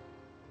now?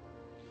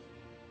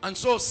 And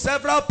so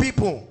several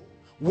people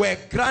were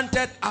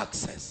granted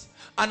access.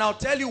 And I'll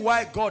tell you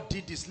why God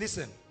did this.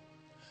 Listen,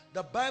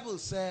 the Bible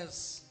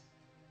says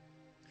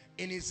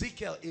in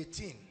Ezekiel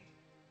 18,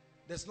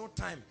 there's no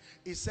time,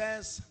 it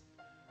says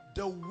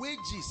the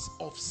wages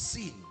of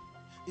sin,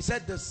 he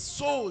said, the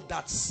soul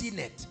that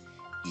sinneth,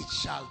 it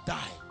shall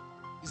die.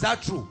 Is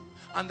that true?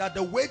 And that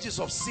the wages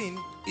of sin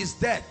is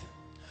death.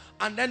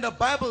 And then the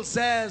Bible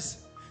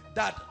says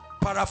that,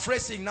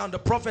 paraphrasing now, the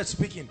prophet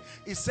speaking,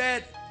 he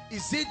said,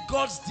 is it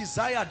God's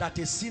desire that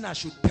a sinner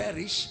should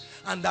perish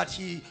and that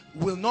he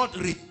will not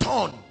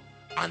return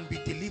and be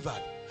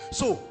delivered?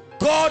 So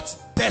God's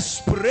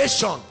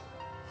desperation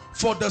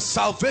for the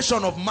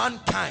salvation of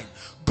mankind,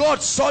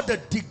 God saw the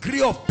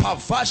degree of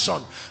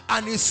perversion,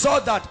 and he saw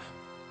that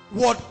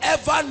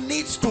whatever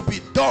needs to be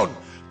done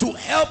to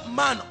help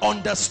man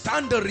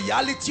understand the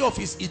reality of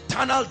his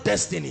eternal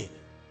destiny.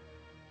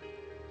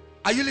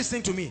 Are you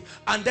listening to me?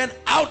 And then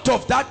out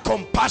of that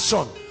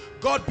compassion,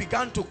 God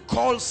began to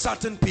call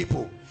certain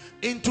people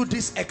into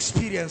these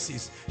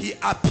experiences. He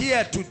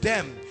appeared to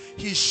them.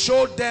 He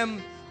showed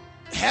them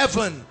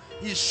heaven.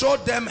 He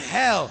showed them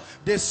hell.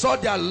 They saw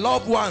their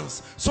loved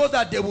ones so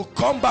that they will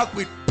come back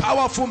with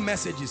powerful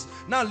messages.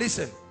 Now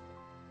listen.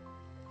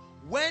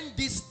 When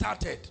this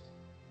started,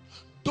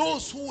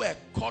 those who were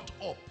caught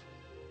up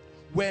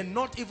were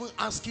not even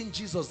asking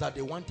Jesus that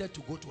they wanted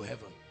to go to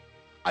heaven.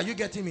 Are you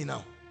getting me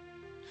now?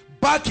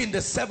 Back in the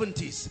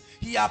 70s,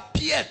 he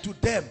appeared to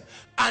them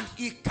and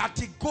he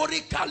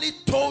categorically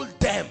told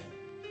them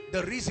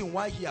the reason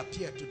why he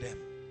appeared to them.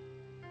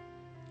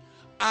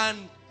 And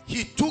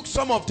he took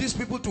some of these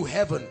people to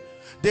heaven.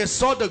 They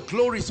saw the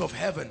glories of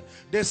heaven.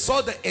 They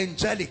saw the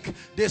angelic.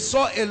 They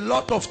saw a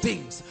lot of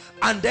things.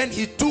 And then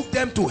he took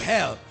them to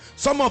hell.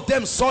 Some of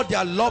them saw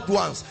their loved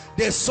ones.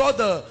 They saw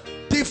the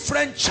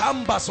different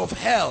chambers of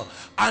hell.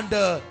 And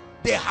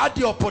they had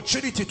the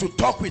opportunity to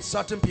talk with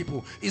certain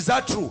people. Is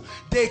that true?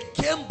 They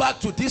came back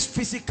to this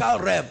physical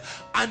realm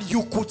and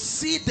you could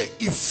see the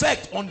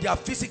effect on their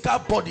physical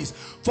bodies.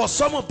 For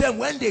some of them,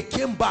 when they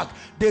came back,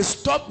 they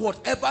stopped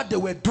whatever they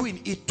were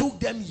doing. It took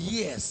them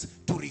years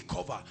to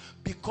recover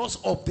because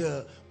of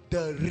the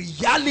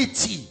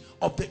reality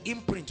of the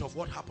imprint of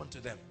what happened to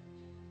them.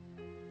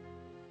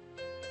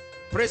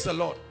 Praise the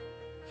Lord.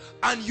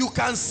 And you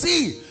can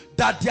see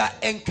that their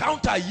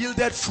encounter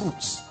yielded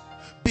fruits,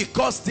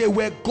 because they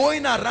were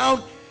going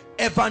around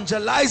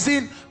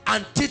evangelizing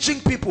and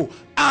teaching people,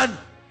 and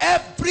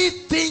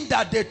everything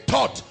that they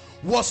taught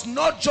was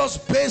not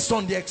just based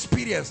on the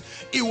experience.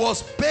 It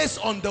was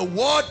based on the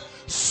word,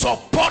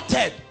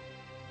 supported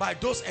by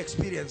those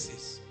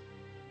experiences.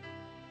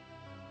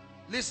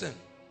 Listen,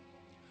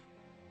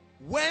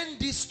 when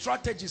this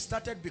strategy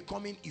started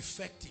becoming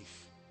effective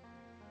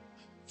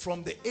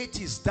from the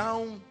 80s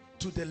down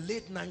to the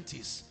late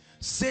 90s,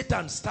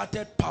 Satan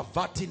started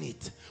perverting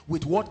it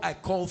with what I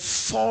call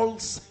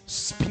false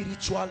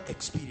spiritual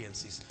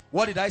experiences.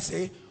 What did I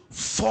say?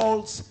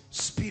 False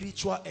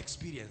spiritual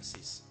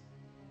experiences.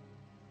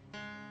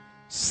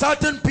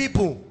 Certain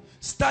people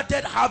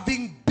started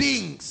having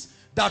beings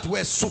that were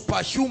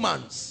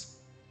superhumans.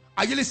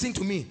 Are you listening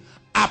to me?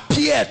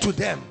 Appear to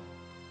them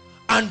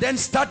and then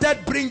started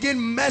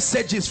bringing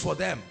messages for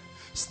them.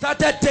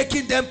 Started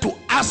taking them to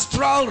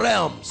astral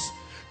realms,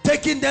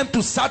 taking them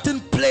to certain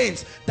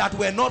planes that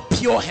were not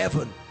pure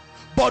heaven.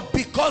 But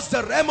because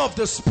the realm of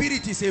the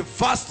spirit is a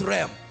vast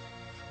realm,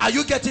 are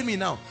you getting me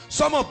now?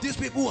 Some of these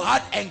people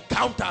had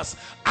encounters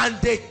and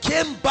they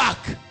came back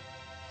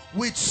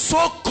with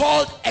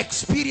so-called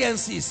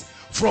experiences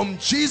from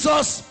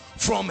Jesus,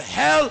 from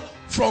hell,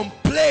 from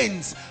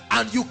planes,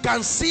 and you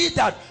can see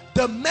that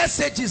the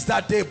messages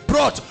that they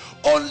brought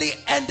only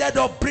ended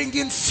up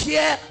bringing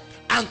fear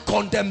and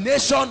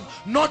condemnation,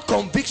 not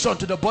conviction,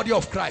 to the body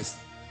of Christ.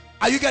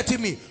 Are you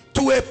getting me?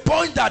 To a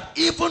point that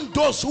even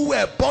those who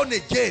were born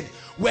again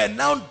were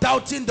now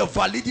doubting the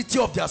validity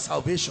of their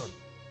salvation.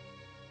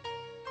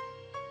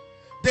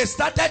 They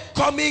started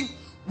coming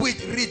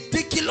with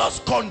ridiculous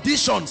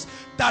conditions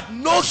that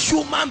no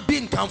human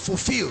being can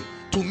fulfill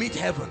to meet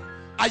heaven.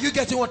 Are you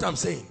getting what I'm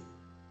saying?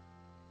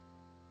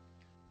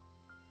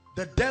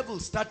 The devil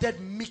started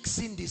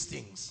mixing these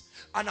things.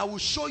 And I will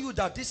show you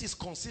that this is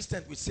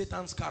consistent with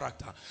Satan's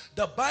character.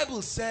 The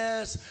Bible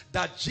says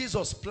that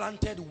Jesus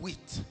planted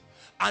wheat.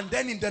 And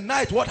then in the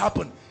night, what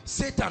happened?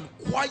 Satan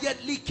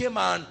quietly came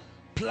and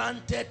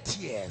planted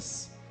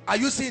tears. Are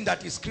you seeing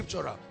that is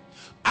scriptural?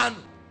 And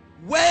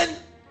when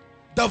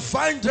the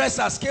vine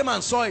dressers came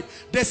and saw it,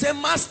 they said,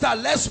 Master,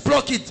 let's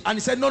block it. And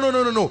he said,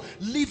 no,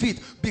 leave it.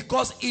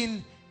 Because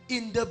in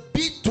the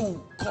bid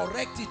to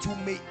correct it, you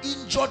may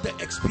injure the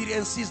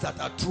experiences that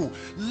are true.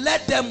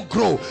 Let them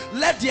grow.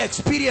 Let the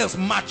experience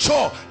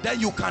mature. Then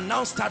you can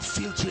now start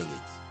filtering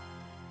it.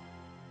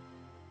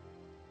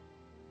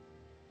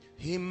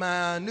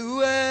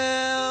 Emmanuel,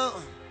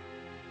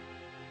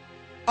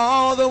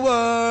 all the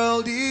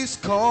world is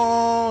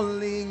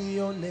calling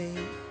your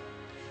name.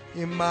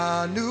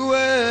 Emmanuel,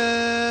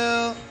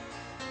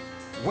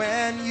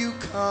 when you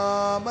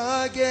come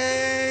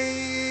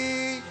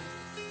again.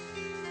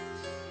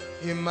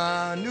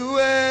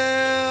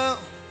 Emmanuel,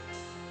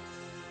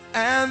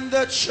 and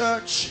the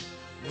church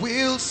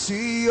will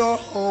see your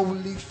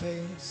holy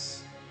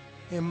face.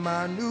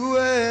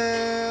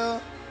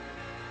 Emmanuel,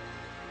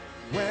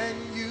 when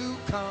you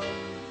come.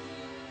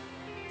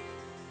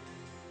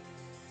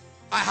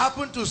 I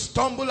happened to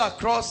stumble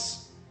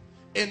across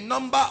a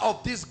number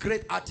of these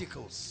great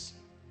articles.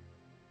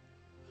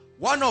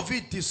 One of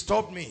it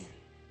disturbed me.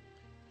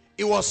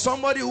 It was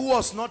somebody who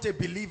was not a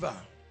believer,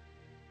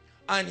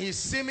 and he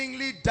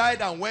seemingly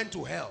died and went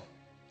to hell.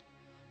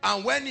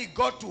 And when he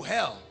got to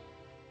hell,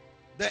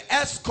 the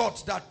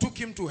escort that took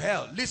him to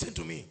hell, listen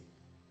to me,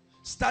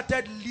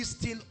 started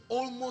listing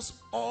almost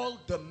all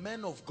the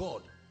men of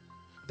God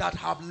that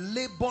have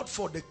labored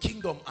for the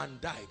kingdom and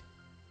died.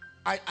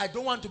 I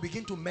don't want to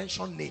begin to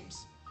mention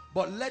names,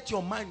 but let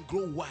your mind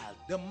grow wild.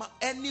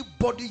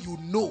 Anybody you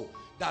know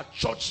that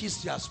church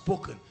history has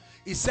spoken,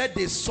 he said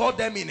they saw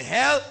them in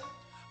hell,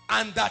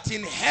 and that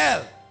in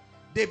hell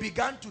they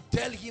began to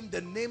tell him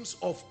the names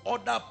of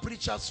other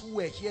preachers who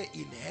were here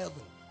in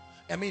heaven,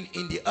 I mean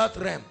in the earth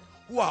realm,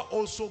 who are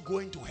also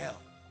going to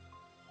hell.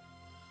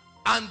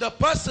 And the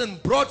person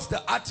brought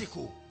the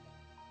article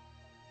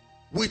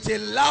with a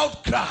loud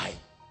cry,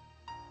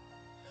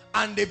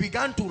 and they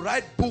began to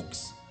write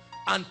books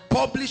and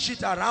publish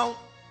it around.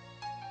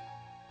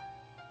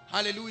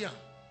 Hallelujah.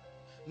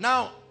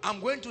 Now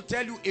I'm going to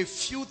tell you a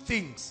few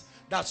things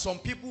that some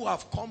people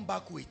have come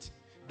back with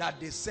that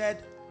they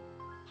said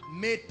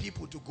made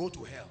people to go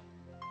to hell.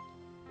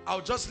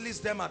 I'll just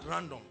list them at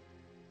random.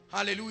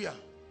 Hallelujah.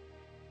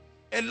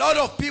 A lot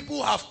of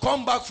people have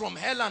come back from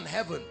hell and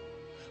heaven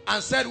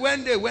and said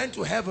when they went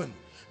to heaven,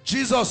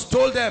 Jesus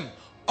told them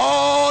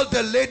all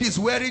the ladies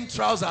wearing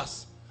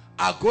trousers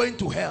are going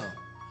to hell.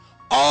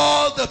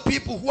 All the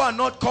people who are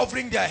not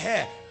covering their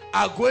hair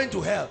are going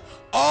to hell.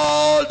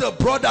 All the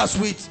brothers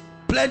with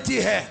plenty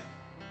hair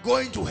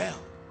going to hell.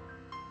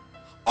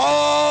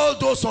 All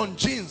those on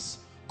jeans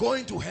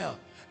going to hell.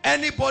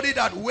 Anybody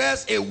that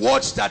wears a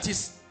watch that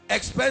is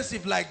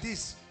expensive like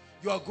this,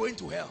 you are going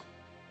to hell.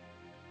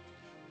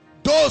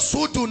 Those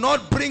who do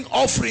not bring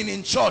offering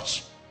in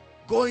church,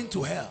 going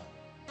to hell.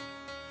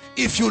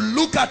 If you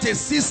look at a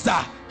sister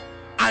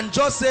and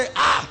just say,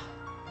 ah,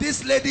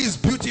 this lady is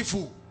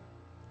beautiful,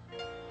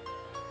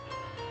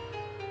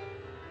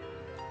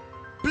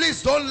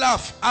 please don't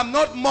laugh. I'm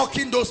not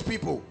mocking those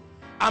people.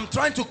 I'm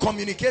trying to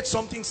communicate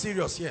something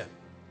serious here.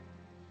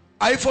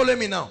 Are you following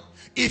me now?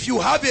 If you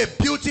have a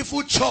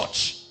beautiful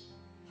church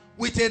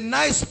with a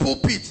nice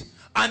pulpit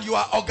and you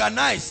are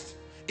organized,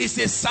 it's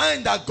a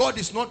sign that God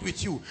is not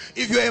with you.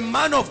 If you're a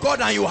man of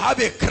God and you have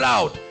a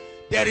crowd,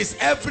 there is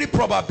every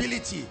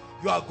probability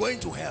you are going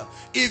to hell.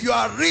 If you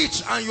are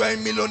rich and you are a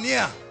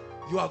millionaire,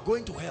 you are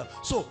going to hell.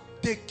 So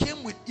they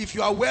came with, if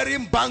you are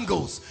wearing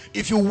bangles,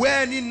 if you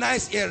wear any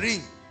nice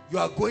earring, you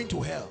are going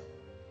to hell.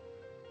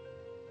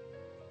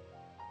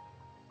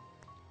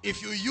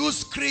 If you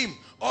use cream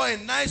or a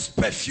nice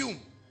perfume,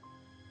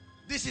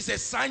 this is a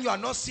sign you are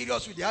not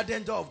serious with the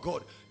agenda of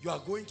God. You are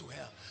going to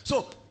hell.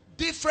 So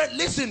different,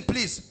 listen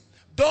please.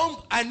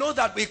 Don't, I know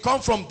that we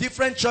come from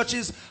different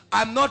churches.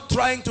 I'm not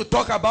trying to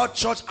talk about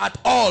church at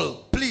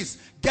all. Please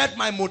get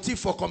my motive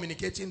for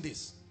communicating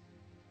this.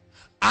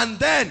 And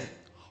then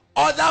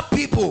other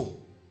people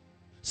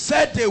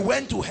said they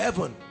went to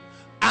heaven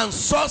and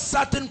saw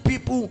certain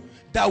people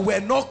that were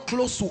not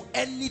close to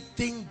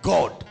anything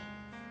God.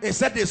 They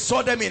said they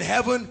saw them in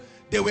heaven.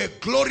 They were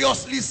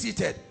gloriously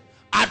seated,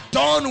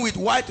 adorned with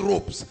white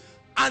robes.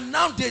 And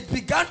now they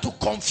began to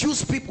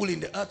confuse people in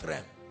the earth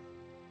realm.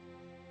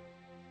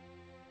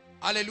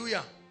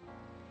 Hallelujah.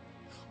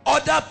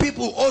 Other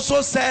people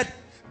also said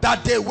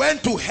that they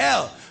went to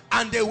hell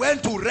and they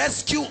went to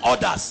rescue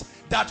others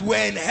that were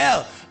in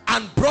hell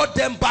and brought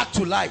them back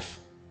to life.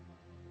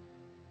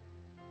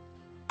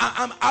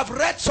 I've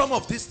read some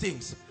of these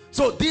things.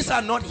 So these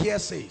are not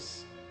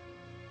hearsays.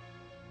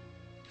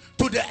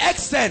 To the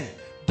extent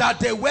that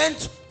they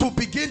went to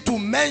begin to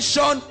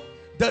mention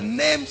the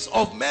names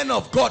of men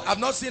of God. I've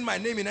not seen my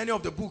name in any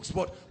of the books,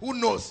 but who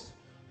knows?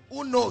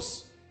 Who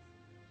knows?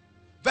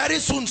 Very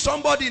soon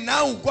somebody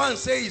now will go and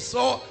say he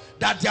saw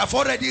that they have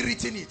already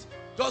written it.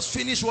 Just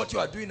finish what you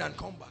are doing and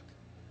come back.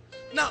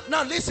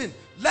 Now listen,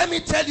 let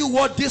me tell you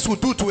what this will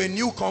do to a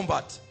new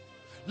convert.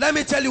 Let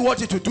me tell you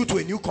what it will do to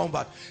a new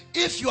convert.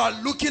 If you are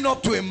looking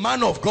up to a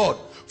man of God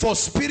for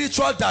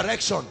spiritual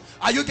direction,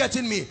 are you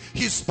getting me?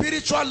 His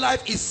spiritual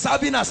life is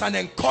serving as an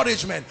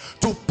encouragement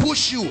to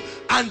push you,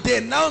 and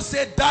they now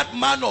say that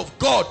man of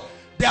God,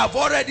 they have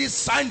already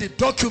signed the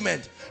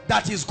document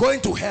that is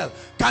going to hell.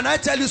 Can I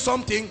tell you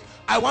something?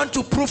 I want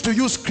to prove to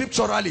you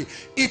scripturally,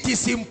 it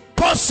is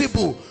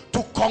impossible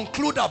to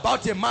conclude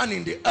about a man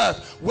in the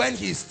earth when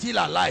he is still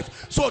alive.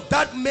 So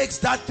that makes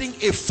that thing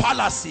a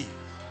fallacy,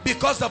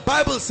 because the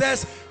Bible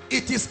says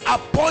it is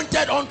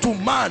appointed unto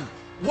man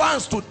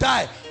once to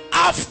die.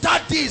 After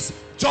this,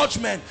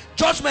 judgment.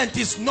 Judgment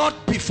is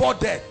not before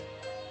death.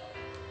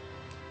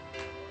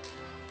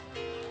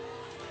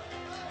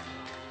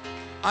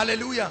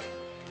 Hallelujah.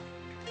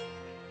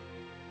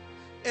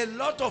 A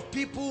lot of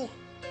people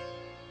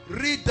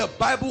read the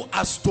Bible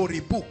as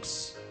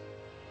storybooks.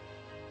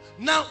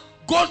 Now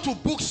go to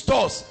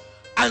bookstores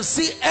and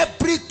see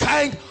every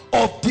kind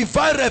of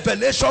divine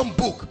revelation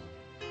book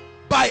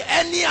by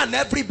any and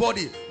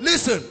everybody.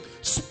 Listen,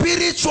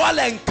 spiritual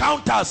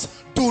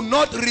encounters do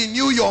not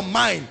renew your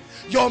mind.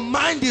 your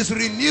mind is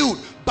renewed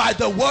by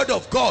the word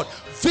of God,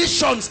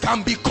 visions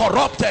can be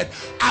corrupted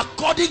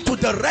according to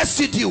the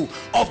residue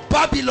of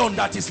Babylon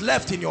that is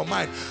left in your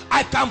mind.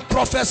 I can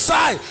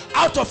prophesy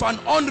out of an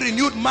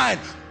unrenewed mind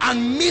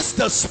and miss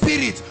the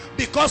spirit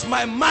because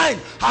my mind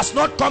has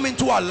not come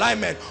into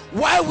alignment.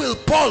 Why will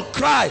Paul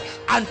cry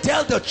and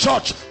tell the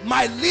church,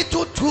 my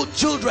little two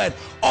children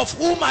of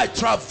whom I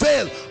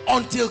travail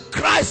until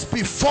Christ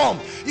be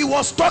formed? He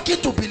was talking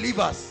to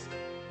believers.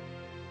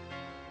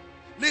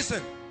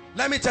 Listen,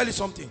 let me tell you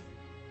something.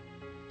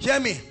 Hear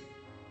me.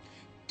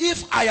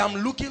 If I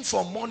am looking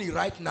for money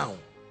right now,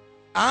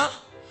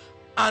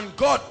 and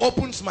God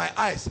opens my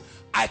eyes,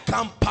 I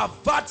can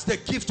pervert the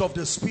gift of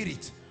the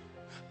spirit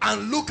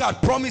and look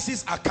at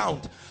promises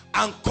account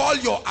and call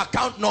your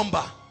account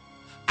number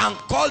and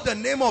call the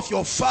name of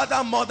your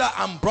father, mother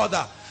and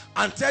brother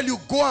and tell you,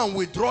 go and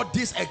withdraw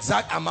this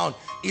exact amount.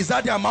 Is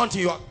that the amount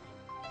you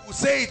will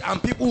say it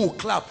and people will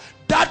clap?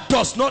 That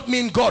does not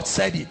mean God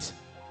said it.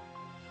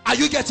 Are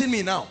you getting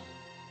me now?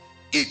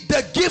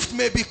 The gift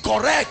may be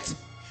correct,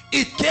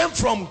 it came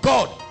from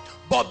God,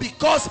 but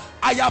because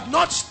I have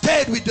not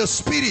stayed with the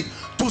spirit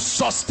to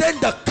sustain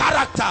the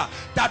character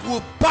that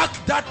will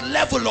back that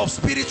level of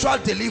spiritual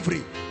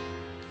delivery,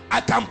 I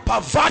can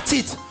pervert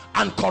it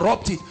and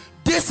corrupt it.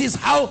 This is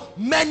how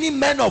many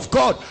men of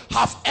God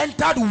have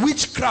entered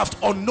witchcraft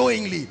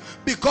unknowingly,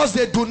 because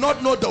they do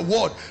not know the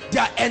word.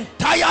 Their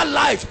entire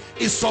life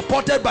is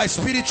supported by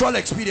spiritual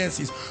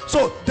experiences.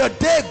 So the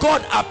day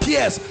God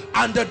appears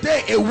and the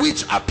day a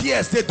witch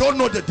appears, they don't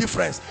know the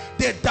difference.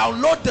 They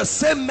download the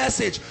same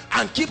message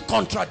and keep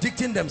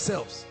contradicting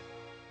themselves.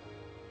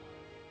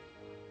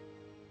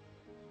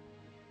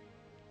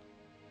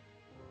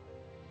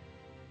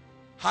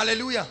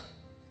 Hallelujah.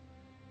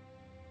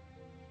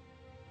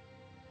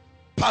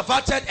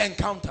 Perverted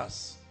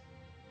encounters.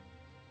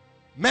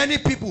 Many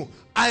people,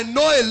 I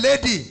know a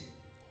lady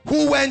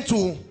who went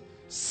to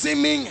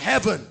seeming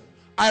heaven.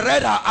 I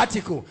read her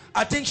article.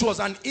 I think she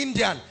was an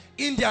Indian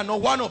or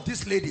one of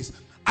these ladies,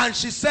 and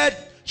she said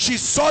she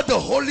saw the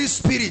Holy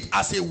Spirit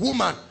as a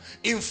woman.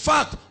 In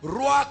fact,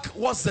 Ruach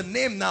was the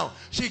name now.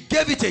 She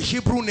gave it a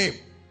Hebrew name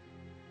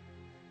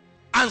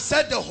and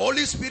said the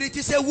Holy Spirit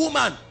is a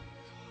woman.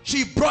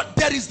 She brought,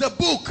 there is the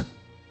book.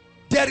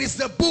 There is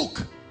the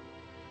book.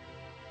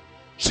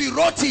 She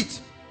wrote it.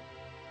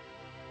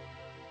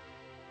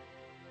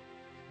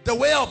 The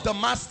Way of the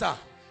Master.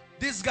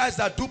 These guys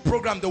that do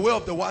program The Way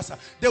of the Master,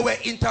 they were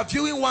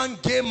interviewing one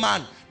gay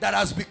man that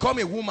has become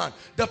a woman.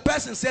 The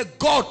person said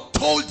God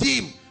told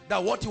him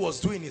that what he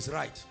was doing is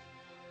right.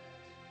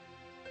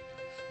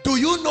 Do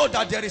you know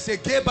that there is a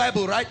gay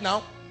Bible right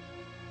now?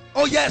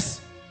 Oh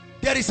yes,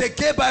 there is a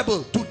gay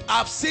Bible.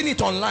 I've seen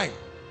it online.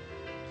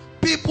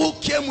 People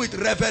came with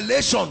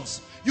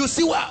revelations. You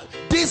see what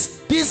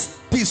this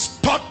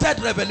distorted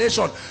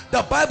revelation,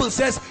 the Bible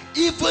says,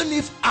 even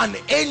if an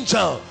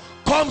angel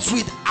comes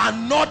with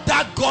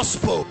another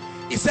gospel,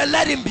 it said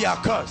let him be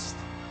accursed.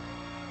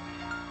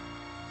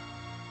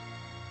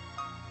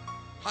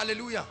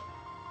 Hallelujah.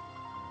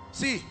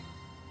 See,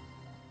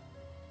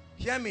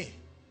 hear me.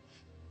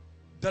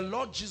 The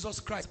Lord Jesus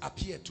Christ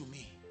appeared to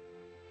me.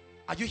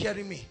 Are you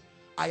hearing me?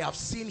 I have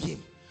seen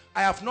him.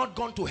 I have not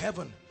gone to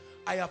heaven.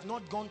 I have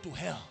not gone to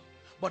hell,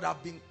 but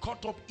I've been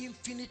caught up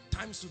infinite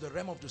times to the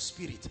realm of the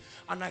spirit.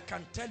 And I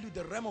can tell you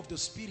the realm of the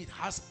spirit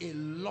has a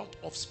lot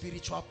of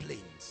spiritual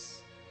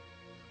planes.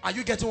 Are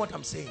you getting what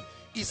I'm saying?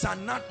 It's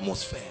an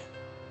atmosphere.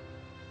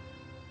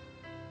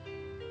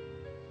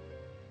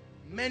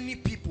 Many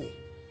people,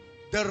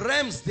 the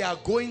realms they are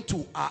going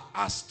to are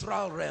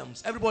astral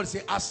realms. Everybody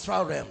say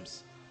astral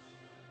realms.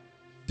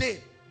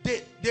 They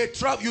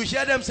travel. You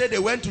hear them say they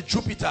went to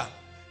Jupiter,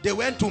 they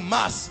went to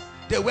Mars,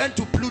 they went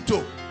to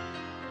Pluto.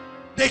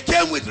 They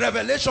came with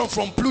revelation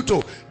from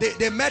Pluto.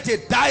 They met a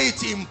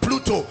deity in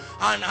Pluto,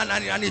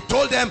 and he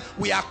told them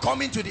we are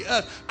coming to the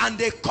earth, and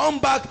they come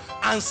back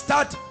and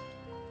start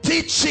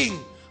teaching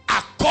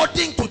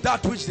according to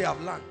that which they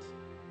have learned.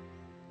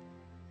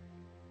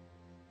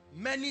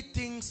 Many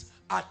things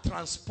are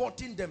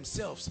transporting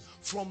themselves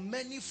from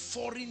many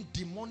foreign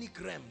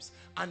demonic realms,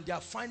 and they are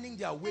finding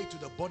their way to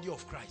the body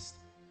of Christ,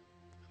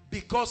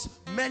 because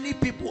many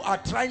people are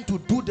trying to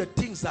do the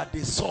things that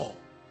they saw.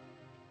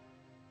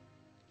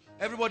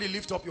 Everybody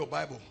lift up your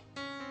Bible.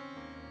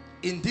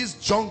 In this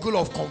jungle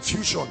of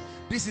confusion,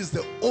 this is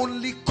the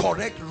only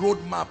correct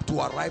roadmap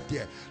to arrive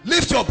there.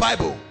 Lift your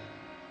Bible.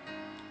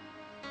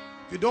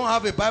 If you don't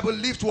have a Bible,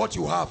 lift what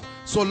you have,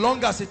 so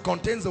long as it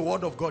contains the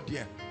word of God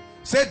here.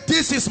 Say,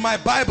 this is my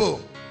Bible.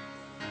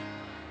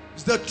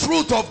 It's the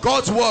truth of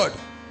God's word.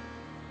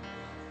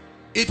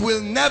 It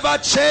will never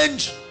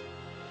change.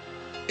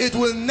 It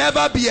will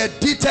never be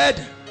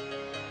edited.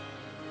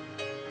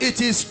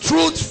 It is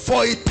truth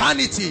for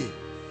eternity.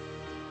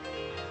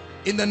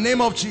 In the name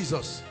of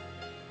Jesus.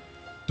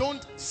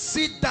 Don't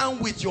sit down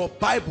with your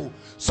Bible.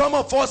 Some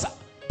of us,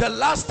 the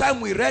last time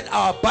we read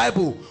our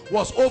Bible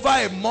was over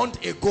a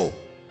month ago.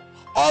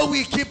 All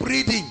we keep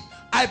reading,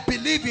 I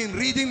believe in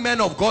reading men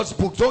of God's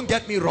books, don't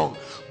get me wrong,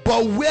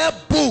 but where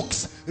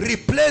books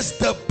replace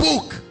the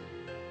book,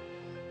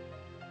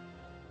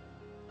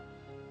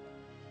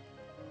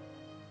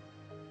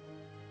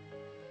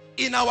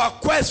 in our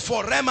quest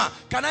for Rhema.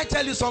 Can I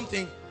tell you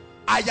something?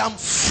 I am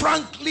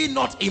frankly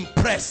not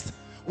impressed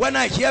when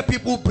I hear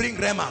people bring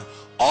Rhema.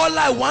 All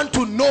I want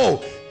to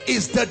know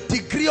is the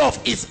degree of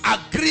its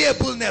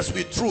agreeableness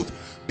with truth,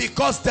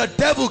 because the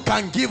devil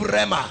can give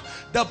Rhema.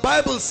 The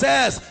Bible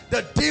says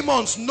the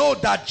demons know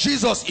that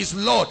Jesus is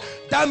Lord.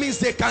 That means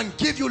they can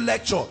give you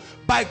lecture.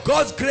 By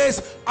God's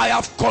grace, I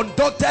have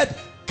conducted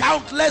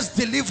countless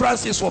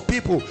deliverances for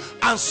people,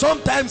 and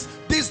sometimes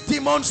these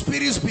demon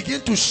spirits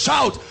begin to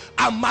shout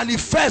and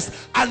manifest,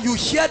 and you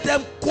hear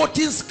them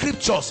quoting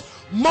scriptures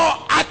more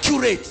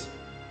accurate.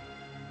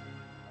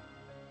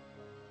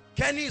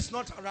 Kenny is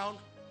not around.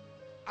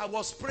 I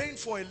was praying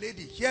for a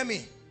lady. Hear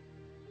me.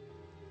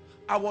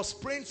 I was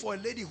praying for a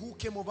lady who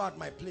came over at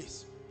my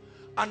place,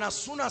 and as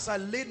soon as I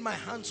laid my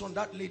hands on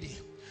that lady,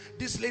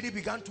 this lady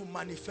began to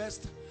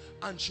manifest,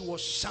 and she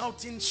was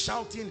shouting,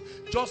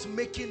 just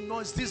making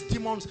noise. These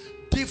demons,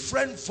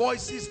 different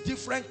voices,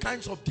 different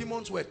kinds of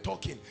demons were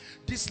talking.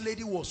 This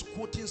lady was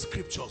quoting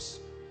scriptures,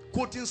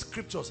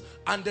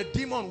 and the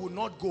demon would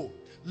not go.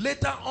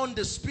 Later on,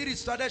 the spirit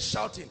started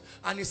shouting,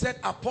 and he said,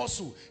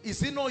 Apostle,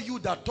 is it not you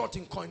that taught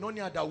in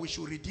Koinonia that we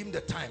should redeem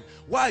the time?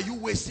 Why are you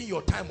wasting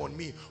your time on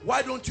me?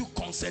 Why don't you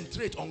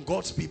concentrate on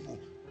God's people?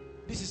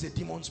 This is a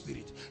demon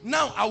spirit.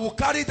 Now I will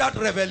carry that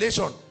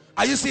revelation.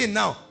 Are you seeing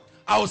now?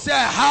 I will say,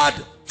 I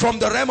heard from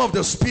the realm of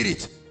the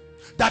spirit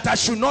that I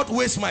should not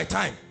waste my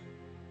time.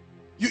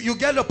 You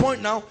get the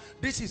point now?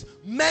 This is,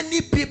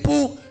 many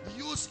people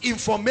use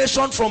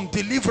information from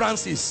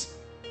deliverances.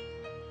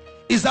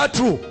 Is that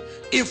true?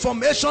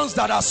 Informations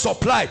that are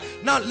supplied.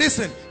 Now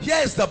listen, here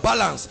is the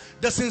balance.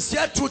 The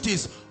sincere truth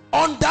is,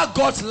 under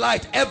God's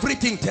light,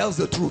 everything tells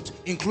the truth,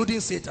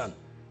 including Satan.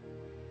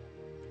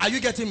 Are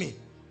you getting me?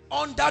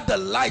 Under the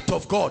light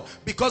of God,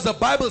 because the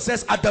Bible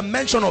says at the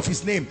mention of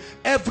his name,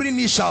 every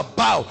knee shall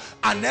bow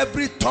and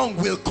every tongue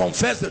will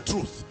confess the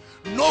truth.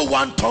 No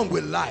one tongue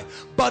will lie.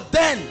 But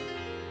then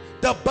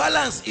the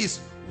balance is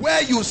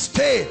where you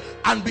stay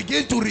and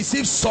begin to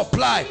receive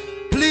supply.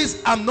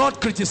 Please, I'm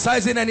not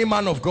criticizing any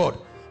man of God.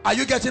 Are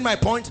you getting my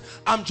point?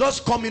 I'm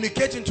just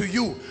communicating to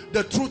you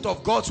the truth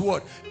of God's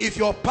word. If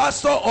your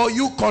pastor or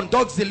you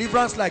conducts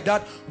deliverance like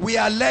that, we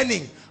are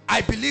learning. I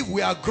believe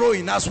we are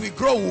growing. As we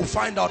grow, we'll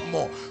find out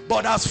more.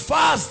 But as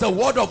far as the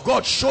word of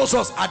God shows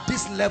us at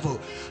this level,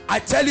 I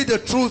tell you the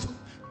truth,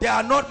 there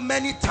are not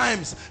many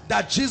times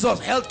that Jesus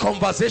held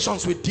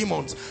conversations with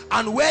demons.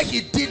 And where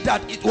he did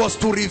that, it was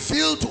to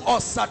reveal to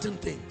us certain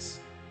things.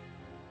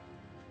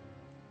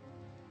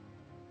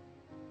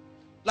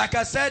 Like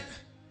I said,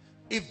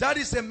 if that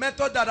is a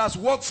method that has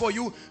worked for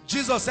you,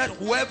 Jesus said,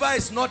 whoever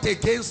is not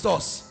against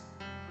us,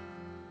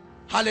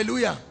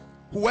 hallelujah,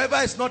 whoever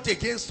is not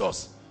against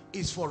us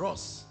is for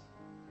us.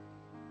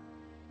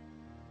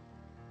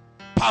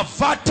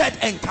 Perverted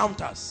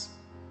encounters.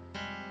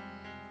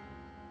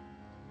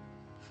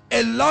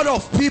 A lot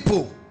of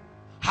people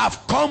have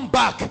come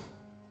back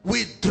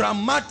with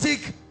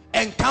dramatic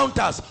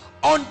encounters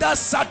under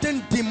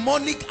certain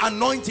demonic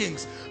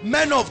anointings.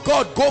 Men of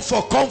God go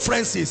for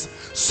conferences.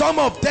 Some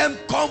of them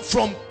come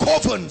from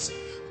covens,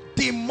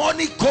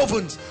 demonic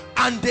covens,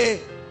 and they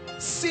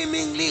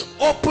seemingly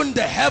open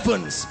the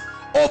heavens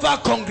over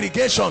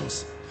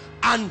congregations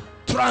and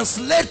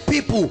translate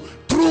people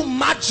through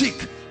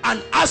magic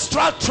and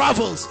astral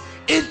travels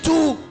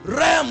into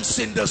realms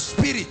in the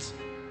spirit.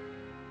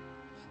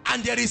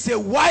 And there is a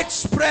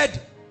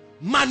widespread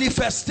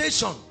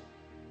manifestation.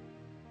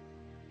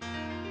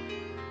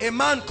 A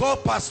man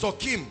called Pastor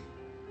Kim,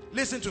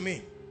 listen to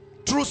me,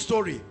 true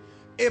story.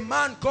 A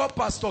man called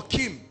Pastor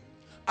Kim,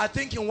 I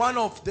think in one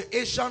of the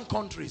Asian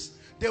countries,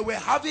 they were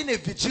having a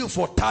vigil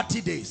for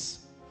 30 days.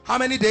 How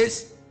many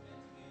days?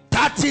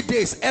 30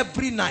 days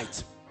every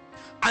night.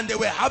 And they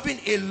were having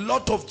a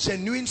lot of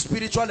genuine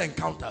spiritual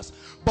encounters.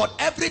 But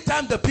every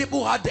time the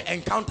people had the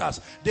encounters,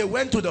 they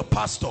went to the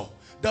pastor.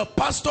 The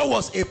pastor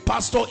was a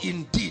pastor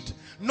indeed,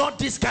 not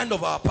this kind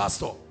of our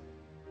pastor.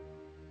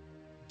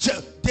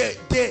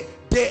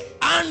 They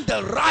earned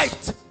the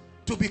right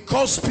to be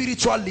called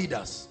spiritual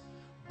leaders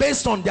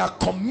based on their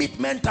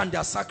commitment and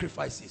their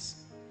sacrifices.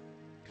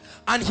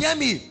 And hear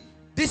me,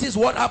 this is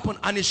what happened,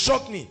 and it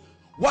shocked me.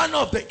 One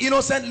of the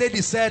innocent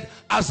ladies said,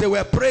 as they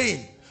were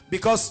praying,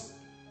 because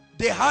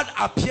they had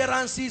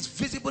appearances,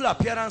 visible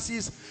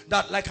appearances,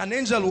 that like an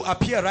angel will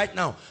appear right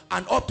now,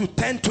 and up to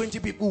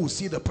 10-20 people will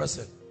see the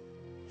person.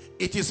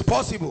 It is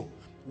possible.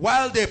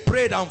 While they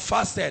prayed and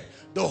fasted,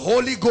 the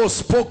Holy Ghost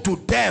spoke to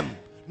them,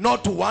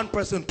 not to one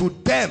person, to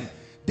them.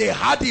 They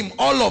had him,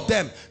 all of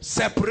them.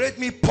 Separate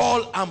me,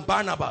 Paul and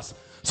Barnabas.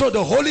 So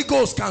the Holy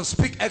Ghost can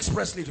speak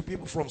expressly to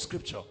people from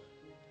scripture.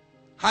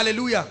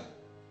 Hallelujah.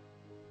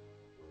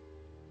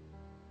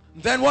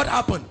 Then what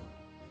happened?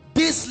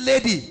 This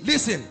lady,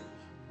 listen,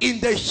 in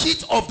the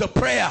heat of the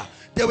prayer,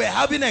 they were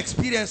having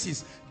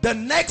experiences. The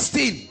next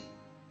thing,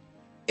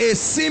 a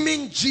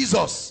seeming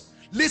Jesus,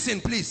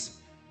 listen please,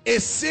 a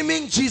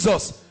seeming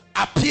Jesus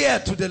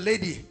appeared to the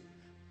lady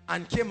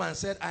and came and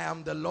said, I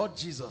am the Lord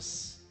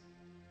Jesus.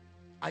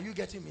 Are you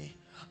getting me?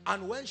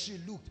 And when she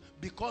looked,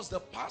 because the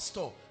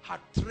pastor had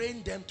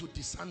trained them to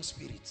discern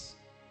spirits.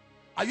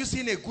 Are you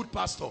seeing a good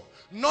pastor?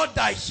 Not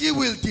that he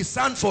will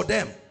discern for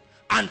them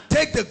and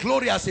take the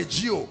glory as a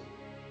GO.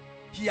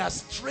 He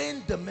has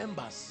trained the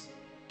members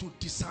to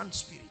discern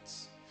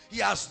spirits. He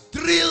has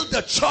drilled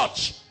the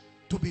church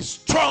to be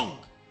strong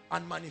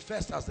and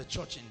manifest as the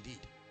church indeed.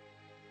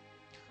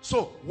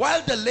 So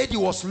while the lady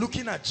was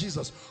looking at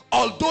Jesus,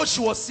 although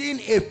she was seeing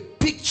a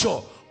picture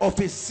of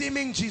a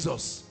seeming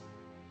Jesus,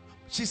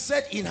 she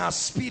said in her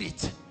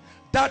spirit,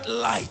 that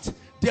light,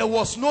 there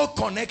was no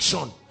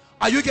connection.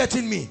 Are you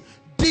getting me?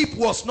 Deep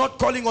was not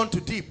calling on to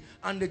deep.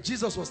 And the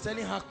Jesus was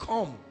telling her,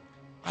 come,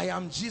 I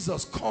am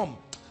Jesus, come.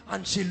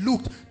 And she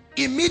looked.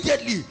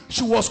 Immediately,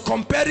 she was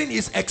comparing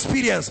his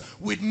experience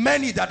with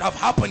many that have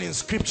happened in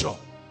scripture.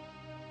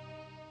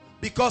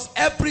 Because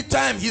every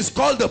time he's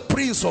called the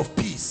Prince of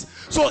Peace.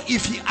 So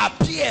if he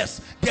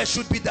appears, there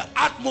should be the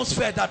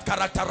atmosphere that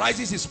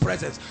characterizes his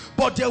presence.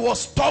 But there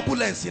was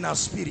turbulence in her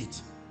spirit.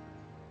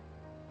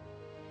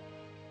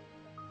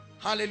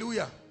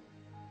 Hallelujah.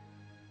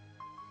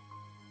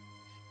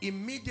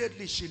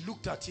 Immediately she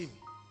looked at him.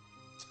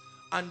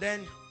 And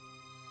then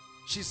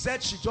she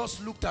said she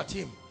just looked at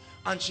him.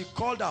 And she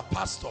called her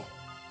pastor.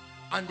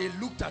 And they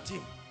looked at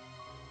him.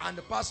 And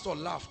the pastor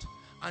laughed.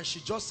 And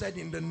she just said,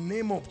 in the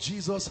name of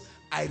Jesus,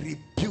 I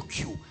rebuke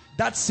you.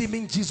 That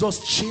seeming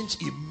Jesus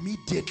changed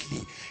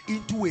immediately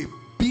into a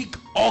big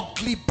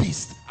ugly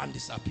beast and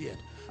disappeared.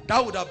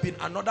 That would have been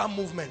another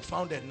movement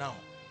founded now.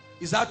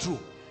 Is that true?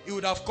 He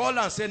would have called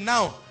and said,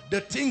 now the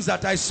things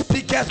that I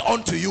speaketh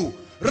unto you,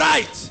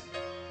 right?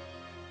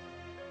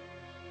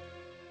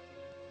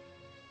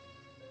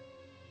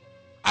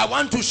 I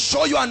want to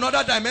show you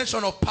another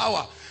dimension of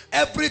power.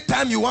 Every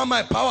time you want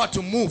my power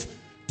to move,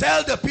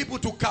 tell the people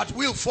to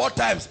cartwheel 4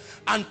 times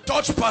and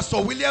touch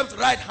Pastor William's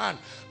right hand,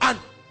 and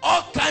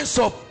all kinds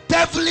of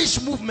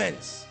devilish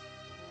movements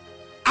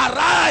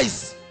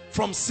arise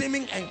from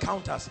seeming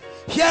encounters.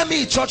 Hear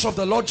me, Church of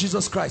the Lord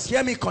Jesus Christ.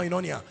 Hear me,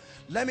 Koinonia.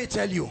 Let me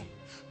tell you,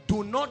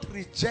 do not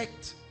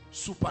reject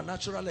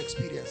supernatural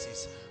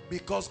experiences,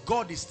 because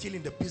God is still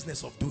in the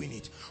business of doing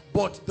it.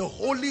 But the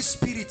Holy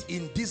Spirit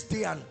in this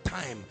day and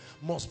time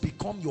must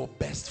become your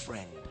best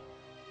friend.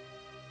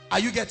 Are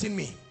you getting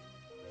me?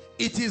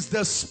 It is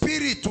the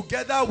Spirit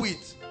together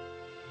with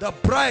the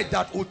bride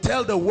that will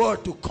tell the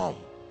word to come.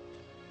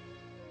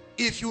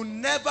 If you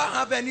never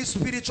have any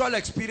spiritual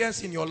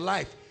experience in your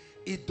life,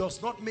 it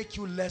does not make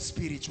you less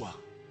spiritual.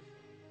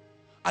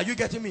 Are you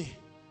getting me?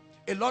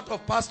 A lot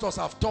of pastors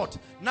have taught.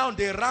 Now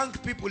they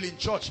rank people in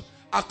church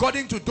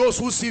according to those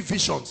who see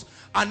visions.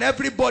 And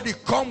everybody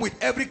come with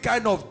every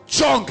kind of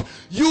junk.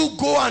 You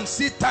go and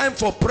see time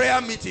for prayer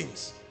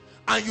meetings.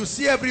 And you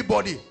see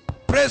everybody.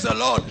 Praise the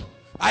Lord.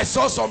 I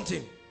saw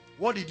something.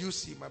 What did you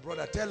see, my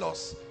brother? Tell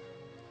us.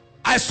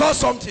 I saw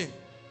something.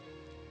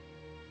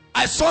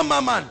 I saw my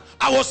man.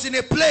 I was in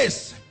a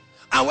place.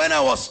 And when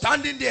I was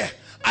standing there,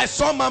 I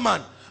saw my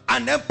man.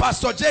 And then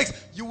Pastor Jakes,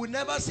 you will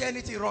never say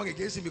anything wrong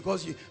against him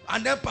because you.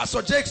 And then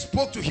Pastor Jakes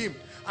spoke to him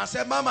and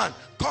said, my man,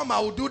 come, I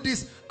will do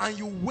this. And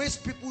you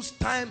waste people's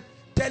time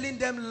telling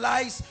them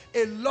lies.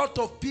 A lot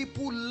of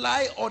people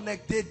lie on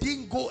it. They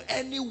didn't go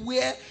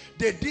anywhere.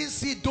 They didn't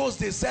see those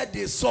they said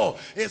they saw.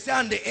 They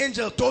said, and the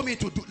angel told me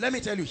to do. Let me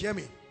tell you, hear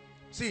me.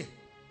 See,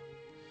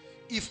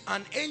 if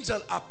an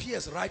angel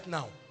appears right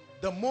now,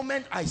 the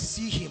moment I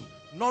see him,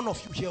 none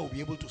of you here will be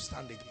able to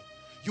stand again.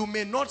 You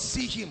may not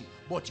see him,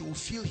 but you will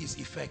feel his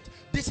effect.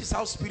 This is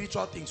how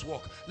spiritual things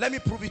work. Let me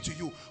prove it to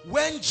you.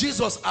 When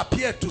Jesus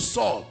appeared to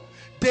Saul,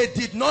 they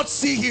did not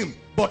see him,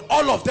 but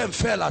all of them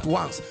fell at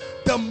once.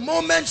 The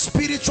moment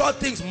spiritual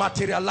things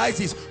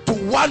materializes to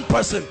one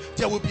person,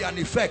 there will be an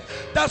effect.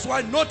 That's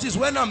why notice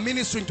when I'm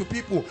ministering to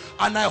people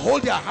and I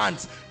hold their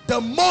hands,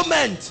 the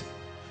moment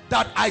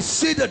that I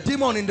see the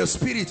demon in the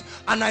spirit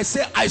and I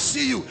say, I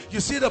see you, you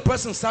see the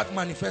person start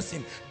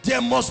manifesting.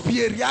 There must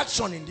be a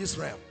reaction in this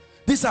realm.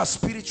 These are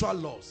spiritual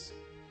laws.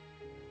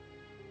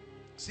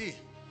 See,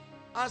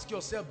 ask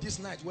yourself this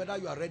night whether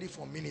you are ready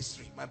for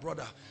ministry, my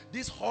brother.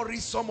 This hurry,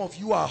 some of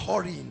you are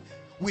hurrying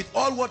with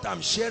all what I'm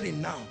sharing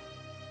now.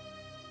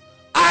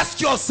 Ask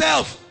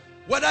yourself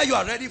whether you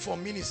are ready for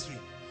ministry,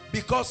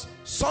 because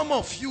some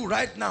of you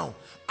right now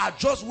are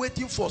just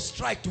waiting for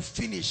strike to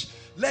finish.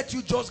 Let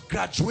you just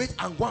graduate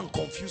and go and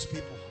confuse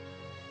people.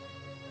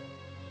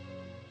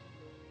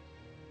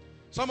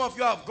 Some of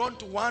you have gone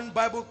to one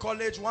Bible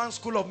college, one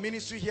school of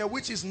ministry here,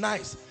 which is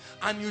nice,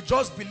 and you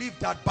just believe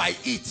that by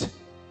it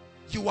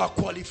you are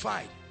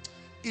qualified.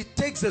 It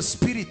takes the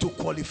Spirit to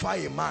qualify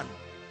a man.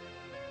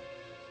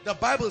 The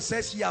Bible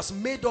says he has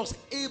made us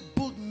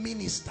able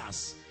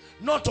ministers,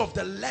 not of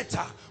the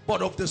letter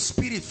but of the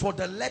Spirit. For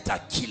the letter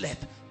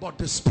killeth, but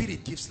the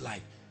Spirit gives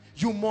life.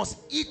 You must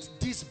eat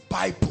this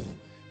Bible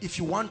if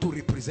you want to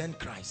represent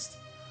Christ.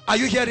 Are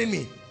you hearing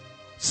me?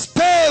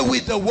 Stay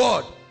with the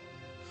word.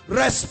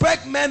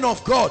 Respect men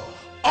of God,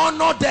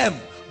 honor them,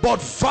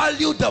 but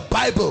value the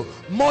Bible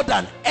more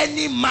than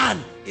any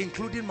man,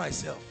 including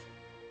myself.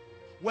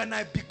 When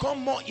I become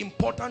more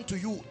important to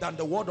you than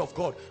the word of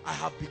God, I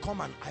have become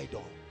an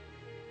idol.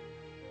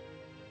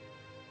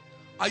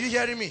 Are you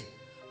hearing me?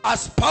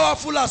 As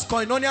powerful as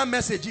Koinonia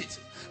Message is,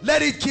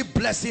 let it keep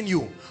blessing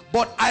you.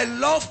 But I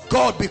love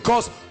God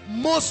because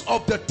most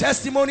of the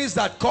testimonies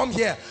that come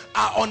here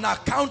are on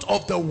account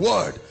of the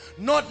word,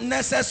 not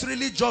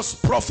necessarily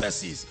just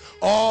prophecies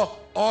or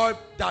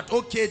that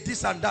okay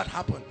this and that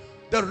happened.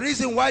 The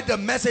reason why the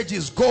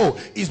messages go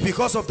is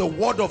because of the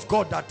word of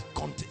God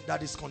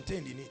that is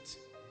contained in it.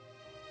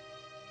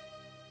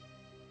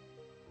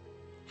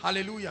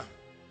 Hallelujah.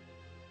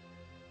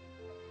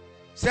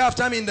 Say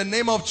after me, in the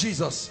name of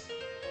Jesus.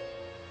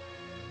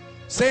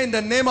 Say, in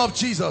the name of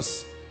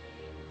Jesus,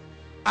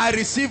 I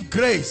receive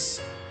grace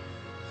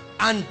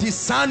and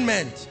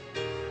discernment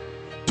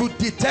to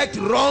detect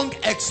wrong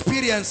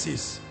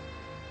experiences.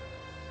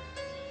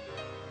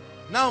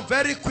 Now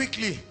very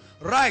quickly,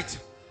 right,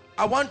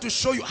 I want to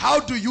show you how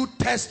do you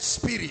test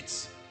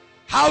spirits.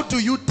 How do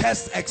you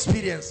test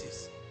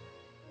experiences?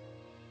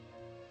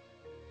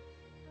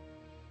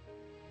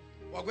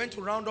 We're going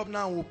to round up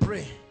now and we'll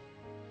pray.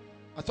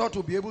 I thought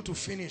we'll be able to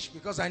finish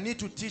because I need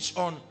to teach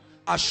on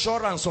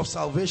assurance of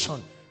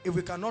salvation. If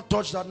we cannot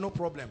touch that, no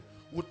problem.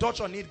 We'll touch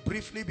on it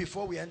briefly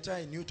before we enter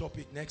a new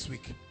topic next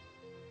week.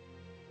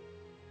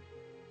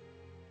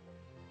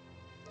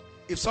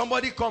 If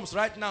somebody comes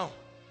right now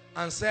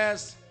and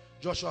says,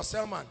 Joshua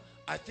Selman,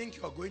 I think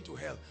you are going to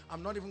hell,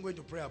 I'm not even going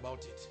to pray about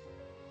it.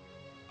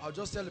 I'll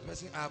just tell the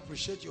person, I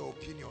appreciate your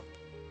opinion.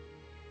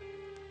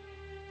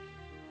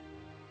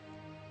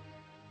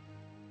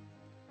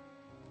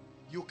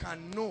 You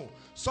can know.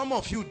 Some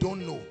of you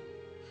don't know.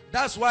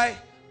 That's why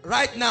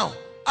right now,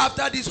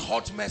 after this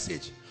hot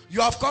message,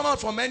 you have come out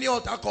from many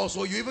altar calls,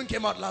 or you even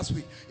came out last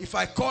week. If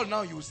I call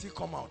now, you will still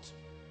come out.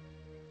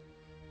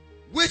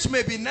 Which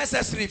may be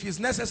necessary. If it's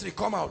necessary,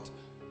 come out.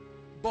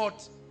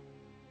 But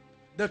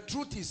the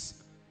truth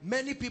is,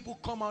 many people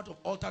come out of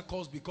altar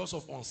calls because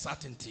of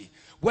uncertainty.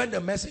 When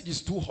the message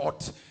is too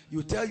hot,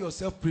 you tell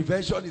yourself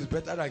prevention is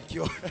better than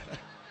cure.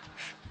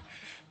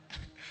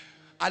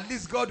 At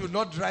least God will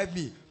not drive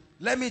me.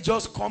 Let me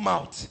just come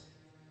out.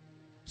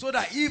 So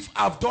that if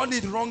I've done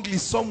it wrongly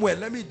somewhere,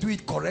 let me do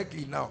it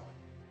correctly now.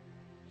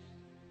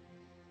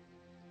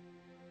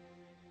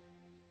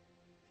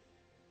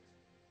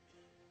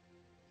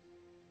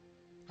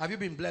 Have you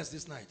been blessed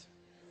this night?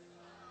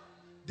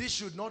 This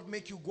should not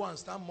make you go and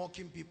start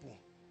mocking people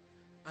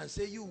and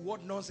say, you,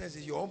 what nonsense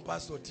is your own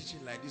pastor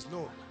teaching like this?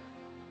 No.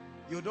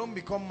 You don't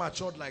become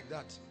matured like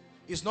that.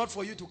 It's not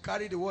for you to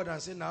carry the word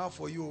and say, now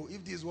for you,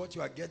 if this is what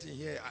you are getting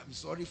here, I'm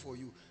sorry for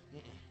you.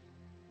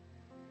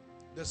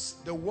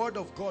 The word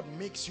of God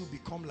makes you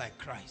become like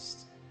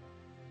Christ.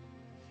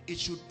 It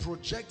should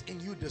project in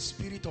you the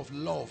spirit of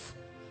love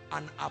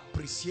and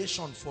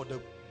appreciation for the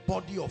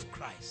body of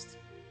Christ.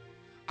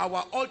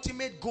 Our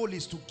ultimate goal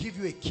is to give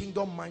you a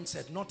kingdom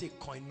mindset, not a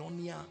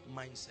koinonia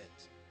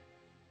mindset.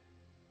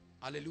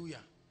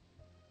 Hallelujah.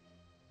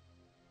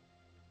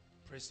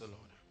 Praise the Lord.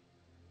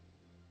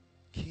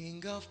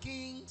 King of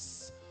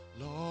kings,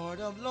 Lord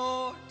of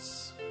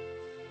lords,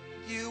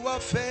 you are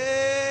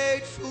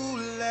faithful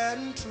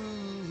and true.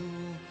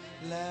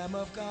 Lamb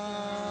of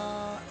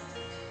God,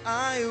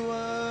 I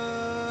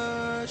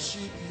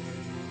worship you.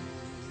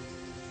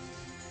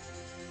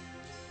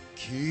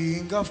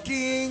 King of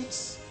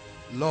kings,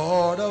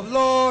 Lord of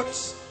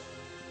lords,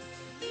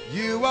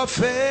 you are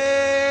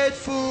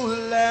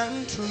faithful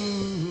and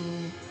true.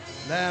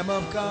 Lamb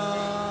of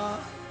God,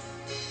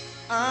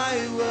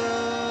 I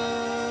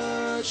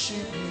worship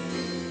you.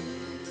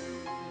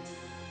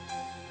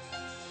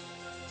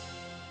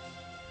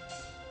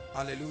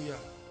 Hallelujah.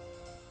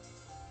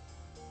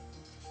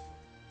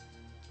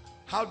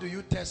 How do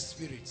you test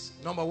spirits?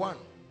 Number one,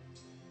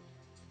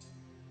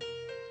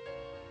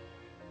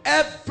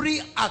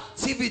 every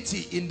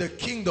activity in the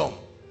kingdom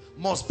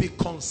must be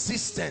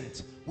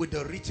consistent with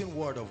the written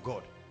word of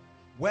God.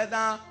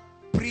 Whether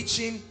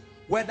preaching,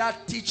 whether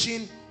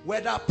teaching,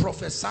 whether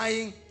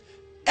prophesying,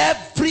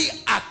 every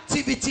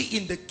activity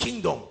in the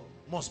kingdom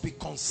must be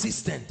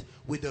consistent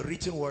with the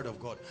written word of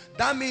God.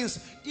 That means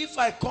if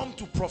I come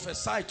to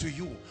prophesy to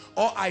you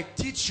or I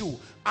teach you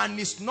and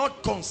it's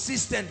not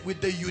consistent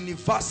with the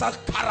universal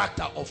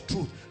character of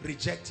truth,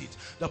 reject it.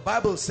 The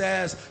Bible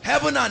says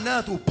heaven and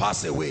earth will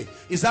pass away.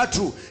 Is that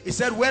true? It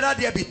said whether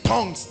there be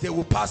tongues, they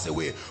will pass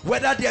away.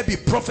 Whether there be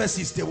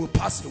prophecies, they will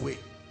pass away.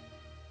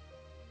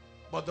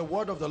 But the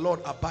word of the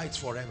Lord abides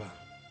forever.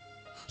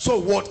 So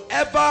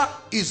whatever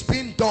is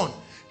being done,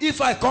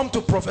 if I come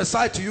to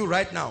prophesy to you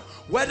right now,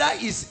 whether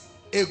it's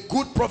a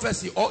good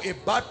prophecy or a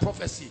bad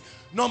prophecy,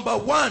 number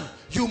one,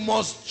 you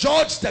must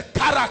judge the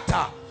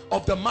character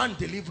of the man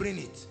delivering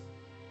it.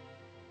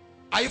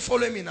 Are you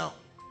following me now?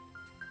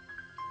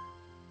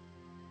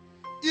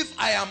 If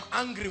I am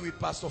angry with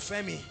Pastor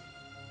Femi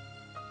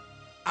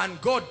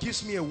and God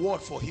gives me a word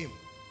for him,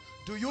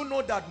 do you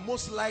know that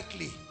most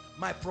likely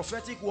my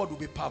prophetic word will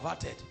be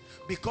perverted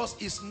because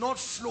it's not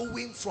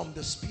flowing from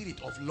the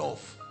spirit of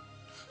love?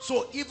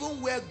 So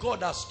even where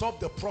God has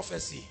stopped the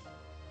prophecy,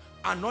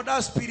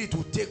 another spirit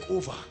will take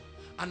over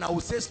and I will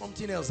say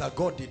something else that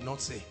God did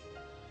not say.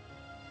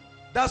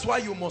 That's why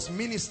you must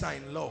minister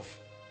in love.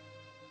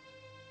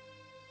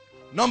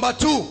 Number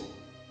 2,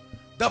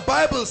 the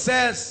Bible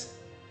says,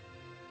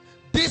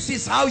 this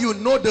is how you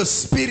know the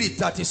spirit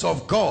that is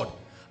of God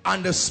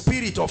and the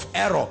spirit of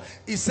error.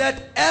 He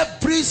said,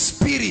 every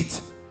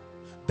spirit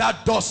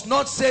that does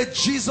not say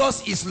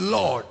Jesus is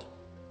Lord,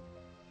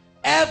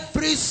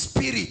 every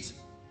spirit.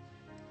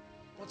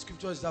 What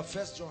scripture is that?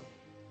 1 John.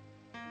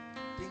 I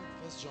think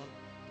 1 John.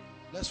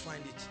 Let's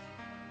find it.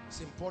 It's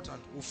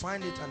important. We'll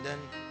find it and then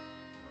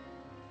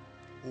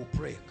we'll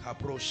pray.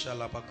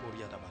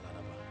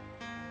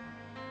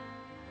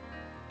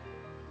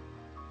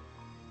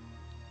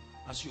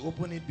 As you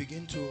open it,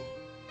 begin to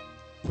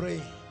pray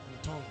in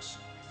tongues.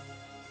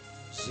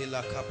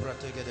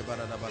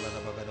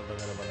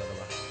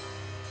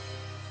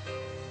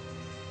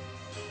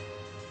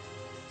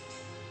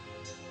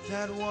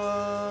 That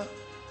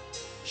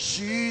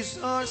washes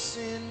our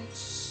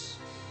sins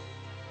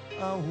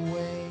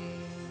away.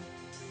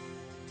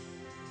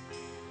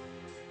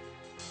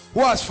 Who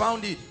has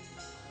found it?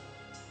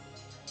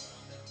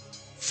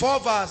 4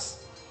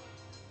 verse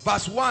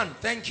 1.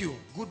 Thank you,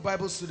 good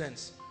Bible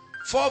students.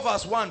 4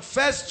 verse 1.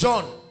 1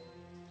 John.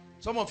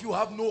 Some of you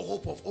have no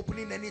hope of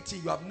opening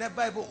anything. You have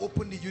never ever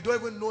opened it. You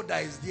don't even know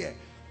that it's there.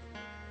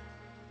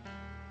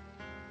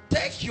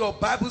 Take your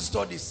Bible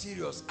study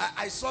serious.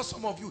 I saw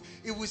some of you,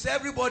 it was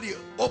everybody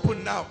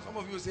open now. Some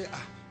of you say,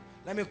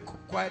 let me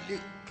quietly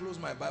close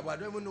my Bible. I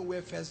don't even know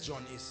where 1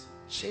 John is.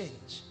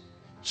 Change.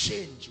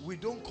 Change. We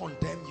don't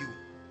condemn you.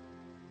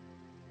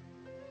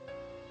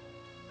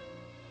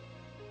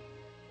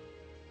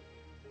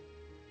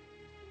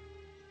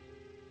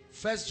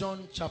 First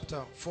John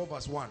chapter 4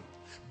 verse 1.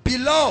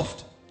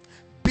 Beloved,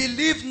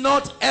 believe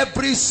not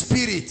every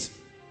spirit,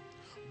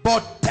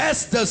 but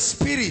test the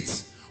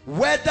spirits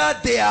whether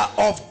they are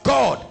of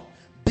God,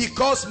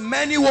 because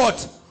many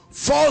what?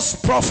 False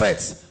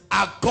prophets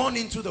are gone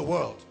into the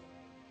world.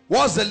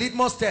 What's the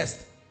litmus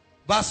test?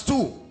 Verse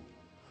 2.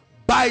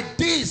 By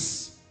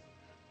this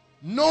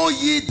know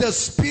ye the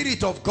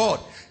Spirit of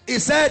God. He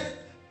said,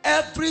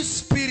 every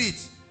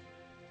spirit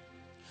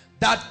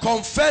that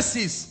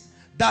confesses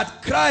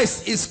that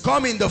Christ is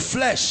come in the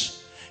flesh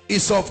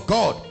is of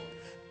God.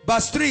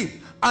 Verse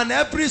 3. And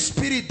every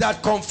spirit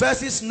that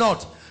confesses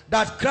not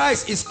that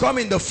Christ is come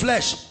in the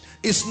flesh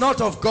is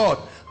not of God.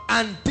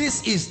 And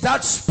this is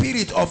that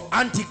spirit of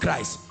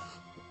Antichrist,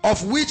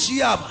 of which ye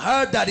have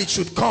heard that it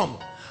should come,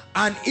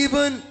 and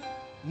even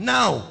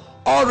now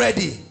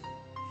already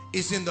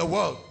is in the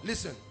world.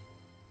 Listen.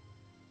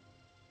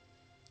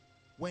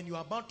 When you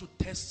are about to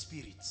test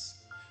spirits,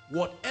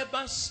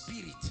 whatever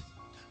spirit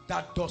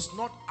that does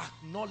not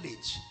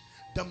acknowledge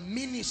the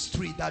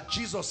ministry that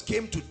Jesus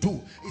came to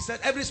do, he said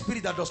every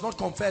spirit that does not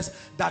confess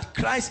that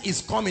Christ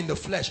is come in the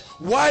flesh.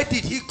 Why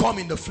did he come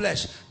in the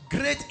flesh?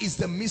 Great is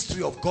the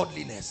mystery of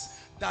godliness,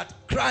 that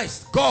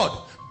Christ, God,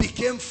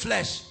 became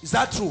flesh. Is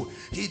that true?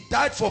 He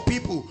died for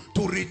people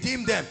to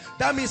redeem them.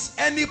 That means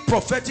any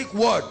prophetic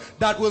word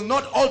that will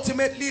not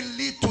ultimately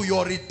lead to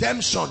your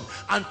redemption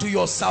and to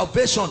your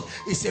salvation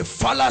is a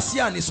fallacy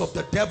and is of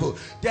the devil.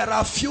 There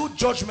are few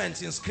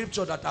judgments in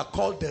scripture that are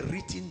called the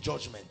written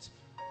judgment.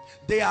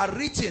 They are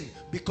written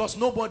because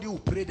nobody will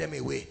pray them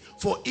away.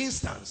 For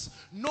instance,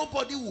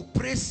 nobody will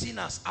pray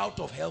sinners out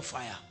of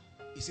hellfire.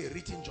 It's a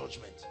written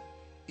judgment.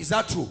 Is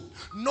that true?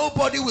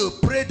 Nobody will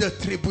pray the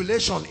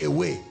tribulation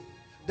away.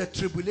 The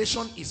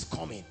tribulation is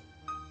coming.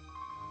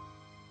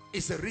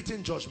 It's a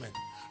written judgment.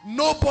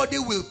 Nobody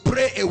will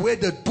pray away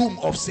the doom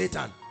of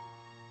Satan.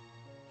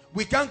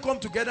 We can't come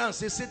together and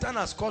say Satan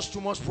has caused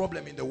too much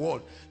problem in the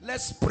world.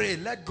 Let's pray,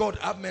 let God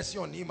have mercy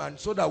on him, and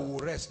so that we'll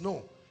rest.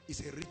 No, it's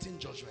a written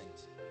judgment.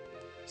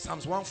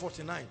 Psalms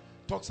 149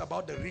 talks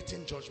about the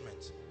written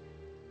judgment.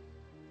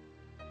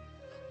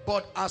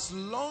 But as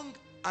long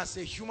as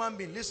a human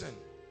being, listen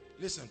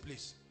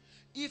please,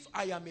 if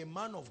I am a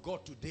man of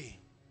God today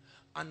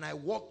and I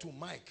walk to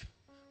Mike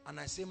and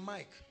I say,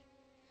 Mike,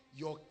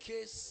 your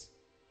case,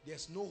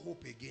 there's no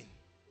hope again.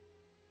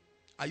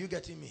 Are you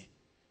getting me?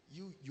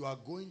 You are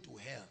going to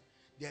hell.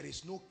 There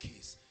is no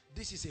case.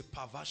 This is a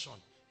perversion.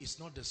 It's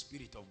not the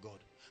Spirit of God,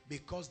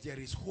 because there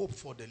is hope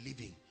for the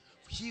living.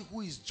 He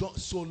who is just,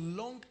 so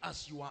long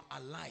as you are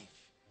alive.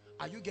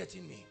 Are you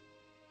getting me?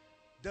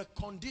 The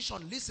condition,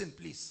 listen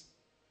please,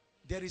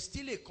 there is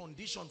still a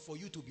condition for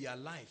you to be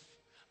alive,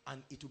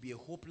 and it will be a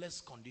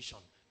hopeless condition.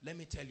 Let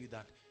me tell you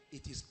that.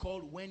 It is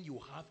called when you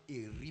have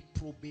a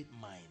reprobate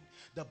mind.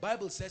 The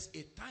Bible says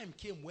a time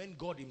came when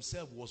God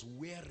himself was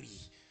weary,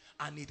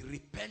 and it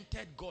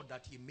repented God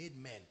that he made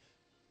men.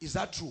 Is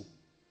that true?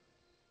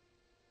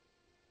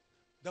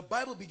 The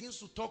Bible begins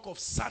to talk of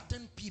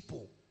certain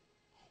people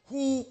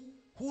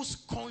whose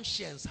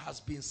conscience has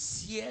been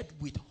seared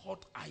with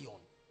hot iron.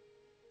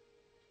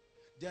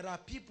 There are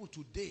people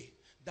today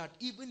that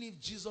even if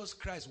Jesus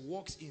Christ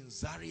walks in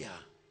Zaria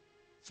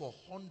for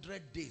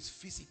 100 days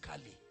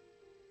physically,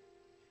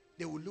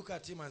 they will look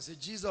at him and say,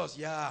 Jesus,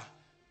 yeah,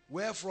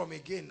 where from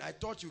again? I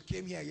thought you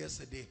came here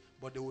yesterday.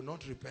 But they will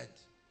not repent.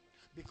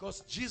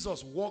 Because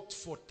Jesus walked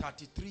for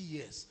 33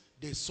 years.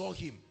 They saw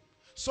him.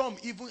 Some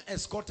even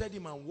escorted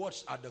him and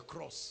watched at the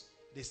cross.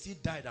 They still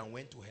died and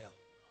went to hell.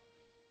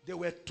 there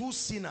were two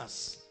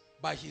sinners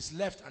by his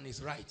left and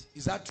his right.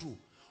 Is that true?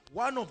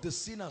 One of the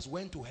sinners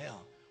went to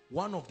hell.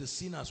 One of the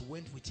sinners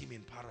went with him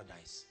in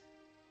paradise.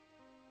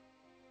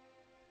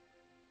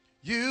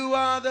 You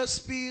are the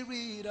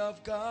Spirit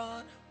of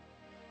God.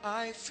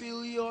 I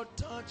feel your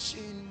touch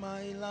in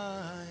my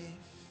life.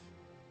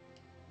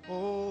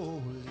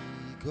 Holy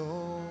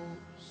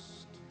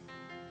Ghost,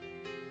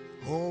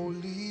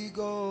 Holy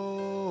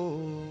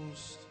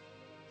Ghost,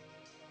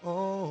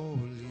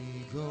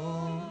 Holy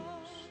Ghost.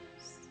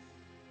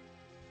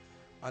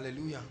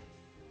 Hallelujah.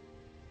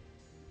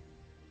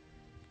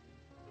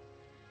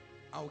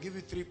 I'll give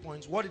you 3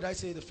 points. What did I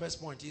say? The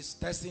first point is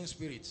testing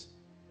spirits.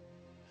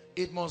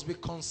 It must be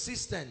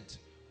consistent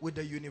with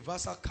the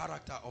universal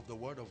character of the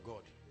Word of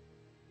God.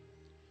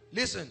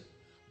 Listen,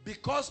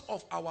 because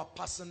of our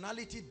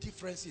personality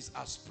differences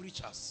as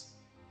preachers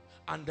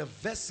and the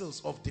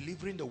vessels of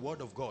delivering the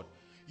Word of God,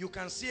 you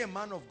can see a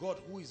man of God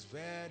who is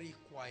very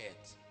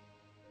quiet.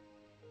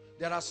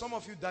 There are some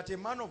of you that a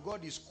man of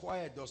God is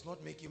quiet does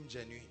not make him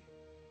genuine.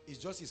 It's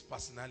just his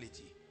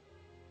personality.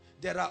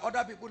 There are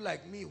other people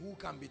like me who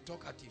can be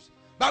talkative.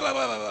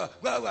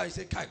 I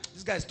say,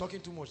 this guy is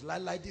talking too much.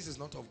 Like this is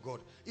not of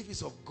God. If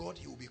it's of God,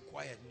 he will be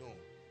quiet. No.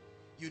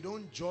 You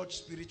don't judge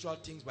spiritual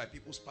things by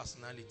people's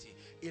personality.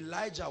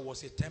 Elijah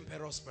was a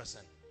temperous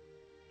person.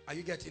 Are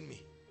you getting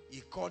me?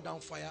 He called down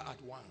fire at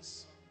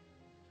once.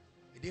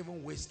 He didn't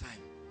even waste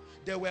time.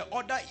 There were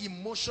other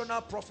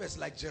emotional prophets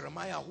like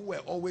Jeremiah who were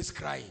always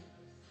crying.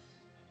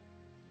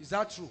 Is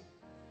that true?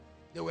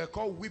 They were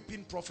called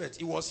weeping prophets.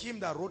 It was him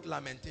that wrote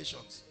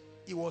Lamentations.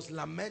 He was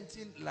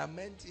lamenting.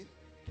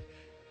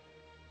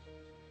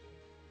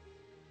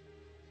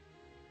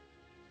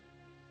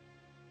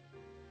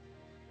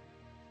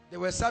 There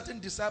were certain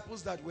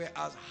disciples that were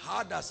as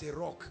hard as a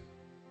rock.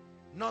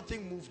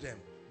 Nothing moved them.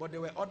 But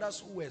there were others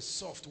who were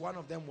soft. One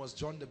of them was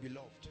John the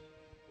Beloved.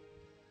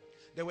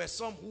 There were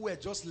some who were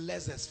just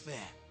laissez-faire.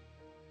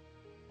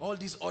 All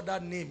these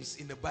other names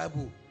in the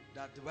Bible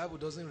that the Bible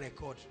doesn't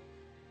record.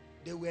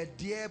 They were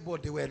there,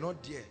 but they were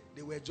not there.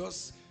 They were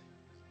just,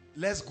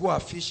 let's go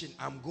fishing.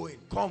 I'm going.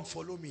 Come,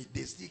 follow me.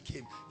 They still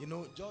came. You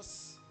know,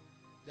 just,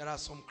 there are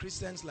some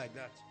Christians like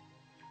that.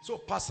 So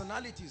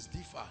personalities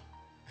differ.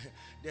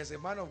 There's a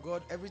man of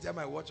God, every time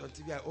I watch on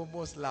TV, I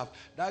almost laugh.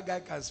 That guy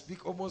can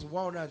speak almost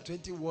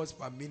 120 words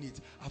per minute.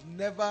 I've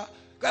never...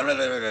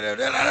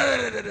 The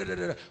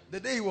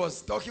day he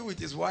was talking with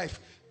his wife,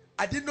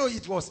 I didn't know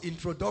it was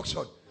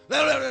introduction.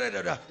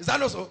 Is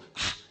that also?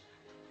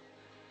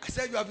 I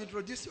said, you have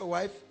introduced your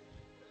wife?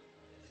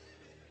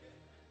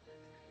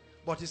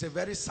 But he's a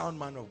very sound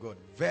man of God.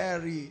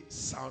 Very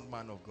sound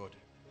man of God.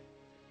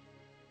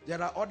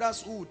 There are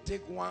others who would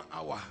take 1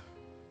 hour.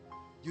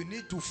 You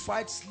need to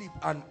fight sleep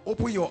and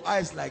open your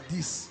eyes like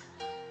this.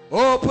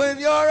 Open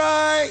your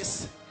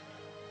eyes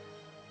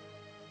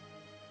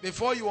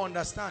before you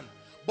understand.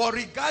 But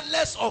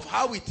regardless of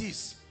how it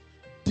is,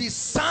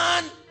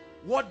 discern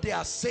what they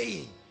are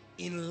saying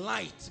in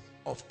light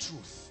of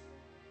truth.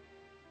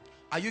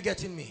 Are you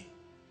getting me?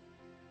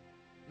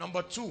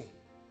 Number 2.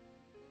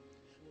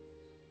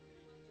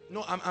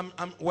 No,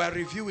 we're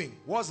reviewing.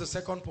 What's the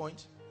second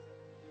point?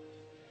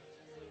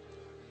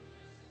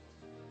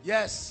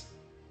 Yes.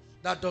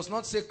 That does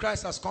not say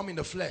Christ has come in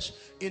the flesh.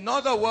 In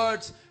other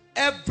words,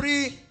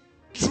 every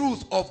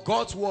truth of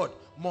God's word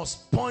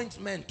must point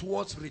men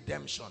towards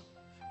redemption.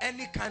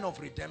 Any kind of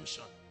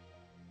redemption.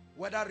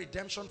 Whether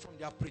redemption from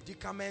their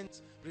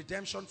predicament,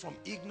 redemption from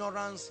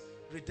ignorance,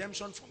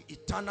 redemption from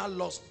eternal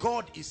loss.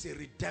 God is a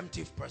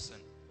redemptive person.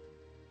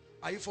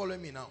 Are you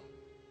following me now?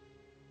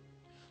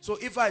 So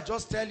if I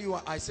just tell you,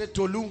 I say,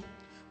 Tolu,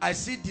 I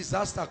see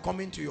disaster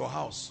coming to your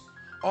house.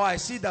 Or I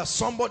see that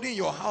somebody in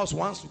your house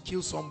wants to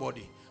kill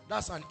somebody.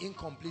 That's an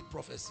incomplete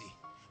prophecy.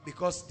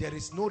 Because there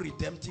is no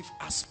redemptive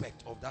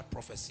aspect of that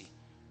prophecy.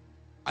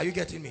 Are you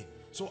getting me?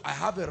 So I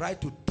have a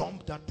right to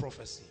dump that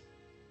prophecy.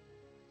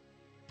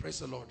 Praise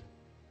the Lord.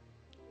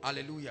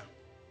 Hallelujah.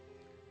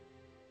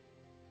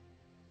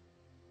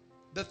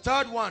 The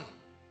third one,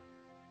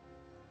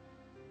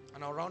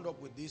 and I'll round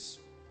up with this,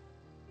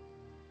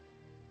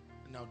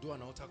 and I'll do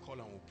an altar call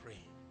and we'll pray.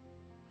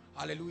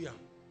 Hallelujah.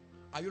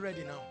 Are you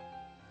ready now?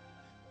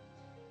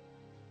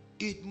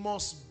 It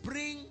must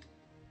bring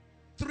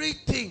 3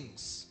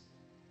 things.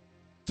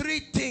 3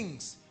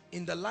 things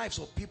in the lives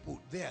of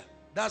people there.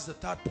 That's the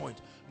third point.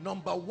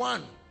 Number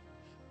 1,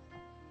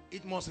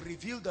 it must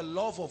reveal the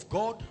love of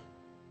God.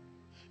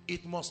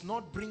 It must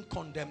not bring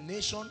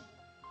condemnation,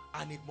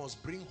 and it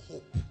must bring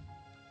hope.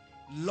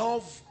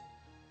 Love,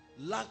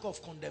 lack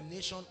of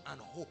condemnation, and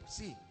hope.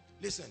 See,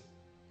 listen.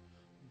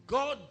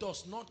 God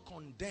does not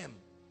condemn,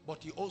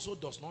 but he also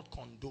does not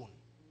condone.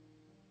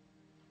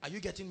 Are you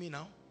getting me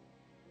now?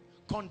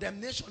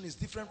 Condemnation is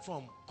different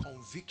from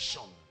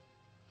conviction.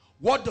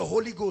 What the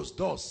Holy Ghost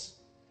does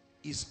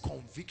is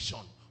conviction.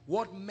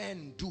 What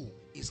men do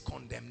is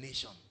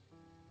condemnation.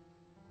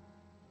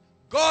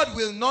 God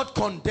will not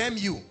condemn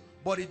you,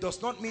 but it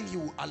does not mean he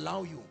will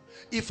allow you.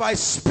 If I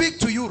speak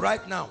to you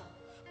right now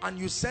and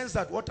you sense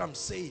that what I'm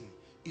saying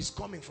is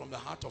coming from the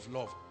heart of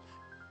love,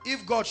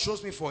 If God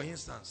shows me, for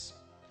instance,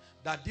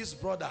 that this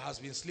brother has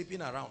been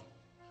sleeping around,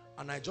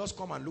 and I just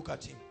come and look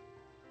at him,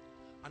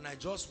 and I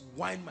just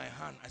wind my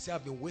hand, I say,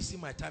 I've been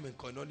wasting my time in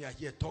Koinonia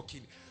here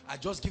talking. I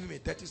just give him a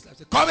dirty slap. I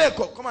say, come here,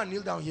 come and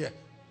kneel down here.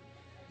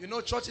 You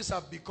know, churches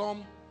have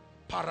become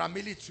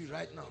paramilitary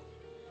right now.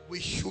 We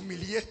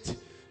humiliate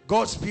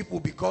God's people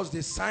because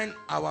they sign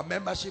our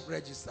membership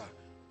register.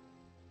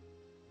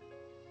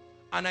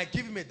 And I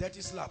give him a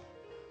dirty slap.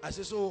 I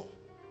say, so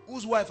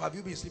whose wife have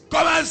you been sleeping?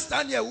 Come and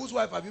stand here. Whose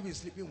wife have you been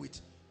sleeping with?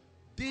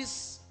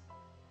 This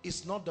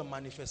is not the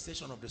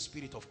manifestation of the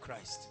Spirit of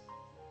Christ.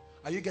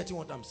 Are you getting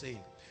what I'm saying?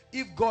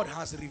 If God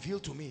has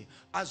revealed to me,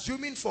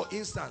 assuming for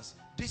instance,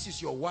 this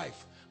is your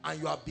wife and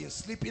you have been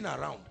sleeping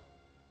around,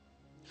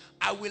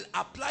 I will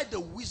apply the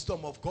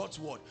wisdom of God's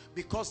word,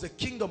 because the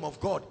kingdom of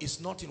God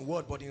is not in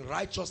word but in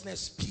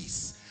righteousness,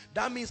 peace.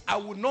 That means I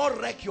will not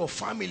wreck your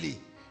family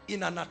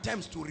in an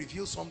attempt to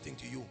reveal something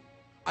to you.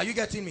 Are you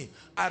getting me?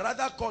 I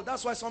rather call.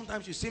 That's why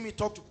sometimes you see me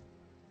talk to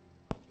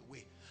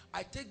away.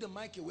 I take the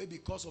mic away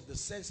because of the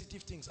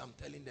sensitive things I'm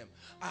telling them.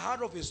 I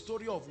heard of a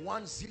story of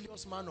one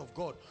zealous man of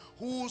God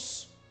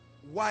whose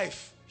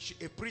wife,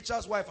 a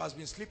preacher's wife, has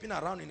been sleeping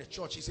around in a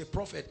church. He's a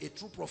prophet, a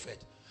true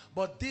prophet.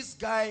 But this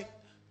guy,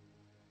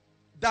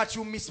 that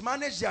you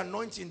mismanage the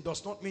anointing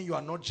does not mean you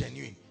are not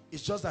genuine.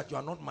 It's just that you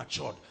are not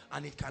matured,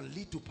 and it can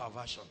lead to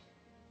perversion,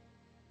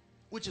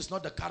 which is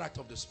not the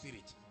character of the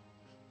Spirit.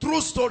 True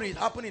story, it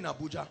happened in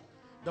Abuja.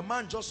 The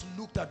man just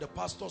looked at the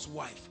pastor's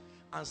wife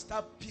and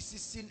started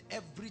piecing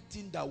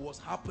everything that was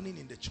happening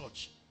in the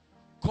church.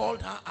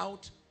 Called her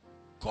out,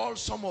 called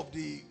some of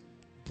the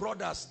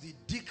brothers, the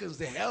deacons,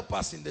 the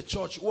helpers in the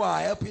church who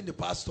are helping the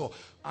pastor,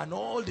 and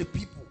all the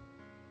people.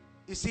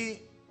 You see,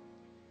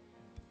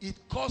 it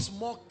caused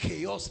more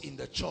chaos in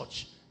the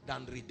church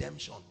than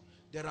redemption.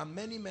 There are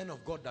many men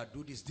of God that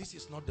do this. This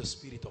is not the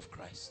Spirit of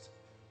Christ.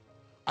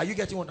 Are you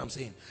getting what I'm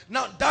saying?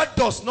 Now, that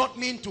does not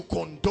mean to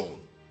condone.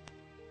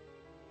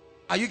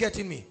 Are you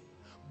getting me?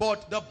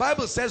 But the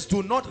Bible says,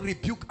 do not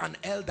rebuke an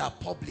elder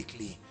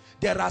publicly.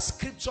 There are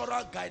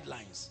scriptural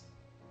guidelines.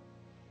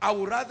 I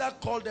would rather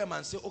call them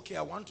and say, okay,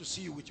 I want to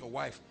see you with your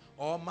wife.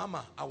 Or,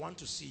 Mama, I want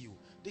to see you.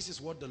 This is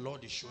what the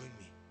Lord is showing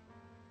me.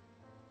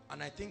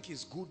 And I think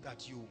it's good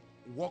that you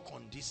work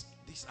on this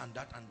and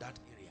that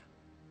area.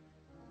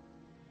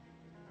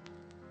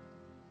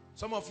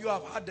 Some of you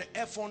have had the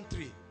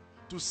F13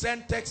 to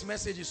send text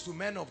messages to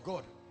men of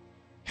God.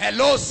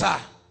 Hello, sir.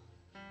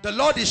 The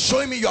Lord is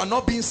showing me you are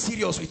not being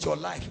serious with your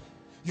life.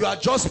 You are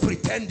just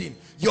pretending.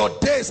 Your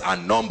days are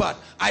numbered.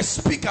 I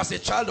speak as a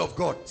child of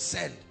God.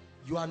 Send.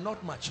 You are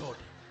not matured.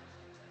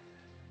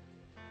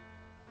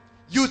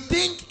 You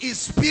think it's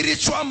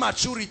spiritual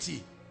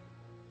maturity.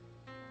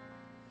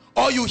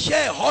 Or you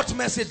hear a hot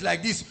message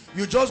like this,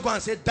 you just go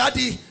and say,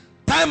 Daddy,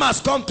 time has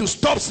come to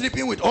stop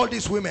sleeping with all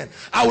these women.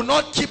 I will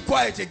not keep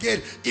quiet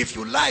again. If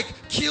you like,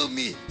 kill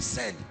me.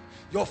 Send.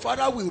 Your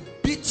father will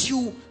beat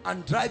you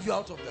and drive you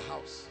out of the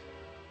house.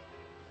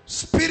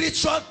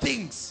 Spiritual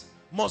things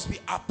must be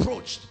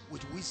approached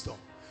with wisdom.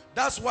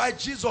 That's why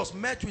Jesus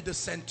met with the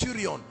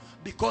centurion,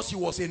 because he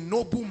was a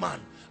noble man,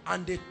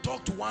 and they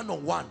talked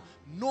one-on-one.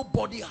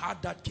 Nobody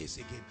had that case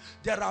again.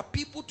 There are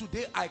people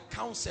today I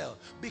counsel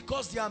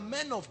because they are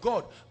men of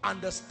God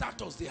and the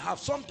status they have.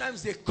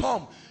 Sometimes they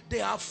come, they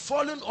have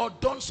fallen or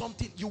done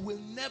something. You will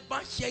never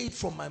hear it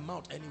from my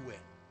mouth anywhere.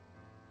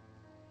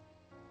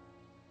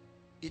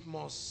 It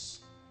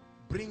must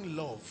bring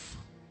love.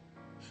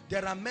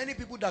 There are many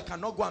people that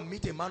cannot go and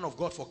meet a man of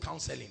God for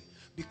counseling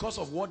because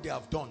of what they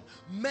have done.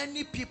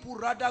 Many people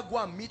rather go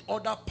and meet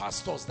other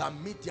pastors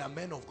than meet their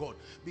men of God,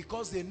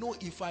 because they know,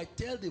 if I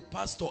tell the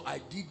pastor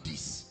I did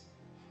this,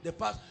 the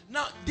pastor,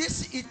 now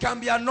this, it can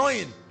be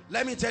annoying.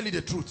 Let me tell you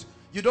the truth.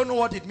 You don't know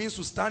what it means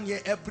to stand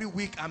here every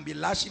week and be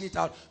lashing it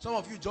out. Some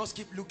of you just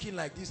keep looking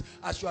like this.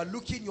 As you are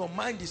looking, your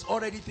mind is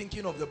already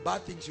thinking of the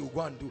bad things you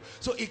go and do.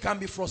 So it can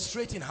be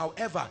frustrating.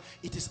 However,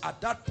 it is at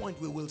that point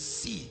we will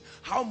see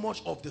how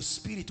much of the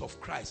Spirit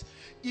of Christ.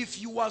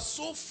 If you are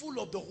so full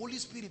of the Holy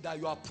Spirit that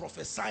you are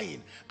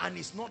prophesying and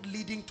it's not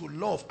leading to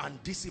love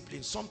and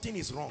discipline, something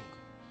is wrong.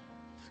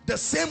 The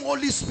same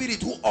Holy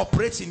Spirit who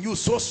operates in you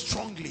so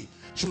strongly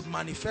should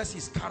manifest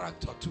his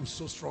character too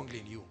so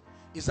strongly in you.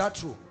 Is that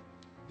true?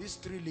 These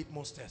 3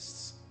 litmus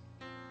tests.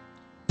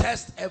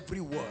 Test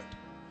every word.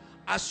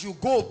 As you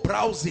go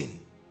browsing,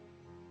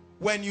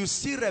 when you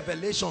see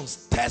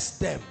revelations,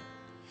 test them.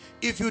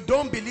 If you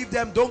don't believe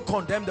them, don't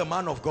condemn the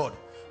man of God.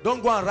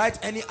 Don't go and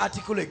write any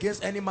article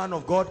against any man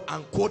of God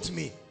and quote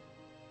me.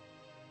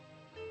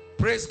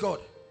 Praise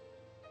God.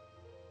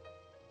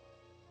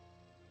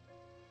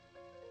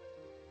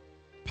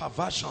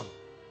 Perversion.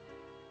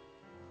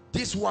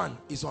 This one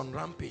is on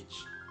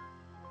rampage,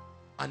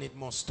 and it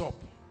must stop.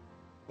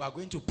 We are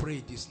going to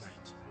pray this night.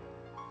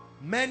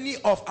 Many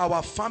of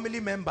our family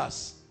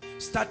members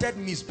started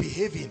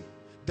misbehaving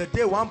the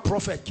day one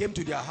prophet came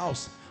to their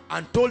house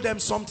and told them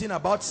something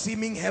about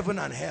seeming heaven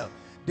and hell.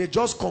 They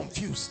just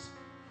confused.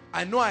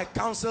 I know I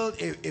counseled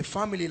a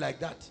family like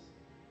that.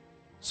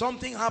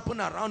 Something happened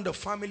around the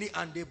family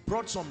and they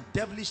brought some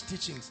devilish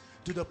teachings.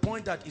 to the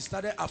point that it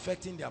started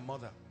affecting their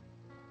mother.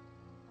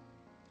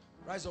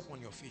 Rise up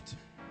on your feet.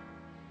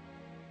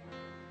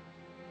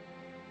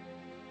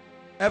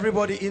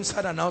 Everybody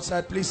inside and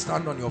outside, please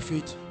stand on your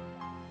feet.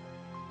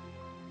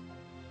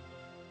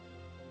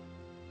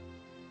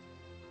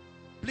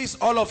 Please,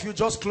 all of you,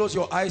 just close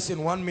your eyes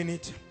in 1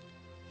 minute.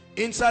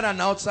 Inside and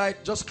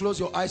outside, just close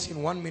your eyes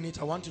in 1 minute.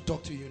 I want to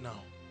talk to you now.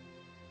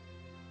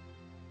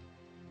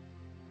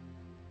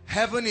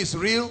 Heaven is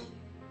real.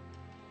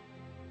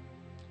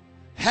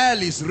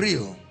 Hell is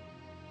real.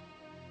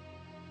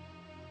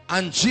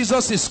 And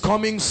Jesus is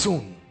coming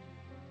soon.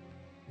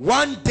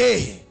 One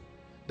day,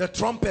 the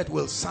trumpet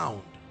will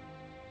sound.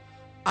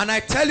 And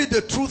I tell you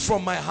the truth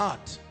from my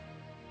heart.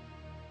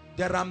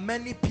 There are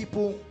many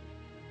people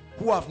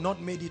who have not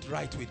made it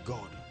right with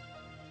God.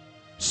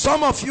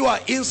 Some of you are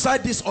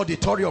inside this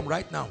auditorium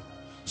right now.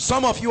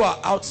 Some of you are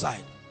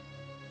outside.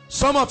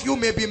 Some of you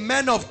may be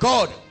men of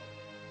God.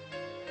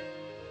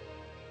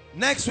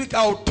 Next week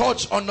I will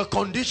touch on the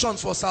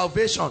conditions for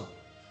salvation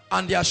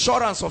and the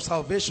assurance of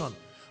salvation,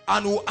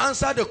 and we'll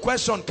answer the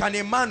question, can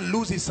a man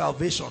lose his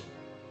salvation?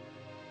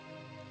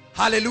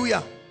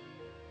 Hallelujah.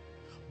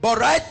 But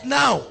right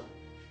now,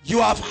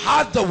 you have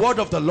heard the word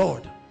of the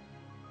Lord.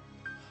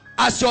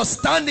 As you're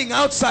standing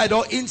outside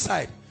or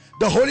inside,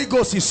 the Holy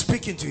Ghost is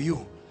speaking to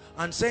you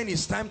and saying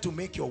it's time to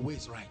make your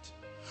ways right.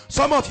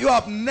 Some of you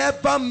have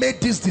never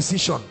made this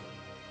decision.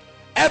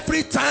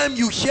 Every time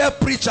you hear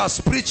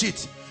preachers preach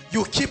it,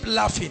 you keep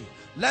laughing.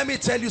 Let me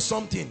tell you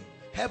something.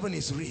 Heaven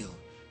is real.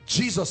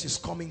 Jesus is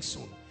coming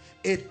soon.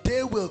 A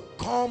day will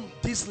come,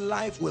 this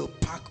life will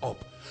pack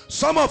up.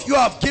 Some of you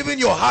have given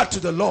your heart to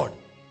the Lord,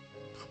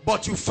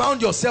 but you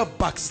found yourself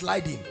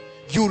backsliding.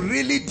 You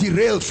really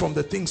derailed from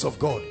the things of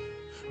God.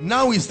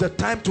 Now is the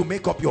time to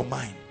make up your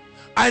mind.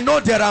 I know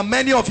there are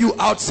many of you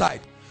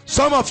outside.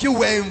 Some of you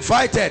were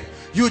invited.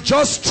 You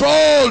just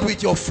strolled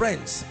with your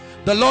friends.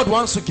 The Lord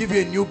wants to give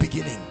you a new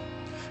beginning.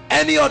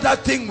 Any other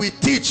thing we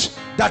teach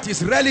that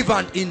is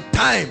relevant in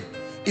time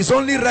is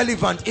only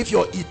relevant if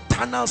your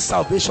eternal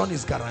salvation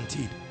is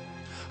guaranteed.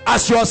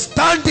 As you are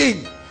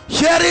standing,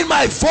 hearing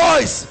my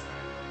voice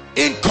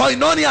in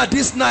koinonia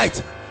this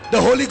night,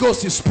 the Holy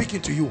Ghost is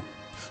speaking to you.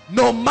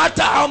 No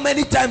matter how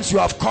many times you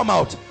have come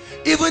out,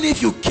 even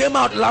if you came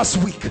out last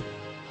week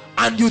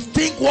and you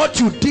think what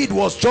you did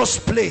was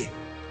just play,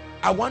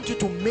 I want you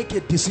to make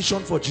a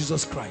decision for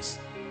Jesus Christ.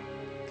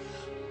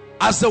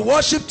 As the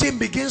worship team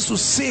begins to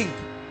sing,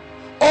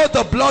 "Oh,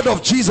 the blood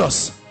of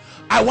Jesus,"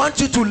 I want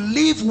you to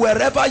leave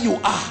wherever you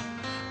are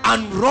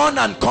and run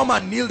and come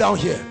and kneel down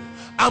here.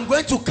 I'm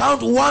going to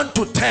count 1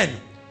 to 10.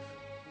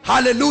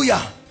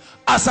 Hallelujah.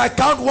 As I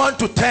count 1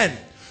 to 10,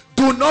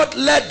 do not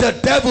let the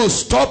devil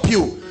stop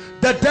you.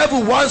 The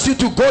devil wants you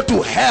to go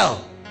to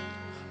hell.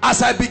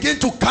 As I begin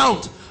to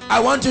count, I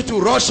want you to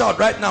rush out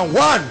right now.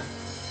 1,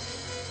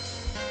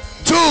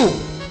 2,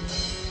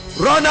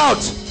 run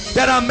out.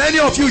 There are many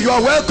of you. You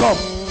are welcome.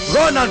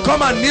 Run and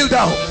come and kneel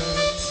down.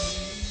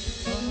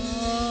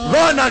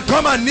 Run and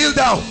come and kneel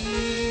down.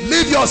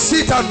 Leave your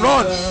seat and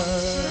run.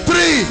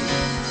 3.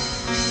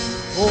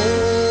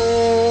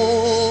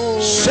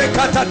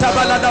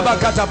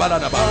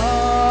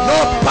 No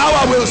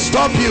power will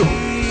stop you.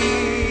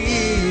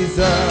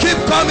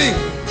 Keep coming.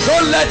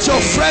 Don't let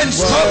your friends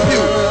stop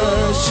you.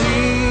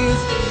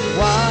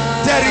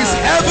 There is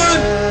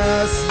heaven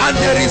and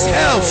there is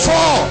hell. 4.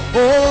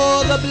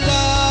 Oh, the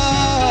blood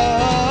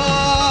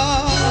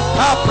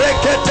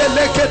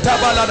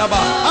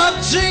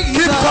of Jesus.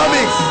 Keep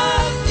coming.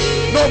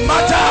 No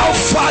matter how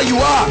far you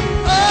are,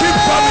 keep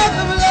coming.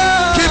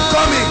 Keep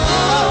coming.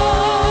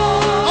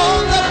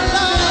 Oh, the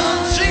blood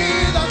of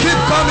Jesus. Keep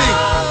coming.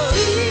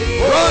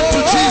 Run to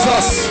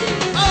Jesus.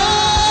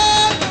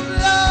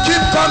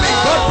 Keep coming.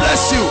 God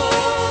bless you.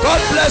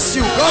 God bless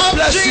you. God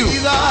bless you.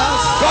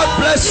 God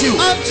bless you.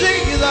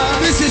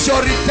 This is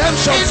your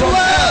redemption from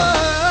hell.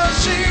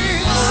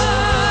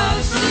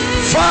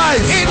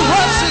 5. It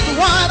washes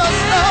white as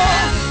snow.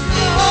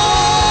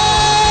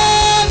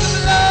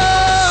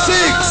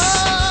 6.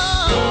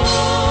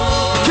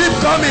 Keep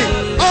coming.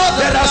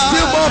 There are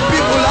still more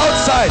people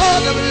outside.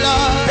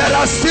 There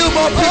are still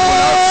more people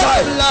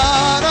outside.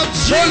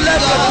 Don't let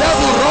the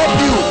devil rob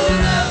you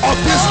of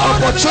this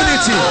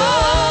opportunity.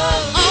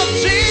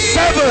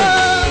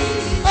 7.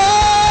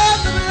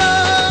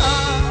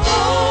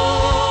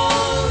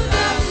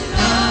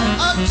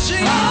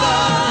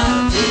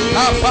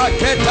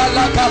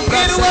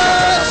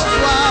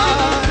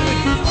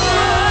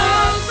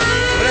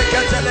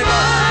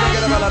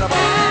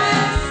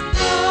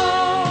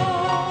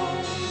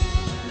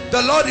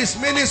 The Lord is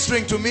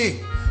ministering to me.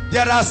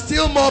 There are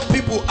still more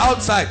people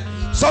outside.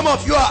 Some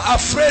of you are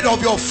afraid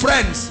of your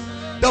friends.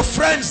 The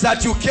friends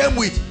that you came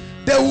with,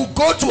 they will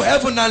go to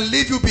heaven and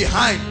leave you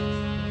behind.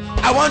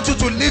 I want you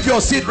to leave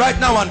your seat right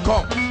now and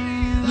come.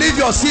 Leave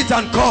your seat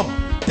and come.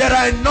 There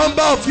are a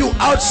number of you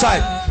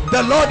outside.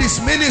 The Lord is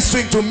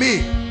ministering to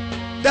me.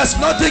 There's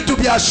nothing to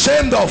be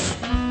ashamed of.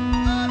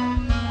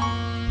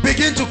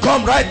 Begin to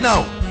come right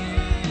now.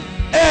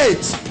 8.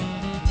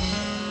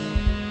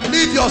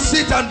 Leave your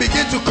seat and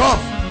begin to come.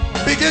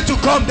 Begin to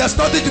come. There's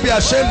nothing to be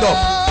ashamed of.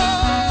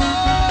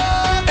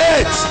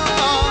 8.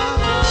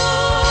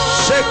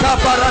 Sheka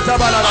barata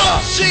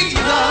balala.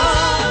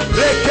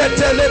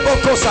 Rekete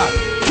lebokosa.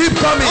 Keep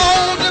coming.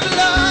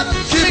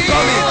 Keep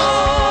coming.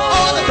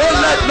 Don't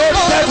let no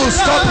devil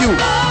stop you.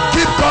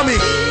 Keep coming.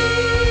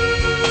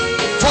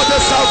 For the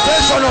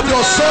salvation of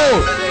your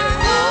soul.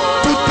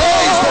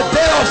 Today is the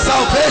day of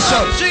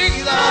salvation.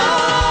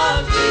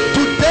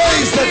 Today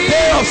is the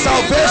day of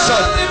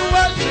salvation.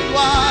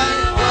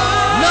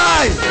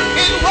 9.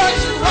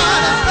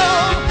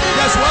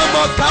 There's one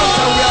more count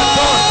and we are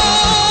done.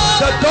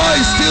 The door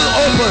is still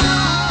open.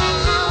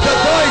 The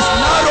door is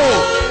narrow,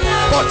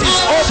 but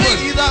it's open.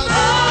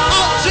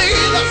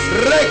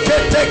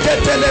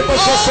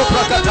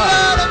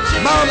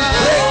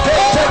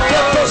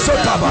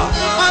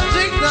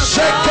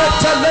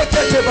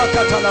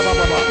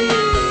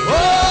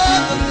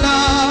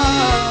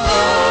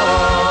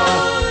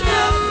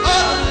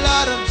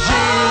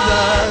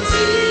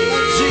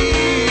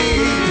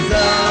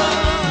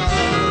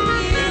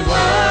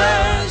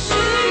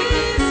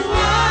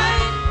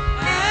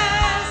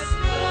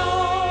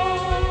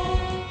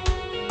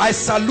 I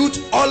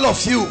salute all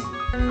of you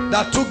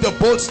that took the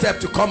bold step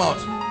to come out.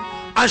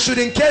 And should,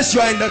 in case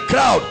you are in the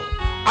crowd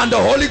and the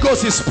Holy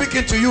Ghost is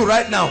speaking to you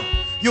right now,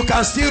 you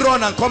can still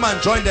run and come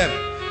and join them.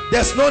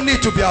 There's no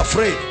need to be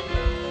afraid.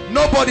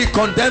 Nobody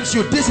condemns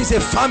you. This is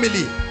a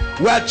family.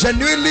 We are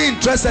genuinely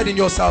interested in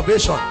your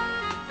salvation.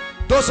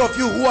 Those of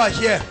you who are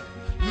here,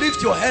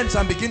 lift your hands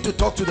and begin to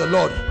talk to the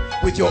Lord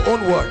with your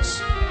own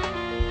words.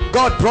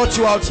 God brought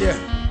you out here.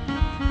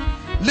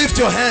 Lift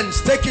your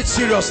hands. Take it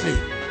seriously.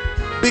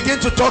 Begin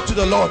to talk to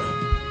the Lord.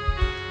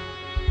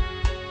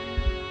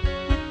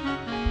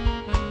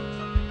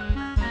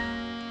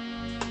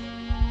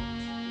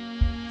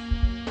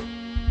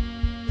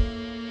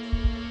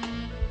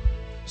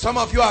 Some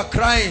of you are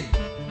crying.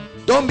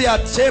 Don't be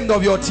ashamed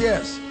of your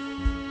tears.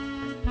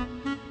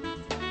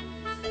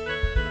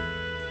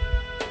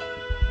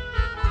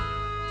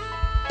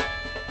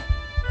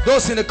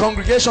 Those in the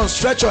congregation,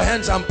 stretch your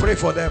hands and pray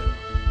for them.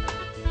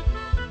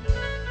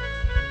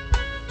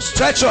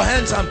 Stretch your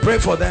hands and pray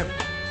for them.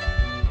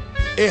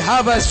 A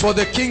harvest for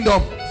the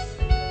kingdom.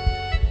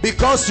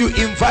 Because you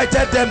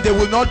invited them, they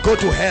will not go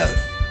to hell.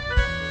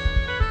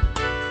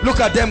 Look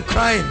at them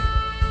crying.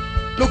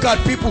 Look at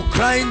people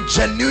crying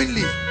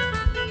genuinely.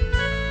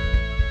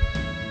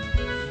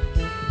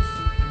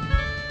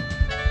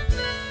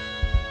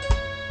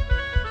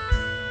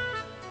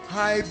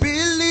 I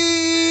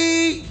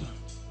believe.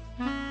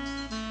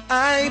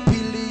 I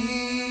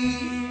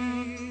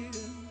believe.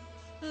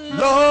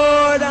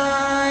 Lord,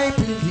 I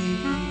believe.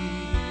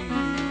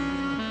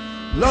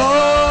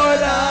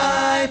 Lord,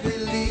 I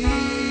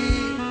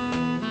believe.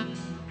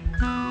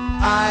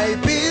 I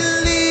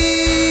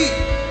believe.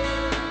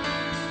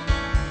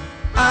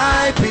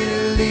 I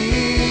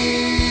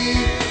believe.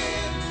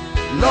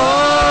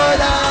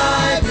 Lord,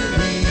 I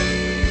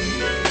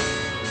believe.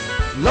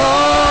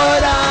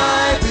 Lord,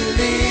 I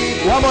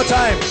believe. One more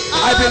time.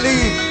 I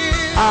believe.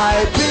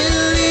 I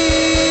believe.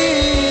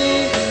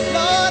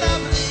 Lord,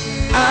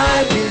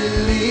 I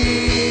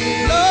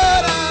believe.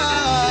 Lord,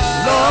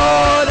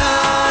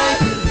 I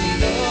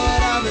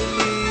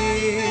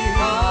believe.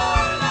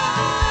 Lord,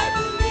 I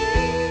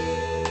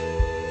believe.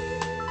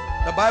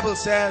 The Bible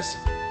says,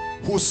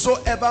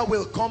 whosoever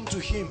will come to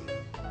him,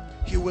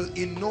 he will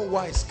in no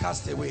wise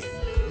cast away.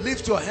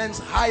 Lift your hands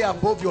high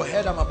above your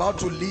head. I'm about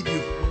to lead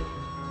you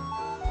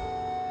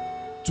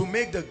to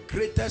make the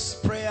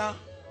greatest prayer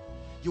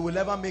you will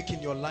ever make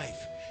in your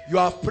life. You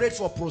have prayed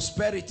for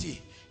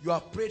prosperity. You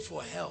have prayed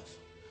for health.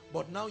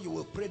 But now you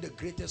will pray the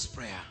greatest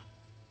prayer.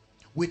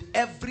 With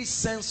every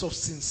sense of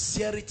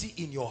sincerity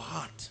in your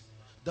heart.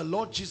 The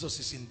Lord Jesus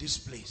is in this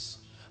place.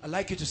 I'd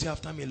like you to say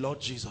after me, Lord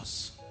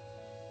Jesus,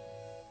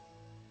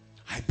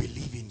 I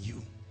believe in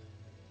you.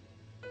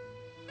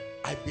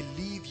 I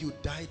believe you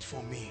died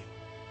for me.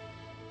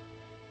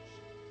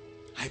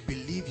 I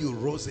believe you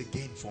rose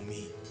again for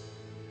me.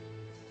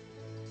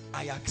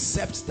 I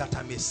accept that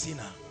I'm a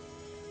sinner.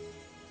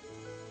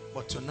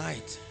 But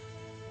tonight,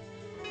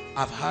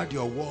 I've heard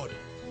your word.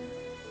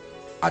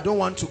 I don't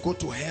want to go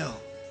to hell.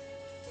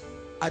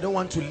 I don't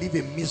want to live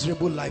a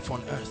miserable life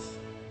on earth.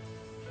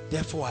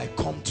 Therefore, I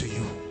come to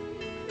you,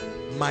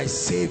 my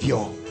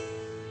Savior,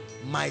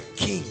 my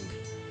King,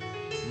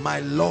 my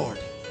Lord.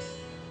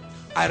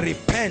 I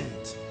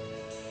repent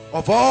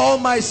of all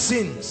my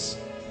sins.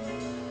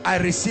 I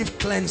receive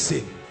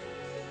cleansing,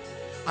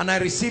 and I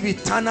receive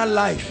eternal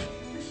life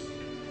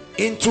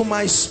into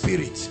my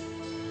spirit.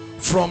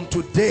 From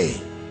today,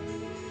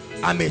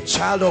 I'm a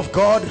child of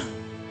God.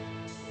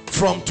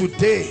 From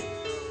today,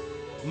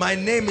 my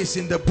name is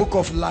in the book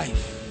of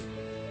life.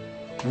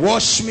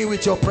 Wash me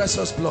with your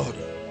precious blood.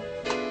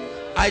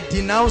 I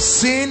denounce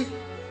sin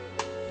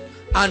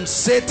and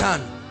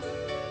Satan.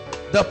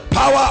 The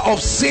power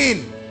of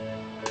sin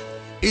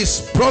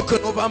is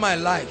broken over my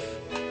life.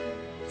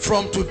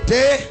 From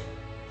today,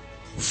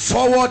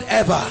 forward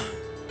ever,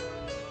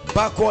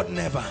 backward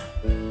never.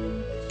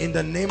 In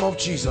the name of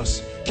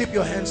Jesus. Keep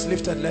your hands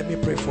lifted. Let me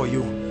pray for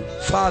you.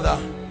 Father,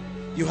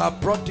 you have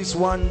brought these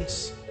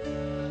ones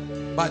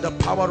by the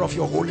power of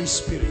your Holy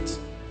Spirit.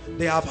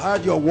 They have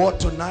heard your word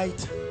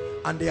tonight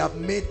and they have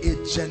made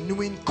a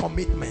genuine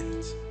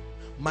commitment.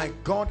 My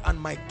God and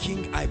my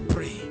King, I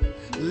pray,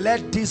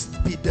 let this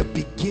be the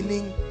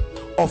beginning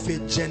of a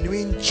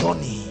genuine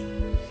journey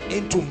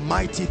into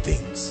mighty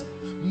things.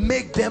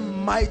 Make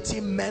them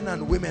mighty men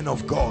and women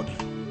of God.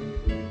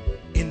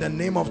 In the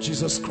name of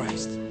Jesus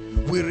Christ,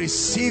 we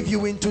receive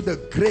you into the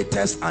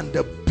greatest and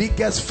the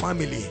biggest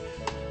family.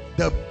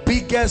 The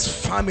biggest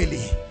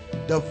family,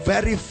 the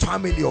very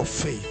family of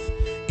faith.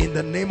 In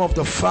the name of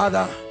the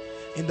Father,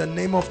 in the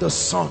name of the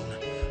Son,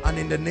 and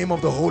in the name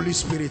of the Holy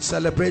Spirit.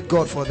 Celebrate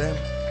God for them.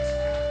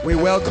 We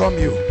welcome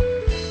you.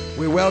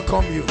 We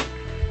welcome you.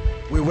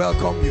 We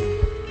welcome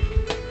you.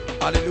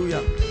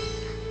 Hallelujah.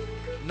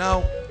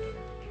 Now,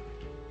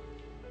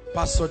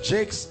 Pastor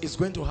Jakes is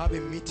going to have a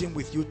meeting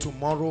with you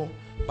tomorrow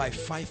by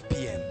 5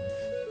 p.m.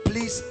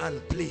 Please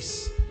and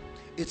please,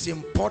 it's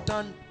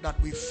important that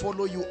we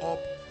follow you up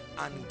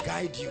and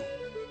guide you.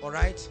 All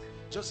right?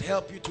 Just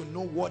help you to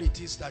know what it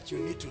is that you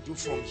need to do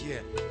from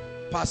here.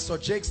 Pastor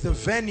Jakes, the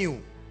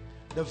venue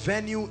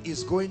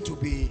is going to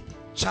be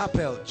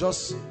chapel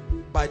just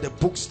by the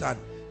bookstand.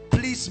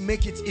 Please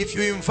make it, if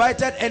you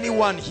invited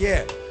anyone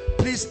here,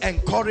 please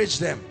encourage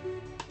them.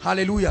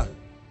 Hallelujah.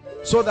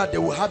 So that they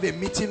will have a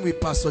meeting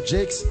with Pastor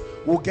Jakes.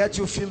 We'll get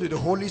you filled with the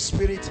Holy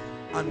Spirit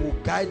and will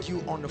guide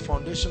you on the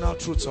foundational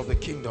truths of the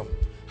kingdom.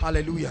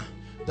 Hallelujah.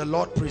 The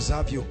Lord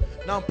preserve you.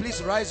 Now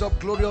please rise up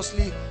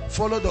gloriously.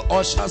 Follow the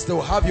ushers. They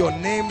will have your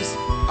names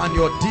and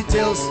your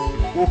details.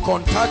 We'll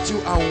contact you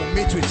and we'll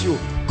meet with you.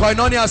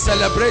 Koinonia,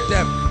 celebrate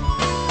them.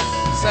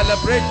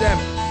 Celebrate them.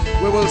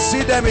 We will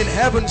see them in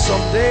heaven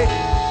someday.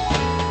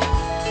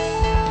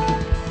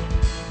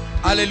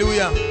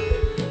 Hallelujah.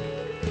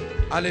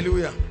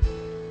 Hallelujah.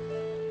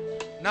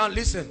 Now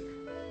listen.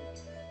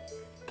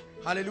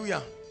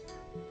 Hallelujah.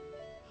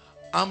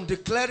 I'm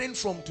declaring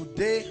from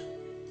today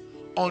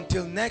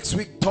until next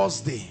week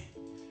Thursday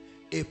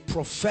a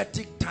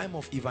prophetic time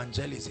of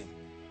evangelism.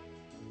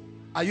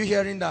 Are you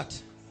hearing that?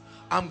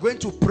 I'm going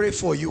to pray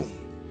for you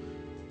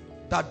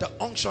that the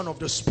unction of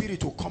the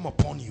Spirit will come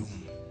upon you.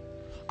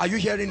 Are you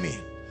hearing me?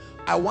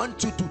 I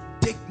want you to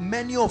take,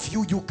 many of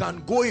you, you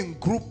can go in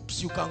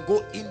groups, you can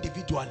go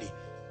individually.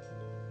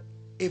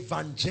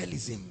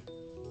 Evangelism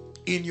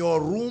in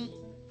your room,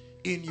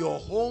 in your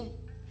home.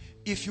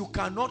 If you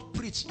cannot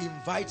preach,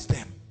 invite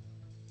them.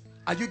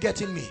 Are you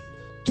getting me?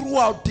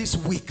 Throughout this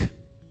week,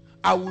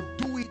 I will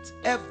do it.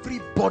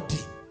 Everybody,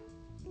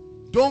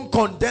 don't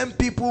condemn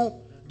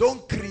people.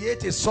 Don't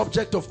create a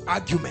subject of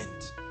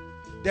argument.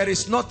 There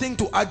is nothing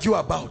to argue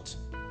about.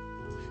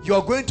 You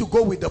are going to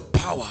go with the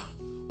power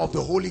of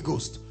the Holy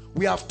Ghost.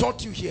 We have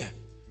taught you here,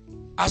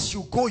 as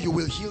you go, you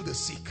will heal the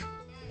sick.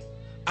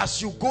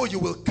 As you go, you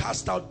will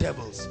cast out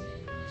devils.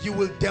 You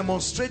will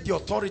demonstrate the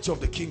authority of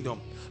the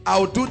kingdom.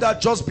 I'll do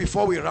that just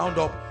before we round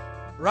up.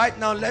 Right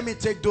now, let me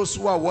take those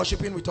who are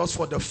worshiping with us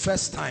for the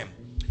first time.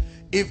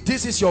 If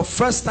this is your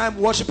first time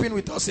worshiping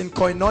with us in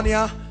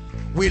Koinonia,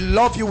 we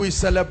love you, we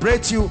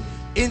celebrate you,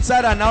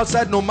 inside and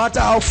outside, no matter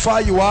how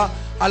far you are.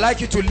 I'd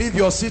like you to leave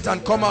your seat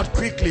and come out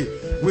quickly.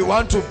 We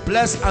want to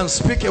bless and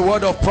speak a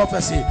word of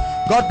prophecy.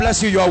 God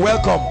bless you, you are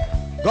welcome.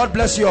 God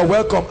bless you, you are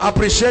welcome.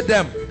 Appreciate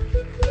them.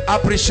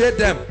 Appreciate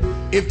them.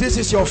 If this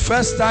is your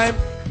first time,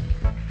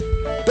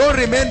 don't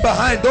remain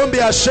behind. Don't be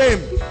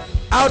ashamed.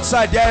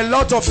 Outside, there are a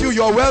lot of you.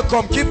 You're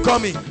welcome. Keep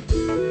coming.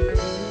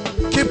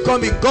 Keep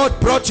coming. God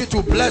brought you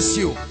to bless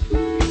you.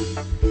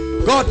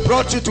 God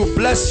brought you to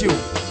bless you.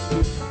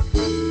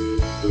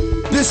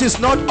 This is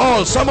not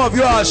all. Some of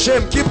you are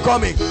ashamed. Keep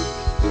coming.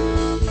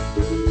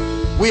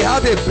 We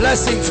have a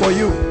blessing for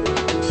you.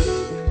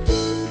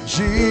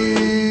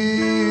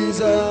 Jesus,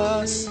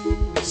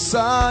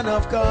 Son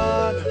of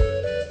God,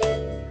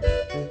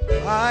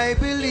 I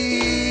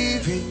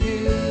believe in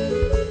you.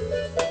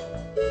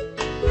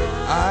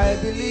 I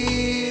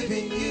believe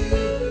in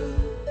you.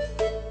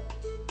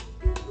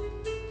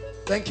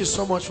 Thank you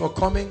so much for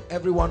coming,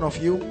 every one of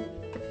you.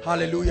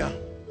 Hallelujah.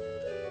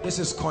 This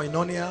is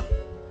Koinonia,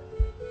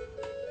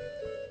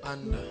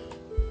 and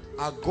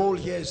our goal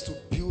here is to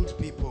build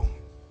people,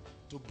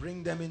 to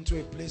bring them into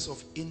a place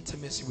of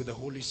intimacy with the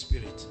Holy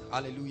Spirit.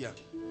 Hallelujah.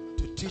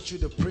 To teach you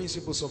the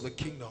principles of the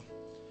kingdom,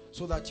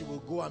 so that you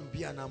will go and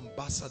be an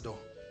ambassador.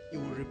 You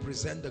will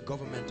represent the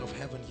government of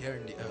heaven here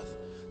in the earth.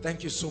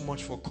 Thank you so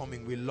much for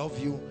coming. We love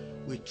you.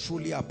 We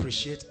truly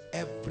appreciate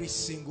every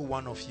single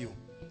one of you.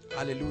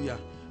 Hallelujah.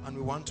 And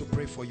we want to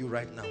pray for you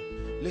right now.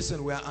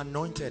 Listen, we are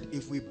anointed.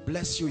 If we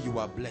bless you, you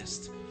are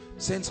blessed.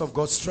 Saints of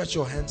God, stretch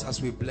your hands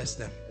as we bless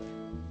them.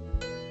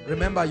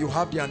 Remember, you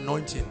have the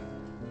anointing.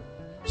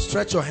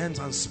 Stretch your hands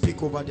and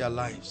speak over their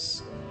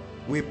lives.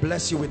 We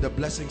bless you with the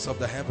blessings of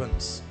the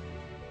heavens.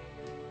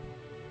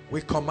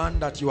 We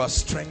command that you are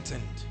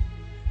strengthened.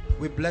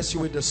 We bless you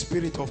with the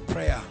spirit of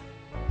prayer.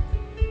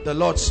 The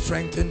Lord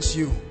strengthens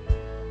you.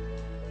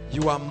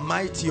 You are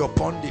mighty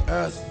upon the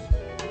earth,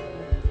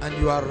 and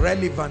you are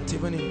relevant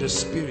even in the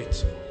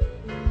spirit.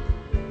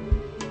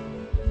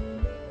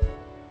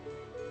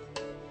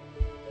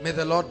 May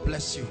the Lord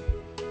bless you.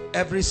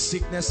 Every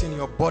sickness in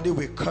your body,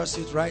 we curse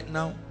it right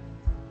now.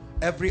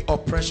 Every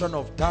oppression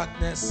of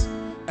darkness,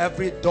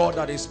 every door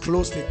that is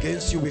closed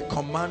against you, we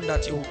command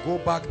that you will go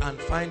back and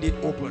find it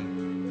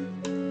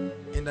open.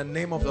 In the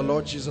name of the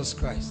Lord Jesus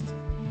Christ.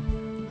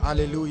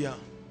 Hallelujah.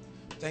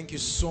 Thank you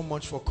so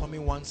much for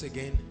coming once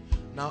again.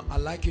 Now, I'd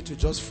like you to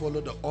just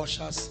follow the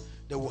ushers.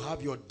 They will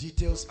have your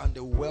details and they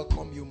will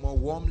welcome you more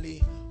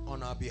warmly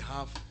on our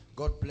behalf.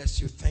 God bless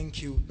you.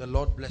 Thank you. The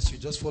Lord bless you.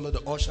 Just follow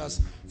the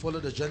ushers. Follow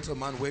the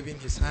gentleman waving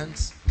his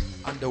hands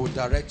and they will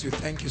direct you.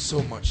 Thank you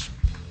so much.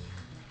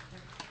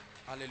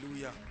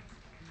 Hallelujah.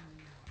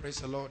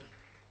 Praise the Lord.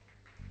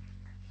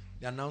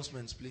 The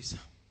announcements, please.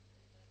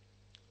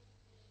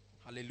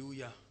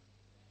 Hallelujah.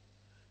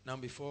 Now,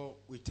 before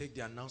we take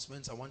the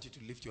announcements, I want you to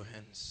lift your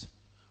hands.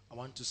 I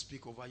want to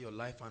speak over your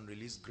life and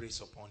release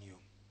grace upon you.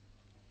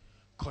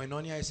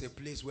 Koinonia is a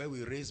place where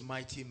we raise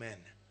mighty men.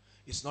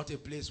 It's not a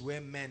place where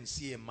men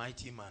see a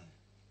mighty man.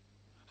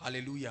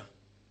 Hallelujah.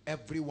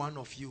 Every one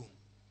of you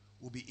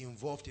will be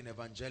involved in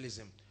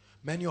evangelism.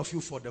 Many of you,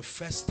 for the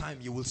first time,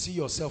 you will see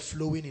yourself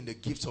flowing in the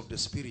gifts of the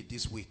Spirit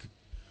this week.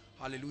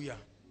 Hallelujah.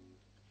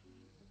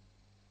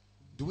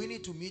 Do we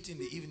need to meet in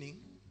the evening?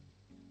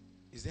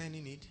 Is there any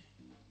need?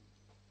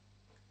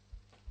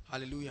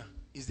 Hallelujah.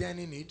 Is there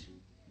any need?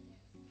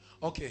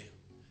 Okay.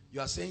 You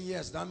are saying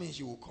yes, that means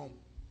you will come.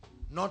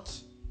 Not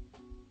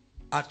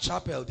at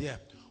chapel there.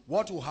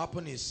 What will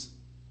happen is,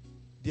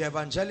 the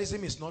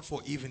evangelism is not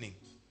for evening.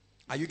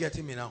 Are you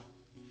getting me now?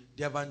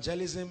 The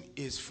evangelism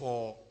is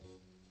from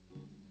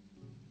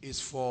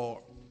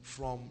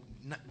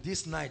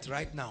this night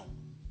right now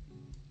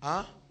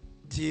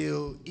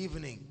till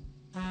evening.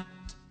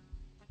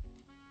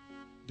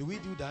 Do we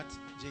do that,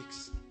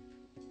 Jakes?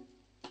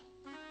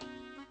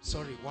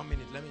 Sorry, 1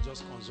 minute. Let me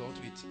just consult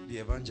with the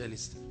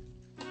evangelist.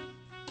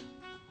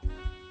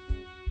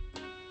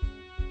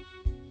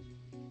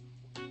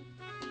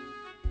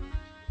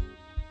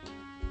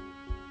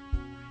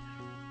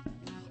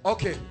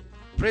 Okay,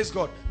 praise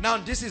God. Now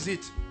this is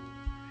it.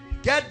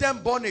 Get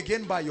them born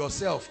again by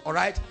yourself, all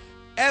right?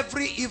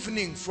 Every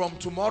evening from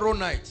tomorrow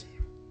night,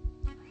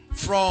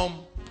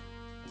 from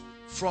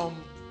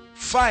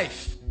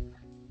 5,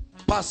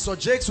 Pastor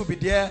Jakes will be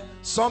there.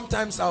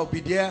 Sometimes I'll be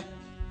there.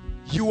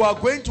 You are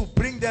going to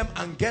bring them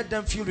and get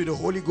them filled with the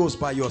Holy Ghost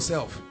by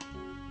yourself.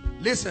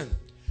 Listen,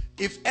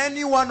 if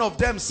any one of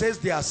them says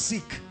they are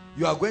sick,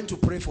 you are going to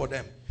pray for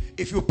them.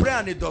 If you pray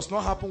and it does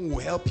not happen, we'll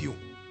help you.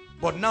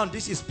 But now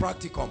this is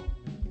practicum.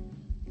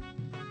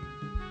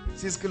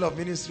 See, School of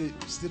Ministry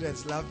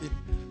students laughing.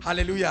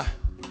 Hallelujah.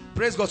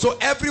 Praise God. So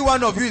every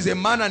one of you is a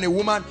man and a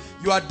woman.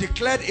 You are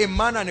declared a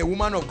man and a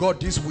woman of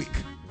God this week.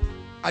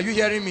 Are you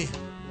hearing me?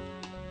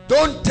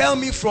 Don't tell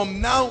me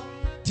from now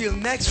till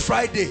next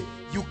Friday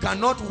you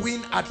cannot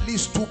win at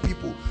least 2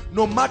 people.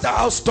 No matter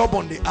how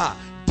stubborn they are.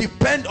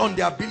 Depend on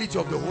the ability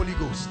of the Holy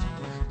Ghost.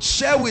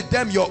 Share with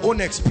them your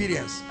own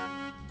experience.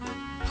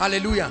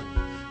 Hallelujah.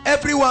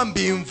 Everyone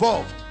be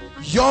involved.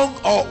 Young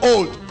or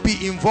old,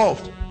 be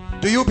involved.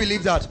 Do you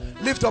believe that?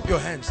 Lift up your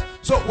hands.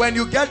 So when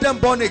you get them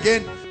born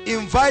again,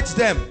 invite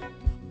them.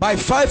 By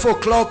 5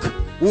 o'clock,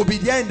 we'll be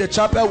there in the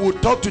chapel. We'll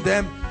talk to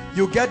them.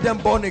 You get them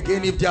born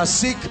again. If they are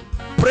sick,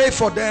 pray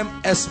for them.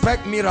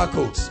 Expect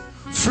miracles.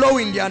 Flow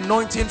in the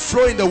anointing.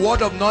 Flow in the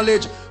word of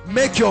knowledge.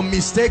 Make your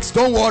mistakes.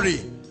 Don't worry.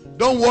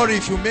 Don't worry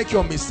if you make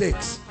your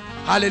mistakes.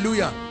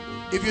 Hallelujah.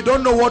 If you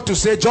don't know what to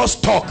say,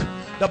 just talk.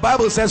 The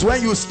Bible says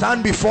when you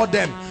stand before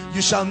them,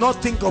 you shall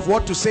not think of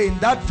what to say. In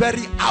that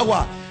very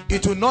hour,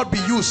 it will not be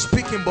you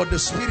speaking, but the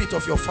Spirit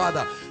of your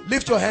Father.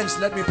 Lift your hands.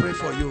 Let me pray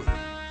for you.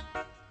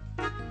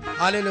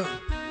 Hallelujah.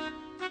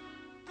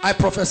 I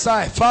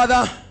prophesy,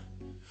 Father,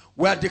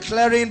 we are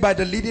declaring by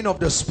the leading of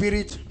the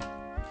Spirit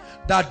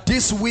that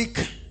this week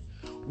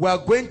we are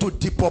going to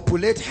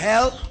depopulate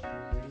hell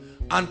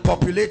and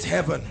populate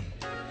heaven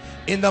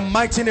in the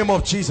mighty name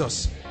of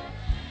Jesus.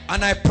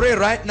 And I pray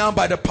right now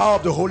by the power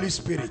of the Holy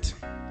Spirit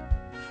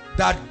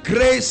that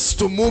grace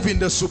to move in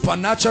the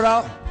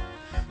supernatural,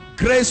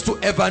 grace to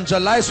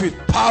evangelize with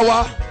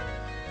power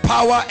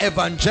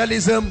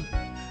evangelism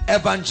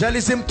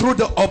through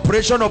the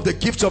operation of the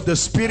gift of the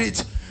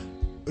Spirit.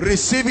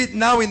 Receive it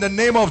now in the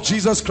name of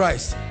Jesus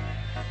Christ.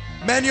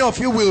 Many of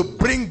you will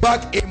bring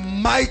back a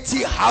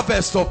mighty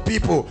harvest of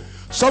people.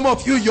 Some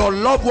of you, your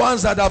loved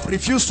ones that have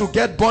refused to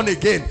get born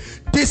again,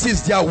 this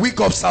is their week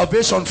of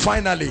salvation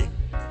finally.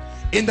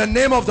 In the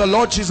name of the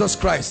Lord Jesus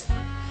Christ,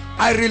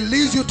 I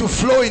release you to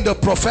flow in the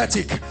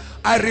prophetic.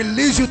 I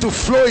release you to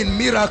flow in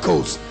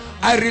miracles.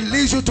 I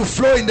release you to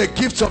flow in the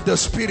gifts of the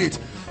Spirit.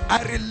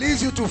 I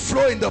release you to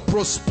flow in the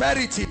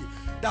prosperity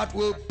that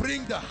will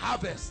bring the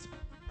harvest.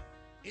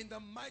 In the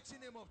mighty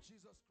name of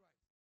Jesus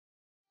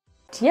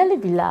Christ. Dearly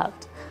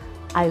beloved,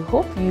 I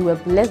hope you were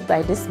blessed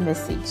by this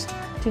message.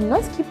 Do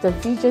not keep the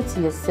video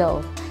to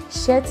yourself.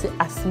 Share to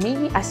as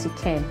many as you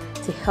can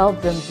to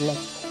help them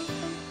bless.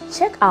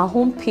 Check our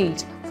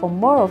homepage for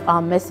more of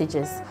our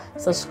messages.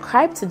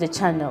 Subscribe to the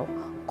channel,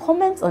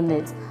 comment on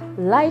it,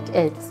 like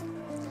it.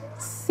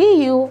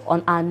 See you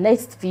on our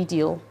next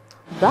video.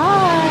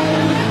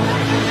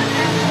 Bye.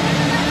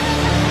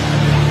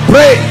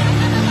 Pray.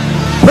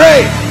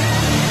 Pray.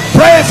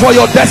 Pray for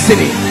your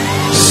destiny.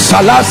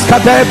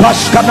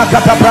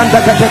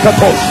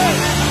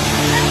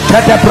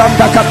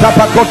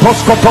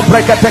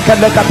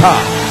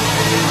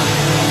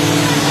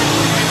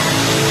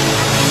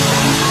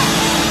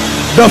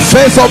 The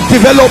phase of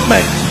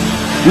development.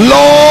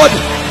 Lord,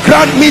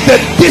 grant me the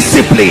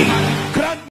discipline